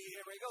 $3.50,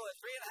 here we go, at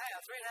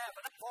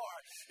 3.5, and up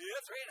 4. Yeah,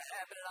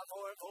 3.5, and up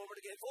 4 and forward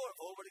to get 4,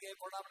 forward to get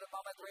 4, I'm going to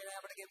buy my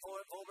 3.5, to get 4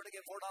 and forward to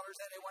get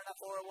 $4 anywhere, now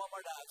 4, one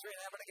more down,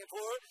 3.5, to get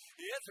 4,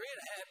 yeah,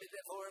 3.5, bid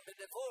 4,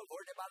 bid 4,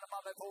 forward to buy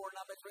my 4,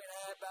 now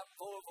 3.5,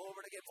 4,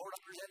 forward to get $4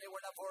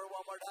 anywhere, now 4,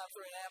 one more down,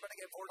 3.5, to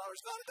get $4,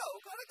 gotta go,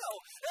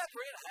 yeah,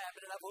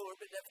 3.5, and up 4,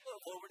 bid 4,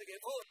 forward to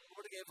get 4,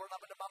 forward to get 4, now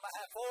I'm going to buy my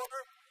 4.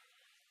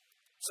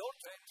 Sold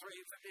train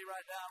 350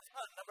 right down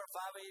front, number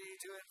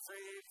 582 and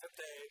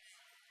 350.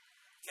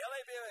 Kelly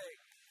Buick.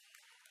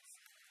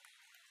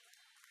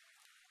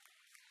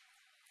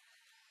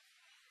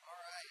 All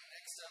right,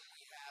 next up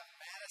we have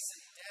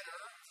Madison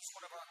Denner,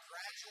 one of our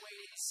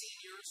graduating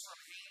seniors from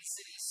Haines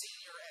City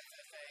Senior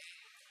FFA.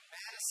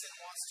 Madison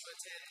wants to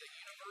attend the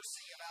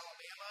University of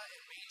Alabama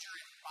and major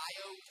in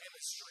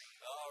biochemistry.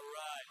 All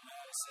right,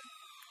 Madison.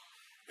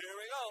 Here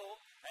we go.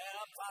 And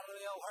I'm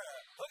finally O'Hara.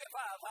 Hook it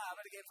 5,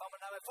 but again, $4.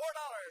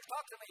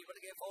 Talk to me, but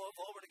again, 4,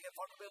 but again,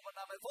 4, but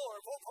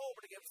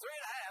again,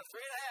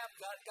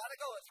 3.5. Got to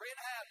go at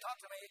 3.5. Talk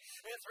to me.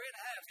 And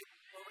 3.5.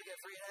 But again,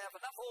 3.5.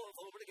 And not 4,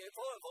 but again,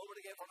 4, but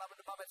again, 4,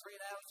 but 3.5.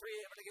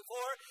 3, but again, 4.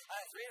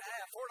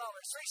 3.5.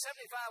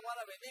 $4. $3.75. One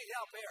of it. Need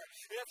help here.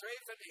 Yeah,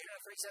 3.50 here.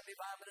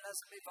 3.75. But that's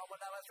 $1.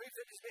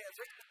 3.50 spin.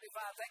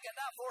 3.55. Thinking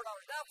now $4.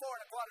 Now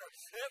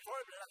 4.25. Yeah, 4,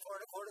 but not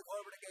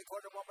 4.25. But again,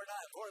 quarter 1 more 9.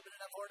 4, but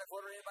not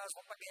 4.25. Anybody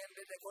one again.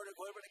 Quarter,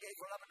 but again,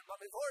 4 up and 4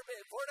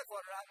 bid,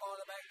 4.25. I'm going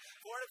to the bank.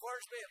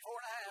 4.25 spin,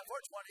 4.5,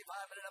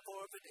 4.25, and then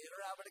 4.50.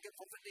 Around, but again,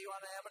 4.50 on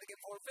the but again,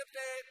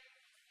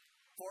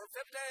 4.50.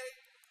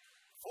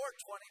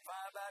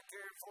 4.25 back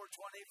here,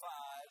 4.25.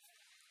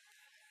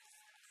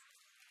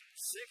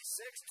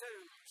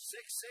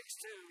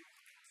 6.62.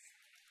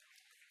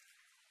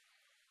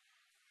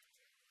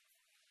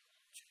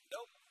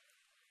 Nope.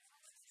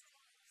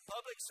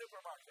 Public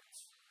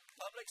supermarkets.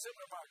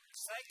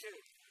 Thank you.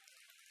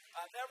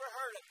 I've never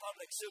heard of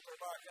public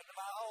supermarket in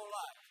my whole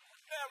life.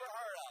 Never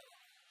heard of it.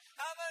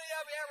 How many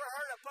of you ever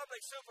heard of public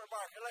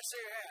supermarket? Let's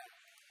see your hand.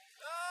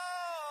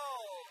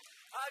 Oh,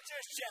 I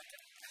just checked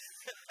it.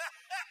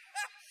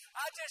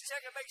 I just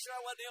checked and make sure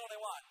I wasn't the only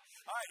one.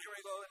 All right, here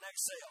we go.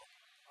 Next sale.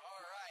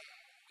 All right.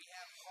 We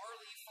have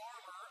Harley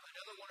Farmer,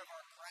 another one of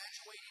our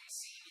graduating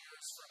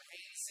seniors from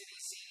Haines City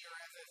Senior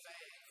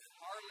FFA.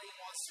 Harley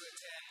wants to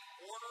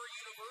attend Warner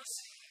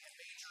University and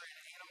major in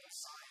animal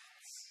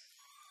science.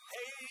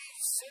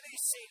 Haines City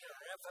Senior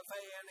FFA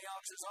and the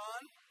auction's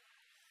on.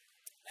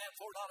 And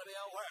 $4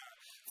 bill where?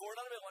 $4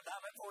 bill one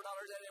time at $4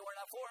 anywhere.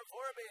 Now 4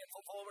 bid.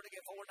 Full to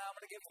get $4 now. I'm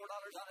going to get $4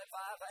 on it. 5.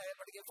 I'm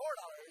going to get $4.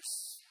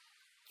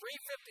 $3.50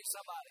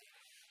 somebody.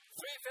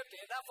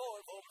 $3.50 and now 4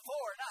 and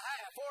a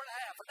half, 4.5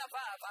 and now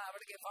 5. I'm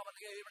going to get 5. I'm going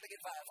to get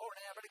 5.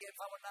 4.5. I'm going to get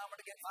 5. Now I'm going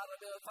to get $5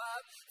 bill 5.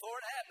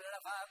 4.5 and now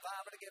 5.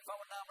 I'm going to get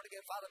 5. Now I'm going to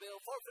get $5 bill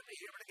 4.50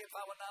 here. I'm going to get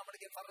 5. Now I'm going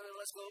to get $5 bill.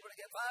 Let's go. I'm going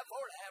to get 5. 4.5.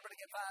 I'm going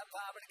to get 5. 5.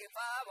 I'm going to get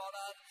 5. All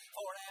done.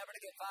 4.5. I'm going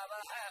to get 5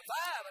 and a half.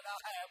 5 and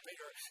a half.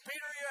 Peter,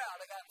 you're out.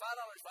 I got $5.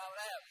 5 and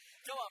a half.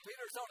 Come on,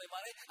 Peter's only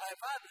money. I have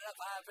 5 and a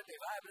 5.50.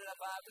 5 and a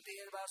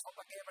 5.50. Anybody else want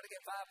my game? I'm going to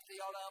get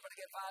 5.50. All done. I'm going to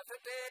get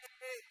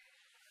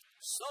 5.50.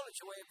 Sold it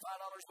your way, $5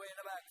 way in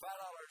the back, $5.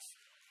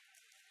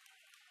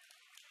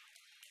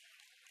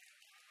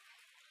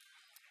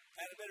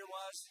 And the bidder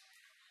was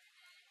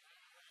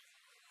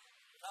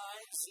 908.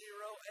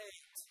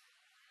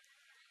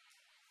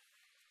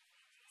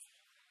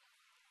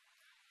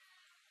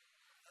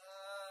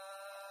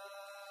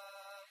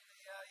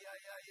 Yeah.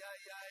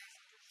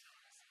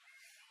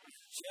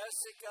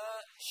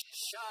 Jessica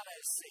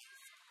Shaughnessy.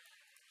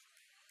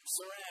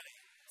 Serrani.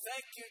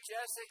 Thank you,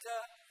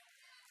 Jessica.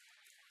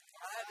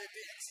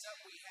 Next up,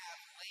 we have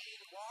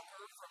Lane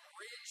Walker from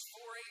Ridge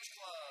 4-H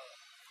Club.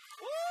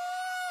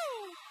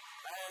 Woo!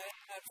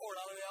 And $4 bill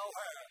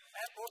O'Hara.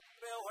 And $4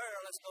 bill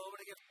O'Hara. Let's go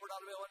over to get $4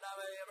 bill. And now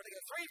I'm going to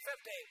get $3.50.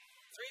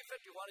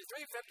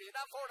 $3.50.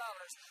 Not $4.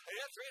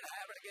 And 3.5.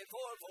 I'm going to get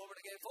 4. 4. I'm going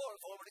to get 4. 4. I'm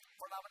going to get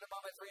 4. Now I'm going to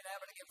 3.5. I'm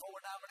going to get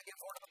 4. Now I'm going to get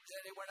 4.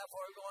 Anywhere now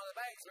 4. Going to the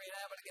bank. 3.5.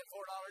 I'm going to get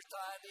 $4.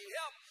 Time. Need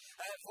help.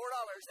 And $4.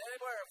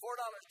 Anywhere. $4.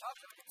 Talk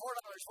to me. $4.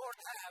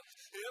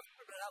 4.5. Yep.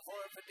 Now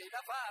 4.50.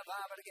 Now 5.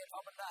 I'm going to get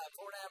 5. Now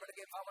 4.5. I'm going to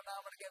get 5.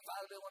 Now I'm going to get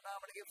 $5 bill. Now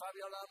I'm going to get $5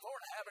 bill. Now 4.5.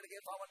 I'm going to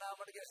get 5. Now I'm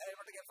going to get 8. I'm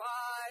going to get 5.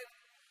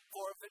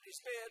 4.50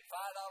 spin.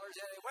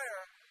 $5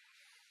 anywhere.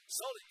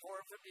 Sold it.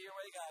 4.50 your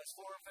way, guys.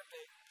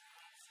 4.50.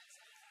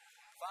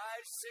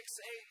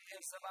 568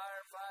 is the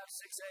buyer.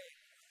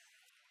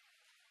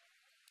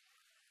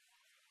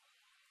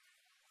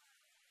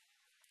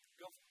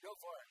 568. Go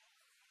for it.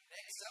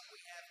 Next up, we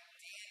have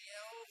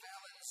Danielle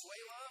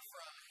Valenzuela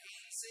from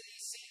Haines City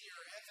Senior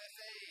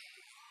FFA.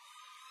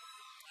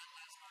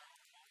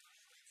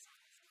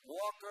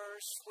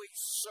 Walker Sweet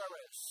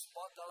Service.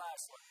 Bought the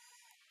last one.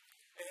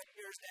 And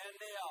here's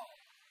Danielle.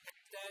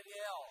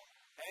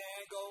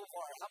 And go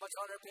for it. How much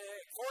on her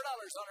pig? $4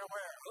 on her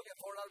where? Who get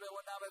 $4 bill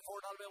one now? $4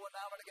 bill one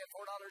now. I'm going to get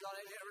 $4 on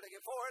it. Here, we're going to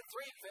get 4.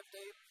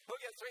 $3.50. Who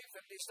get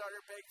 $3.50?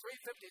 Starter pig.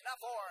 $3.50. Now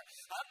 4.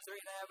 I'm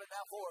 3.5 and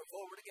now 4.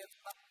 4 over to get.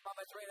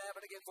 I'm at 3.5 and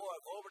to get 4.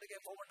 4 over to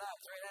get 4 now.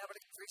 3.5 and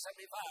to get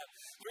 3.75.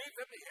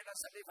 3.50 here. Now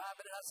 75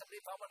 and now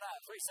 75 and now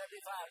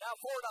 3.75. Now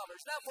 $4.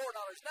 Now $4.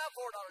 Now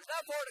 $4. Now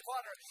 4 and a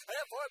quarter.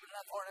 And 4 but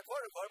now 4 and a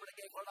quarter. 4 but to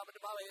get 4. Now I'm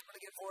going to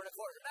get 4 and a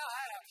quarter. Now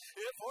half.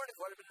 4 and a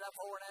quarter. But now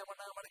 4 and a half.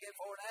 Now I'm going to get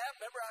 4 and a half.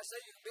 Remember I said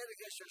you can bid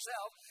against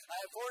yourself. I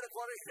have 4 and a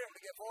quarter here. I'm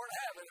going to get 4 and a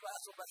half. And if I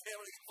was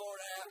able to get 4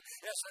 and a half,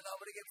 yes or no, I'm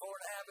going to get 4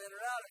 and a half in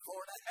or out at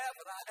 4 and a half.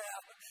 And I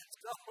have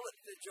stolen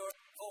to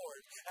Jordan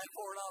Ford at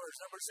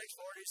 $4. Number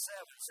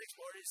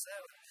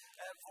 647.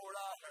 At $4.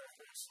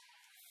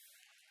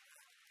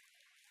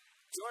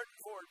 Jordan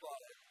Ford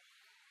bought it.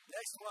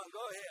 Next one,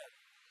 go ahead.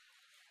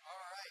 All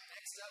right,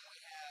 next up we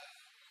have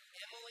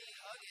Emily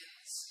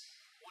Huggins,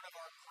 one of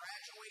our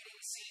graduating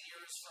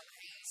seniors from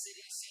Haines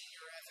City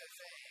Senior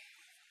FFA.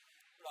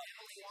 Right.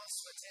 Emily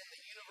wants to attend the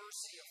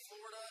University of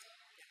Florida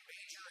and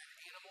major in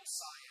animal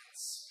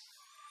science.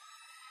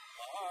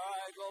 All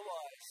right, go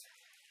boys.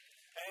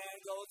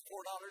 And go with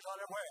 $4 on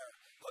it where?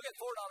 Look at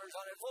 $4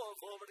 on it.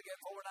 Full over to get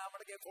forward. Now I'm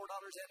going to get $4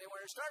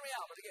 anywhere. Start me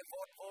out. I'm going to get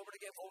over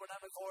to get forward. I'm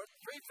at $4.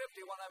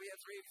 350. One of you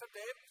at 350.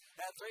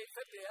 At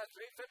 350. At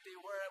 350.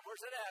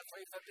 Where's it at?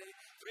 350.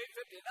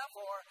 350. Now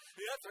 4.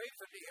 Yeah,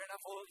 350 here. Now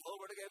full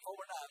over to get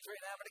forward. Now 3.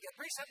 Now I'm going to get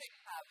 375.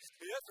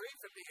 Yeah,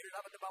 350 here. Now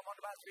I'm at the bottom on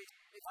about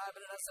 375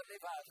 and that's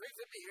 75.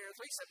 350 here.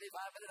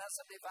 375 and that's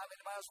 75. And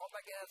the miles one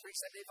back in at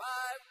 375.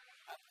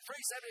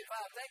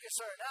 375. Thank you,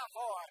 sir. Now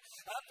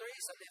 4. Up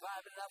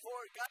 375 and now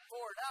 4. Got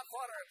 4. Now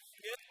quarter.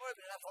 Get 4.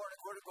 Now 4 and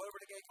a quarter. Go over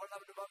to gate. Quarter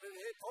up at the bottom.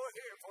 Hit 4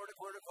 here. 4 and a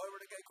quarter. Go over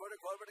to gate. Quarter.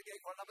 Go over to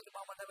gate. Quarter up at the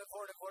bottom. 4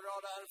 and a quarter.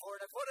 All down.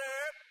 4 and a quarter.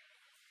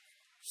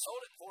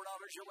 Sold it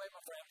 $4 your way,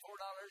 my friend.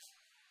 $4.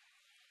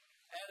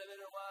 And the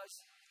bidder was.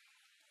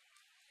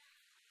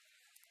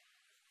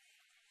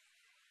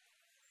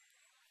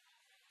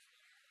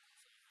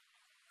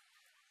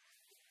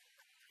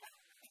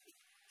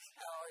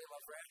 How are you, my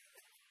friend?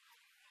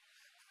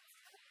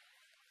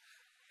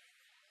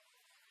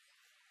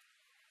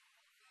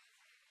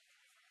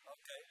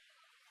 Okay.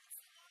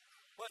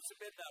 What's the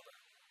bid number?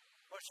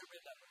 What's your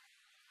bid number?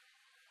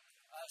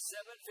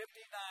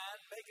 $7.59.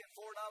 Make it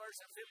 $4.50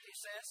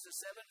 to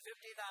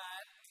 $7.59.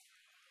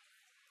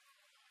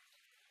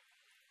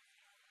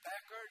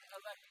 Packard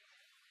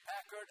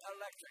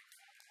Electric.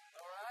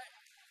 All right.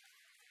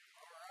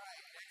 All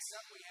right. Next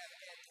up, we have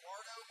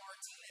Eduardo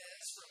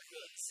Martinez from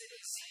Haines City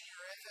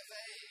Senior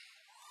FFA.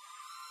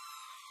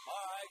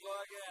 All right, go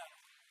again.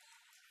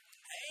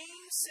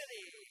 Haines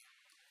City.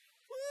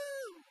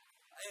 Woo!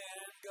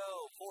 And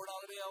go.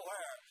 $4 bill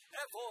where?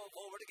 And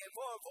forward again,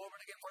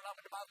 forward again, for number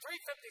about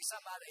 350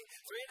 somebody.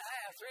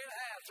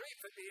 3.5,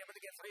 350, able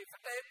to get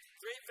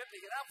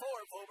 350, get out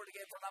forward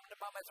again for number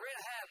about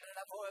 3.5, and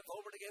now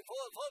forward again,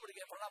 forward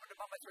again for number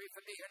about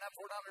 350 here, now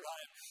 $4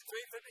 on it.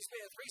 350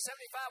 spin,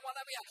 375, one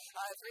of you.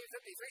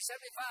 350,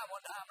 375,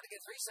 one time, to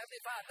get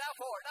 375. Now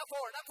 4, now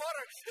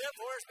quarter. Yeah,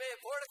 4 spin,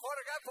 4 and a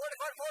quarter, got 4 and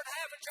a quarter, 4 and a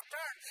half, and your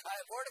turn.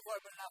 4 and a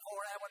quarter, but now 4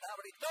 and a half, one time.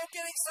 Don't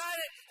get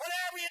excited.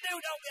 Whatever you do,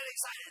 don't get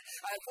excited.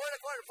 4 and a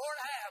quarter, 4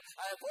 and a half.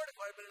 4 and a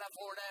quarter, but now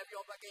 4 and a half.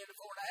 You're back into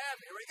 4 and a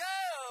half. Here we go.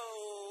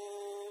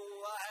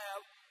 I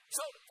have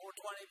sold it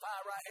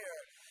 425 right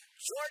here.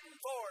 Jordan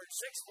Ford,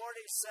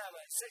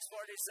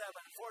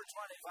 647,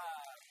 425.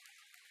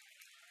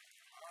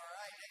 All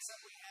right. Next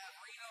up, we have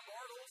Rena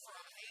Bartle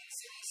from Haines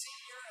City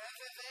Senior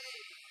FFA.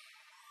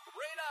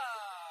 Rena.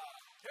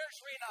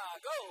 Here's Rena.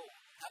 Go.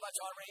 How much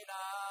on Rena?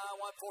 I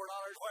want $4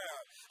 where?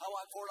 I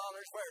want $4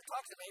 where?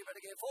 Talk to me. You're going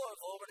to get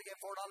over to get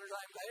 $4.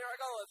 Here I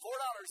go.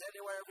 $4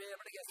 anywhere. Be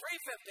able to get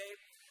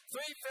 350.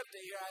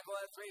 350 here. I go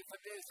at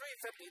 350.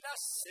 350.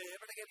 That's it.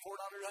 I'm going to get $4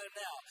 on it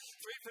now.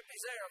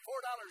 350's there.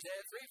 $4 there.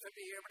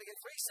 350 here. I'm going to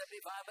get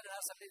 375. And now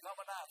 75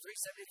 and now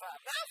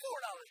 375. Now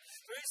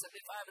 $4.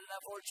 375 and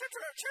now 4. Cheer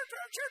turn. $4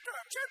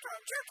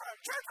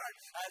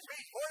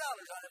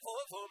 on it.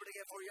 Over to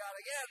get 4 you out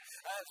again.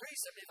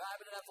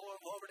 375 and now 4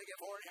 over to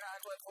get 4 here. I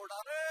go at $4.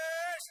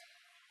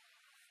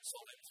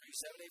 Sold at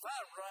 375.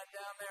 Run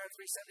down there at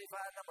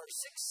 375. Number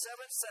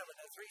 677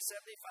 at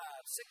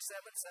 375.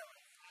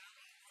 677.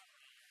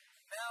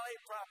 Valley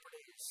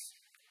Properties.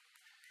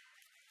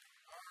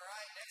 All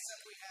right. Next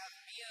up, we have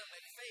Mia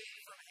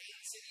McFade from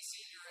Haines City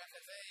Senior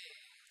FFA.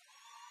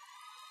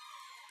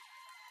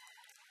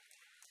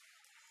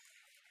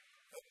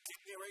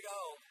 Okay, here we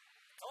go.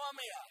 Come on,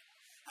 Mia.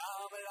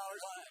 How many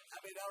dollars on it? How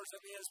many dollars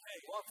of Mia's pay?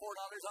 You want $4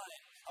 on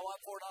it? I want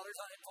 $4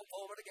 on it. Pull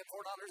over to get $4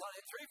 on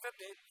it.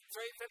 350.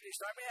 350.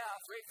 Start me out.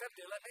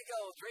 350. Let me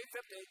go.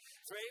 350.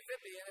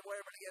 350.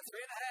 Anywhere but to get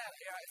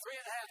 3.5 here.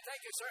 3.5.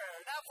 Thank you, sir.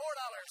 Now $4.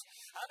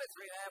 I'm at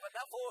 3.5. And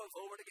now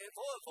 4 over to get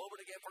 4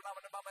 over to get for number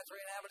about my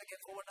 3.5 and to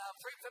get 4 now.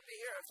 350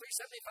 here.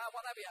 375.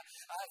 One of you.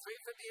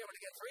 350 here. To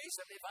get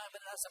 375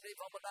 and now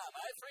 75 but now.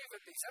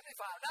 350.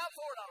 75. Now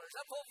 $4.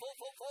 Now full.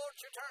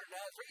 It's your turn.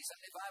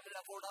 375 and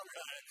now $4 on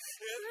it.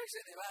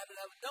 375 and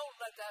now. Don't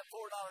let that $4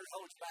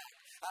 hold you back.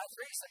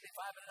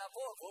 375 and now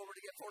 4 over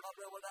to get $4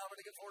 over now.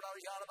 To get $4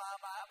 out of my.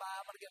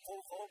 I'm going to get 4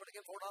 over to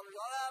get $4 on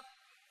them.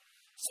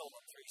 Sold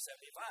them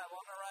 375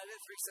 on the right at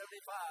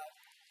 375.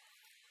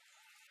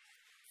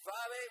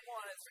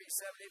 581 at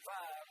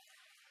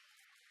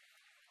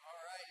 375.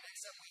 All right.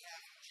 Next up, we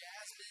have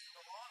Jasmine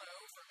Milano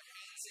from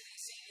Haines City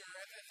Senior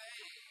FFA.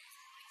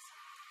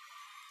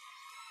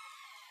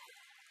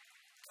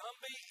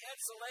 Cumbie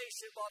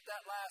Insulation bought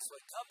that last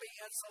one. Cumbie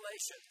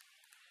Insulation.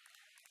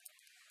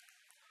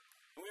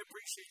 We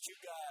appreciate you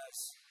guys.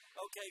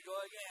 Okay, go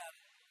again.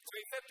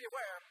 350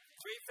 where?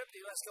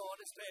 350. Let's go on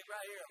this page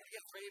right here. We're going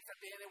to get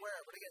 350 anywhere.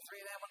 We're going to get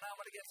 3.5 now.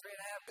 We're going to get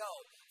 3.5. Go.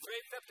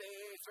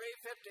 350.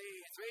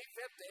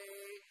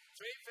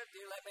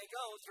 $3.50. Let me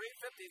go.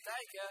 $3.50.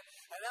 Thank you.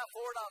 And now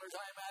 $4.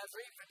 I'm at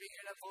 $3.50.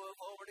 Here now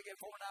over to get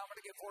 $4. Now I'm going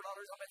to get $4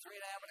 on my $3.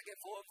 Now I'm going to get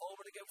 $4.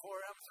 Over to get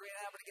 $4. I'm $3.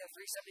 Now I'm going to get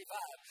 $3.75.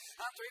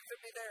 I'm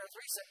 $3.50 there.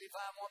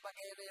 $3.75 more by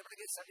game. I'm going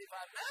to get $75.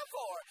 Now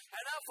 $4.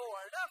 And now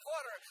 $4. And now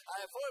 $quarter. I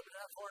have $4. But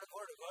now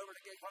 $4.25. Go over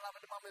to get $4. I'm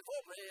going to get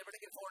 $4. I'm going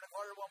to get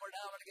 $4.25. One more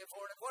now. I'm going to get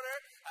 $4.25.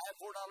 I have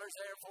 $4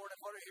 there.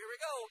 $4.25. Here we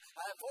go.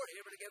 I have $4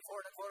 here. I'm going to get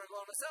 $4.25. Go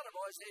on the center,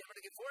 boys. I'm going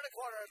to get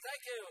 $4.25.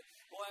 Thank you.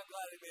 Boy, I'm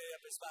glad he made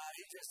up his mind.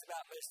 He just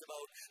about missed the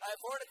boat. I have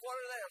 $4.25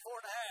 there.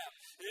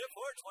 4.5. Here,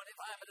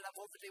 $4.25. And then I'm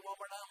 $4.50. One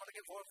more now. I'm going to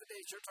get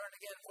 $4.50. It's your turn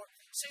again.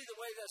 See the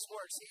way this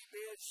works. He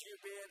bids, you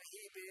bid,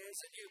 he bids,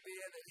 and you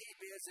bid, and he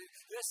bids. And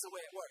this is the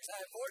way it works. I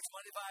have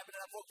 $4.25. And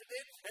then I'm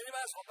 $4.50.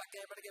 Anybody else want back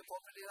in? I'm going to get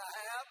 $4.50. And I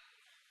have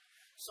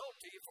sold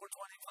to you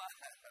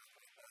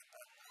 $4.25.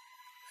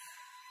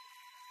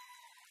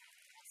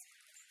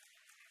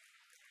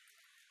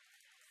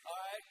 All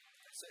right.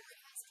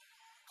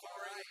 All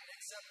right.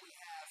 Next up, we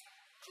have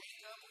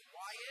Jacob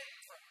Wyatt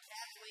from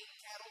Kathleen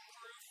Cattle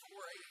Crew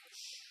 4-H.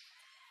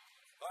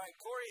 All right.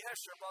 Corey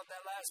Hester bought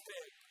that last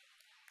pig.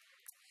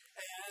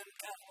 And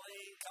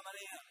Kathleen coming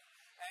in.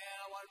 And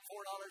I want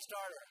 $4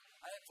 starter.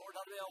 I had $4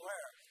 bill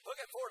where? Look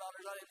at $4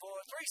 on it for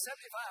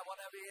 $3.75. One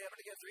of you able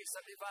to get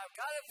 $3.75.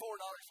 Got it $4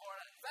 for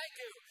it. Thank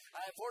you.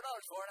 I have $4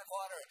 for it and a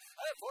quarter.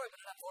 I have $4 and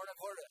a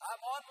quarter.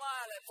 I'm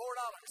online at $4.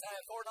 I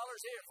have $4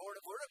 here. $4 and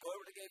a quarter. Go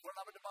over to get $4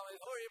 to mommy.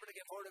 Go over to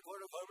get $4 and a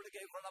quarter. Go over to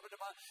get $4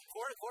 to mommy. $4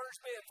 and a quarter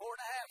spin.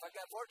 $4.5. I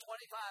got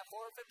 $4.25.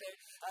 $4.50.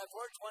 I have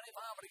 $4.25.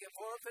 I'm going to get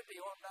 $4.50.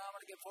 Now I'm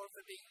going to get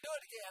 $4.50. You can do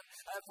it again.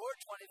 I have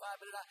 $4.25.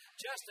 But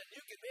Justin,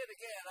 you can bid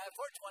again. I have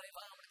 $4.25.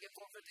 I'm going to get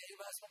 $4.50.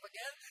 You ask them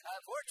again. I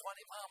have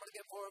 $4.25. I'm going to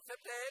get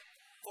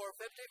 $4.50.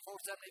 $4.50,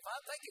 $4.75.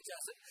 Thank you,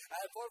 Justin. I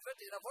have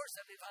 $4.50 and a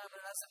 $4.75,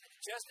 and I said,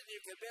 Justin,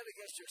 you can bid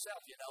against yourself,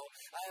 you know.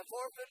 I have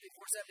 $4.50,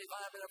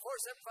 $4.75, and a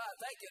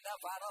 $4.75. Thank you. Now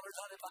 $5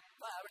 on it.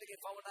 I'm going to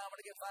get $4. Now I'm going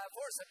to get $5.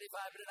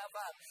 $4.75, and now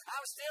 $5.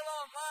 I'm still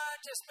online,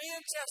 just me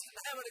and Justin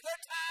having a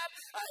good time.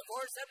 I have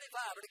 $4.75.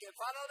 I'm going to get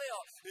 $5 on the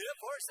bill. Yeah,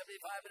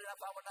 $4.75, and now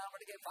 $5. Now I'm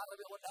going to get $5 on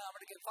the bill. Now I'm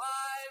going to get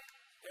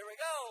 $5. Here we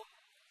go.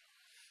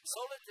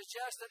 Sold it to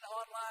Justin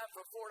online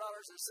for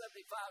 $4.75,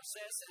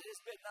 and his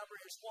bid number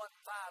is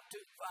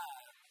 1525.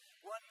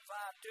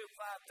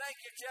 1525. Thank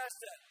you,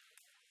 Justin.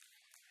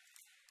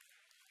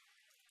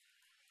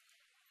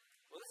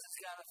 Well, this is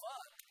kind of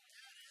fun.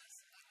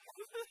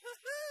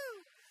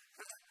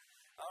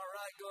 All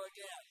right, go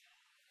again.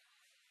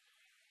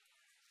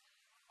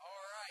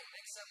 All right,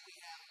 next up we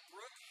have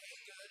Brooke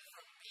Haygood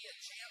from Be a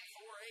Champ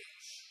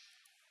 4-H.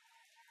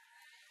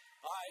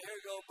 All right, here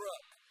we go,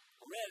 Brooke.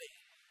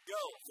 Ready. Go.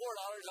 $4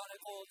 on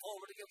it. Pull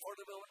forward to get $4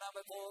 to bill. Now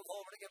pull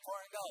forward to get $4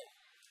 and go.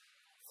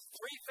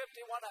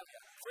 $3.50, one of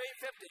you.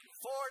 $3.50.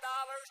 $4,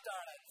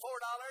 darn it. $4.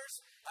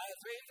 I have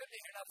 $3.50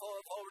 here now. Pull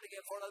forward to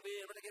get $4 to be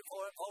able to get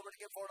 $4 forward to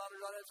get $4 on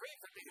it.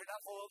 $3.50 here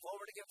now. Pull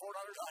forward to get $4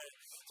 on it.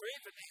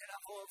 $3.50 here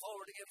now. Pull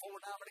forward to get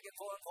 $4. Now I'm going to get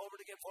 $4 forward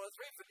to get $4.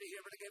 $3.50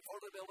 here to get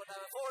 $4 to bill.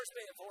 Now $4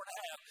 spin.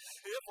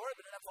 $4.5. Here $4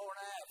 bid enough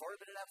 $4.5.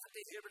 $4 bid enough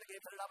 $50 here to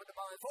get put it up at the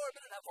bottom. $4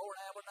 bid enough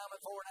 $4.5. Now I'm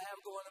at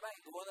 $4.5. Go in the bank.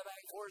 Go in the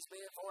bank. $4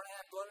 spin.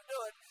 $4.5. Go and do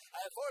it. I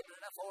have $4 bid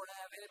enough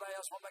 $4.5. Anybody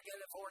else want to get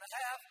it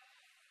 $4.5?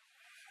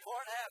 $4.5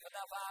 and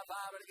now $5.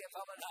 I'm going to get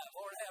 $5 and $9.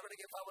 $4.5 and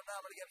to get $5 and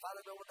 $9. I'm going to get $5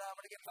 bill. Now I'm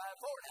going to get $5.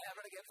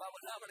 $4.5 and to get $5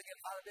 and $9. I'm going to get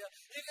 $5 bill.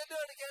 You can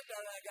do it again,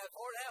 darling. I got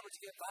 $4.5, but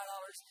you get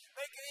 $5.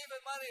 Make it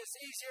even money. It's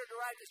easier to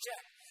write the check.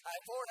 I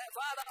have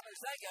 $4.5.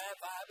 Thank you. I have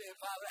 $5 and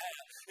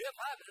 $5.5. Here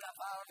 $5 and now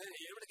 $5.50.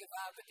 You're going to get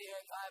 $5.50.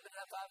 $5 and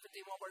now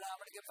 $5.50. One more now.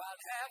 I'm going to get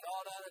 $5.5.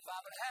 All down at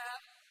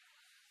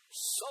 $5.5.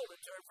 Sold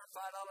it to her for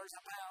 $5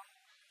 a pound.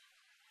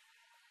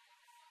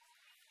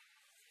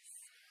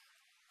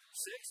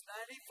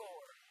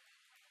 $6.94.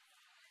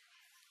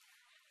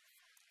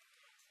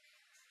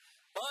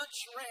 Bunch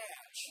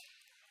Ranch.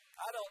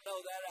 I don't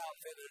know that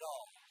outfit at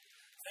all.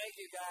 Thank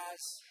you,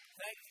 guys.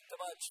 Thank the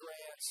Bunch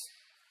Ranch.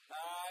 All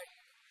right.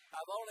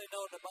 I've only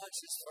known the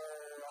Bunches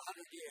for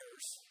 100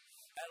 years,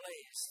 at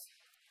least.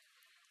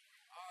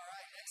 All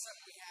right. Next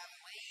up, we have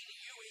Lane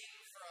Ewing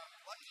from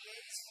Lucky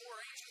A's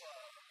 4-H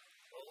Club.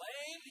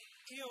 Lane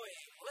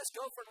Ewing. Let's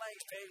go for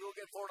Lane's pig. We'll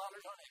get $4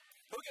 on it.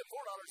 We'll get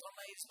 $4 on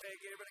Lane's pig.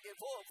 You're going to get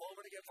full. We're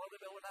going to get $4 to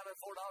bill. Now $4.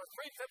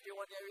 $3.50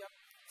 one area.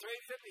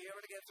 $3.50. You're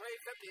going to get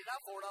 $3.50. Now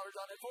 $4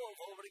 on it. Full.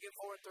 We're going to get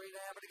 $4 and $3.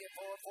 Now I'm going to get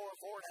 $4 and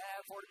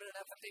 $4.5. $4 to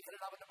 $50. Put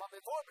it up in the money.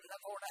 $4 to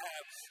 $4.5.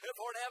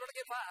 $4.5. I'm going to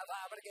get $5.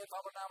 I'm going to get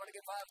 $5. Now I'm going to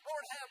get $5.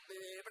 $4.5.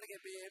 I'm going to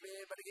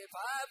get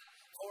 $5.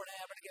 $4.5.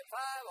 I'm going to get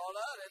 $5. All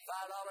of it.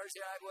 $5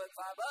 here. I go with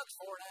 $5.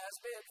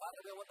 $4.5 spin. $5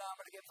 to bill. Now I'm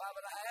going to get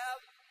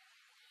 $5.5.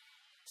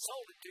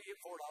 Sold it to you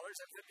 $4.50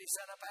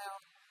 a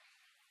pound.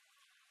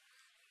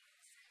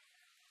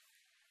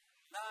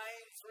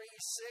 936.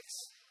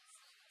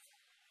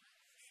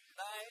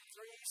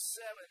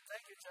 937.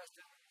 Thank you,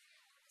 Justin.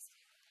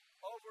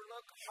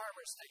 Overlook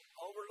Harvesting.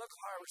 Overlook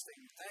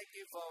Harvesting. Thank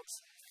you,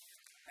 folks.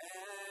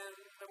 And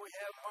we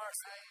have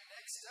Marcy. Right,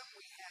 next up,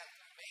 we have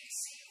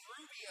Macy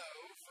Rubio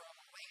from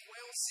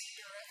Lakewell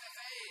Senior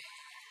FFA.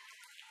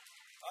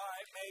 All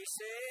right,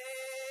 Macy,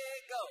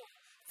 go.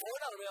 $4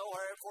 bill.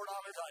 We're at $4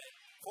 on it.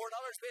 $4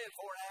 bid,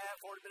 4.5,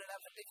 40 bid and a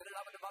half, 50, 50,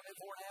 number to bump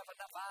 4.5, and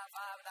now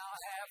 5, now a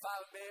half,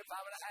 5 bid,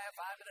 5.5,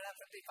 5 bid and a half,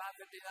 50,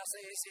 5.50, now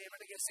say AC, able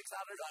to get $6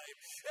 on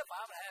him. If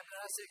 5.5,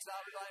 now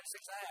 $6 on him,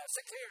 6.5,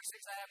 6 here,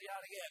 6.5, you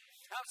out again.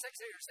 I'm 6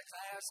 here,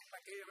 6.5, 6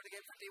 back here, able to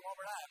get 50 one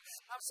more time.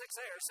 I'm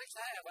 6 here, 6.5, 6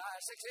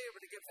 here,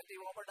 able to get 50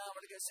 one more time,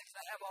 able to get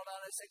 6.5, all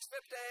down at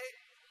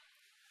 6.50.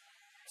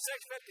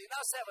 $6.50,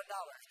 now $7.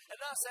 And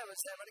now 7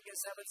 to get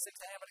 7,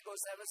 6.5, to go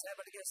 7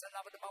 to get 7,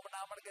 number to bump,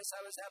 now I'm going to get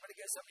 7 to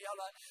get 7,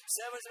 y'all on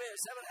 7 to bid,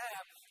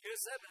 7.5, get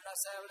 7, now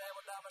 7.5,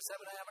 now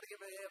 7.5, to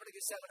get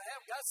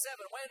 7.5, got 7,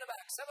 way in the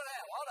back, 7.5,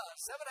 hold on,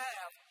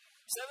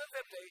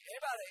 7.5, 7.50,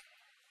 anybody?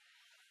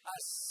 I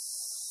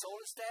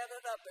sold it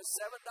standing up at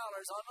 $7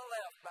 on the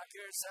left, back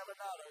here at $7.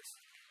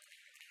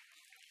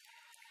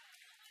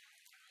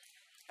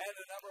 And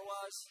the number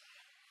was,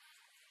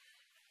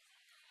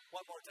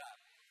 one more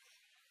time.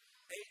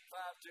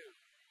 852.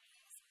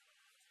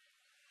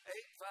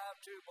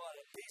 852, boy.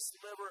 Peace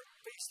River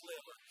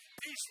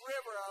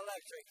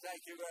Electric.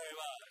 Thank you very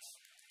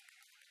much.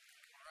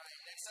 All right,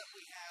 next up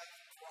we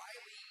have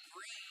Riley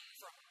Green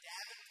from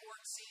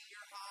Davenport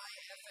Senior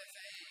High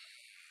FFA.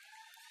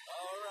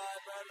 All right,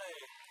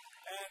 Bradley.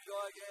 And go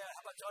again.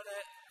 How much on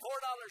that? $4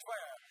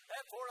 where?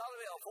 That $4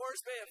 bill.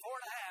 4 spin,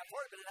 4.5,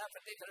 40 bid and a half,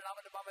 50 bid and a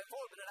half, 4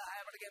 bid and a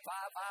half, to get 5,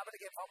 5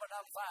 to get 4, 5,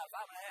 5.5,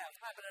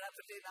 5 bid and a half,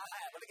 50 and a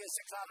half, to get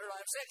 600,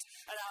 I'm 6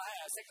 and a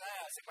half,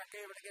 6.5, 6 back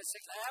here, to get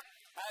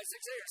 6.5,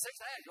 6 here,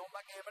 6.5, going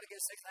back here, to get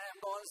 6.5,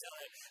 going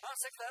selling. I'm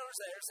 $6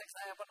 there,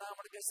 6.5, but now I'm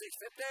going to get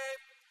 6.50,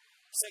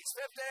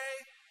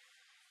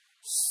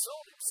 6.50.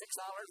 Sold him $6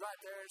 right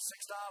there, $6.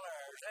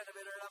 And the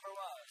bidder number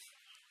was.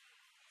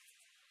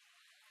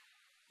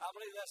 I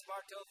believe that's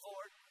Bartow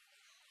Ford.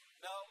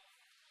 No.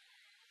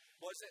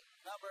 Was it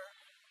number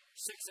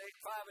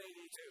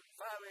 68582?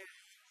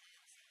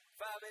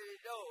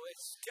 580. No,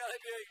 it's Kelly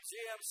Buick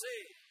GMC.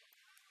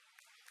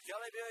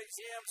 Kelly Buick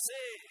GMC.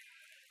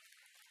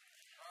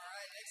 All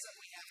right, next up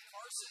we have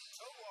Carson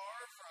Tovar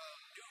from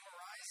New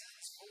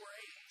Horizons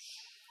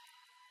 4H.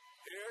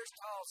 Here's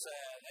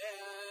Towson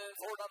and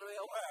 $4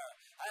 bill where?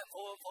 I have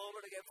full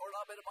to get $4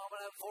 bid a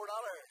moment and $4. Full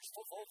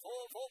bid,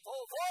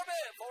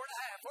 4.5,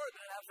 4 bid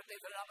and a half, 50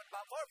 bid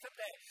about 4.50.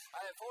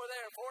 I have 4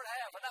 there,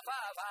 4.5, and a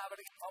 5, 5 to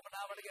get home and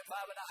now I'm going to get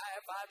 5 and a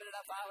half, 5 bid and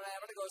a 5 and a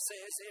half, to go 6,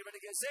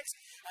 to get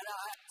 6, and now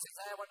I have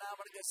 6.5, and now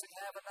I'm going to get 6.5,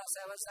 and now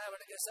 7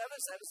 to get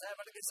 7, 7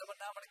 to get 7,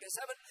 now I'm going to get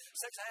 7,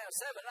 6.5,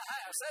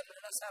 7.5, 7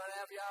 and a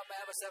 7.5, yeah, I'm going to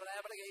have a 7.5,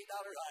 and I get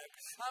 $8 right.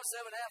 I'm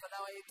 7.5, and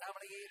now 8 time,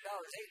 and I get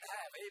 $8,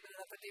 8.5, 8 bid and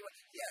a 50.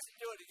 Yes,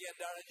 do it again,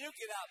 darling. You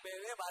can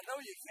outbid him. I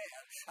know you can.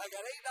 I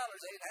got $8, 8.5,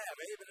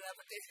 8 bid and a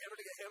 50, ever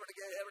to get 58.50.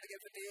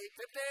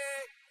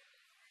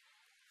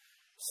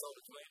 So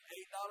between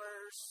 $8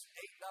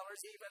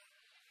 even.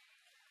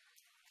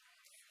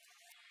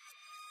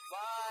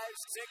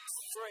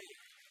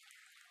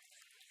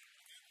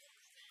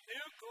 563.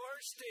 Nucor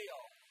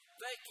Steel.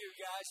 Thank you,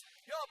 guys.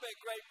 Y'all been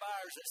great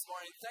buyers this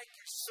morning. Thank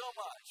you so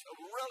much. I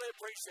really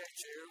appreciate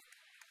you.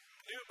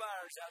 New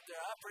buyers out there,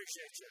 I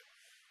appreciate you.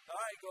 All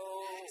right,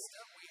 go. Next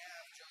up, we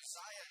have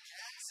Josiah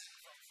Jackson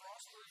from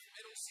Frostburg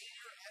Middle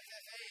Senior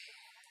FFA.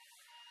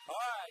 All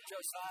right,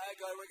 Josiah,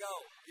 here we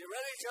go. You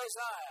ready,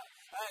 Josiah?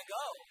 All right,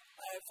 go.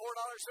 I have $4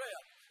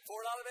 bill.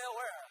 $4 bill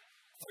where?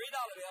 $3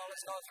 bill.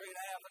 Let's go 3.5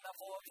 and now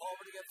 4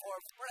 to get 4.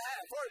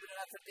 4.5. 4 bid and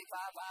a 55.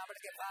 5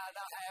 to get 5.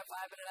 Now half.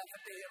 5 bid and a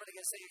 50. Able to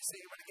get 6.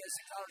 Able to get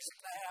 $6.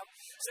 6.5.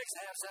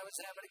 6.5. 7.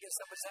 7 to get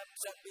 7.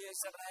 7 bid.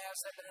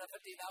 7.5. 7 bid and a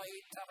 50. Now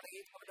 8. Time to get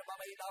 $8.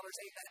 $8.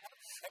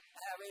 8.5.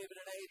 8.5. 8 bid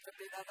and 8.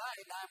 50. Now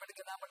 9. 9 to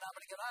get 9. 9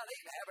 to get 9.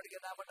 8.5 to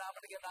get 9. 9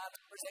 to get 9.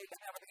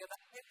 8.5 to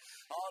get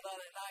 9. All done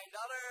at $9.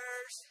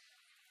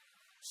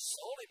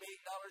 Sold him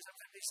 $8.50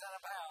 a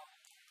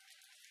pound.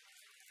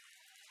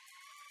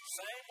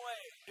 Same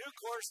way.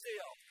 Nucor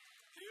Steel.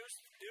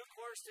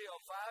 Nucor Steel.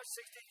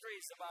 563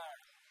 is the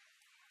buyer.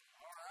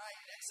 All right.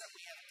 Next up,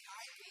 we have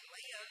Kylie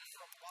Land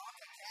from Bach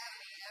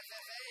Academy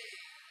FFA.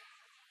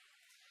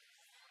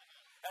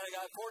 And I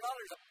got $4.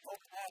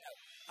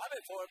 I'm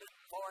at 4.5. 4.5.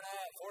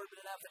 4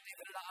 bid and a 50.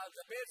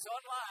 The bid's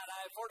online.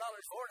 I have $4.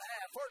 4.5. 4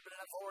 bid and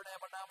a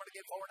 4.5. And now I'm going to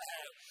get 4.5.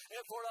 I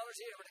have $4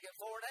 here. I'm going to get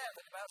 4.5.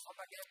 And the bounce one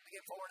back in to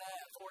get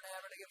 4.5.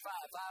 4.5 to get 5.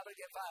 5 to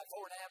get 5.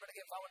 4.5 to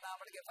get 5. And now I'm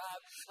going to get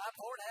 5. I'm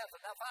 4.5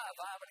 and now 5.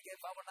 5 to get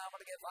 5. And now I'm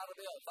going to get 5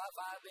 to bill. 5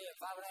 bid.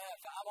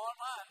 5.5. I'm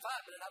online.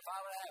 5 bid and a 5.5.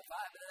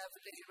 5 bid and a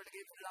 50. Here to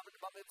get 5 bid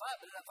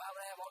and a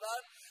 5.5. All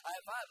done. I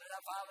have 5 bid and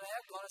a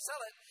 5.5. Going to sell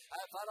it.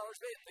 I have $5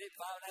 bid. Bid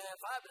 5.5.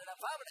 5 bid and a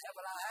 5.5. And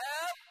I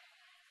have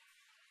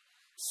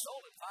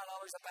sold at $5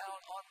 a pound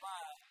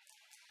online.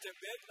 To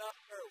bid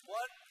number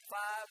 1543.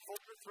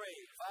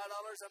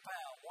 $5 a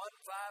pound.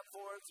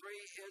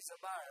 1543 is the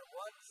buyer.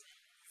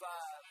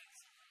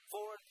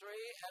 1543,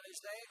 and his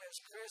name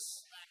is Chris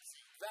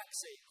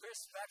Vaxey.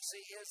 Chris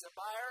Vaxey is the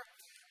buyer.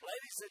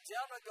 Ladies and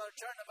gentlemen, I'm going to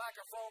turn the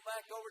microphone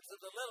back over to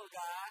the little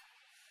guy,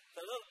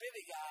 the little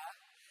bitty guy,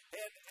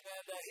 and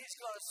he's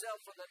going to sell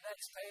for the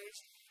next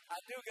page.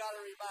 I do got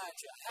to remind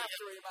you, have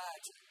to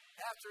remind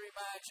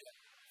you,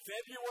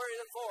 February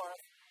the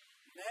 4th,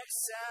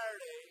 next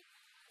Saturday,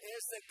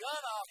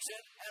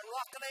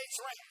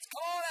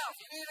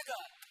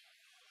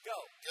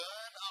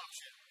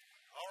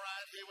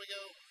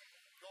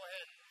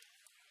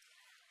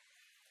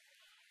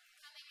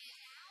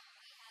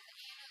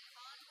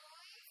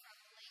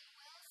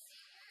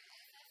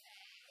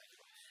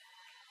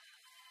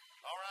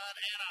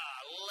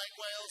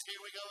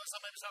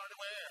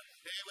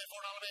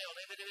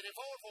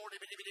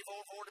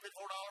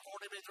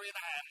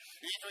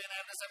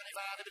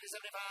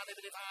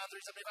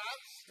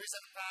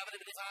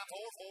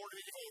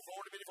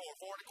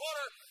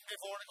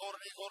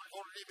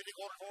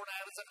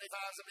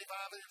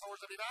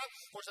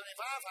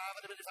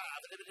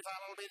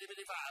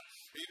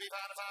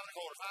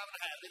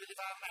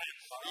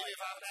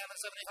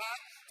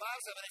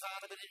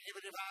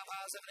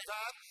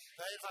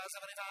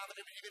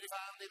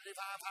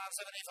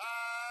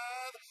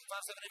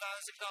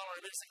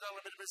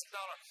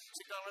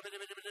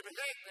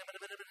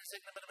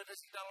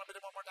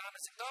 One more time,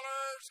 $6.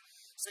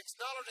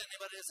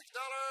 Anybody at $6?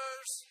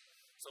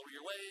 So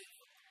your way.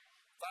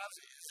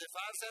 Is it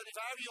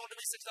 $5.75? You want to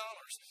be $6? $6.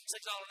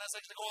 That's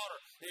 $6 and a quarter.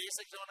 Yeah,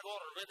 $6 and a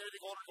quarter.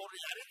 Quarter.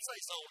 I didn't say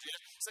sold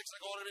yet. $6 and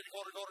a quarter. $6 and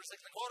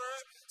a quarter.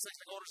 $6 and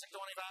a quarter.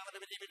 $6.25.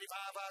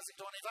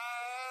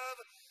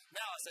 $6.25.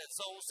 Now I said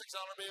sold. $6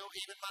 bill.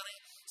 Even money.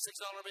 $6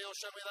 bill.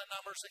 Show me that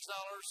number. $6.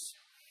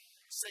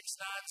 $6.90. $6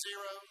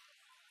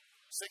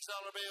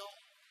 bill.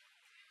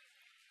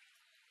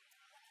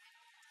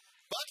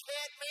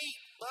 Buckhead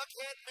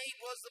Meat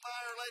was the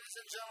buyer, ladies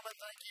and gentlemen.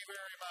 Thank you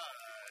very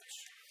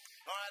much.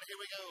 All right, here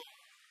we go.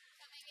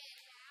 Coming in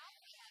now,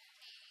 we have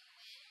Katie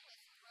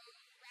Wynn with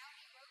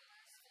Rowdy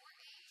Rovers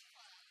 4-H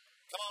Club.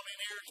 Come on in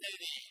here,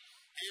 Katie.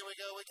 Here we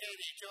go with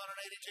Katie,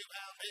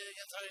 282-pound pig,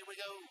 and so here we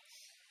go.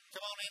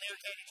 Come on in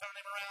here, Katie. Turn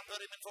him around, put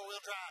him in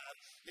four-wheel drive.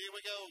 Here we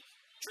go.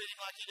 Treat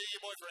him like you do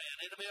your boyfriend.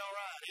 It'll be all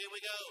right. Here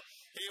we go.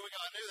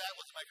 I knew that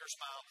would make her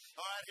smile.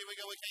 All right, here we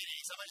go with Katie.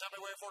 Somebody shop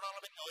me wear $4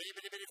 bill. Oh, itty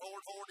bitty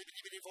forward,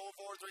 itty bitty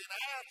forward, 3.5. 3.5,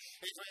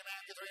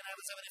 get 3.5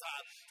 at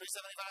 75.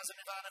 3.75,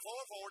 75 and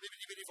 4. Forward,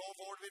 itty bitty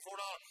forward, itty bitty $4.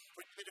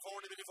 Bitty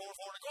forward,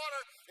 4 and a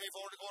quarter. 4 and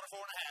a quarter, 4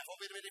 and a half. 4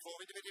 bitty bitty, 4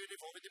 bitty bitty,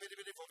 4 bitty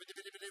bitty, 4 bitty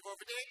bitty, 4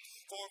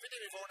 50. 4 and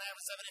a half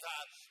at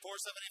 75.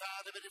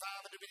 4.75, the bitty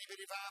 5, the bitty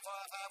bitty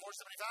 5,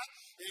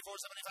 4.75.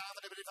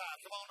 4.75, the bitty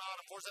 5. Come on,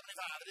 Autumn.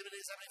 4.75, the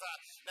bitty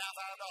 75. Now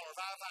 $5. $5,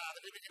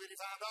 the bitty bitty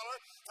 $5. $5,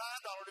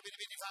 the bitty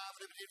bitty 5,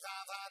 the bitty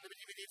 5, the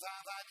bitty bitty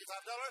 5, $5.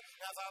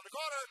 Now 5 and a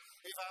quarter.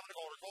 5 and a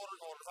quarter, 5 and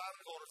a quarter,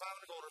 5 and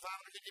a quarter, 5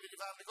 and a bitty bitty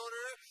 5 and a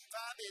quarter.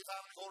 5 and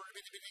a quarter,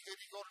 bitty bitty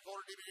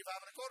quarter, bitty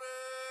 5 and a quarter.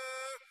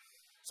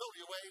 So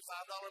your way,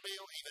 $5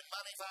 bill, even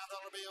money,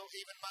 $5 bill,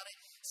 even money,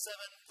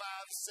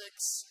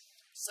 756,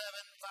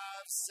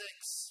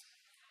 756.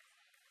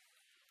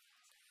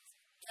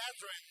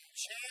 Catherine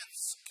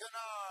Chance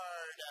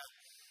Kennard.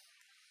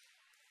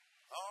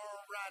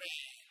 All righty.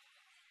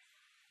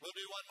 We'll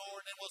do one more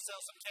and then we'll sell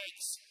some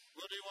cakes. So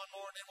we'll do one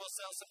more and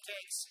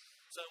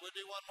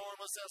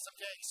we'll sell some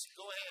cakes.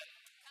 Go ahead.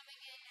 Coming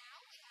in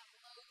now, we have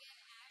Logan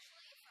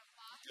Ashley from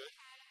Polk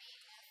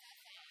County,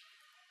 FFA.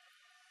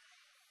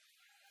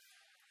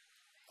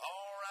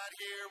 All right,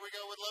 here we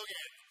go with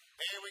Logan.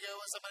 Here we go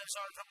with somebody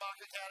starting from Bach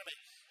Academy.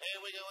 Here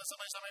we go with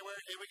somebody where?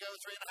 Here we go,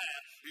 3.5.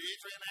 3.5,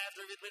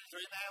 3.5, 3.5,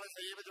 75.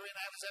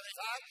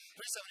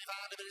 3.75,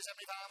 the bitty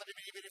 75, the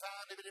bitty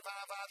 5, the bitty 5,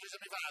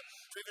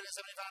 3.75.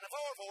 3.75 and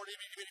 4, 4, the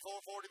bitty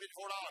 4, 4, the bitty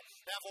 $4.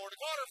 Now 4 and a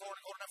quarter, 4 and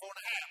a quarter, now 4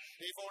 and a half.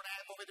 4 and a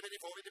half, 4 bitty bitty,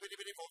 4 bitty bitty,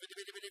 4 bitty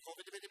bitty, 4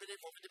 bitty bitty,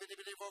 4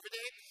 bitty bitty, 4 bitty,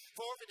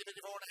 4 bitty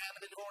bitty, 4 and a half,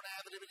 the bitty 4 and a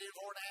half, the bitty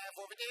 4 and a half,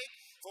 4 bitty,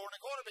 4 and a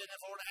quarter, bitty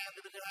 4 and a half,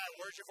 the bitty 5.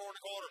 Where's your 4 and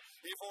a quarter?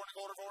 4 and a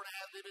quarter, 4 and a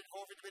half, the bitty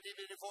 4 bitty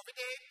bitty, 4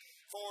 bitty.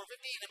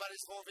 450.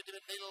 Anybody's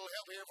 450. Need a little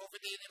help here.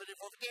 450. Anybody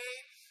 450?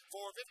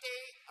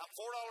 450. I'm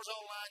 $4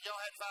 online. Y'all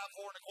had 5,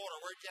 4 and a quarter.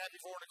 Where'd you have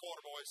your 4 and a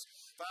quarter, boys?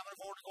 5 and a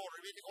 4 and a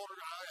quarter. You beat the quarter.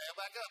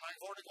 Back up.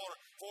 4 and a quarter.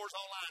 4's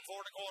online.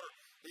 4 and a quarter.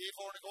 The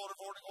 4 and a quarter.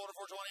 4 and a quarter.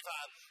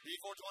 425. The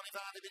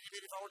 425. The bitty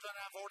bitty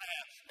 429. 4 and a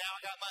half. Now I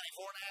got money.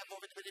 4 and a half.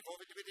 450 bitty.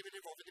 450 bitty bitty.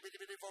 450 bitty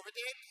bitty.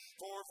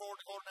 450. 4 and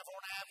a quarter. Now 4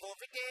 and a half.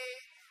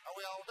 450. Are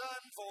we all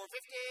done?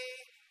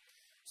 450.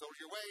 So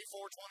your way,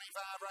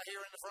 425 right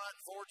here in the front,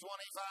 425.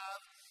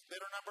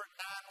 Bidder number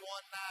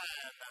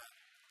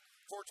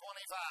 919,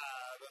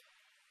 425.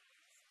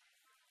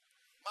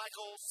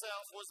 Michael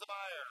Self was the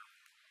buyer.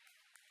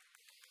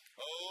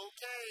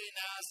 Okay,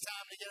 now it's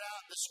time to get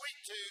out the sweet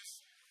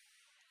tooth.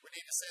 We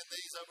need to send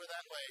these over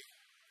that way.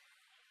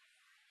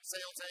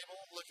 Sale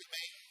table, look at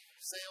me.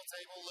 Sale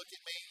table, look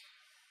at me.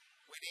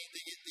 We need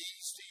to get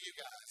these to you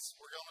guys.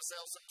 We're going to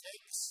sell some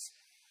cakes.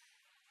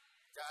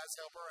 Guys,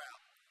 help her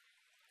out.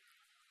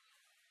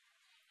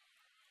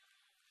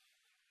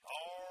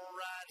 All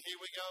right, here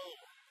we go.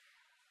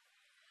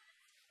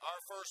 Our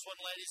first one,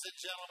 ladies and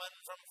gentlemen,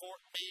 from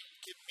Fort Meade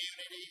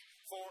Community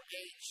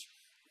 4-H,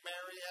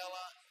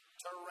 Mariella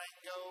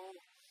Tarango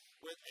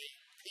with a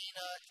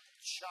peanut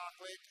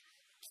chocolate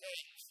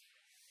cake.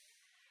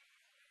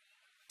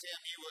 Tim,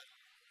 you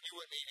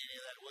wouldn't eat any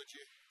of that, would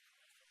you?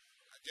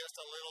 Just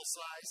a little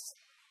slice.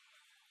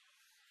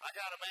 I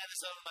got a man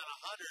that's selling about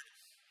 100.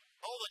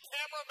 Oh, the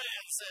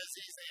cameraman says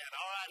he's in.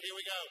 All right, here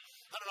we go.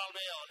 $100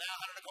 bill.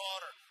 Now 100 a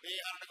quarter. $100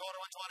 a quarter,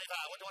 125,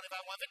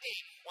 125,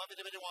 150,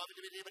 150,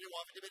 150, 150,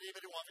 150,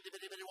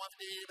 150, 150,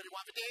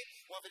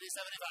 150, 150,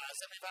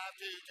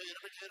 150,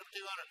 150,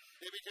 200.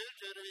 It'll be 2,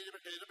 2 to be 2,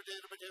 2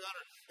 to be 200.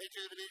 2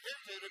 to be 2,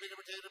 2 to be 2,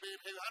 2 to be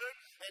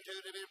 200, and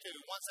 2 to be 2.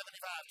 175,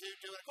 2,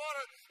 2 and a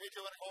quarter, 2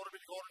 and a quarter,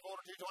 be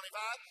quarter,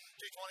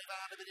 225,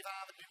 225 to be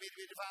 5, to be 5,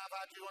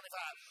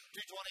 225,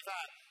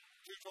 225.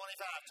 225.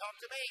 Talk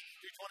to me.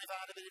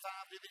 225 to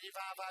 55,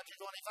 255,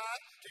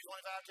 225,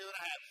 225, 2 and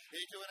a half.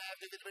 2 and a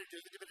half, 250,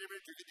 250,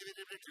 250,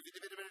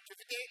 250, 250,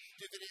 250,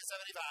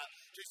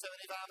 275,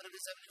 275 to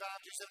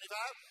 75,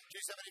 275,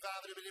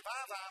 275 to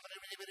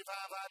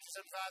 55,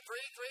 275, 275,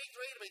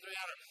 3 to be 300,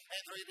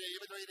 and 3 to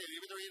even 3 to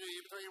even 3 to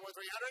even 3 to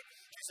 300,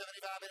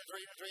 275 and 3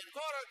 and 3 and a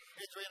quarter,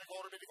 and 3 and a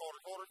quarter, be quarter,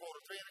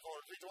 3 and a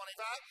quarter,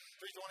 325,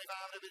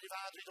 325 to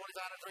 55,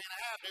 325 and 3 and a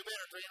half, new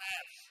bidder, 3 and a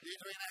half,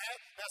 3 and a half,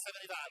 now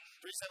 75,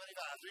 375.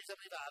 375,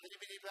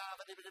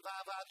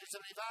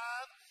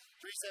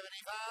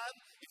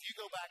 375. If you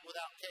go back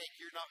without cake,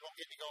 you're not going to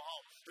get me go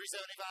home.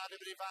 375,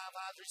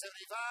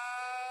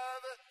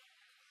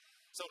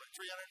 375. So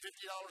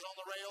 $350 on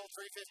the rail,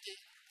 350.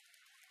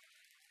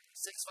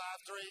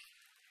 653,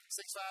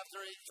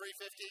 653,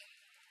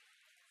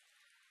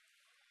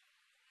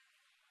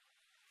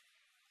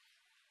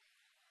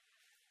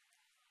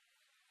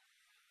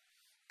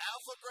 350.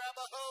 Alpha grab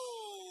a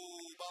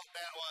hoe, bought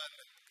that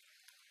one.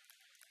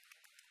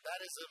 That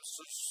is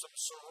some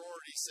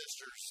sorority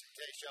sisters, in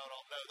case y'all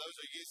don't know. Those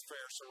are youth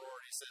fair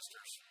sorority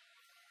sisters.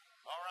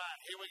 All right,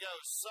 here we go.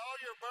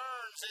 Sawyer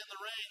Burns in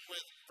the ring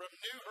with from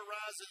New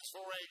Horizons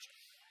 4-H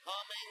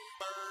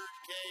Hummingbird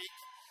Cake.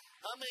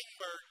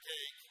 Hummingbird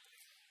Cake.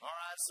 All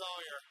right,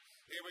 Sawyer.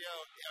 Here we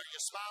go. Are you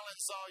smiling,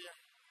 Sawyer?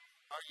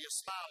 Are you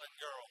smiling,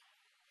 girl?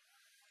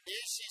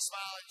 Is she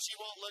smiling? She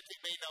won't look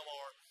at me no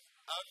more.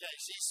 Okay,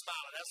 she's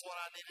smiling. That's what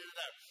I needed to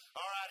know.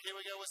 All right, here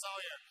we go with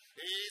Sawyer.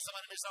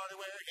 Somebody be started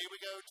where? Here we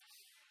go.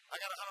 I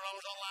got $100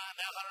 online,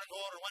 now 100 a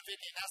quarter,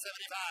 150, now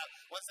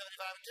 75,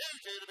 175 and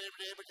 2, 2 to be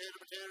 2, 2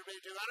 to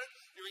be 200.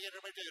 Here we get to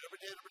be 2, to be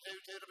 2, to be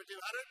 2, 2 to be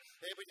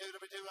 200. Here we 2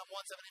 to be 2, I'm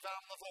 175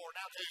 on the floor.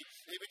 Now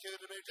 2, here we 2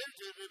 to be 2,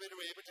 2 to be 2,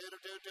 here we 2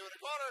 to 2, 2 and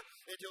a quarter,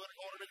 here 2 and a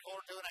quarter, 2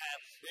 and a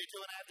half. Here 2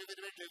 and a half, 2 to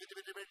be 2, 2 to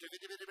be 2,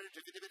 2 to be 2,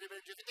 2 to be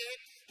 2,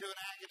 2 and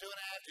a half, 2 and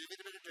a half, 2 to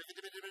be 2, 2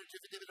 to be 2,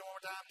 2 to be one more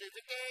time, 250,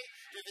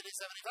 250,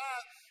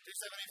 75,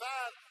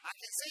 275. I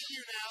can see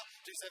you now.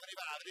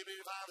 275,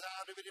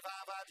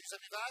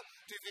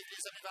 250, 75,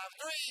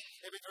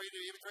 3. Every 3 to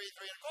even 3,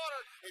 3 and a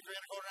quarter, 3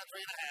 and a quarter, and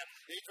 3 and a half.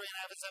 3 and a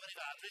half and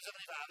 75,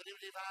 375,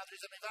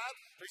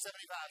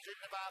 375,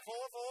 375,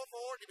 4, 4, 4,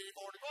 4 and a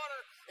quarter, 4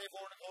 and a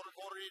quarter,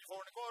 quarter,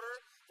 4 and a quarter,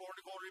 4 and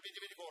a quarter,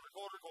 quarter,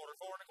 4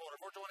 and a quarter,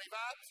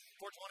 425,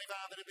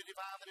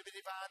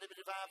 425,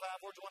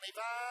 425,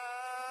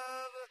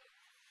 425.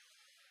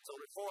 So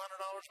with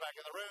 $400 back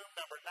in the room,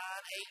 number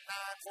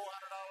 989,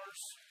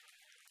 $400.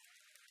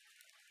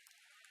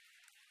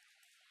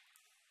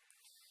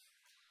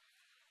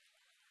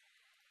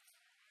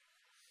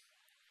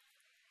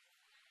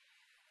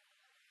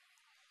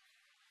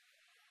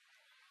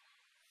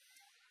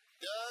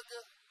 Doug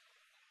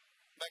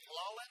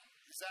McLaughlin,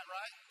 is that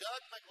right?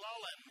 Doug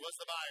McLaughlin was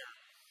the buyer.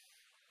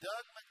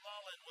 Doug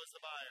McLaughlin was the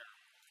buyer.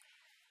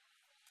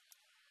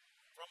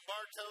 From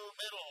Bartow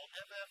Middle,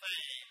 FFA.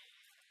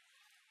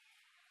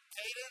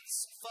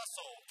 Cadence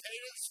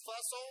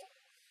Fussell,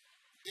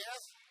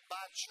 Death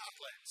by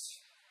Chocolate.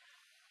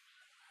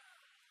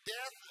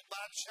 Death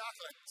by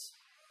Chocolate.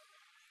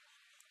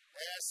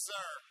 Yes,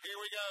 sir. Here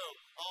we go.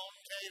 On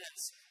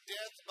Cadence.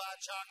 Death by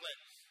Chocolate.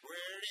 Where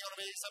are you going to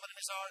be? Somebody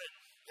be started.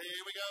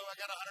 Here we go. I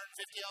got 150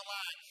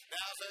 online.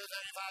 Now it says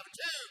 75 and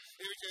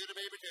 2. Here we 2 to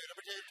be 2 to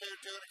be 2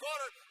 and a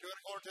quarter, 2 and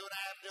a quarter, 2 and a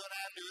half, 2 and a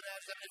half, 2 and a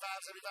half, 75,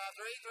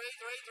 3 and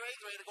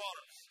a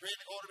quarter, 3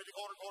 and a quarter, be the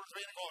quarter, 3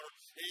 and a quarter.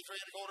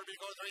 3 and a quarter, be the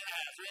quarter, 3 and a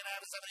half, 3 and a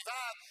half is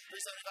 75,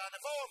 375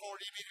 and 4, 4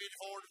 to be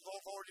 4, 4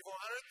 to 400,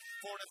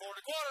 4 and a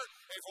quarter, 4 and a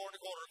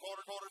quarter,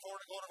 quarter, 4 and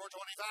a quarter,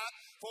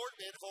 425, 4 to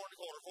be 4 and a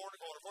quarter, 4 and a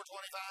quarter,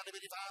 425 to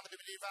be 5,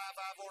 to be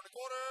 5, 4 and a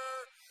quarter,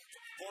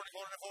 4 and a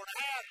quarter, and 4 and a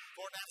half,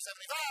 4 and a half,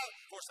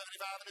 75,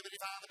 475 and to be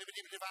 5, to be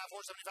 5,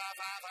 475,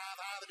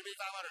 5 to be 500,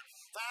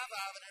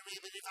 5 and to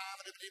be 5,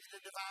 to be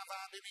 5,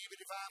 5 to be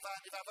 5,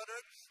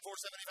 500,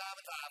 475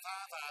 and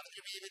 5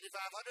 to be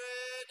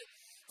 500,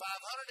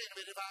 500 and to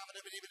be 5,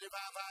 to be 5 to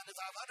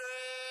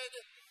 500.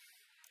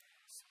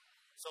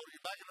 So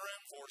you're back in the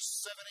room for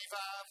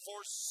 75,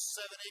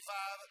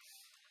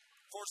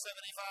 475.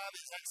 475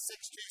 is at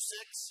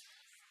 626.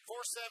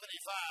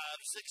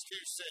 475,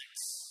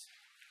 626.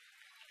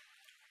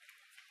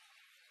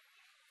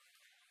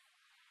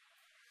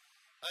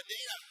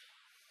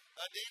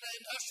 Adina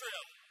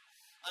Industrial.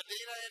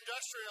 Adina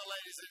Industrial,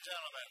 ladies and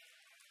gentlemen.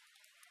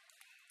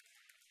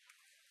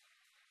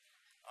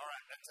 All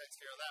right, that takes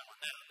care of that one.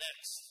 Now,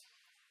 next,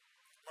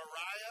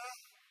 Mariah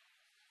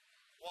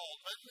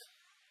Waldman,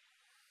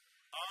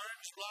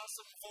 Orange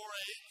Blossom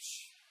 4-H,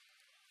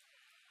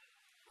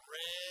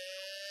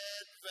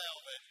 Red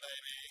Velvet,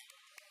 baby.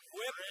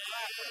 Whip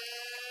cracker.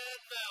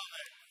 Red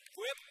velvet.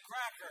 Whip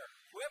cracker.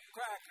 Whip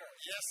cracker.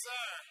 Yes,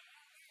 sir.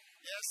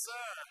 Yes,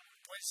 sir.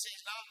 When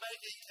she's not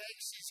making cake,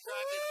 she's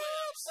cracking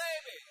whips.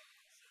 Baby.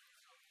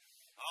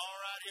 All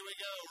right, here we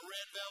go.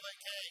 Red velvet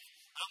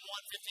cake. I'm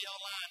 150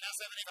 online, now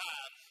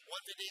 75.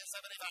 150 and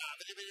 75.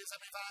 50,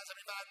 75,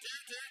 75,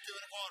 2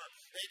 and a quarter.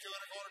 8, 2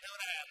 and a quarter, 2 and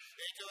a half.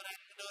 8, 2 and a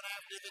half, 2 and a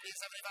half, 50,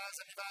 75,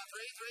 75,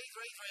 3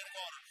 and a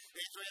quarter.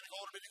 8, 3 and a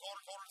quarter, 50,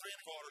 quarter, 3 and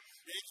a quarter.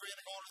 8, 3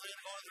 and a quarter, 3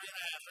 and a quarter, 3 and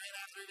a half. 3 and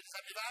a half, 3, 50,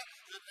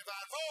 75,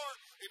 75,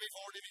 4. Give me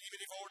 4, give me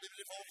 4, give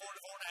me 4, 4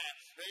 to 4 and a half.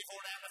 Give me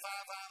 4 and a half to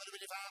 5, 5,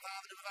 50, 5,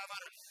 5, 50,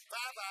 500.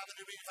 5, 5,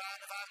 50, 5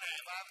 to 5 and a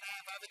half. 5 and a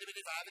half, 5,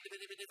 50, 5, 50,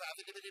 50, 50,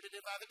 50, 50, 50, 50,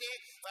 5,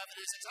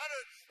 50,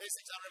 600.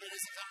 600,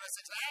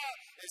 600, 6 and a half.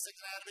 6 and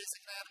a half to be 6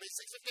 and a half to be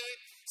 650.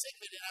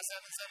 650, now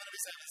 7, 7 to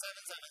be 7,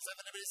 7, 7,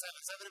 7 to be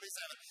 7, 7 to be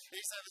 7.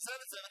 8, 7,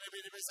 7, 7 to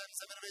be 7,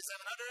 7 to be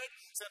 700.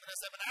 7 to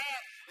 7 and a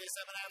half.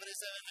 7 and a half to be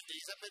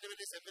 750.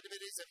 750,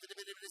 750,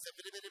 750,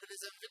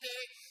 750, 750,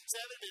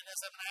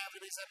 750, 7 and a half to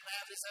be 7 and a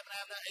half to 7 and a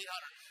half to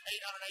 800.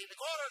 800, 8 and a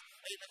quarter.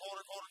 8 and a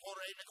quarter, quarter,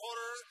 quarter, 8 and a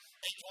quarter.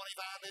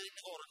 825, 8 and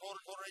a quarter,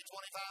 quarter, quarter,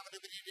 825,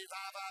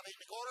 5, 5, 8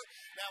 and a quarter.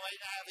 Now 8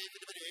 and a half,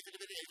 850,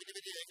 850,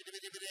 850,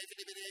 850,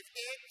 850,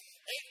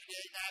 850,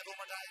 8 and a half, one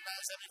more time,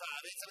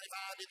 975,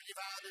 875,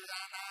 855,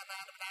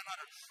 900,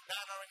 900,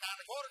 9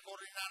 and a quarter,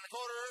 quarter, 9 and a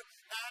quarter,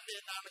 9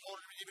 bid, 9 and a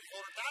quarter, 50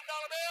 quarter, $10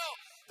 bill,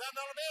 $10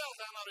 bill,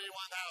 $10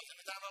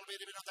 $1,000, $10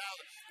 bid, $1,000,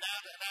 now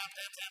 10,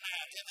 10 and a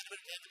half, 10,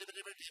 50, 10, 50,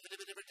 10,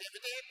 50, 10,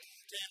 50,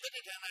 10,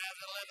 50, 10 and a half,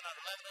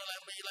 1100,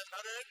 11, 11,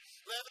 11,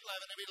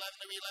 11, 11,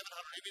 11,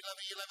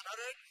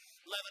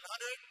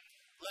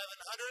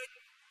 11,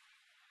 1100.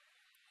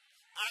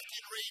 I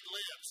can read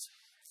lips.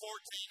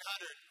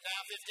 1400,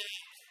 now 15.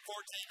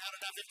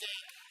 1400, now 15.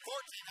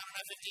 1400,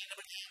 now 15.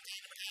 Number 10,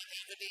 number 10,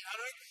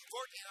 1500.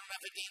 1400,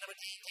 now 15. Number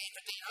 10,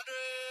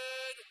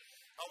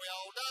 1500. Are we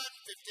all done?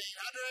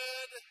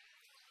 1500.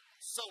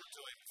 Sold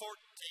to him. $1,400.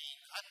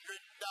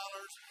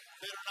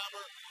 Bidder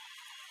number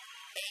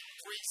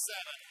 837.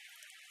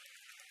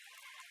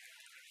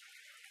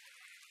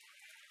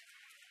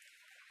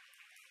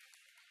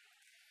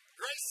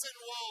 Grayson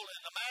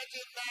Wallen,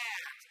 imagine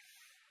that.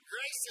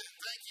 Grayson,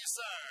 thank you,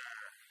 sir.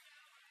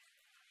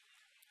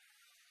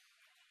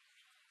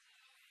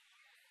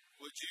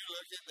 Would you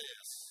look at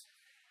this?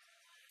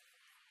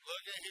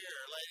 Look at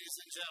here, ladies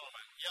and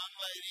gentlemen. Young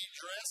lady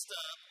dressed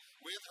up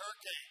with her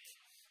cake.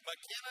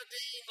 McKenna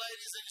Dean,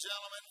 ladies and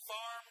gentlemen,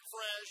 Farm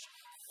Fresh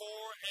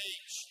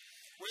 4-H.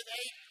 With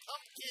a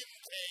pumpkin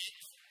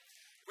cake.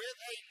 With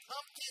a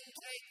pumpkin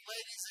cake,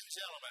 ladies and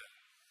gentlemen.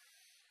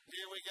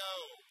 Here we go.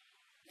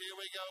 Here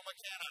we go,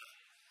 McKenna.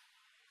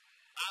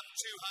 I'm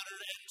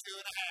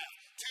 202 and a half.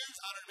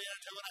 200 beer,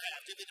 2 and a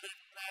half. 250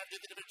 and a half,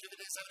 250,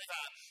 250,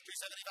 75.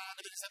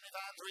 275,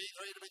 75, 3,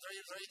 3 to be 3,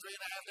 3, 3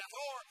 and a half, down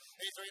 4.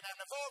 8, 3,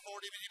 9 to 4,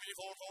 40,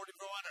 4, 40,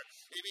 400.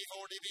 EB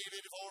 4, DB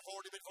 4,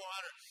 40,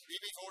 400.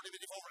 EB 4,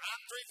 DB 4.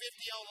 I'm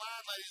 350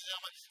 online, ladies and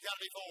gentlemen. Got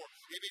to be 4.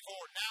 EB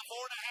 4, now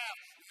 4 and a half.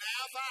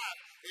 Now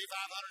 5. EB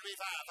 500 be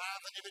 5.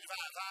 5 and DB 5.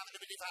 5 and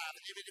DB 5.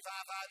 And DB 5,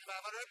 5 to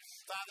 500.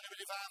 5 and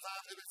DB 5,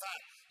 5 to DB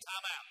 5.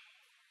 Time out.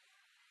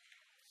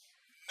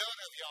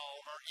 None of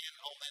y'all are in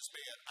on this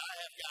bid. I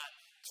have got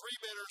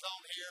 3 bidders on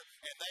here,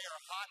 and they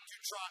are hot to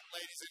trot,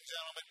 ladies and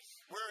gentlemen.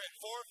 We're at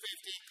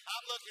 $450.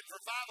 I'm looking for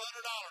 $500.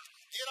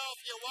 Get off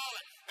your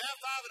wallet. Now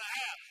 5 and a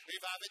half. 5,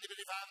 5 and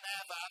a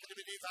half, 5, 5,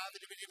 550, 5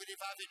 and a half, 5, 550,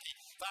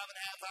 5 and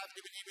a half, 5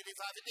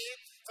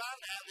 and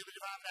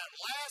a half.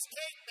 Last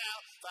cake now.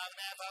 5 and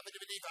a half, 5,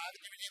 550.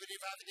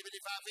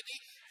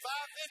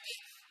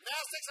 Now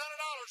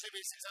 $600. Should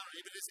be 600.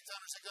 Should be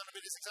 600.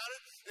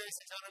 600.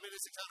 600.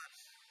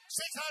 600.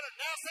 600,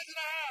 now 6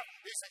 and a half.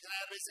 Be 6 and a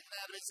half, be 6 and a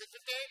half, be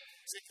 650.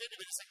 650,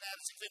 be 6 and a half,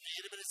 650,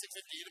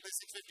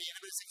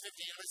 650,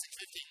 650,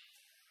 650.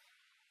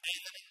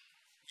 Anthony,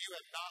 you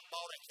have not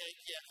bought a cake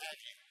yet,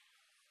 have you?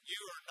 You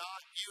are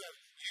not,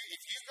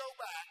 if you go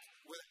back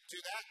to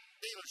that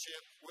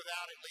dealership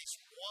without at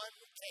least one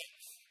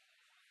cake,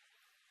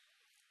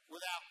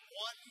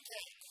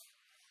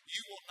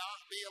 you will not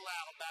be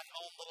allowed back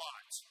on the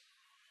lot.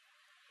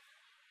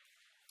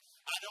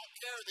 I don't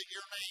care that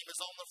your name is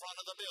on the front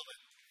of the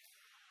building.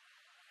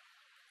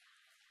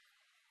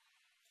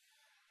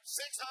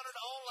 600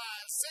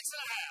 online, 6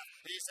 and a half.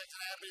 Be 6 and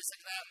a half, be 6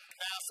 and a half.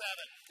 Now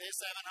 7. Is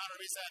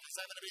 700, be 7.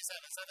 7 to be 7.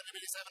 7 to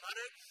be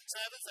 700.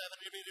 7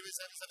 to be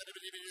 7. 7 to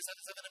be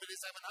 7. 7 to be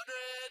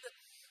 700.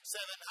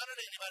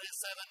 700. Anybody at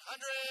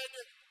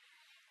 700?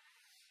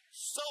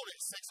 Sold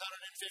it. $650.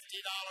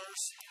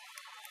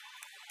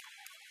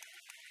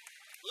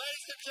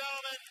 Ladies and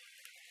gentlemen,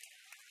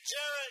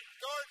 Jared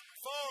Gordon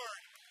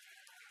Ford.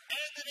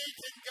 Anthony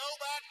can go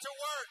back to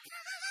work.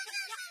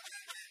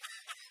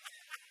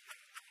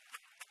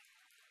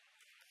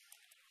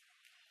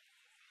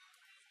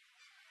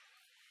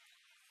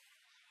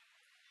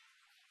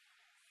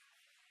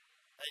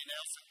 Hey,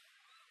 Nelson,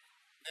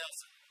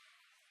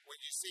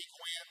 when you see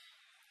Quinn,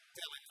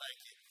 tell him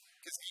thank you,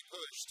 because he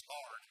pushed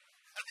hard.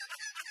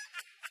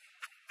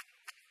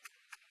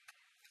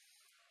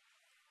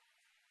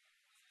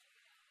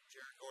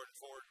 Jared Gordon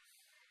Ford.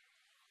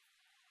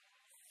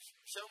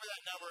 Show me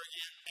that number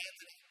again,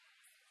 Anthony.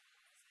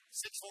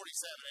 647,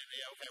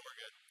 Anthony. Okay,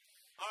 we're good.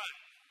 All right.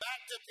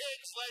 Back to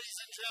pigs, ladies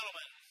and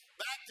gentlemen.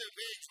 Back to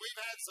pigs. We've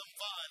had some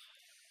fun.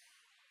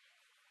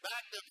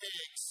 Back to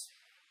pigs.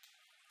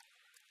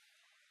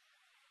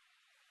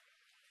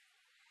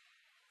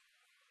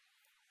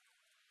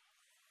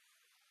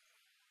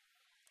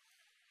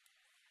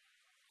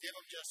 Give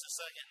them just a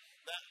second.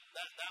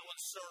 That one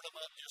stirred them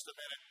up just a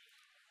minute.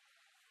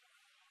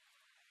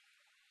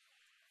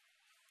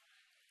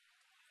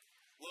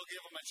 We'll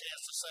give them a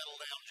chance to settle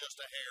down just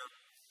a hair.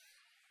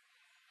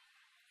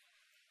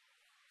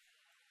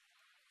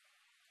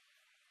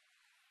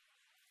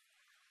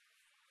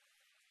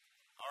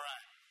 All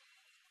right.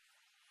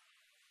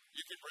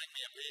 You can bring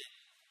me a pig.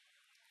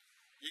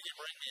 You can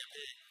bring me a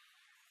pig.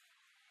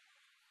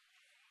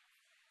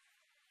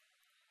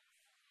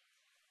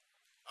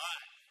 All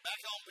right. Back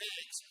on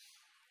pigs.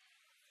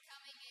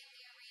 Coming in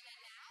the arena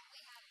now,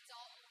 we have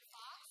Dalton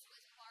Fox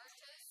with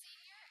Bartow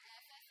Senior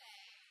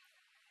FFA.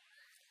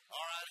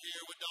 All right,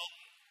 here with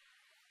Dalton.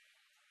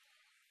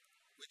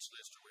 Which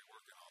list are we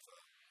working off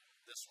of?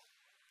 This one.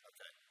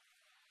 Okay.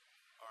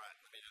 All right,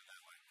 let me do it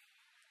that way.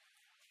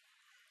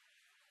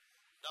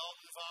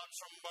 Dalton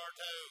Fox from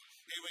Bartow.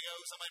 Here we go.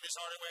 Somebody miss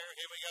hardware.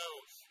 Here we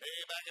go.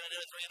 Hey, back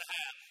into it. 3.5.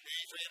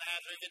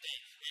 3.5. 350.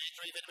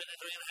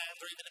 350.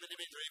 3.5.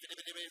 350.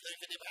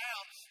 350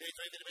 pounds.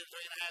 350.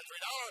 3.5.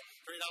 $3.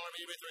 $3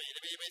 BB3. The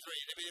BB3.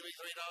 The BB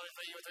 $3. $3.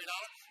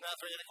 Now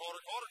 3 and a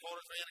quarter.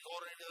 Quarter. 3 and a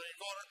quarter. 3 and a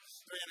quarter.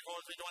 3 and a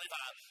quarter.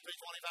 325.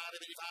 325.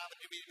 The BB5.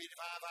 The BB5.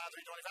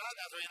 325.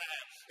 Now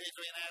 3.5.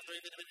 3.5.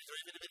 350.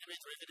 350.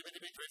 350.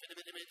 350.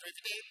 350.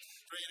 350.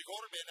 3 and a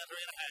quarter. Bid. Now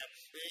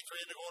 3.5.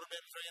 3 and a quarter. Bid.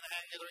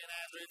 3.5.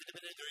 3.5, 350,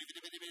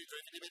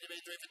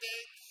 350,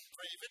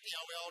 350.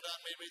 Are we all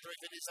done? Maybe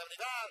 350,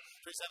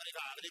 75,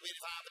 375,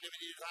 375,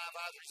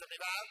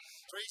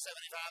 375,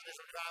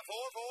 375,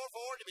 4,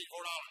 to be $4, $4,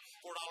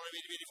 $4, 4,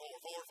 DBD, 4,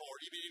 $4,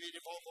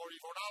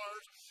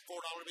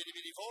 $4,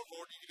 BDBD, 4,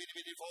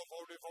 DBD, 4,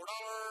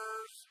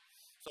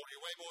 $4. So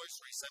your way, boys,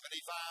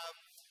 375,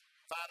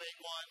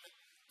 581,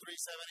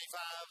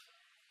 375.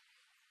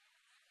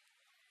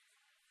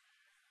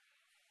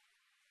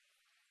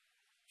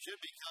 Should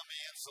become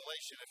the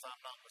insulation if I'm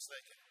not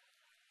mistaken.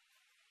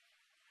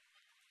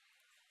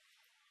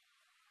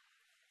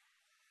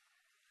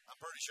 I'm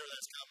pretty sure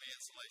that's come the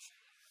insulation.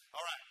 All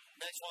right,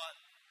 next one.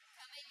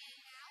 Coming in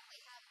now, we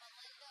have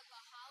Melinda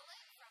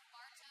Bahalik from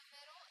Bartow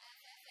Middle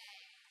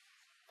FFA.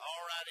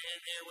 All right,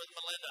 in here with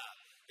Melinda.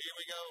 Here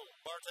we go.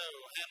 Bartow,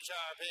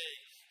 Hampshire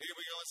Pig. Here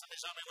we go. Somebody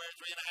saw me wear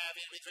 3.5.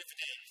 It'll be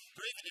 350.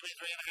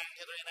 350,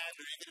 3.5, 3.5,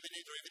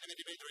 350, 350,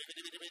 350,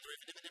 350,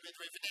 350,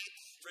 350,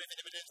 350,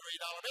 350,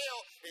 $3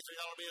 bill. It's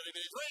 $3 bill. It'll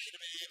be 3.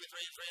 It'll be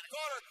 3 and a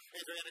quarter.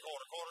 It's 3 and a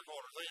quarter. 3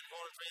 and a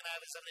quarter.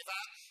 3.5 is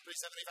 75.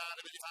 375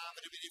 to 55. To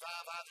 55.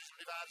 5 to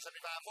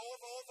 75.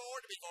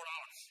 4, to be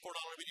 $4. $4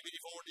 BDBD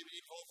 4. DBD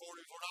 4 to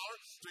be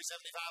 $4.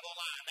 375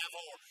 online. Now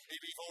 4.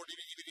 DBD 4.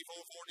 DBD 4.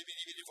 4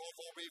 DBD 4.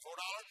 Be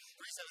 $4.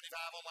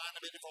 375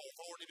 online. DBD 4.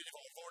 4 DBD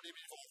 4. 4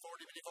 DBD 4. 4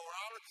 DBD 4.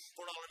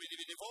 $4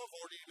 BDBD 4.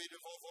 4 DBD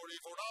 4. $4.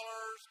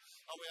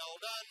 Are we all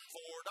done? $4.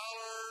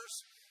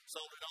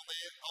 Sold it on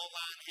the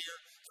online here.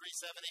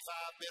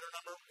 375. Bidder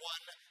number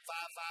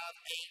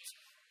 1558.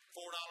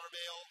 $4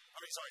 bill.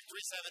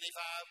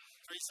 375.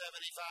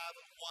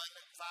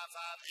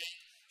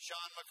 1558.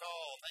 Sean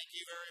McCall. Thank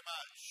you very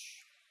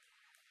much.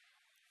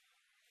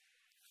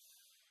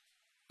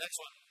 Next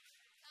one.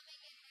 Coming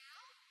in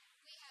now,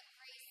 we have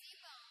Gracie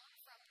Bone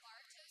from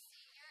Bartow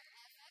Senior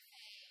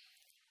FFA.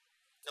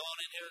 Come on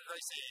in here,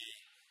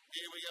 Gracie.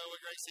 Here we go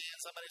with Gracie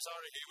and somebody's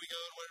already. Here we go.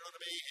 What it's going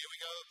to be? Here we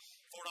go.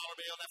 $4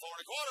 bill, now 4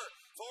 and a quarter.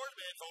 4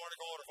 bid, 4 and a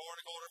quarter, 4 and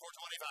a quarter,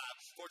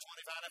 425.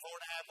 425, now 4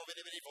 and a half,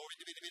 450,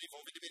 450, 450,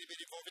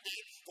 450,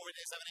 450,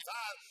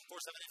 475,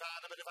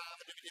 475, number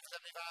 5, and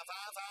 75,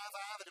 5,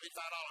 and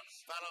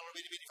 $5, $5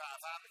 BDBD 5,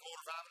 5 and a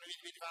quarter, 5 and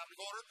BDBD 5 and a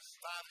quarter,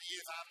 5 and a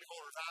year, 5 and a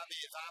quarter, 5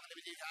 bid, 5 and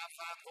BDBD 5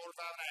 and a quarter,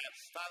 5 and a half,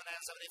 5 and a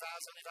half,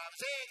 75, 75 and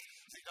 6.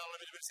 $6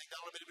 BDBD,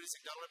 $6 BDBD,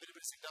 $6 BDBD,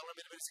 $6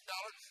 BDBD, $6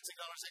 and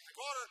a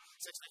quarter,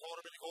 6 and a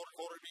quarter, BDBD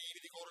quarter,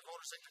 BDBD quarter, 6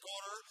 and a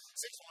quarter,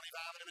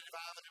 625 and BDBD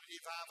 5 and BDBD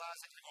 5,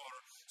 6 and a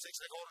quarter,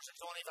 6 and a quarter,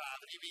 625,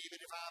 and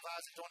BDBD 5,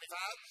 625,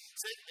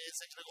 6 bid,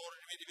 6 and a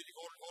quarter, BDBD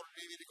quarter,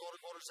 BDBD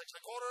quarter, 6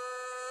 and a quarter.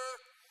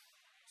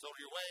 So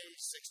your way,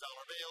 $6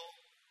 bill.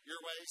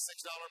 Your way, $6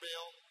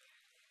 bill.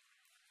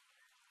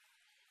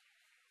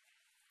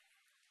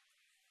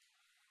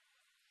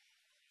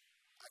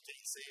 I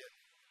can't see it.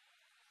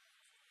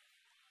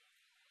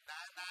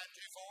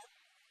 9924.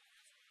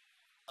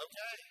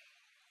 Okay.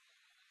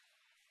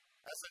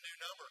 That's a new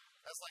number.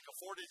 That's like a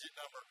 4-digit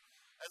number.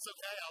 That's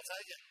okay. I'll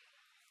take it.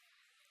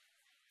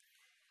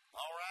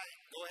 All right.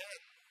 Go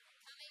ahead.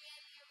 Coming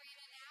in the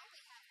arena now, we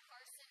have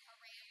Carson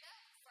Miranda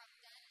from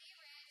Dundee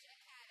Ridge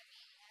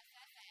Academy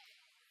FFA.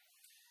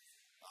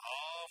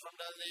 Oh, from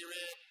Dundee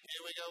Ridge.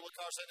 Here we go with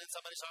Carson and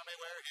somebody saw me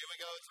where. Here we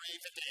go,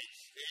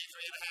 350,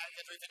 3.5,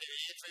 and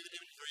 350,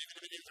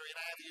 350,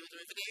 3.5,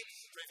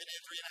 350,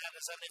 3.5,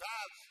 and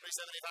 75,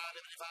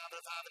 375, 75, and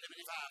 5, and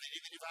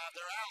 75,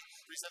 they're out.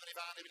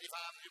 375,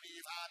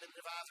 75,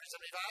 75,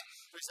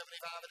 375,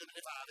 375, and 75,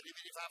 and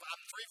 75.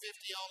 I'm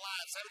 350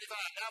 online,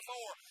 75, now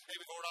 4.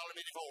 Maybe $4,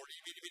 maybe 4.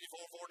 Maybe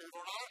 $4, $4, $4,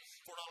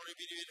 $4,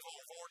 maybe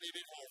 $4, maybe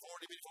 $4,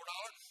 $4, maybe $4, $4,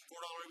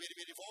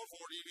 maybe $4,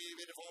 $4,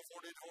 maybe $4,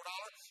 $4,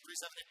 $4,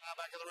 375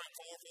 back of the room,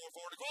 4, 4,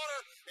 4 and a quarter, 4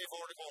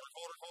 and a quarter,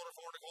 quarter,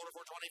 4 and a quarter,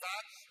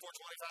 425,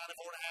 425 and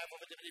 4.5,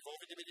 450,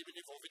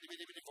 450,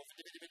 450,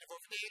 450,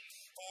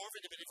 450,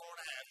 450, 4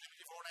 and a half,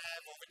 4 and a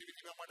half,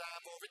 450, one more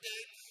time, 450,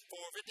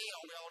 450,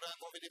 oh, we all done,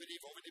 450,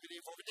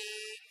 450,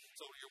 450,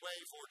 so your way,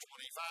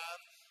 425,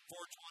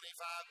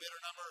 425,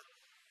 bidder number,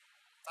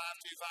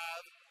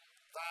 525,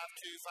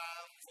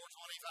 525,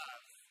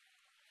 425.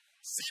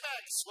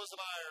 C-Max was the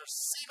buyer.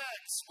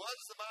 C-Max was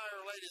the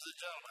buyer, ladies and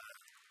gentlemen.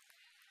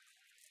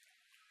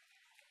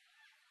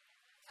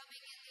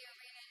 Coming in the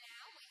arena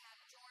now, we have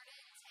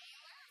Jordan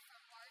Taylor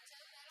from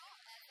Bartow Middle,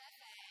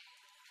 FFA.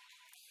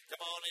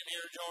 Come on in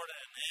here,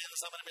 Jordan. And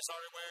somebody be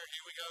sorry where.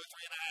 Here we go,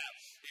 3.5.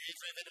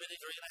 350,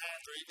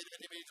 3.5,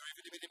 350,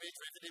 350,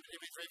 350,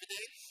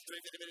 350,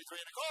 350,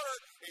 3 and a quarter.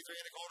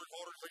 3 and a quarter,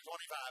 quarter,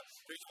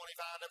 325.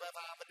 325 to 5,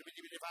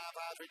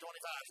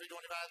 325,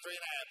 325,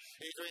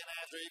 3.5. 3.5,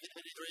 350,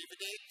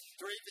 350,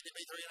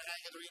 350, 3 and a half,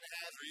 3 and a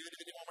half,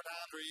 350, one more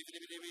time,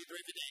 350,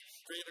 350,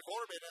 3 and a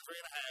quarter bid, 3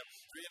 and a half,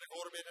 3 and a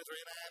quarter bid, 3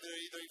 and a half,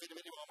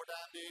 350, one more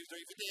time,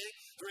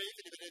 350,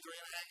 350, 3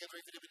 and a half,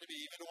 350,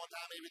 even one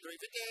time, maybe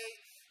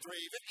 350, 350, 3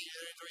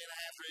 and a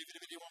half,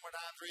 350, one more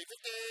time, 350,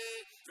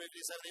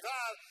 350,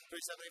 75,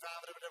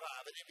 375, and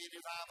 5, and you beat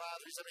 5,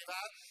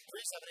 375,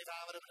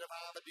 375, and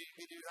 5, and you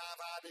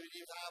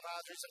beat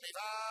 5,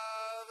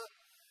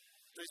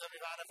 375. 375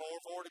 and 4,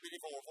 4, DBD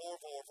 4, 4,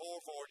 4,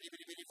 4, 4,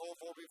 DBD 4,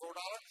 4, $4, $4,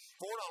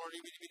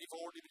 DBD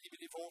 4,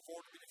 DBD 4,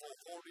 4, DBD 4,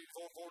 4, DBD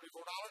 4, 4, $4,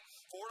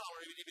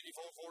 $4, DBD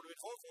 4, 4,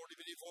 DBD 4, 4,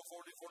 DBD 4,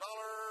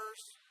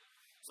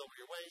 $4. So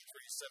your way,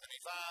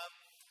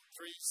 375,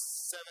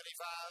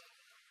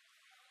 375,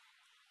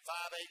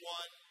 581,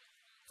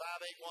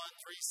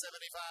 581,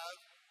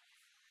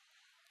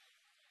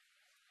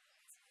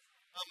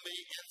 375.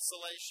 Cumbie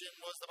Insulation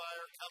was the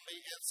buyer.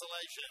 Cumbie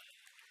Insulation.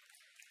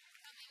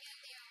 Coming in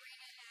the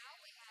arena now,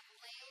 we have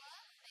Layla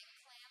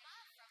McClama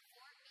from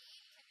Fort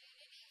Meade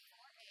Community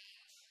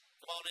 4-H.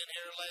 Come on in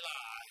here, Layla.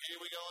 Here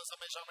we go.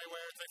 Somebody show me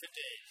where. 350.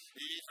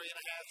 3 and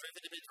a half.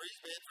 350 bid. 3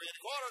 bid. 3 and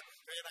a quarter.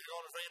 3 and a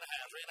quarter. 3 and a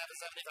half. 3 and a half is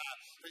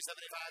 75.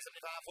 375.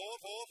 75. 4,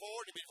 4,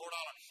 4. DBD $4.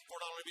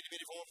 $4.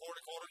 DBD 4. 4 and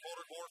a quarter.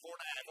 Quarter. Quarter. 4 and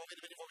a half. 4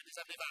 DBD 4.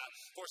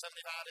 75.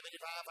 475. DBD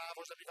 5.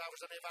 5.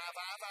 475. 475. 5.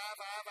 5.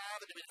 5.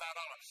 5. DBD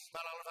 $5. $5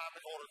 and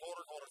a quarter.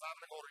 Quarter. Quarter.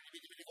 5 and a quarter.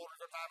 DBD quarter.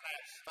 5 and a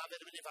half.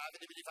 5 DBD 5.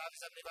 DBD 5.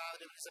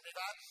 75. DBD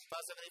 75.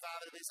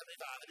 575. DBD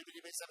 75.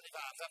 DBD 75.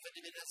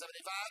 550 DBD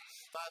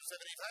 75.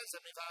 575.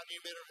 75.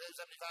 New bidder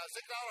 75.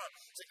 $6.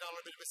 $6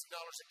 bid. $6.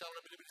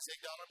 $6 bid. $6.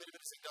 Bid. $6.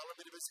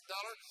 Bid. $6.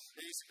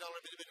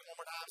 $6 bid. One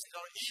more time. $6.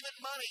 Even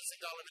money.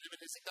 $6 bid.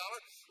 $6.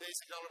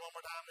 $6 one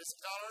more time. $6.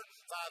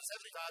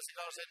 575.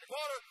 $6 and a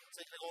quarter.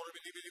 6 and a quarter.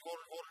 Bid.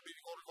 Quarter. Quarter. Bid.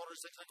 Quarter. Quarter.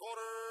 6 and a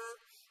quarter.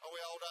 Are we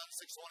all done?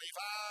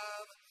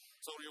 625.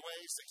 So your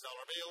way.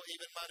 $6 bill.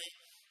 Even money.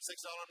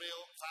 $6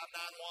 bill.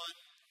 591.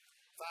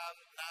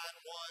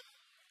 591.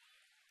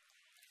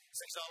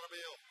 $6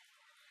 bill.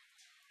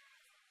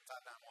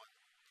 591.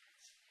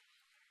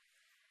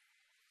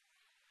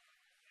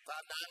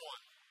 591.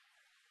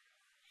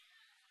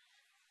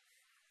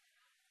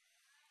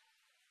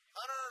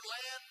 Hunter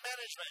Land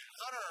Management.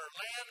 Hunter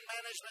Land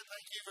Management,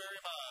 thank you very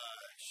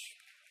much.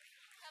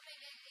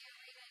 Coming in the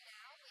arena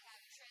now, we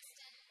have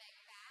Tristan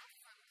McBath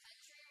from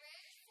Country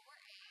Ridge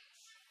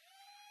 4-H.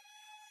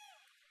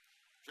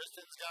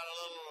 Tristan's got a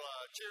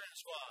little cheering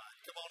squad.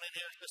 Come on in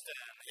here,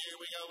 Tristan. Here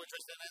we go with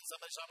Tristan and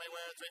somebody saw me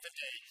wearing 350.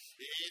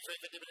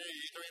 350,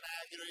 3 and a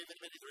half, 350,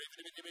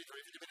 350,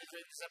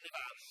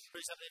 375,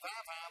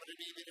 375, 5,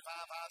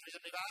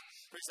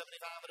 375,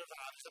 375,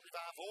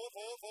 375, 4,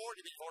 4, 4,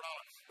 you beat $4.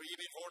 You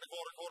beat 4 and a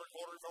quarter, quarter,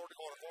 quarter, 4 and a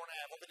quarter, 4 and a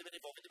half,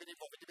 450, 450, 450,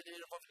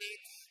 450,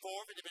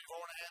 450,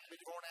 4 and a half, 4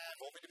 and a half,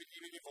 450,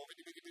 450,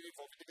 450,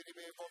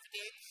 450,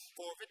 450, 450,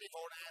 450,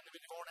 4 and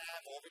a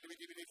half,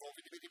 450,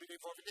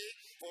 450, 450,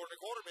 4 and a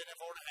quarter, bid and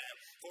 4 and a half,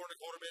 4 and a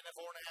quarter, bid and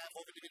 4 and a half,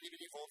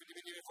 450,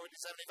 450,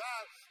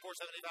 475,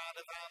 475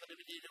 and 5, and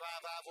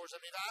 5,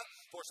 475,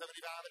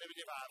 475 and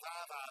 5,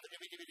 5, and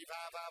 5,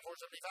 5,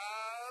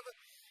 475.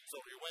 So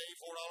your way,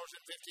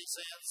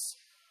 $4.50.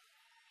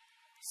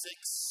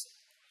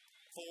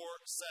 647,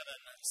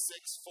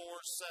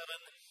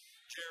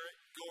 Jarrett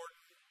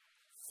Gordon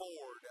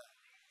Ford,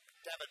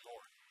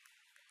 Davenport.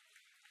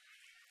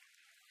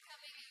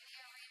 Coming in the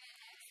arena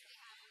next, we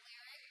have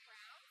Lyric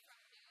Brown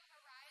from New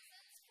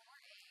Horizons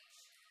 4-H.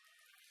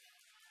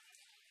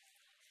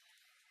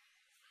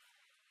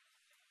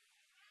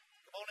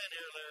 Come on in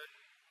here, Lyric.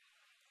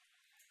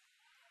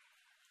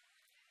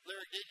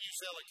 Lyric, didn't you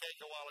sell a cake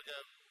a while ago?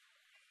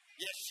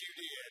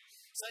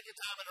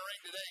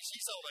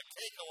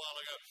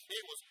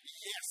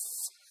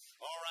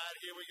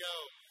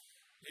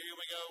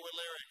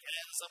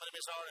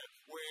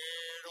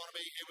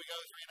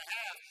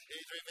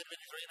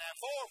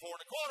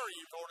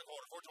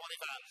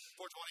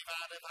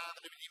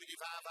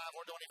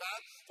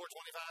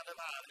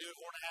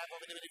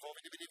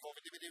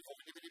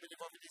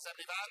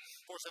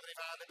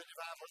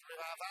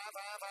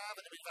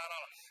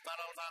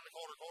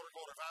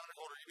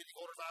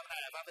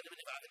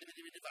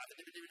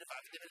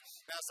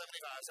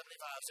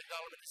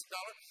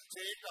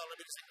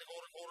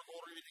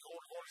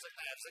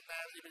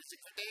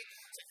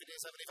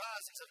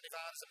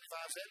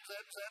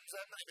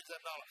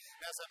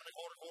 7 and a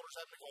quarter,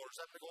 7 and a quarter,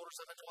 7 and a quarter,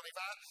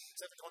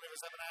 7.25, 7.20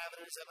 with 7 and a half, 7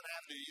 and a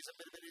half, 7.75,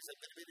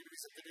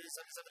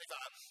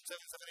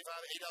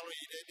 7.75, $8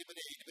 eat, $10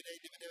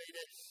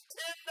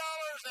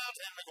 now,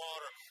 10 and a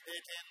quarter, 10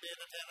 bid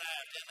and 10 and a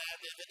half, 10 and a half,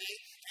 10 50,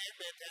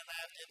 10 bid, 10 and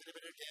a half, 10 50, 10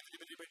 50, 10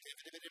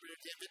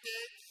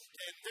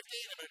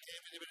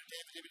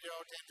 50, 10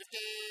 50.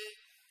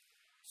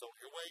 So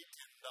your way,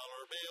 $10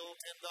 bill,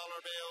 $10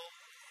 bill.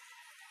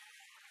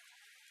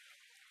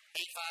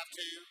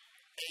 852,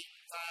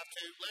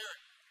 852.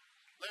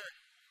 Larry,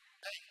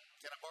 hey,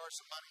 can I borrow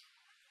some money?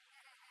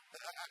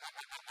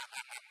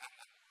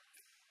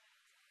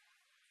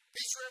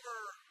 Peace River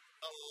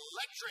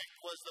Electric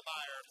was the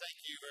buyer. Thank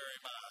you very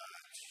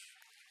much.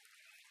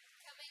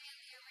 Coming in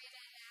the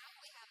arena now,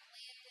 we have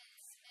Landon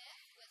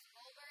Smith with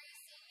Mulberry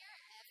Senior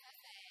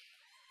FFA.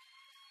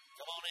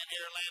 Come on in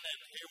here,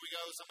 Landon. Here we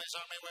go. Somebody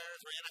saw me wear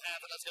 3.5,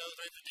 and let's go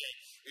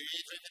 350. You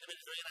eat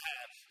 350,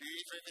 3.5.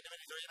 You eat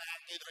 350,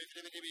 3.5. You eat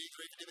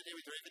 350,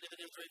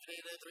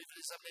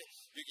 350, 70.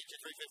 You get your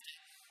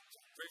 350.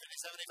 350,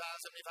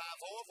 75, 75,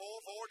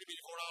 4,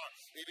 DBD $4.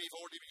 DBD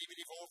 4,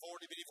 DBD 4, 4,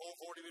 DBD 4,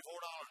 4, DBD $4.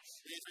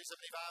 DBD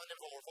 375 and then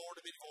 4, 4,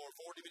 DBD 4,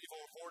 4, DBD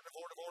 4, 4 and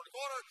 4 and 4 and a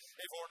quarter.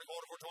 4 and a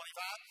quarter,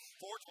 425,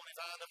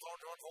 425 and then 4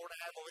 and 4 and a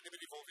half, 4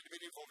 DBD 4, 50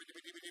 DBD 4,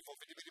 50 DBD 4,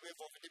 50 DBD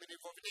 4, 50 DBD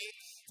 4, 50,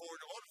 4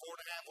 and a quarter, 4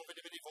 and a half, 4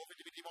 DBD 4,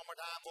 50 DBD one more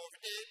time,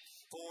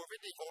 450,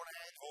 450, 4 and a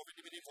half, 4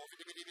 DBD 4,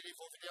 50 DBD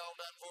 450 all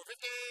done,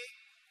 450.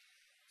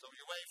 So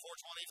your way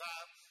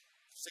 425,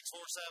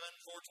 647,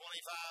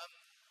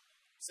 425.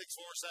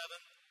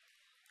 647,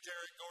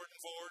 Jared Gordon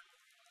Ford.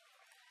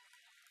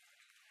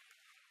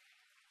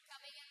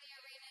 Coming in the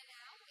arena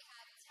now, we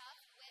have Tuff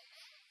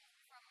Whitman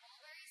from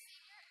Mulberry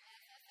Senior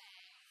FFA.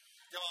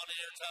 Come on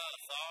here,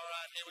 Tough. All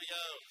right, here we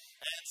go.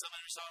 And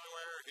somebody saw me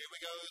wear. Here we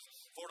go.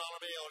 $4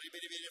 bill.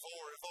 DBD 4.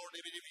 4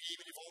 DBD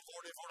 4.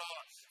 $4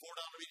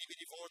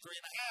 DBD 4.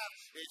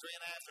 3.5. 3.5.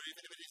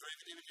 350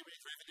 350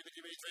 350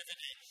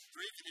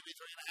 350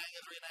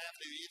 3.5 3.5.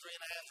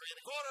 3.5. 3 and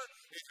a quarter.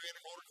 3 and a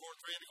quarter.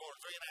 3 and a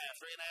quarter.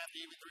 3.5. 3.5.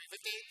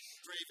 350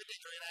 350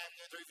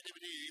 3.5.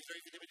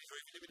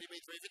 350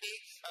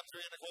 350 up 3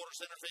 and a quarter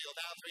center field.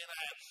 Down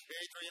 3.5.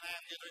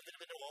 3.5.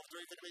 350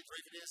 350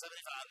 350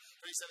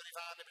 75.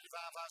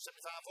 375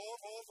 575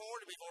 4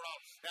 to be $4.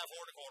 Now 4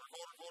 and a quarter,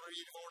 4 and a quarter,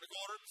 4 and a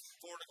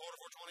quarter,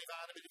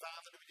 425,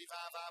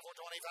 55,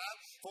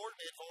 425,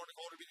 4 mid, 4 and a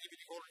quarter,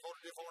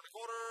 quarter, 4 and a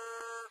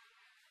quarter.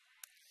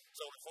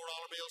 So the $4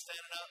 bill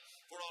standing up,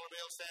 $4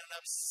 bill standing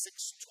up,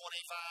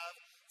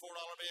 625,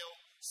 $4 bill,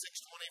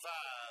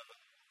 625.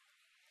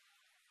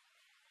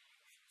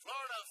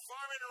 Florida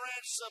Farm and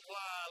Ranch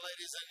Supply,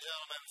 ladies and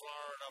gentlemen,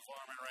 Florida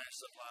Farm and Ranch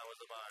Supply was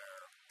the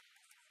buyer.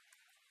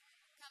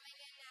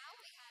 Coming in now,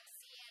 we have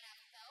Sienna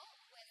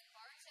Philp with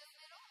Bartow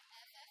Middle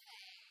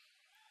FFA.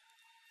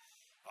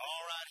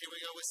 All right, here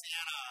we go with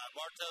Sienna.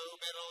 Bartow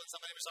Middle, and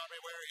somebody was talking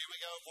where. Here we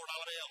go,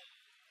 $4 bill.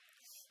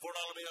 $4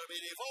 bill,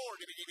 DBD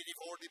 4, DBD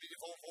 4, DBD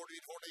 4, 4,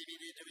 DBD 4,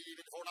 DBD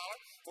 $4,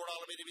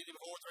 $4 DBD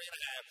 4,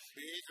 3.5,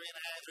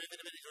 3.5,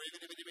 350,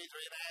 350,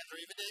 3.5,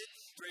 350,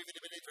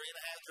 350,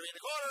 3.5, 3 and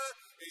a quarter,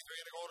 3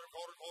 and a quarter,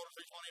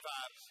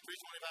 325,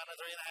 325 and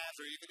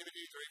 3.5,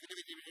 350,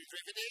 350,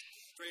 350,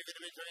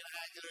 350,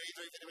 3.5,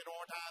 350, one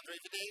more time,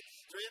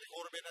 350, 3 and a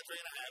quarter, 3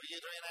 and a half, 3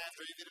 and a half,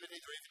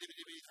 350,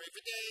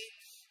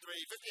 350,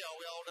 350, all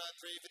we all done,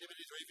 350,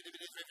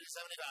 350,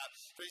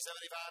 375,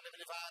 375,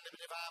 75,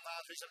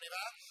 375,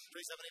 375, 75,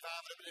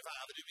 375,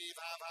 375,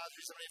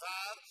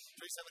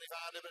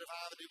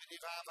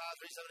 375,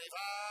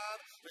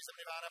 375,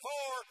 375, and 4,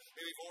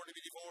 maybe 4,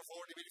 DBD 4,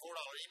 4, DBD $4,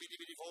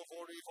 DBD 4,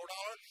 4, DBD $4,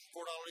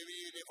 $4,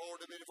 DBD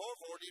 4, DBD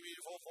 4, 4, DBD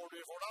 4, 4,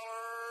 DBD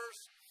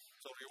 $4.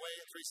 So your way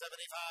at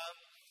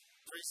 375,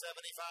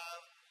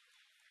 375,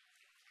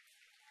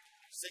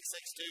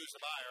 662 is the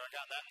buyer. I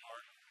got that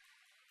part.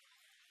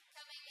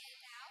 Coming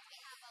in now, we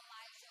have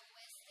Elijah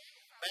Weston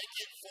from Make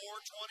it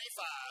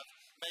 425.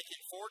 Make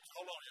it 4.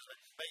 Hold on just a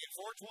minute. Make it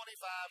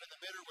 425, and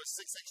the bidder was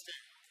 662.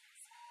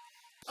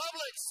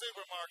 Publix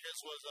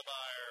Supermarkets was the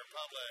buyer.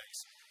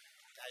 Publix.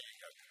 There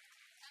you go.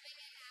 Coming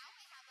in now,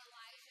 we have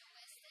Elijah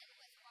Weston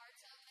with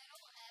Bartow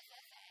Middle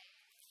FFA.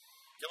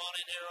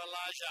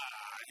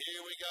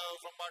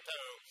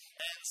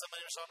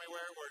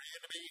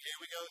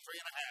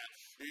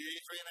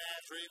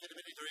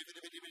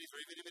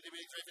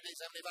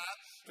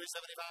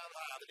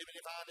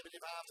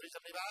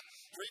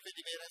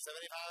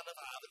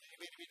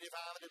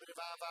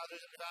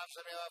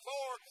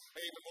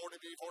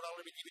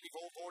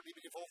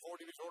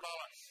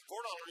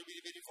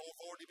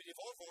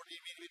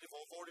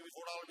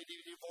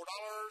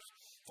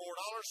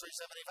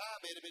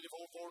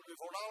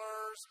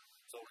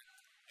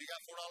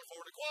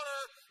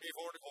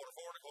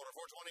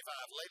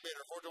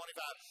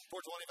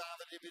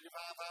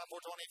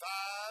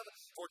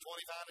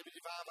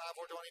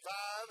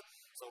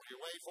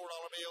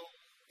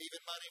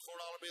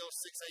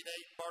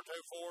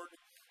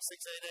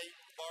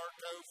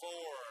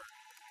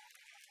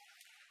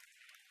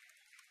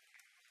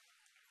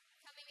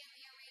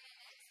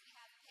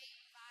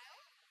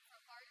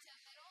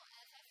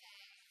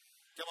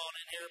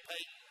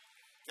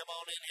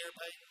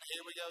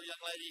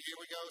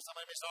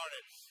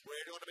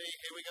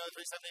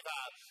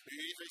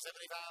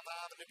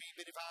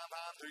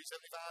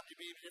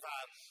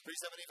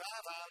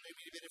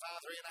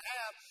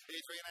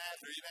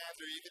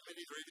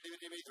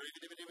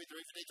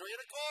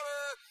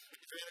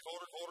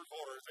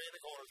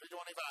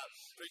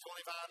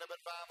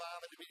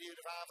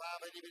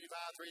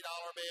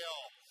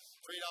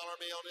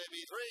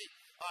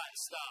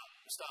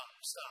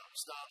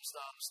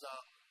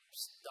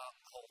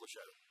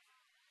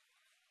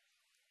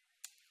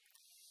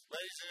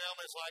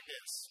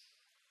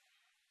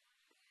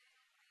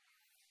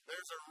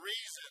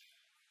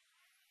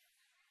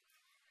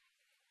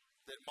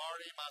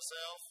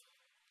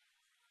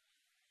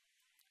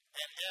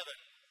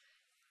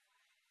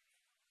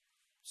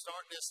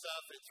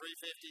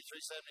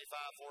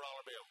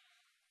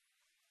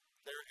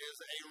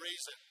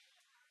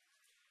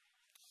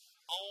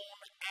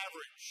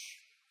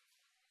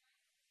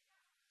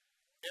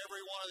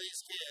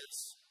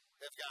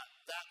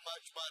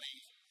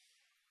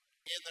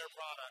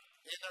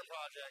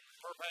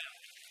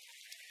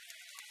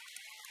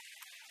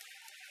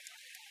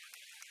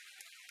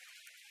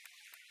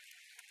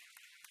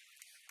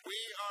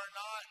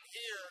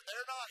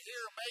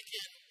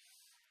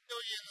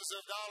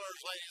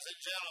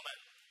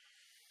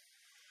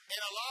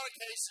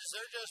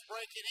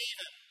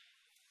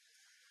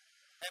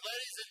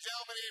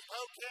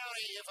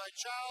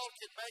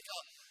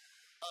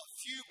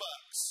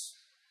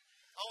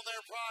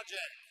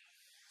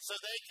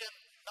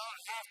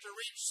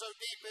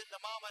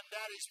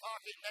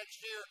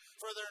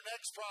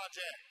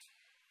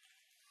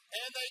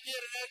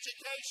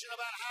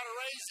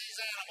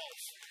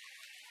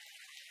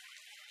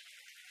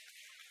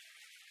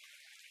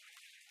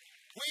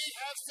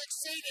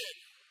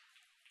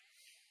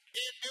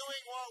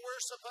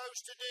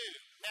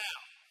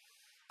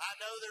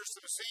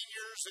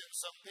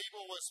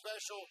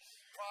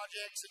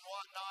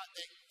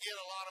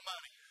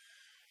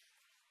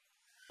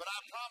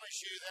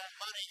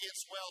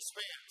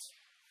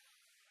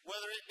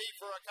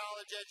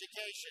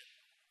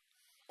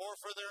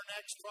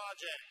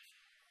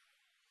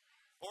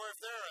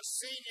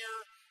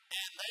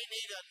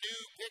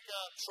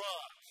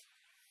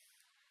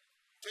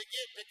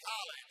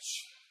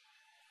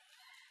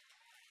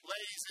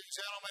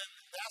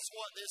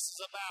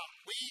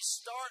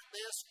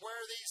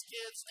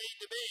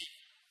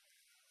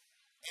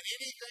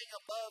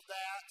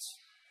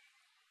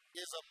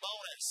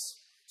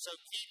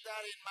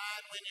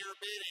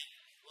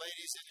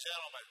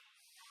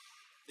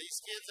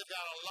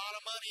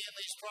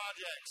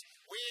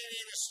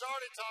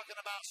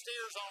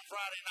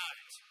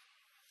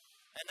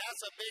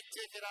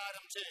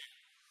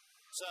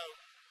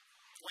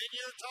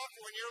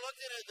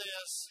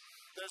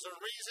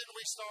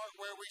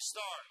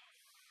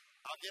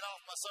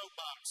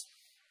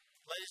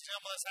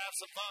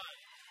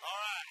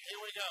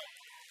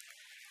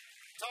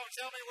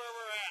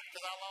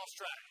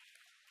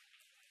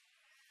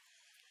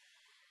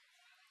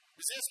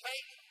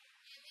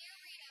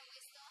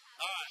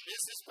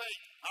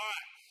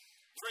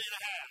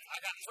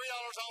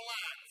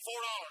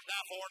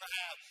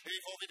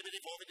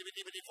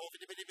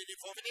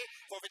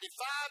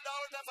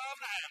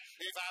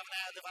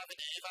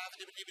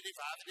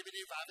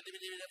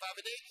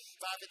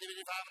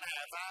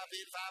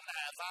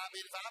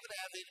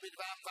 half, 8 bitty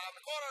 5 and 5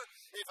 and a quarter,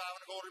 8 5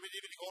 and a quarter, bitty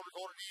bitty quarter,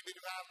 quarter,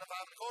 bitty 5 and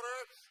 5 and a quarter,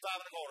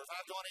 5 and a quarter,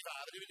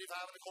 5.25, bitty bitty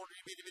 5 and a quarter,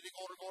 bitty bitty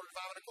quarter, quarter,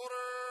 5 and a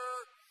quarter.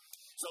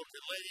 So to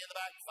the lady in the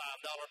back,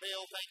 $5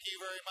 bill. Thank you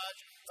very much.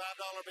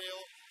 $5 bill,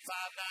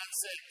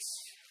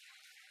 596.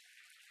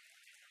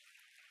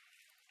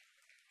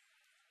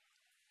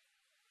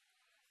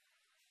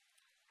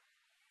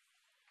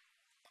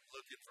 I'm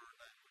looking for a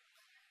name.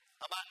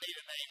 I might need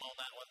a name on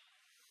that one.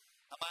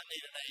 I might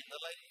need a name. The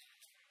lady,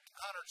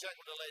 Hunter, check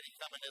with the lady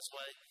coming this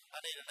way.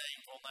 I need a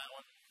name on that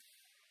one.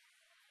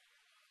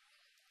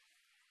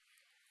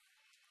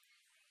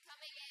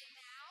 Coming in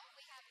now,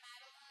 we have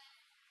Madeline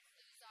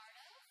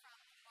Luzardo from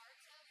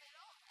Bartow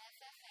Middle,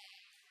 FFA.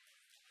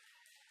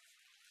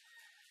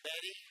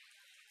 Medi?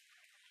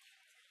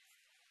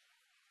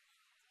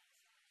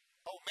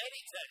 Oh,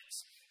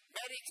 Meditex.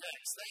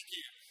 Meditex, thank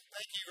you.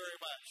 Thank you very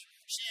much.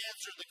 She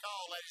answered the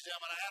call, ladies and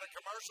gentlemen. I had a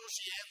commercial.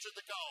 She answered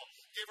the call.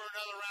 Give her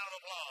another round of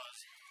applause.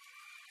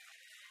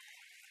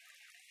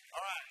 All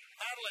right,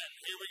 Madeline,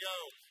 here we go.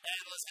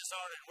 And let's get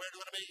started. Where do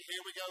we want to be?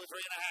 Here we go, 3.5.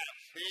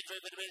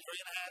 3.5, 3.5,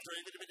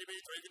 3.50, 3.50,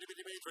 3.50,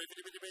 3.50,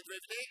 3.50,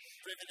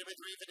 3.50, 3.50,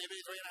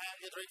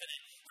 3.50, 3.50,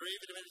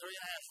 3.50,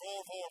 3.5,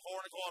 4, 4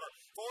 and a quarter.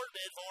 4 to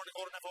bid, 4 and a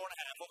quarter, now 4 and a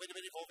half.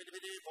 4.50, 4.50,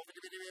 4.50,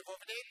 4.50,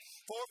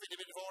 4.50, 4.50,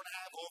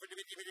 4.50,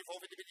 4.50,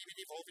 4.50,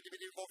 4.50,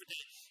 4.50,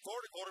 4.50, 4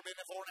 and a quarter,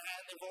 bid, 4 and a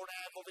half, 4 and a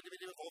half,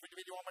 4.50,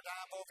 4.50, one more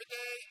time,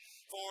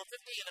 4.50,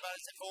 4.50, anybody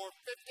say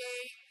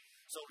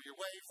 4.50? So your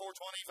way,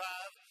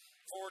 4.25.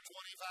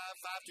 425,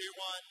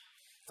 521,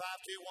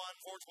 521,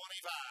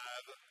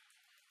 425.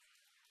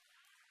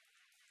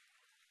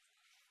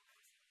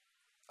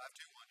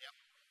 521, yep.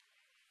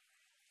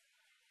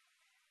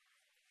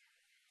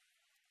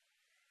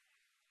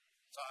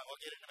 Sorry,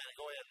 we'll get it in a minute.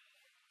 Go ahead.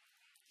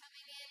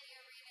 Coming in the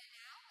arena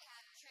now, we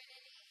have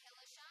Trinity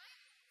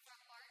Hilleshine from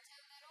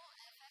Bartow Middle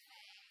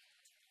FFA.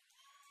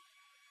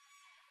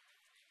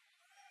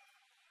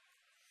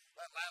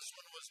 That last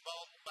one was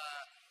bought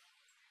by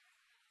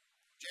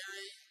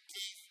Jerry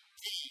Keith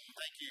Keene.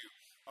 Thank you.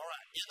 All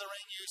right. In the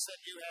ring, you said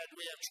we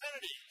have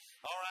Trinity.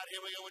 All right, here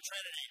we go with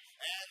Trinity.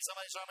 And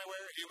somebody saw me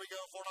where? Here we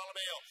go, $4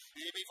 bill.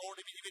 DB4,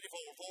 DB4,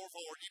 4, 4,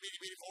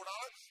 DB4,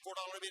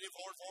 $4, DB4,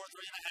 4,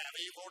 3.5.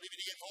 DB4, DB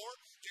get 4.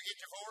 Did you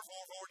get your 4,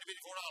 4, 4,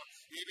 DB4,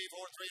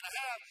 DB4,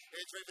 3.5.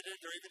 It's 350,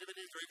 350,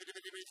 350,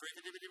 350,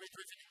 350,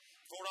 350.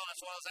 $4, that's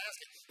what I was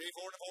asking.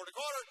 DB4 to 4 and a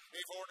quarter.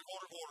 DB4 and a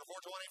quarter,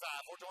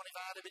 425.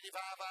 425, DB5,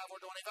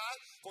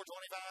 425.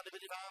 425,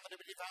 DB5,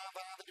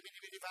 DB5,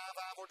 DB5,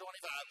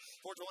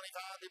 425.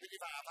 425,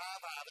 DB5,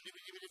 5,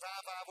 DB5,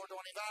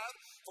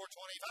 425. 425,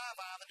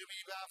 5, and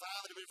DB5,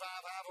 5, and DB5,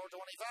 5,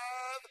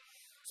 425.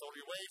 So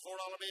your way,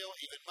 $4 bill,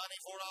 even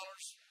money, $4.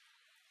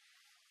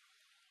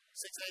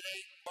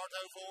 688,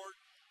 Bartow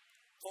Ford,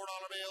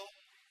 $4 bill.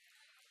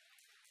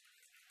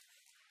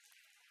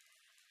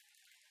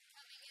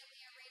 Coming in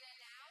the arena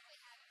now, we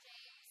have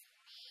James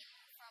Bean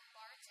from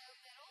Bartow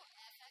Middle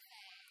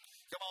FFA.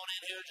 Come on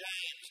in here,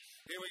 James.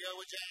 Here we go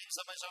with James.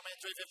 Somebody saw me at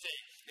 350.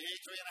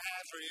 3.5,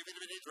 350,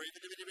 350,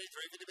 350,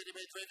 350,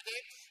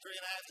 3.5,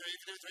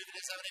 350,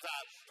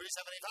 375,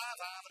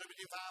 375, 5,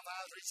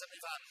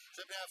 375. So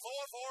we have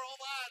 4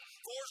 online.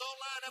 4's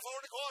online, now 4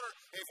 and a quarter.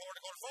 4 and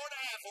a quarter, 4 and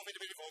a half,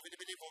 450,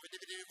 450,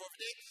 450,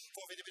 450,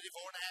 450,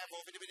 4 and a half,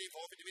 450,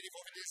 450,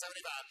 450,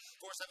 75.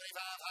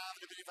 475, 5,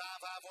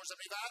 5,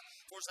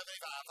 475,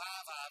 475,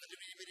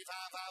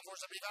 5, 5,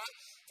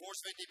 475,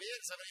 450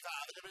 bid, 75,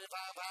 5,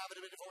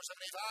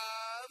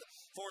 475,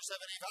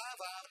 475,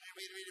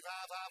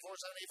 5,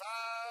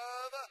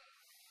 475.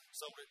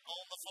 So we're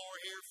on the floor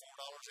here,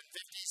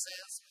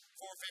 $4.50,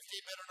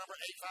 450, bidder number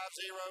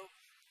 850.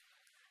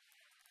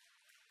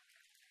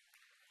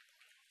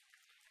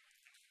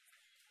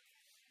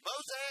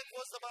 Mosaic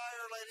was the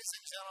buyer, ladies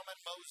and gentlemen.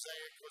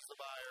 Mosaic was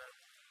the buyer.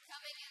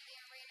 Coming in the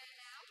arena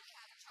now, we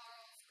have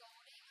Charles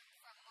Golding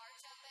from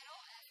Bartow Middle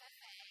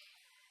FFA.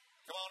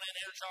 Come on in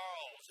here,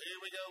 Charles. Here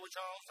we go with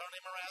Charles. Turn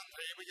him around.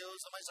 Here we go.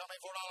 Somebody saw me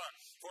 $4.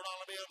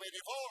 $4 bill,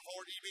 BD4,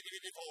 4,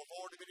 DBD4,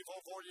 4, DBD4,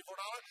 4, DBD4,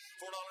 $4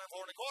 and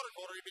 4 and a quarter,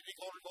 quarter, DBD,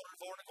 quarter,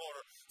 4 and a quarter,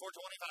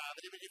 425,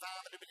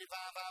 DBD5, DBD5,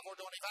 5,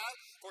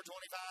 425,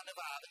 425 and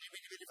 5,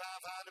 DBD5,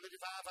 5,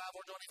 DBD5, 5,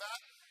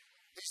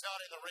 425. He's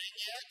not in the ring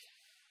yet.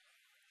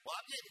 Well,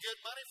 I'm getting good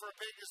money for a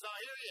pig that's not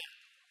here yet.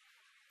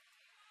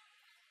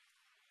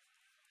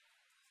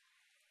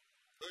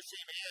 Push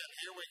him in.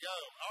 Here we go.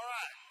 All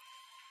right.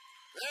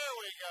 There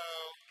we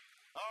go.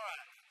 All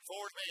right.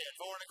 4's mid,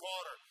 4 and a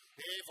quarter.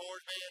 Hey,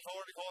 4's mid, 4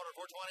 and a quarter,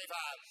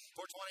 425.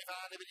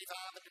 425, DBD5,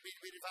 and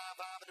DBD5,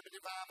 5, and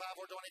DBD5,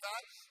 5,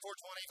 425.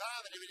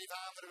 425, and DBD5,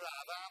 5,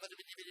 and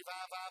DBD5,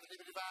 5, and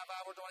DBD5,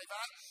 5,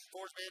 425.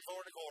 4's mid, 4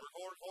 and a quarter,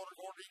 quarter,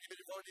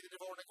 DBD4,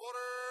 DBD4 and a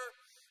quarter.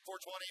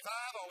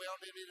 425, are we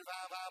on DBD5,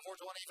 5,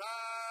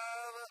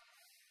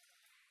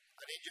 425?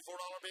 I need your $4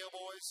 bill,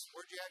 boys.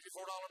 Where'd you have your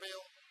 $4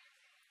 bill?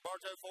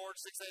 Bartow Ford,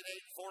 688,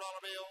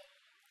 $4 bill.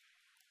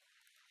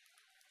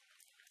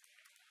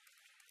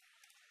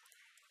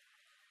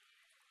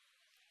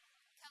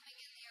 Coming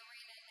in the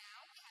arena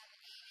now, we have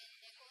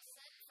Aiden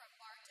Nicholson from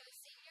Bartow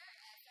Senior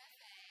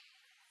FFA.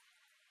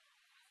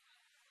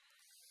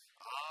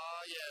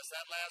 Ah, yes,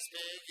 that last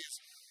pig is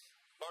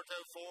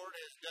Bartow Ford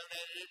has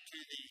donated it to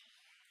the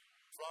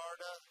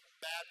Florida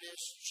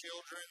Baptist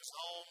Children's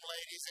Home.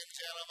 Ladies and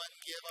gentlemen,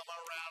 give them a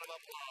round of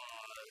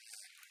applause.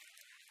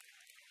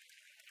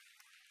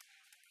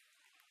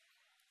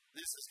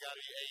 This has got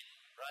to be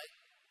Aiden, right?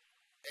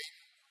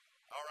 Aiden.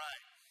 All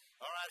right.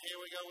 All right, here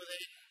we go with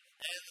Aiden.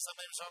 And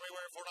somebody saw me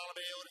wear $4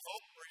 bill,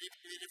 or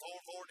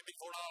DBD4, 4,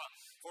 DBD4,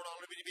 $4,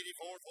 DBD4,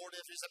 4 to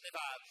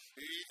 375.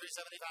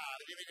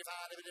 DBD375,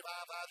 DBD5, DBD5,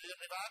 5,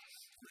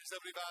 375,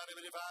 375,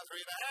 DBD5,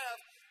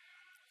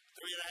 3.5.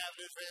 3 and a half,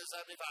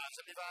 75.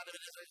 75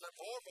 to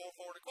 4,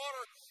 4 and a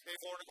quarter,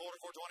 4 and a quarter,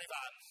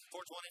 425.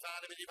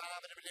 425 to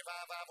 55, and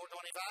 55,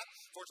 425.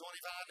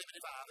 425 to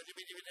 55, and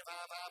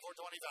 55,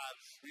 425.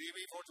 UB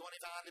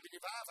 425 to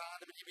 55,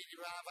 5 to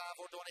 55,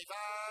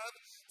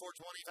 425.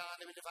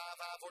 425 to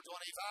 55,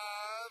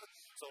 425.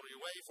 So to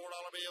your way, $4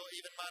 bill,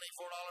 even money,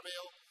 $4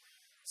 bill.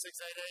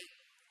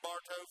 688,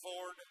 Bartow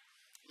Ford.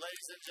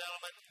 Ladies and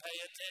gentlemen, pay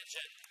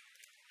attention.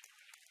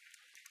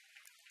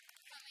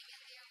 Coming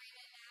in the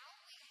arena now,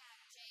 we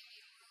have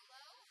Jamie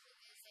Rulo, who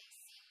is a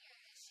senior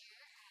this year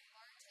at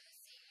Bartow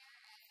Senior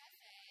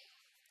FFA.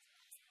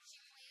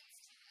 She plans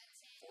to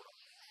attend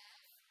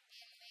UF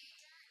and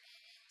major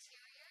in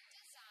interior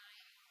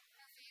design.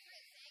 Her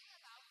favorite thing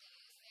about the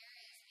youth fair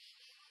is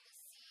being able to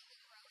see the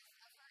growth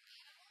of her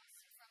animals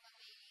from a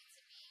baby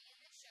to being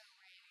in the show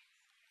ring.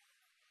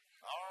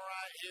 All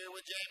right, here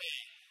with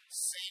Jamie.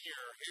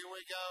 Senior, here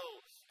we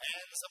go.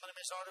 And somebody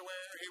may start to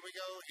wear. Here we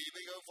go. Here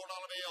we go. $4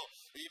 bill.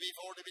 EB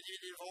 4 to 4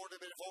 to 4 to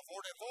 4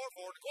 and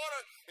a quarter.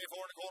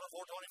 4 and a quarter.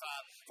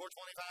 425.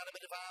 425 to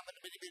 55 and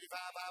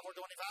 55.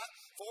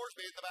 425. 4's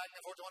be in the back.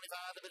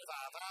 425 to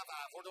 55.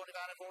 55.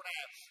 425 and 4 and a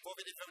half.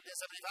 450 to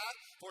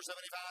 75.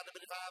 475 to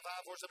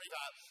 55.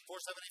 475.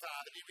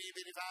 475 and EB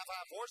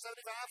 55.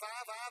 475.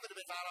 5 and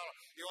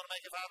 $5. You want to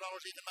make it $5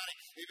 even money.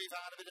 EB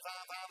 5 to 55.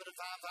 5 and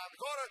 5 and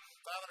a quarter.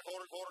 5 and a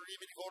quarter. Quarter.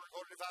 EB quarter.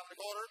 Quarter to 5 and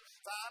a quarter.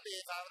 5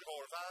 bid, 5 and a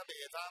quarter, 5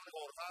 bid, 5 and a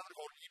quarter, 5 and a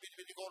quarter,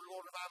 EBD quarter,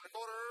 quarter, 5 and a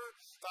quarter,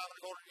 5 and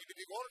a quarter,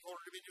 EBD quarter,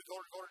 quarter, EBD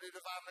quarter, quarter,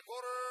 to 5 and a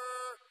quarter.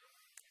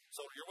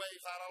 So your way,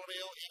 $5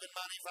 bill, even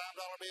money,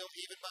 $5 bill,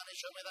 even money.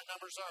 Show me that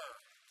number, sir.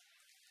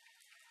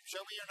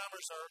 Show me your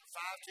number, sir.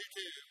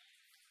 522.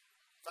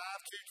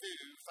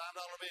 522,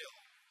 $5 bill.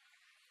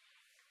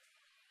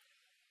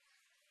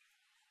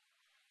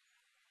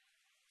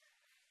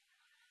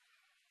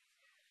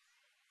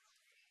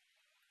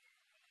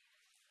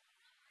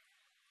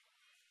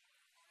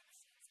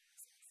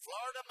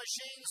 Florida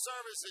Machine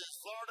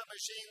Services. Florida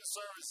Machine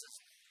Services.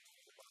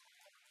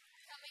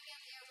 Coming in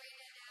the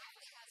arena now,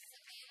 we have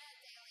Savannah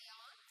De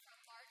Leon from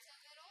Bartow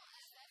Middle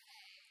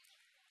FFA.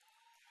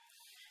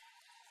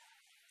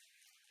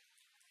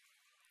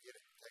 Get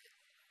it. Take it.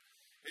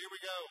 Here we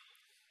go.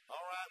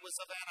 All right, with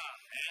Savannah.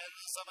 And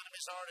somebody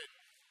be started.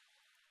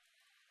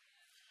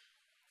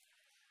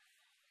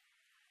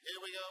 Here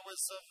we go with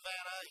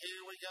Savannah.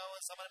 Here we go.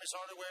 And somebody be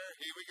started where?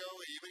 Here we go.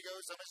 Here we go.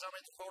 Somebody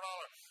started with $4.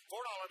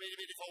 $4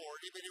 BD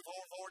 4. DBD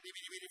 4. 4.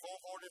 DBD 4.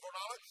 4 to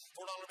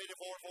 $4. $4 BD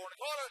 4. 4 and a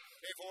quarter.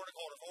 4 and a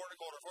quarter. 4 and a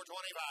quarter.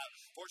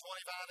 425.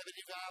 425 to BD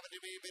 5. And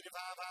DBD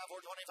 5. 5.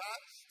 425.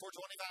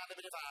 425 to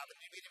BD 5. And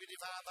DBD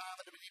 5. 5.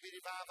 And DBD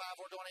 5.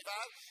 5.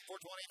 425.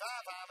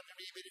 425. 5. And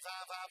DBD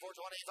 5. 5.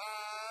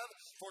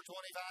 425.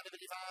 425 to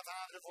BD 5.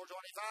 5 to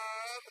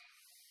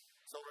 425.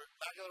 So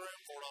back of the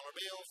room, $4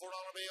 bill, $4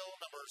 bill,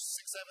 number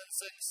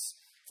 676,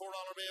 $4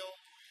 bill,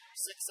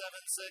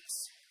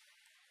 676,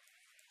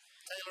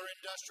 Taylor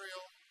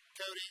Industrial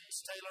Coatings,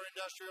 Taylor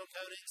Industrial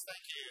Coatings,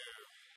 thank you.